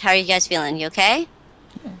you guys feeling? You okay?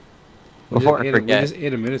 Before I We forget, just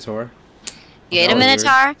ate a Minotaur. You ate a That was weird.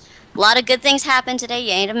 Minotaur? A lot of good things happened today.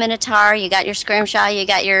 You ate a minotaur, you got your scrimshaw, you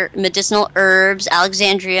got your medicinal herbs.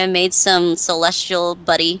 Alexandria made some celestial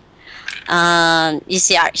buddy. You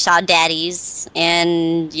saw daddies,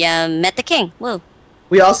 and you met the king. Woo.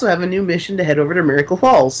 We also have a new mission to head over to Miracle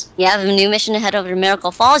Falls. You have a new mission to head over to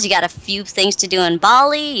Miracle Falls. You got a few things to do in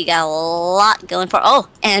Bali. You got a lot going for. Oh,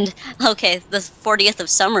 and okay, the 40th of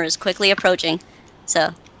summer is quickly approaching, so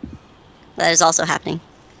that is also happening.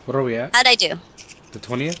 What are we at? How'd I do? The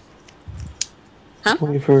 20th? Huh?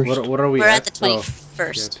 21st. What are we We're at? at the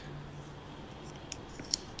 21st.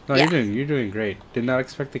 No, Yeah. you're doing great. Did not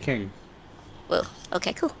expect the king. Whoa.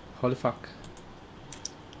 Okay, cool. Holy fuck.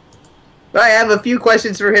 I have a few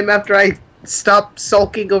questions for him after I stop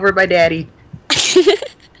sulking over my daddy. I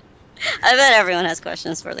bet everyone has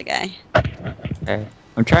questions for the guy. Okay.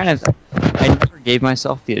 I'm trying to. I never gave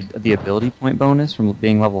myself the ability point bonus from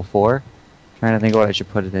being level 4. Trying to think of what I should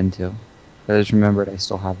put it into. But I just remembered I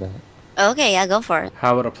still have that. Okay, yeah, go for it.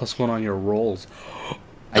 How about a +1 on your rolls?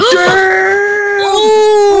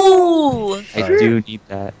 Ooh! I do need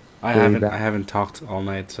that. I Really haven't bad. I haven't talked all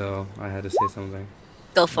night, so I had to say something.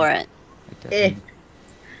 Go for it. I definitely-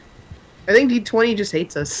 I think D20 just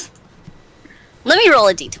hates us. Let me roll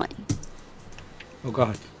a d20. Oh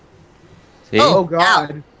god. See? Oh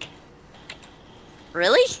god.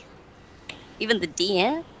 Really? Even the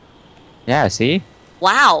DM? Yeah, see?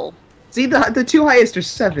 Wow. See, the two highest are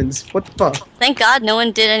 7s. What the fuck? Thank God no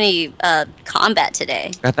one did any combat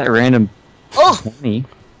today. Got that random Oh! 20.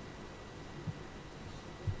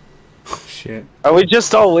 Shit. Are we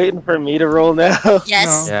just all waiting for me to roll now?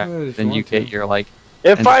 Yes. No. Yeah, if then you you want to. get your, like...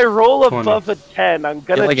 If And I roll 20. above a 10, I'm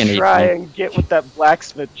gonna like an try 18. and get with that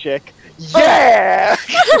blacksmith chick. Yeah!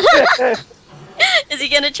 Is he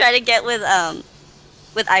gonna try to get with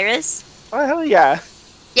Iris? Oh hell yeah!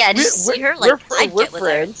 Yeah, just see her like I'd we're get with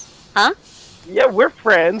friends. Huh? Yeah, we're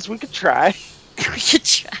friends. We could try. her. We could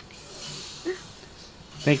try.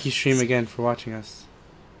 Thank you, stream, again for watching us.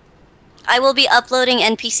 I will be uploading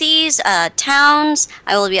NPCs, towns.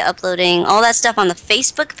 I will be uploading all that stuff on the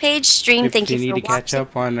Facebook page. Stream. If Thank you you need for to catch watching.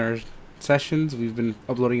 up on our sessions, we've been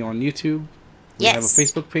uploading on YouTube. We have a Yes.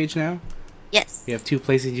 Facebook page now. Yes. We have 2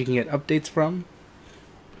 places you can get updates from.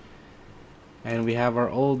 And we have our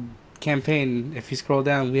old campaign. If you scroll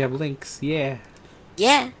down, we have links. Yeah.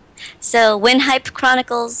 Yeah. So Winheim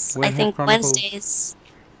Chronicles. I Winheim think Chronicles. Wednesdays.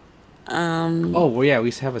 Oh, well, yeah,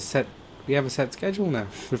 we have a set schedule now.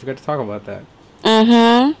 We forgot to talk about that. Mm-hmm.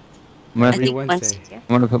 I'm I gonna, Every think Wednesday. Wednesdays, yeah.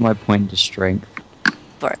 I'm gonna put my point into strength.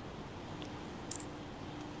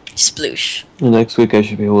 Sploosh. Next week I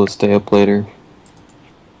should be able to stay up later.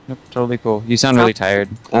 Yep, totally cool. You sound really tired.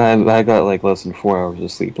 I got like less than 4 hours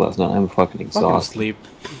of sleep last night. I'm fucking Fucking exhausted. sleep.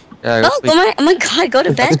 Yeah, go Oh, sleep. oh my God, go to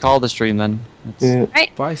Let's bed. call the stream then. That's- Yeah.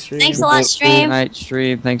 Right. Bye, stream. Thanks a lot, Good stream. night,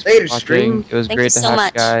 stream. Thanks for Later, watching. stream. It was Thank great you to so have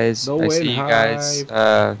much. you guys. No I way, see you guys.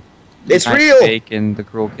 hype. It's Night real! Steak and the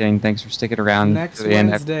Cruel King. Thanks for sticking around Next to the end.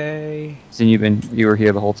 I've Wednesday. seen you were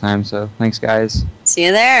here the whole time, so thanks guys. See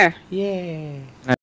you there. Yeah.